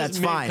pool, that's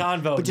just fine.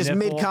 mid-convo But just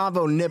nipple.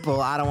 mid-convo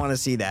nipple, I don't want to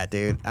see that,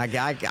 dude. I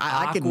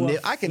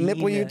can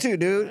nipple you too,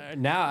 dude.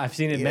 Now I've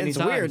seen it many it's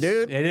times. weird,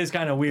 dude. It is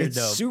kind of weird It's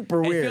though.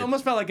 super It weird.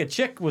 almost felt like a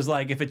chick was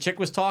like, if a chick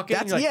was talking,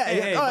 That's you're like, yeah.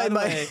 hey, Oh, by the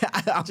my- way,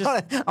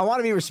 I want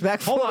to be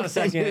respectful. hold on a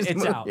second, Just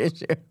it's move out. your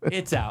shirt.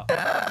 It's out.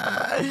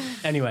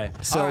 Anyway,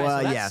 So, all right,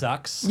 so that yeah,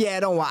 sucks. Yeah, I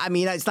don't want. I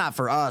mean, it's not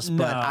for us,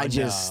 but No, I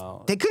just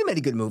no. they could have made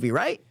a good movie,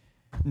 right?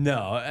 No,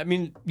 I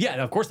mean,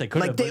 yeah, of course they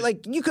could have.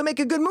 Like you could make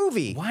a good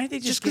movie. why did they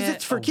just because get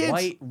it's for a kids?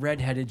 white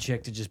redheaded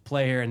chick to just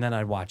play her and then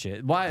I'd watch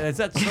it? Why is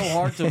that so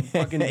hard to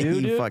fucking do,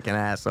 you dude? fucking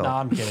asshole. No,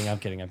 I'm kidding. They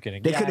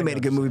Yeah, could I have made know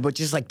a good what movie, but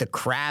just like the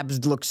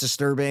crabs looks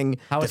disturbing.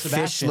 How the is fish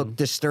Sebastian? look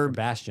disturbing.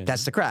 Sebastian.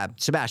 That's the crab,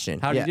 Sebastian.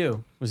 How'd yeah. he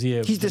do? Was he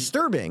a He's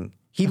disturbing.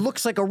 He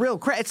looks like a real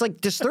crab. It's like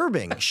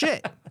disturbing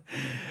shit.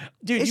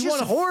 dude? It's you just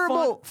want a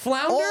horrible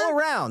flounder? all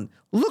around.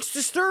 Looks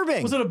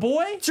disturbing. Was it a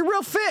boy? It's a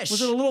real fish.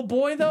 Was it a little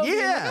boy though? He was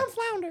Yeah. like, I'm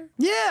flounder.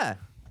 Yeah,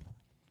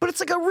 but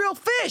it's like a real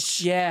fish.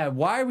 Yeah,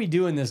 why are we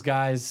doing this,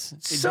 guys?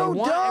 So they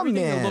want dumb,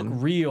 everything to man.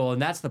 look real,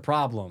 and that's the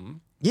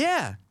problem.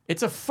 Yeah.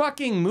 It's a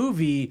fucking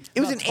movie. It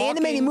was an about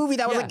animated talking- movie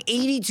that was yeah. like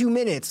 82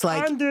 minutes.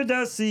 Like, Under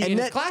the sea. And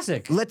it's that-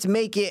 classic. Let's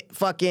make it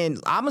fucking.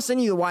 I'm gonna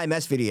send you the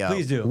YMS video.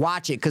 Please do.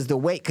 Watch it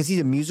because he's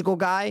a musical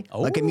guy,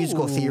 like a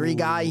musical theory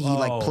guy. He Oh.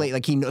 like play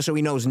like he knows, so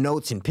he knows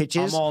notes and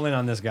pitches. I'm all in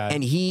on this guy.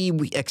 And he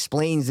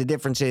explains the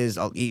differences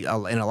in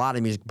a lot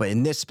of music, but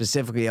in this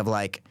specifically of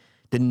like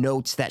the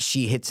notes that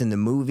she hits in the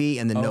movie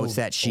and the notes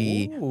that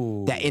she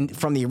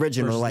from the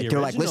original. Versus Like the they're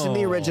like listen to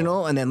the original.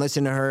 original and then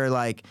listen to her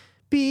like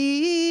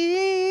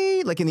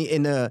be like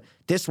in the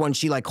this one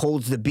she like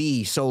holds the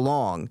B so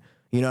long,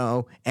 you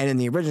know, and in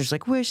the original she's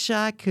like wish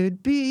I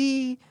could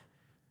be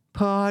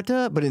part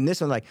of, but in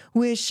this one like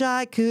wish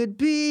I could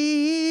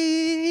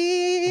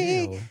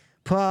be Ew.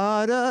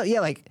 part of. Yeah,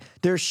 like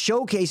they're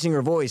showcasing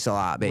her voice a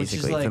lot, Which is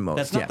basically, like, for most.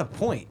 that's not the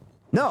point.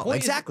 No, The point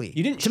is exactly.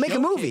 you didn't To make a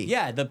showcase- movie.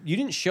 Yeah, you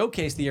didn't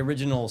showcase the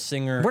original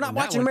singer. We're not in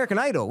that watching one. American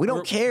Idol. We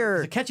don't care.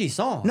 It's a catchy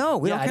song. No,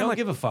 we don't care. I don't much.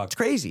 give a fuck. It's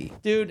crazy.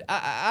 Dude,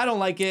 I don't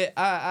like it.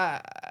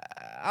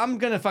 I'm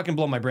gonna fucking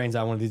blow my brains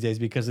out one of these days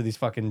because of these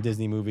fucking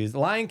Disney movies.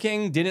 Lion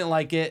King, didn't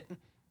like it.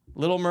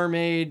 Little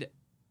Mermaid.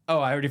 Oh,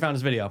 I already found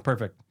this video.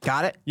 Perfect.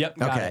 Got it? Yep,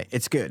 got okay, it.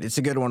 it's good. It's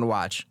a good one to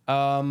watch.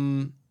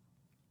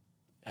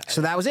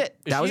 So that was it.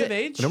 Is That she was of it.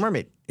 age? Little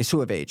Mermaid. Is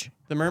who of age?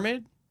 The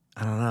Mermaid.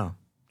 I don't know.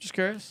 Just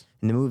curious.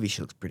 In the movie,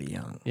 she looks pretty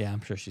young. Yeah,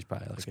 I'm sure she's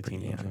probably like a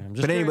teenager. I'm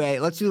just But curious. anyway,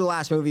 let's do the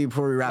last movie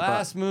before we wrap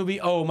Last up. movie.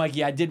 Oh,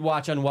 Mikey, I did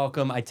watch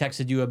Unwelcome. I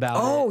texted you about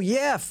Oh it.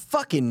 yeah,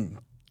 fucking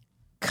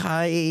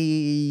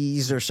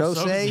Kaiser Sose,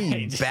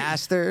 you Sose.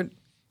 bastard.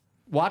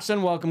 Watched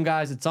Unwelcome,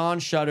 guys. It's on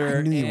Shudder.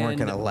 I knew you weren't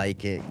and gonna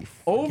like it. you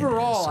fucking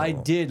Overall, I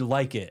asshole. did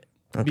like it.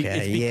 Okay,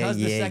 It's yeah, because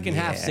the yeah, second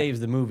half yeah. saves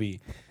the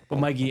movie. But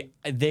Mikey,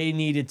 they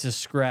needed to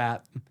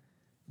scrap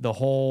the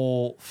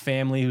whole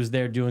family who's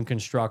there doing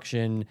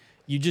construction.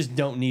 You just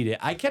don't need it.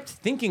 I kept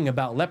thinking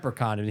about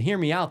Leprechaun, and hear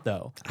me out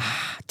though.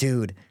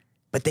 Dude,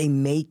 but they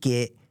make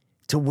it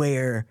to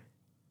where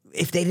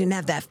if they didn't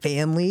have that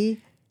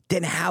family,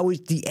 then how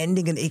is the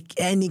ending?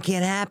 Ending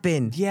can't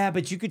happen. Yeah,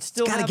 but you could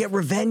still Gotta have, get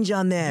revenge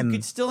on them. You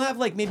could still have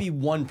like maybe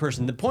one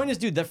person. The point is,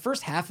 dude, the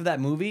first half of that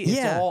movie, it's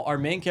Yeah. all our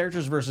main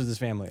characters versus this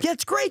family. Yeah,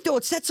 it's great though.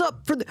 It sets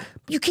up for the.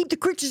 You keep the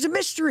creatures a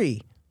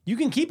mystery, You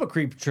can keep a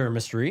creature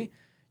mystery.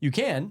 You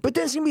can. but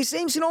then it's gonna be the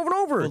same scene over and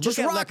over. But Just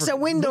look rocks Lepre- at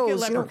windows.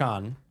 Look at you know?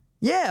 Leprechaun.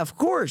 Yeah, of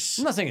course.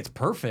 I'm not saying it's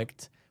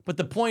perfect, but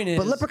the point is,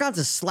 But Leprechaun's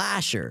a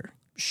slasher.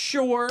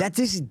 sure, This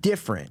is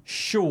different.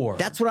 sure.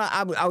 That's what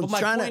I was But my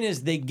trying point to.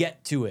 is, they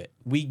get to it.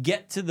 We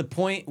get to the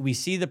point. We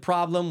see the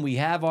problem. We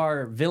have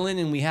our villain,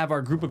 and we have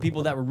our group of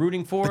people that we're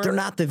rooting for. But they're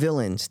not the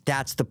villains.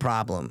 That's the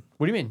problem.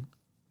 What do you mean?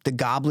 The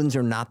goblins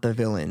are not the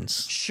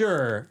villains.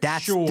 Sure.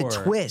 That's the sure,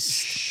 twist.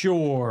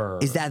 Sure.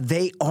 Is that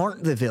they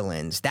aren't the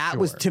villains. That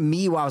was Sure. to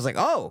me where I was like,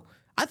 oh,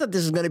 I thought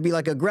this was gonna be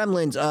like a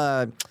Gremlins,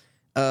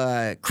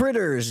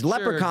 Critters,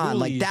 Leprechaun.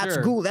 Like Ghoulies, that's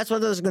sure. cool. That's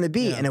what it was gonna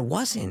be, and it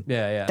wasn't.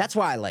 Yeah, yeah. That's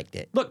why I liked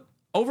it. Look,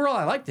 overall,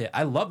 I liked it.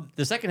 I loved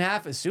the second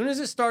half. As soon as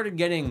it started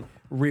getting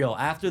real,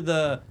 after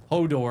the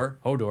Hodor,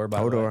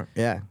 by the way,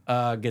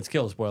 yeah. gets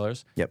killed.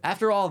 Spoilers. Yep.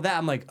 After all that,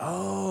 I'm like,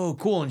 oh,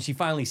 cool. And she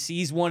finally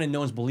sees one, and no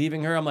one's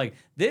believing her. I'm like,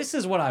 this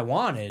is what I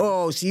wanted.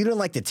 Oh, so you didn't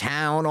like the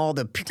town, all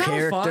the Town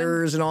was fun.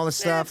 characters and all the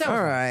stuff. town was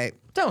All fun. right.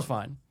 That was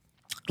fine.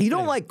 You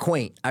don't like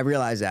quaint. I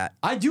realize that.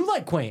 I do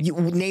like quaint. You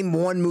name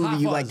one movie Hot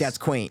you like Fuzz. that's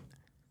quaint.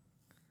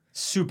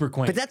 Super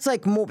quaint. But that's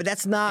like more. But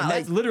that's not. And like,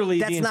 that's literally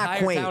that's the not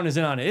entire quaint. town is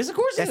in on it. Of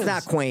course it That's is.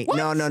 not quaint. What?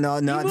 No.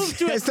 He moves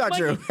to That's a- not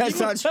true. Mikey, That's he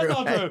not moves- true.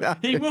 that's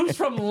not true. He moves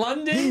from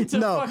London to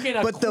No, fucking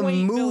a but the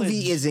quaint movie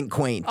village. isn't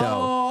quaint though.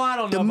 Oh, I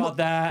don't know The mo- about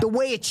that. The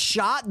way it's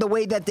shot, the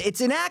way that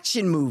it's an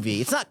action movie.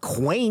 It's not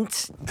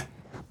quaint.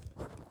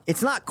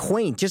 It's not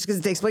quaint just because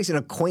it takes place in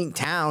a quaint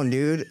town,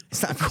 dude.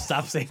 It's not.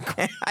 Stop saying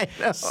quaint. I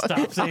know.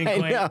 Stop saying I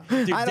quaint. know.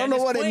 Dude, I don't know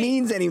Dennis what it Quaint.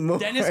 means anymore.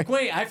 Dennis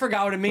Quaint. I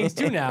forgot what it means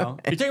too now.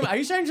 Are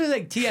you trying to say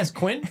like T.S.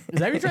 Quint? Is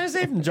that what you're trying to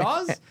say from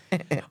Jaws?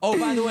 Oh,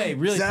 by the way,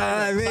 really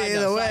Side me side the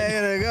note,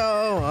 way to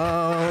go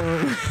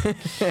home.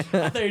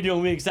 I thought you were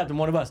doing we accept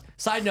one of us.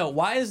 Side note,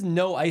 why has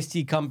no iced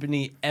tea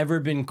company ever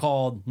been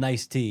called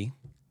Nice Tea?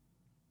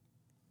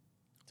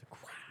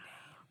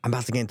 I'm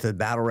about to get into the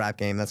battle rap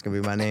game. That's gonna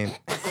be my name.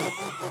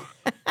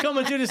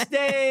 Coming to the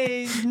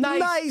stage,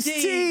 Nice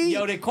Tea.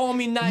 Yo, they call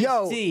me Nice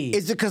Yo, Tea.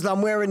 is it because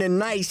I'm wearing a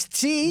nice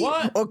tee?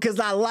 What? Or because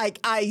I like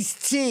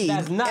iced tea?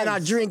 That's nice. And I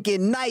drink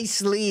it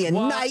nicely and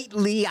What?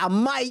 nightly. I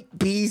might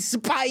be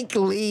Spike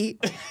Lee.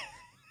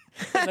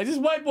 Like, this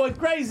white boy's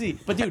crazy.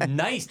 But dude,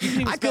 nice. You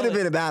didn't even I spell could have it.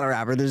 been a battle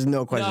rapper. There's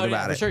no question No, about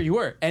yeah, for it. sure you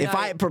were. And If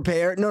I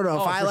prepared, if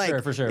I for like,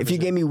 sure, for sure, if for you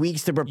sure. gave me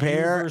weeks to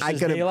prepare, I versus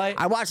could have. Daylight?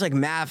 I watched like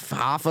Math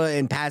Hoffa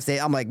and Past Day.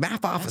 I'm like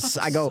Math Hoffa.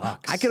 I go,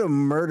 sucks. I could have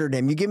murdered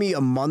him. You give me a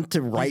month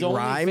to write he's only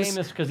rhymes.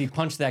 famous because he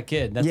punched that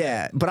kid. That's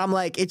Yeah, but I'm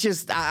like, it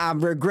just, I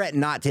regret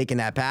not taking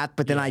that path,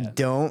 but then I Yeah.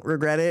 don't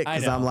regret it I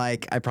because know. I'm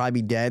like, I'd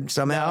probably be dead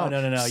somehow. No.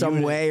 You Some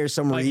would've- way or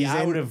some Like, reason.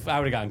 I would have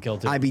gotten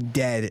killed too. I'd be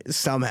dead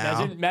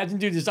somehow. Imagine,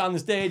 dude, just on the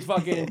stage,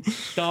 fucking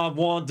Don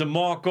Juan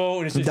DeMarco,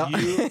 and it's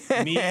just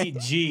you, me,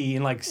 G,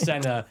 and like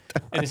Senna,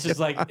 and it's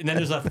just like, and then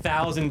there's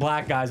 1,000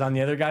 black guys on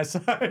the other guy's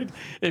side.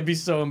 It'd be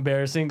so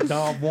embarrassing.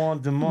 Don Juan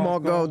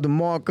DeMarco.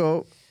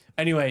 DeMarco.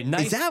 Anyway,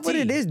 Nice Is that what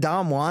Tea. it is?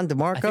 Don Juan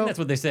DeMarco? I think that's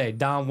what they say.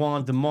 Don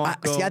Juan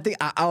DeMarco. See, I think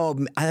I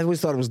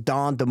always thought it was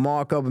Don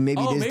DeMarco, but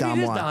maybe Oh, it is maybe Don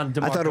it is Juan. Don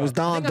DeMarco. I thought it was I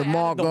Don think I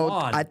added the DeMarco.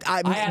 Juan. I added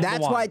the That's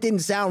Juan. why it didn't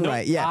sound Nope,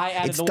 right. Yeah, I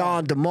added it's the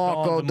Don Juan.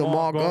 DeMarco. Don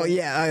DeMarco.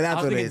 Yeah, that's I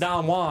was what it thinking is.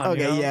 Don Juan.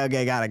 Okay, you know? yeah,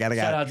 okay, got it.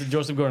 Shout out to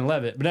Joseph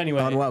Gordon-Levitt. But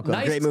anyway, Unwelcome.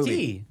 Nice Great movie.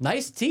 Tea.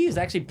 Nice Tea is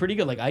actually pretty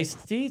good. Like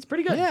iced tea, it's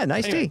pretty good. Yeah,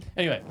 Nice anyway, Tea.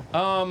 Anyway,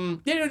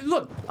 yeah,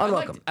 look,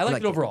 Unwelcome. I liked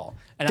Like it overall,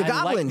 and The I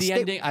liked goblins, the they-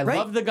 ending. I right.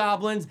 love the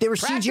goblins. They were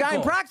CGI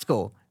and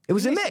practical. It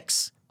was a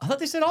mix. I thought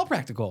they said all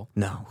practical.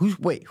 No, who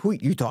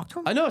you talked to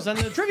him? I know it's on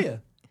the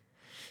trivia.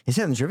 Is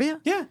that in the trivia?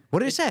 Yeah. What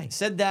did it say?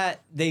 Said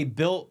that they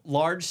built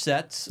large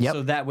sets Yep.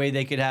 so that way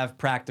they could have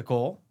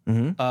practical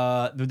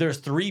there's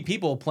 3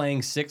 people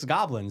playing 6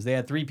 goblins. They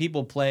had 3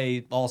 people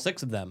play all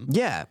 6 of them.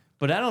 Yeah.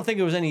 But I don't think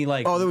it was any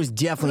like. Oh, there was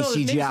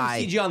definitely maybe some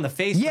CGI. CGI on the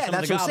face. Yeah, of some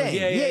that's of the what I'm goblins.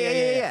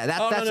 saying. Yeah.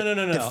 That's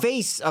no. the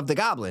face of the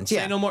goblins.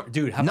 Yeah. Say no more,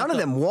 dude. How None about of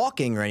them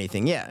walking or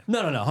anything. Yeah.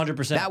 No,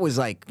 100%. That was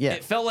like, yeah.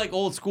 It felt like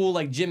old school,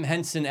 like Jim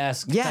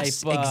Henson-esque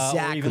Yes, type, or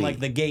exactly. even like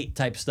the Gate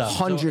type stuff.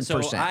 100%.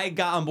 So I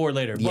got on board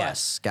later. But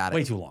Yes, got it.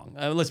 Way too long.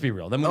 Let's be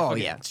real. That movie, Oh,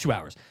 yeah. it's 2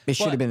 hours. It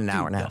should have But, been an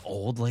hour dude, and a half. The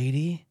old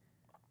lady,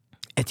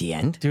 At the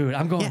end. dude.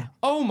 I'm going. Yeah.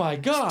 Oh my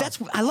god.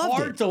 I loved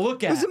hard it. to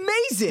look at. It was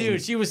amazing.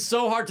 dude. She was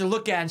so hard to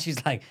look at, and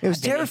she's like, It was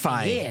 "I bet if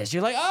terrifying. She is.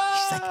 You're like,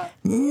 ah.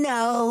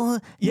 No,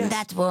 Yes.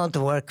 that won't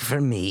work for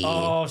me.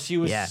 Oh, she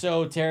was Yeah.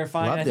 so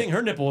terrifying. Loved I think it.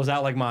 her nipple was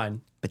out like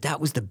mine. But that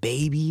was the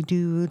baby,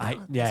 dude.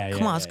 Yeah,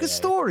 Come on, it's a good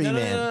story, No, no,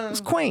 man. no, no.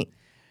 It's quaint.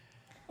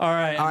 All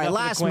right, All right, enough of the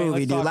last quaint. movie,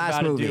 Let's dude, talk last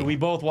about it, movie. dude. We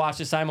both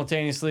watched it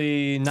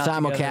simultaneously, not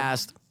together.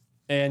 Simulcast.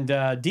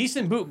 And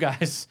decent boot,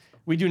 guys.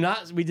 We did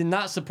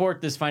not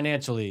support this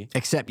financially.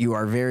 Except you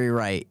are very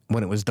right.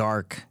 When it was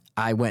dark,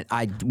 I went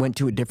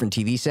to a different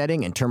TV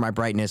setting and turned my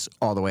brightness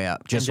all the way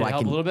up, just Did so it I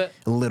help can a little bit?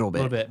 a little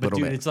But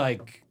dude, it's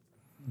like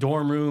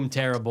dorm room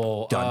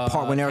terrible.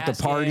 when they're at the CAT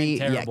scan, party.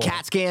 Yeah, terrible.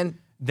 CAT scan.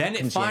 Then it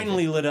Couldn't stand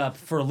finally lit up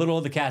for a little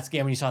of the CAT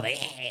scan when you saw the.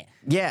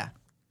 Yeah,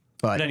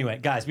 But anyway,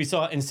 guys, we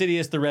saw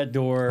Insidious: The Red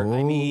Door.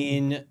 I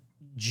mean,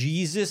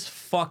 Jesus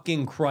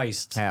fucking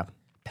Christ. yeah,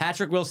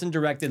 Patrick Wilson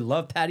directed.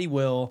 Love Patty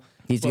Will.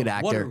 he's a good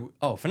But what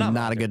actor. phenomenal.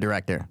 Not a actor. good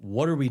director.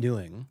 What are we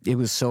doing? It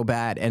was so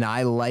bad, and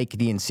I like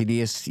the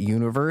Insidious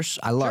universe.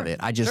 I love it.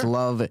 I just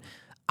love it.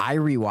 I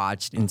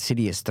rewatched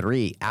Insidious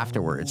 3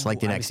 afterwards, like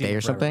the I haven't next seen day it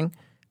or forever. something.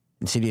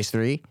 Insidious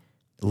 3.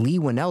 Lee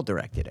Winnell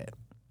directed it.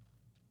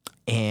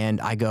 And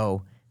I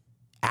go,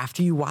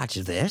 after you watch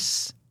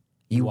this,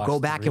 you watched go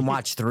back 3? and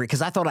watch 3.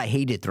 Because I thought I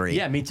hated 3.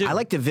 Yeah, me too. I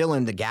like the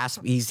villain, the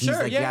gasp. He's Sure,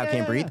 like, yeah, I yeah,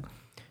 can't breathe.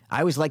 I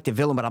always liked the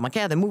villain, but I'm like,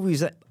 yeah, the movies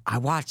that I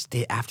watched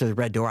it after the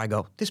Red Door, I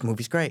go, this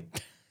movie's great.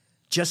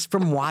 Just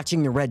from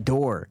watching the Red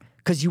Door.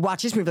 Because you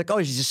watch this movie, like, oh,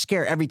 you just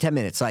scare every 10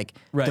 minutes. Like,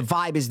 Right. the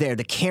vibe is there.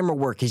 The camera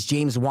work is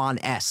James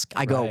Wan-esque.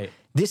 I go, Right.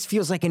 this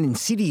feels like an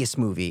Insidious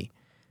movie.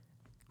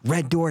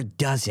 Red Door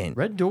doesn't.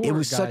 Red Door, It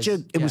was guys,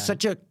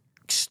 such a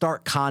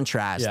stark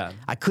contrast. Yeah.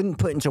 I couldn't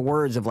put into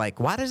words of like,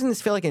 why doesn't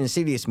this feel like an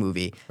Insidious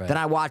movie? Right. Then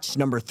I watched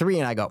number 3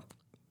 and I go,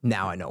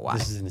 now I know why.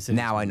 This is an Insidious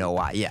now I know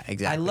why. Yeah,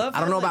 exactly. love I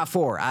don't how, know like- about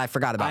 4. I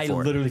forgot about I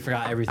 4. literally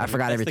forgot everything. I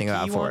forgot That's everything the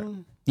about key 4.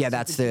 one? Yeah,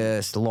 that's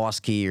the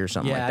lost key or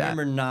something Yeah, like I that.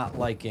 remember not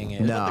liking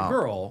it. No. But the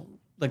girl,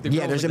 like the girl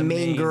Yeah, there's was a like the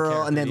main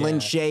girl, and then character, Lynn yeah.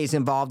 Shay's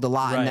involved a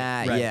lot in Right,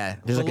 that. right. Yeah,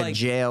 there's But, like a like,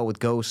 jail with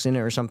ghosts in it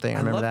or something. I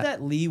I remember love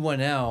that Lee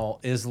Winnell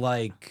is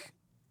like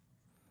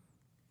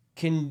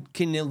can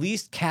at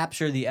least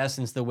capture the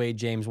essence the way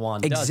James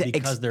Wan does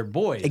because they're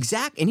boys.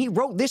 Exact, and he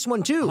wrote this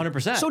one too.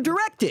 100%. So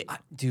direct it.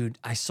 Dude,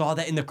 I saw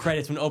that in the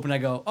credits when it opened. I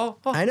go, oh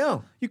I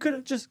know. You could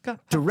have just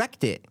got.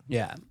 Direct it.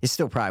 Yeah. It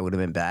still probably would have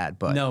been bad,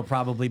 but No,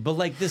 probably. But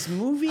like this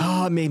movie,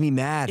 oh, it made me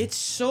mad. it's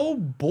so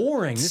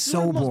boring. This is So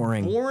one of the most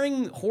boring.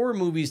 boring horror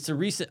movies to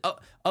recent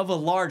of a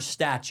large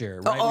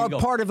stature. Right? Where you go,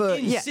 part of a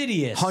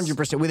Insidious.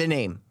 100% with a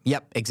name.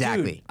 Yep,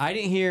 exactly. Dude, I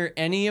didn't hear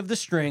any of the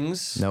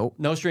strings. Nope.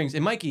 No strings.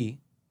 And Mikey,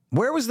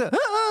 Where was the?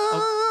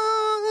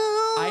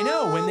 I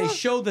know when they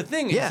showed the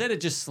thing, Yeah. instead it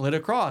just slid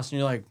across, and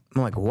you're like,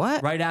 I'm like,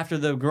 what? right after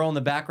the girl in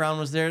the background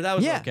was there. That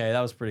was Yeah. okay.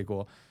 That was pretty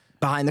cool.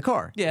 Behind the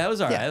car. Yeah, that was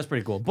all right. Yeah. That was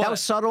pretty cool. But That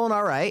was subtle and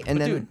all right. And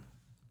then dude,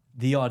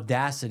 the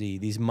audacity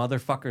these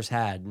motherfuckers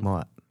had.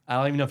 what? I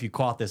don't even know if you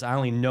caught this. I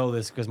only know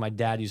this because my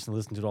dad used to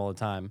listen to it all the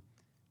time.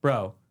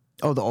 Bro,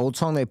 Oh, the old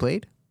song they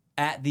played?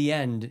 at the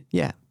end,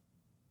 Yeah.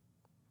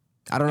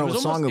 I don't know what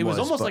song it was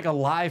almost but- like a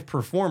live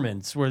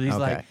performance where he's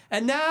like, Okay.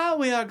 and now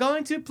we are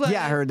going to play.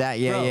 Yeah, I heard that.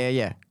 Yeah, Bro,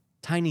 yeah.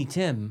 Tiny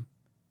Tim.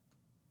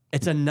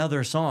 It's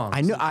another song.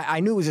 I knew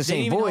it was the They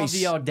same didn't even have voice.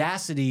 the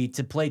audacity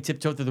to play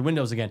Tiptoe Through the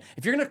Windows again.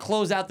 If you're gonna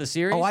close out the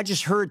series, Oh, I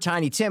just heard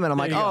Tiny Tim, and I'm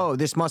like, you go. oh,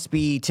 this must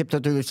be Tiptoe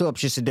Through the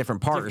Tulips, just a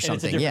different part or and something.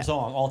 it's a different Yeah.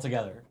 song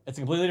altogether. It's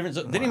a completely different.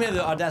 They didn't even have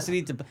the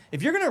audacity to.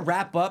 If you're gonna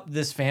wrap up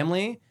this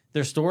family,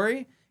 their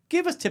story,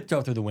 give us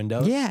Tiptoe Through the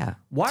Windows. Yeah.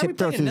 Why are we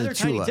Tiptoe playing Through the another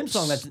Tiny Tim Tulips.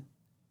 song that's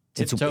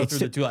It's- Tiptoe it's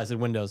Through the Tulips? I said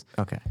Windows.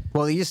 Okay.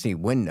 Well, you just need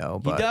window,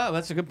 but Duh,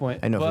 that's a good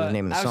point. I know for the But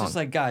name of the I was song. just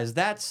like, guys,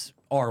 that's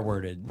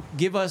R-worded.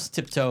 Give us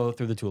Tiptoe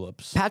Through the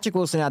Tulips. Patrick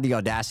Wilson had the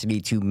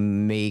audacity to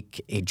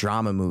make a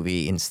drama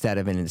movie instead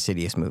of an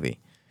Insidious movie.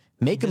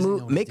 Make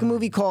a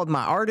movie called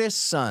My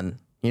Artist's Son.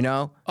 You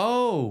know,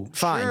 Oh,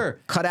 fine. sure.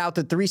 Cut out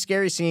the 3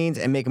 scary scenes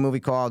and make a movie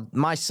called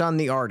My Son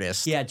the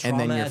Artist. Yeah, and trauma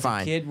then you're as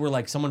fine. a kid, where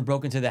like someone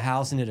broke into the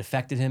house and it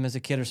affected him as a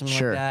kid or something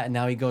Sure. like that, and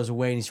now he goes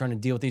away and he's trying to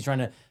deal with it. He's trying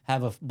to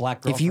have a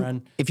black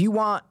girlfriend. If you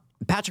want,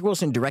 Patrick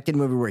Wilson directed a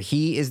movie where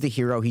he is the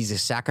hero. He's a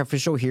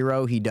sacrificial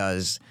hero. He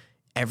does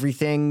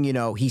everything. You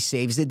know, he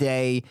saves the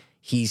day.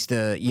 He's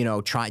the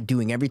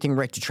doing everything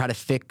right to try to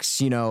fix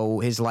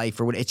his life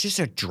or what. It's just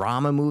a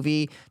drama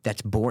movie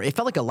that's boring. It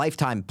felt like a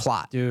Lifetime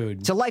plot, Dude.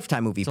 It's a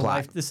Lifetime movie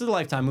plot. This is a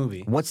Lifetime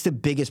movie. What's the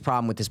biggest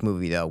problem with this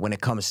movie though, when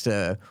it comes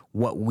to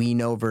what we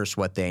know versus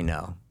what they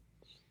know?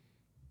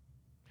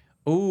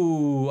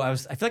 Ooh, I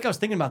feel like I was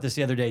thinking about this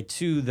the other day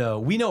too. Though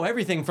we know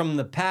everything from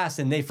the past,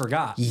 and they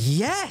forgot.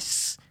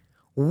 Yes.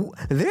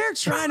 They're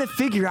trying to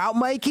figure out,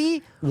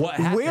 Mikey, What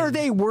happened? where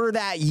they were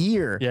that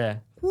year. Yeah,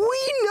 We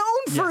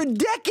known for a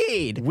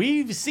decade.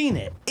 we've seen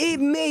it. It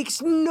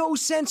makes no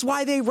sense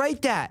why they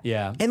write that.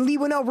 Yeah. And Lee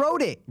Winnell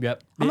wrote it.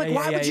 Yep. I'm Yeah, like,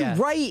 why would you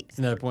write That's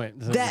another point.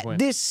 That's another that point.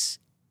 this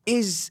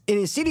is an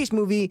Insidious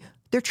movie?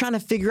 They're trying to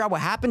figure out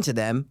what happened to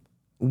them.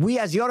 We,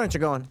 as the audience, are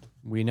going,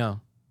 We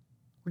know.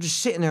 we're just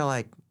sitting there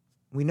like,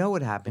 we know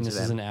what happened And to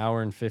this them. is an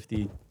hour and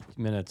 50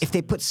 minutes. If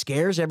they put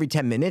scares every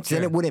 10 minutes, then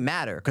Sure. it wouldn't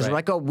matter. Because we're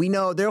Right. like, oh, we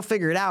know they'll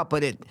figure it out,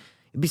 but it'd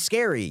be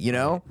scary, you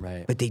know?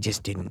 Right. But they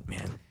just didn't,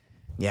 man.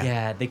 Yeah.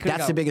 Yeah, they could've That's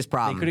got- the biggest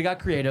problem. they could've got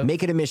creative.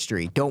 Make it a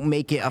mystery. Don't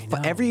make it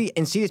every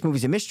Insidious movie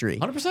is a mystery.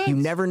 100%. You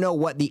never know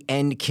what the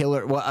end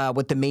killer,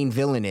 what the main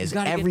villain is.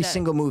 gotta get Every that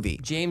single movie.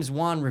 James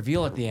Wan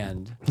reveal at the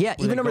end. Yeah, where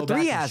even they number go back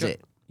 3 and has show-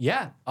 it.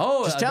 Yeah.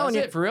 Oh, Just telling does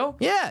you, it for real?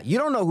 Yeah, you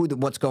don't know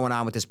what's going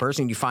on with this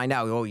person. You find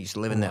out, oh, he used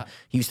to live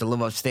he used to live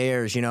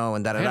upstairs, you know,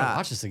 and da da I gotta da.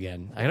 watch this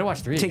again. I gotta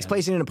watch 3 It takes again.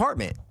 place in an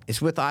apartment.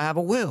 It's with I have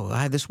a will.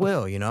 I have this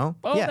will, you know.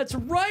 Oh, yeah. that's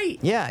right.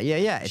 Yeah.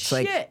 It's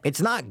like Shit.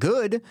 it's not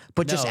good,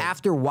 but just No.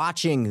 after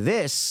watching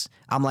this,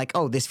 I'm like,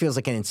 oh, this feels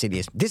like an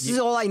Insidious. This is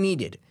all I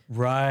needed.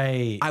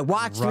 Right. I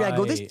watched 3. I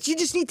go, this. You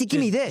just need to give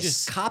me this.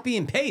 Just copy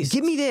and paste.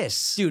 Give me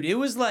this. Dude, it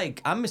was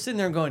like I'm sitting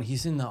there going,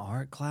 he's in the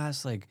art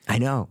class, like I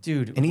know,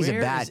 dude. and he's a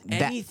where bad. is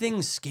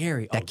anything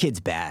scary. That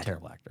kid's bad.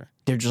 Terrible actor.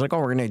 They're just like, oh,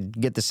 we're gonna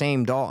get the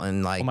same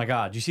Dalton. Like, Oh my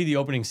god, did you see the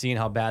opening scene?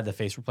 How bad the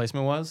face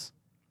replacement was?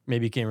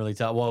 Maybe you can't really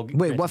tell. Well,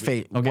 wait, what granted,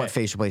 face? What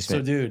face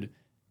replacement? So, dude,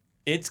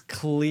 it's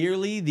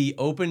clearly the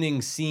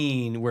opening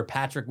scene where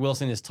Patrick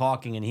Wilson is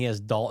talking and he has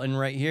Dalton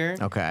right here.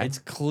 Okay. It's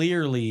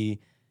clearly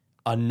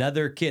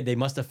another kid. They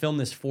must have filmed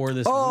this for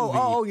this movie.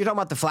 Oh, you're talking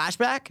about the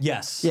flashback?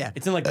 Yes. Yeah.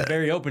 It's in like the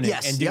very opening.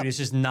 yes, And dude, yep. it's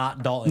just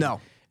not Dalton. No.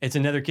 It's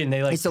another kid and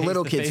they like It's the paste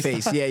little the kid's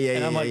face. on. Yeah,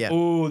 And I'm like, yeah.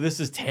 ooh, this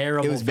is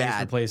terrible. It was face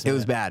bad. replacement. It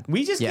was bad.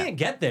 We just Yeah. can't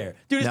get there.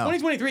 Dude, it's No.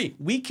 2023.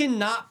 We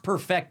cannot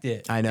perfect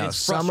it. I know. It's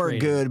Some are frustrating.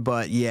 good,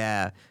 but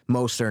yeah,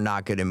 most are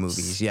not good in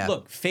movies. Yeah.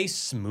 Look, face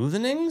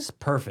smoothing's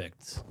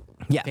perfect.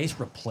 Yeah. Face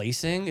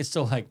replacing is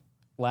still like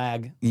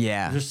lag.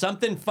 Yeah. There's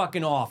something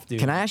fucking off, dude.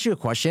 Can I ask you a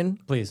question?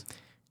 Please?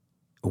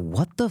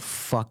 What the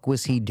fuck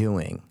was he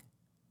doing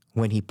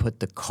when he put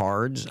the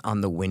cards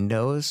on the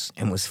windows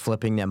and was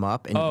flipping them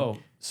up? And Oh,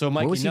 so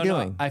Mikey, was he no,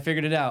 doing? I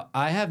figured it out.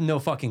 I have no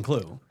fucking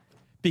clue.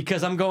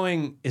 Because I'm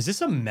going, is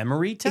this a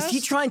memory test? is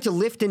he trying to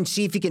lift and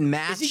see if he can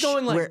match? he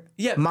going like- where,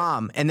 yeah,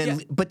 mom, and then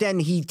yeah. but then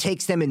he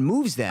takes them and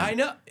moves them. I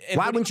know,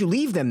 Why but- wouldn't you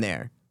leave them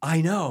there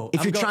I know.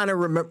 if you're trying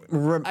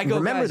to I go,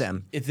 remember guys,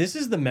 them? If this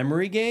is the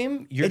memory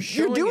game, you're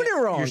You're doing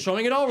it wrong. You're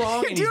showing it all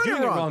wrong, You're and he's doing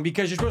doing it it wrong. wrong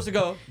because you're supposed to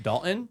go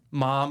Dalton,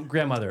 mom,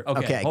 grandmother. Okay,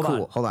 Okay, hold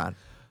cool. on. Hold on.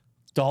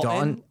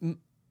 Dalton.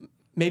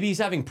 Maybe he's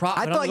having prop.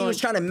 I but thought I'm he was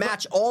going, trying to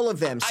match all of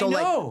them. So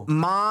know. like,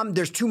 mom,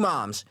 there's 2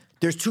 moms.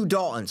 There's 2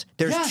 Daltons.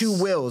 There's Yes.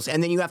 2 Wills,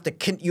 and then you have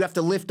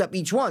to lift up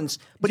each one's.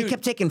 But Dude, he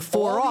kept taking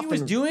 4 all off. he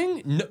was and-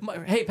 doing.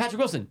 Hey, Patrick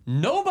Wilson.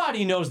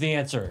 Nobody knows the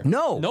answer.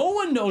 No. no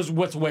one knows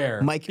what's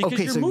where. Mike, because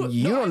okay, you're so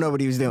you don't know what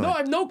he was doing. No, I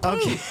have no clue.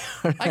 Okay.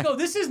 I go.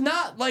 This is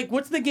not like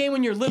what's the game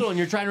when you're little and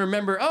you're trying to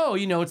remember. Oh,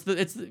 you know, it's the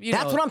you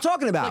That's know, what I'm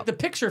talking about. Like the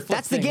picture flip.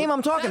 That's the thing. game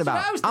I'm talking That's what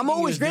about. I was I'm thinking he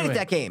always was great doing. at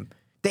that game.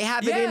 They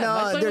have it Yeah, in.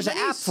 that's like There's a an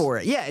app base. for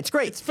it. Yeah, it's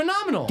great. It's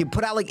phenomenal. You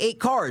put out like 8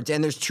 cards,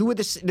 and there's 2 of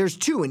this. There's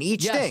 2 in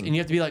each Yes, thing. and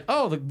you have to be like,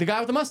 oh, the guy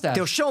with the mustache.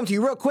 They'll show them to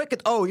you real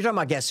quick. Oh, you're talking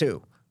about Guess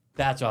Who?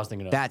 That's what I was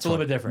thinking of. That's it's a little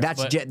what- bit different.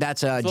 That's but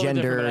that's it's a little different,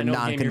 but gender I know what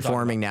game you're talking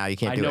non-conforming about. now. You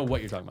can't do it. I know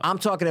what you're talking about. I'm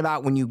talking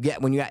about when you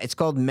it's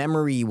called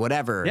memory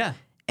whatever. Yeah.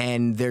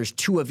 And there's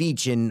 2 of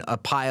each in a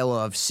pile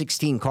of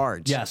 16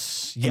 cards.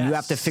 Yes, And you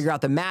have to yes. figure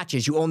out the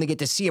matches. You only get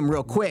to see them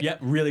real quick. Yep,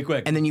 really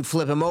quick. And then you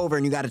flip them over,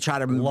 and you got to try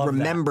to Love that.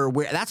 remember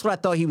where. That's what I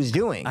thought he was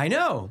doing. I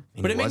know,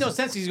 but he it made no wasn't.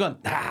 sense. He's going,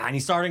 and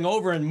he's starting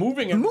over and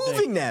moving everything.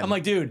 Moving them. I'm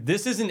like, dude,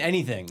 this isn't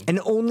anything.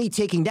 And only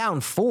taking down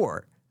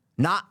 4,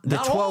 not the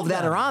Not all 12 of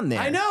that them. are on there.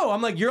 I know.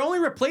 I'm like, you're only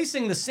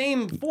replacing the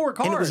same 4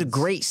 cards. And it was a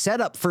great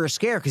setup for a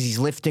scare because he's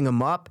lifting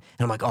him up.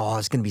 And I'm like, oh,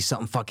 it's going to be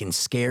something fucking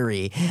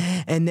scary.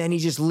 And then he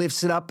just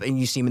lifts it up and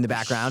you see him in the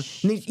background.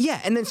 And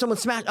and then someone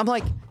smashed. I'm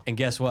like, And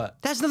guess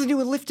what? that has nothing to do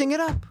with lifting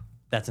it up.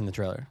 That's in the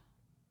trailer.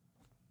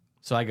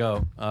 So I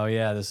go, oh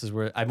yeah, this is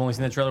where I've only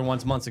seen the trailer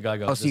once months ago. I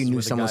go, Oh, so you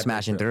knew someone was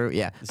smashing through?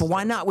 Yeah. But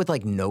why not with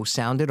like no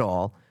sound at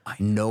all,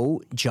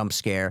 no jump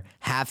scare,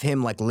 have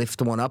him like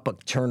lift one up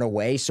but turn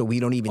away so we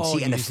don't even Oh,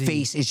 see, and you the see.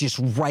 face is just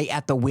right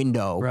at the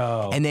window.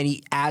 Bro. And then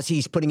as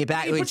he's putting it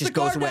back, He it puts just the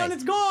goes card away. down,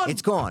 it's gone.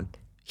 It's gone.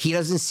 He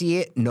doesn't see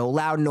it, no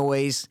loud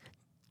noise.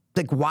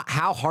 Like,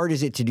 how hard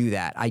is it to do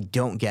that? I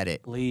don't get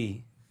it.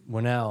 Lee,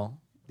 Winnell,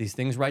 these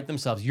things write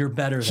themselves. You're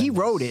better than He this.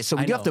 wrote it, so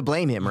we I do have know. to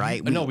blame him,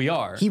 right? No, we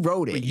are. He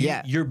wrote it, But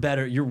yeah. You're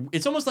better.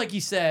 It's almost like he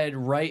said,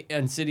 write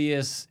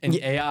Insidious and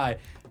AI,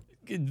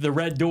 the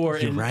red door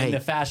in right.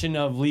 the fashion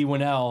of Lee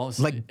Winnell.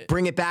 Like,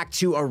 bring it back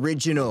to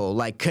original.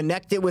 Like,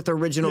 connect it with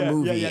original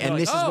movie. And They're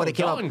this like, is what it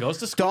came Dalton up. goes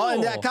to school.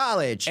 Dalton at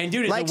college. And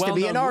dude, it's likes a to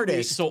be well-known an movie,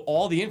 artist. so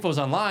all the info's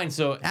online.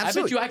 So I bet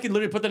Absolutely. you I could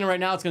literally put that in right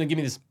now. It's going to give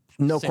me this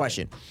No Same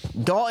question.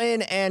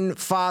 Dalton and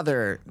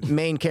father,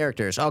 main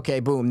characters. Okay,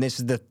 boom. This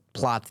is the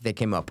plot that they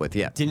came up with.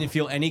 Yeah. Didn't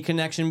feel any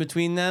connection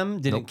between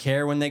them. Didn't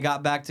care when they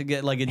got back to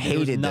get like there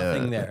was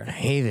nothing there.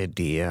 Hated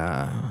the,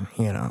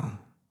 you know.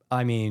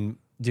 I mean,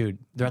 dude,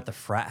 they're at the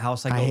frat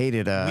house. I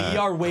hated, We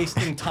are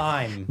wasting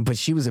time. But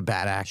she was a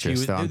bad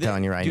actress, though. I'm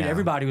telling you right now. Dude,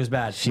 everybody was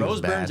bad. She Rose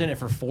was bad. Byrne's in it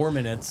for 4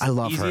 minutes. I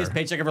love Easiest her.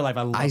 paycheck of her life.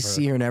 I love her. I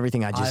see her and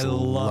everything. I just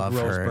love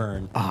Rose her.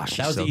 Byrne. Oh, she's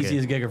that was so the good.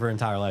 easiest gig of her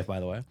entire life, by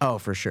the way. Oh,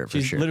 for sure, for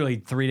She's sure. literally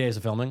 3 days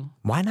of filming.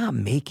 Why not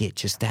make it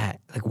just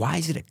that? Like, why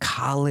is it a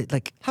college?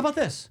 Like, How about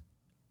this?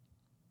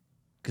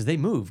 Because they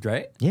moved,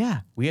 right? yeah,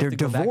 We have they're to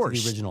go back to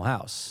divorced. the original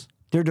house.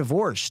 They're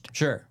divorced.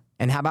 Sure.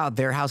 And how about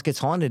their house gets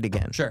haunted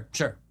again? Sure.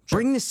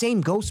 Bring the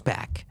same ghost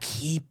back.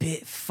 Keep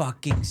it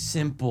fucking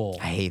simple.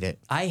 I hate it.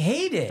 I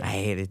hate it. I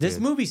hate it, This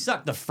dude. movie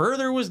sucked. The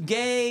further was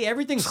gay.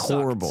 Everything It's sucked.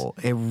 horrible.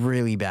 It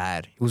really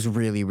bad. It was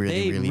really,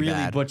 really, They really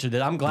bad. butchered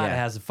it. I'm glad Yeah. it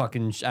has a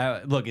fucking.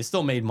 Look, it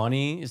still made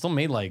money. It still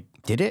made like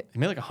Did it? it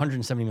made like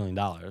 $170 million,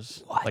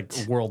 What? like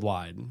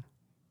worldwide,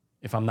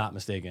 if I'm not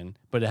mistaken.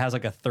 But it has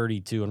like a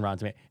 32 on Rotten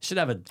Tomatoes. It should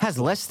have a. Has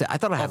less than I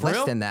thought it had For less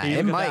real? than that. You It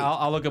look at might. that.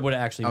 I'll look up what it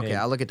actually made. Okay,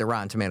 I'll look at the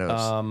Rotten Tomatoes,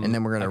 and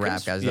then we're gonna I wrap,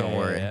 could've- guys. yeah, Don't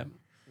worry. yeah.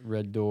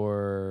 Red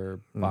Door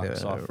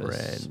box The office.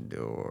 Red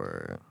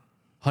Door.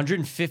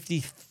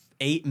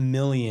 158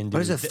 million. Dude.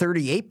 What is it?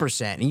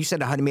 38%, and you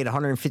said it had made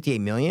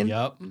 158 million.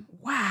 Yup.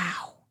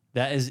 Wow,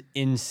 That is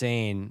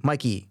insane.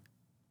 Mikey.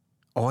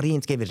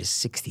 Audience gave it a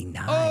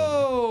 69.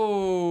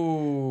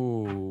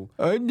 Oh.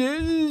 I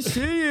did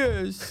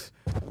Insidious.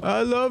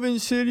 I love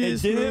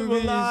Insidious It didn't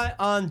rely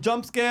on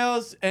jump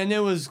scares, and it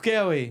was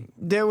scary.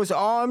 There was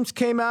arms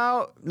came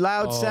out,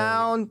 loud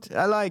sound.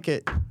 I like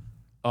it.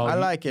 Oh, I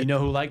you- like it. You know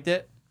who liked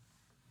it?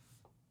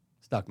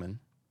 Stuckman.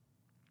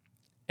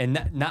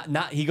 And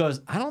not. He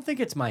goes, I don't think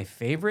it's my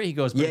favorite. He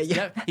goes, but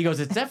Yeah, he goes,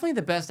 it's definitely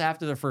the best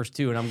after the first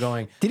two. And I'm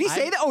going, Did he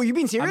say that? Oh, you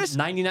being I'm serious?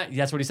 99.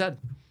 That's what he said.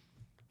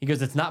 He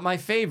goes, it's not my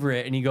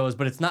favorite. And he goes,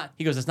 but it's not.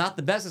 He goes, it's not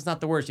the best. It's not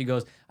the worst. He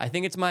goes, I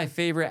think it's my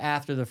favorite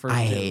after the first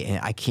I two. hate it.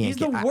 I can't. He's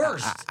the get,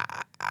 worst.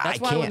 That's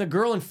why when can't. the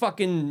girl in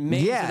fucking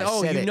Maine Yeah, said,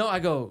 oh, said you it. know, I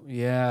go,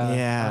 yeah.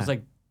 Yeah. I was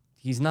like,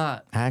 he's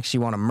not. I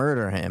actually want to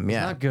murder him.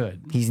 Yeah, not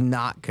good. He's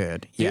not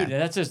good. Dude, Yeah,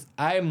 that's just,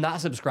 I am not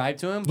subscribed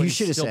to him, but you he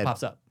should have still said.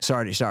 pops up.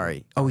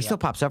 Sorry. Oh, he still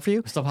pops up for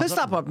you. Still pops He'll up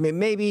stop for up.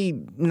 Maybe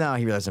no,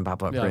 he doesn't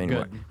pop up Yeah, for you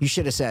anymore. good. You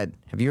should have said.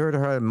 Have you heard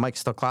of Mike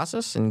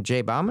Stoklasas and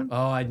Jay Bauman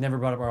Oh, I'd never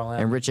brought up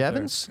Orlando. and Rich Good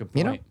Evans? point.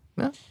 You know,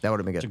 yeah, that would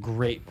have been It's a good.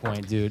 great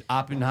point, dude.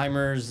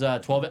 Oppenheimer's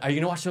 12. Are you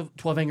gonna watch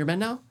 12 Angry Men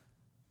now?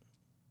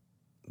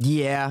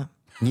 Yeah,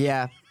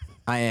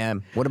 I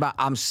am. What about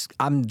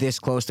I'm this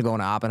close to going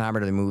to Oppenheimer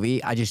to the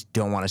movie. I just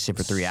don't want to sit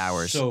for 3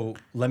 hours. So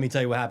let me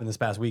tell you what happened this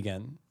past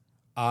weekend.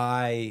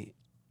 I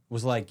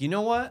was like, you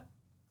know what?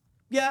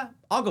 Yeah,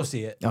 I'll go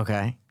see it.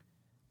 Okay.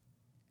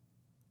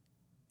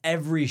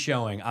 Every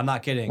showing, I'm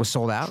not kidding, Was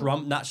sold out?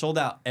 Not sold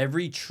out.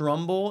 Every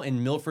Trumbull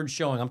and Milford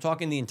showing, I'm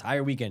talking the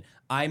entire weekend.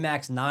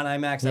 IMAX,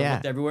 non-IMAX, I Yeah.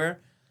 looked everywhere.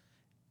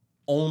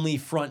 Only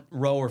front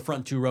row or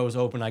front two rows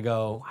open. I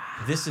go,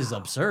 this is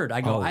absurd.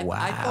 I go, Oh, I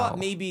wow. thought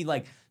maybe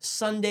like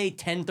Sunday,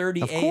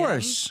 10:30 Of a.m.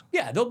 course.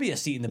 Yeah, there'll be a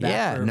seat in the back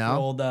Yeah, for, no. for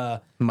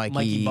old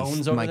Mikey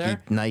Bones over Mikey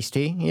there. Nice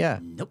Tea. Yeah.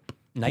 Nope.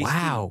 Nice.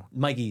 Wow.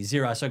 Mikey,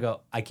 zero. So I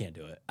go, I can't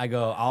do it. I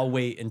go, I'll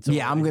wait until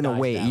Yeah, I'm it gonna dies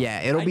wait. down.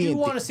 Yeah, it'll I be. do in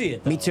want to see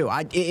it. Me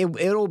though. too.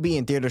 It'll be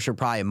in theaters for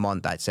probably a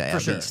month. I'd say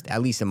sure.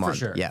 at least a month. For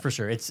sure. Yeah, For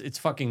sure. It's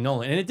fucking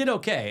Nolan. And it did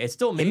okay. It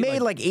still made It made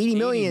like 80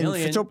 million.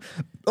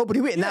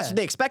 Opening week, and that's Yeah. what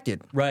they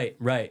expected. Right.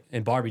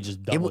 And Barbie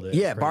just doubled it.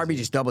 Yeah, It's Barbie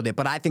crazy. just doubled it.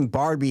 But I think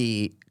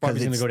Barbie's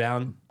Barbie's gonna go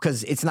down.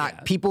 because it's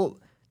not people.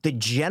 The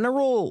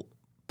general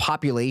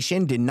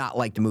population did not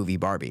like the movie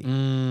Barbie.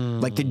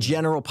 Like the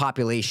general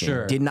population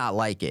Sure. did not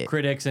like it.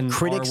 Critics and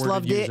critics R-worded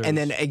loved it, and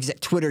then users.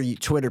 Twitter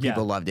Yeah.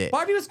 people loved it.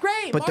 Barbie was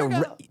great. But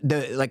Margot.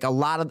 the like a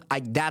lot of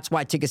that's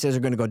why ticket sales are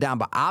going to go down.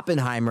 But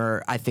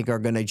Oppenheimer, I think, are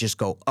going to just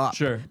go up.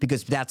 Sure.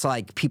 Because that's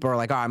like people are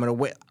like, all right, I'm going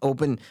to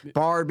open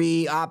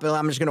Barbie, Oppenheimer.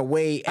 I'm just going to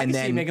wait, I and can see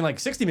it then making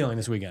like 60 million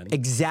this weekend.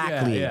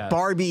 exactly, Yeah.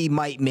 Barbie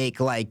might make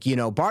like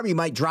Barbie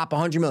might drop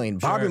 100 million.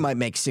 Barbie Sure. might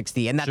make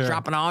 60, and that's Sure.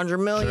 dropping 100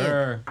 million.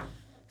 Sure.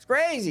 It's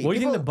crazy. What do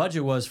you think the People-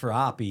 budget was for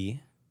Oppie?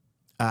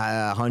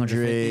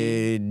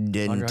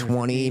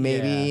 120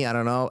 maybe. yeah. I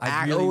don't know.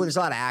 I really- there's a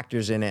lot of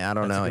actors in it. I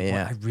don't That's a know. good point.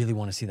 Yeah, I really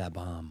want to see that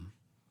bomb.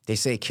 they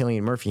say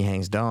Cillian Murphy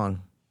hangs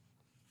dong.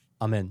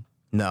 I'm in.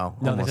 No,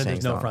 No, they almost said hangs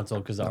there's no dong. frontal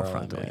because No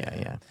frontal.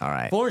 Yeah. All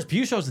right. Florence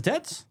Pugh shows the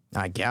tits.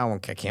 I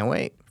can't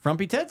wait.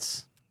 Frumpy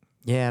tits.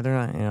 Yeah, they're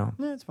not.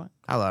 Yeah, it's fine.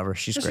 I love her.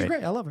 She's She's great.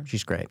 great. I love her.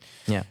 She's great.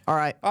 Yeah. All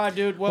right. All right,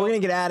 dude. Well, We're gonna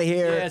get out of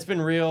here. Yeah, it's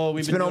been real.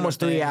 It's been almost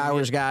 3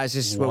 hours, guys.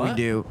 This is what we What?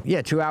 do.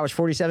 Yeah, 2 hours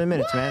 47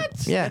 minutes, man.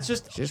 Yeah, That's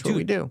just what dude,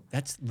 we do.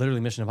 That's literally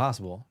Mission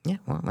Impossible. Yeah,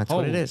 well, that's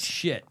what it Holy is.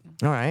 shit.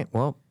 All right.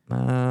 Well,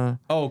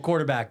 Oh,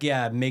 quarterback.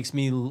 Yeah, it makes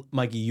me,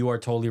 Mikey, you are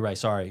totally right.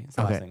 Sorry. It's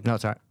the last okay. thing. No,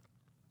 it's all right.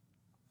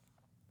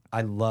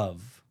 I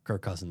love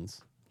Kirk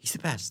Cousins. He's the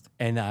best.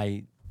 And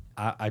I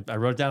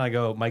wrote it down. I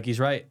go, Mikey's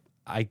right.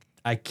 I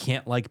I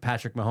can't like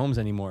Patrick Mahomes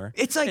anymore.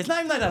 It's like- it's not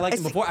even that I liked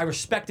him before. I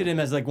respected him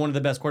as like one of the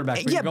best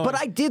quarterbacks. Yeah, but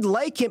I did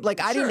like him. Like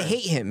I didn't Sure.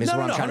 hate him. Is what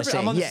I'm trying to 100%. say.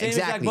 I'm on the Yeah, same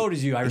exact exactly. boat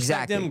as you. I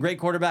respect Exactly. him. Great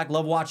quarterback.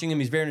 Love watching him.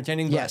 He's very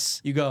entertaining. But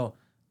Yes. you go,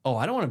 oh,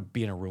 I don't want to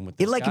be in a room with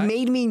this It like guy.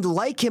 made me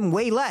like him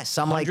way less.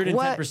 I'm like, what?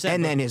 110%,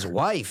 And then but- his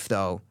wife,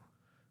 though.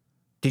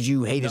 Did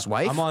you hate his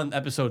wife? I'm on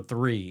episode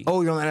 3.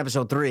 Oh, you're on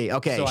episode 3.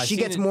 Okay, So I've she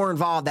seen gets it- more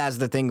involved as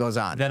the thing goes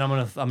on. Then I'm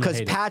gonna Because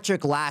hate it.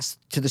 Patrick lasts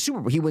to the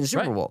Super Bowl. He wins the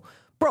Super Right. Bowl.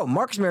 Bro,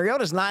 Marcus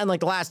Mariota's not in like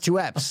the last 2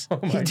 eps. Oh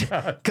my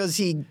God. Because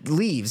he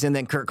leaves, and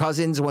then Kirk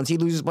Cousins, once he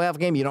loses a playoff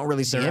game, you don't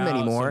really see They're him out, so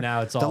anymore.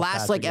 now it's the all last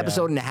Patrick, like yeah.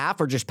 episode and a half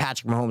are just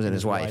Patrick Mahomes and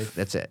his wife. wife.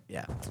 That's it.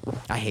 Yeah,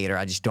 I hate her.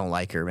 I just don't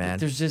like her, man.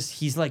 There's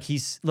just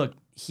look,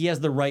 he has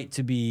the right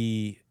to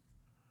be.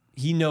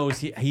 He knows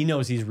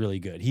he's really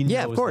good. He knows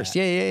Yeah, of course. that.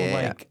 Yeah,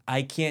 But, yeah. like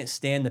I can't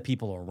stand the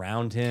people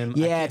around him. I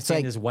Yeah, can't it's stand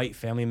like- his white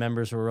family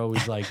members who are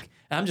always like.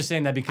 And I'm just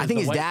saying that because I think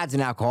the his white, dad's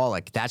an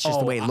alcoholic. That's just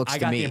the way it looks I to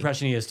got me. the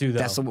impression he is too, though.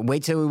 That's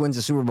wait till he wins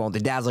the Super Bowl. The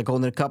dad's like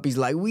holding the cup. He's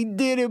like, "We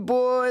did it,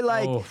 boy!"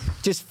 Like, Oh.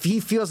 just he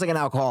feels like an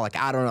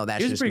alcoholic. I don't know. That's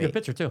he was a just pretty me. good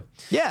pitcher too.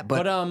 Yeah,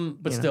 But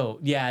but still,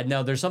 yeah,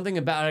 no. There's something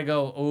about it. I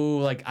go, oh,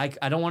 like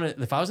I don't want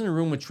to. If I was in a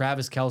room with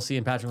Travis Kelce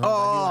and Patrick Mahomes,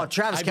 oh, I'd be like,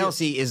 Travis I'd be-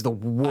 Kelce is the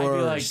I'd be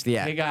worst. like,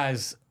 Yeah, hey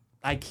guys,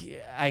 I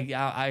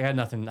got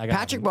nothing. I got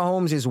Patrick nothing.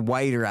 Mahomes is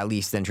whiter at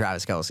least than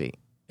Travis Kelce.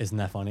 Isn't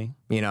that funny?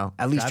 You know,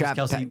 at least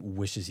Travis Travis Kelce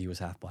wishes he was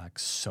half black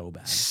so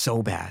bad.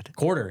 so bad.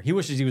 Quarter. He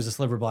wishes he was a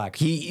sliver black.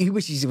 He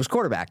wishes he was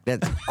quarterback.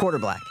 That's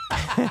quarterback. All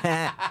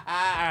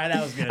right,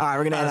 that was good. All right,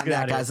 we're gonna end on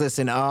that, guys.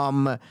 Listen,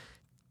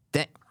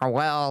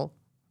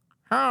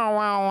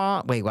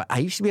 wait, what? I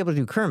used to be able to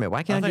do Kermit.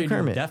 Why can't I, do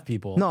Kermit? Deaf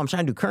people. No, I'm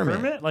trying to do Kermit.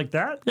 Kermit like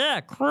that.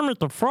 Yeah, Kermit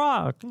the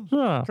Frog.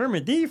 Yeah.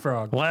 Kermit the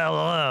Frog.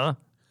 Well,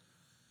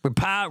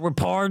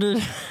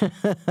 reported.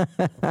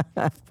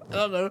 I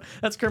don't know.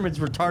 That's Kermit's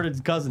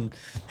retarded cousin.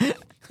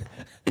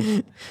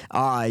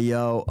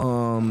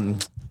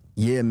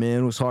 Yeah, man,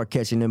 it was hard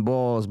catching them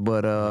balls,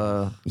 but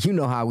you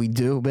know how we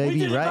do, baby,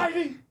 did it, right?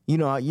 baby. You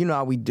know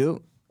how we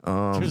do. He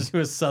was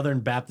a Southern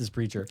Baptist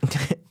preacher.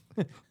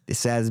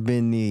 This has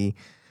been the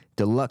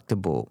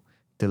delectable,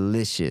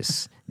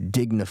 delicious,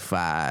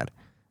 dignified,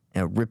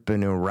 and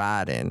ripping and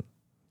riding,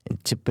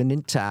 and tipping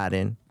and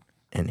tiding,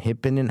 and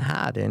hipping and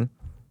hiding.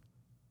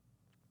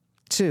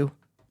 2.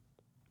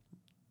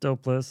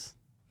 Dopeless.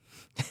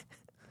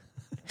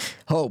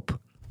 Hope.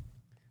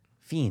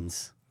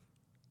 Fiends.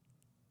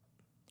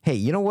 Hey,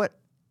 you know what?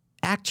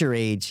 Act your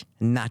age,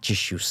 not your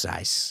shoe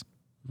size.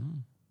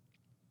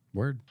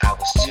 Word. I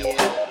was too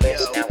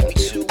hopeless, now we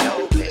too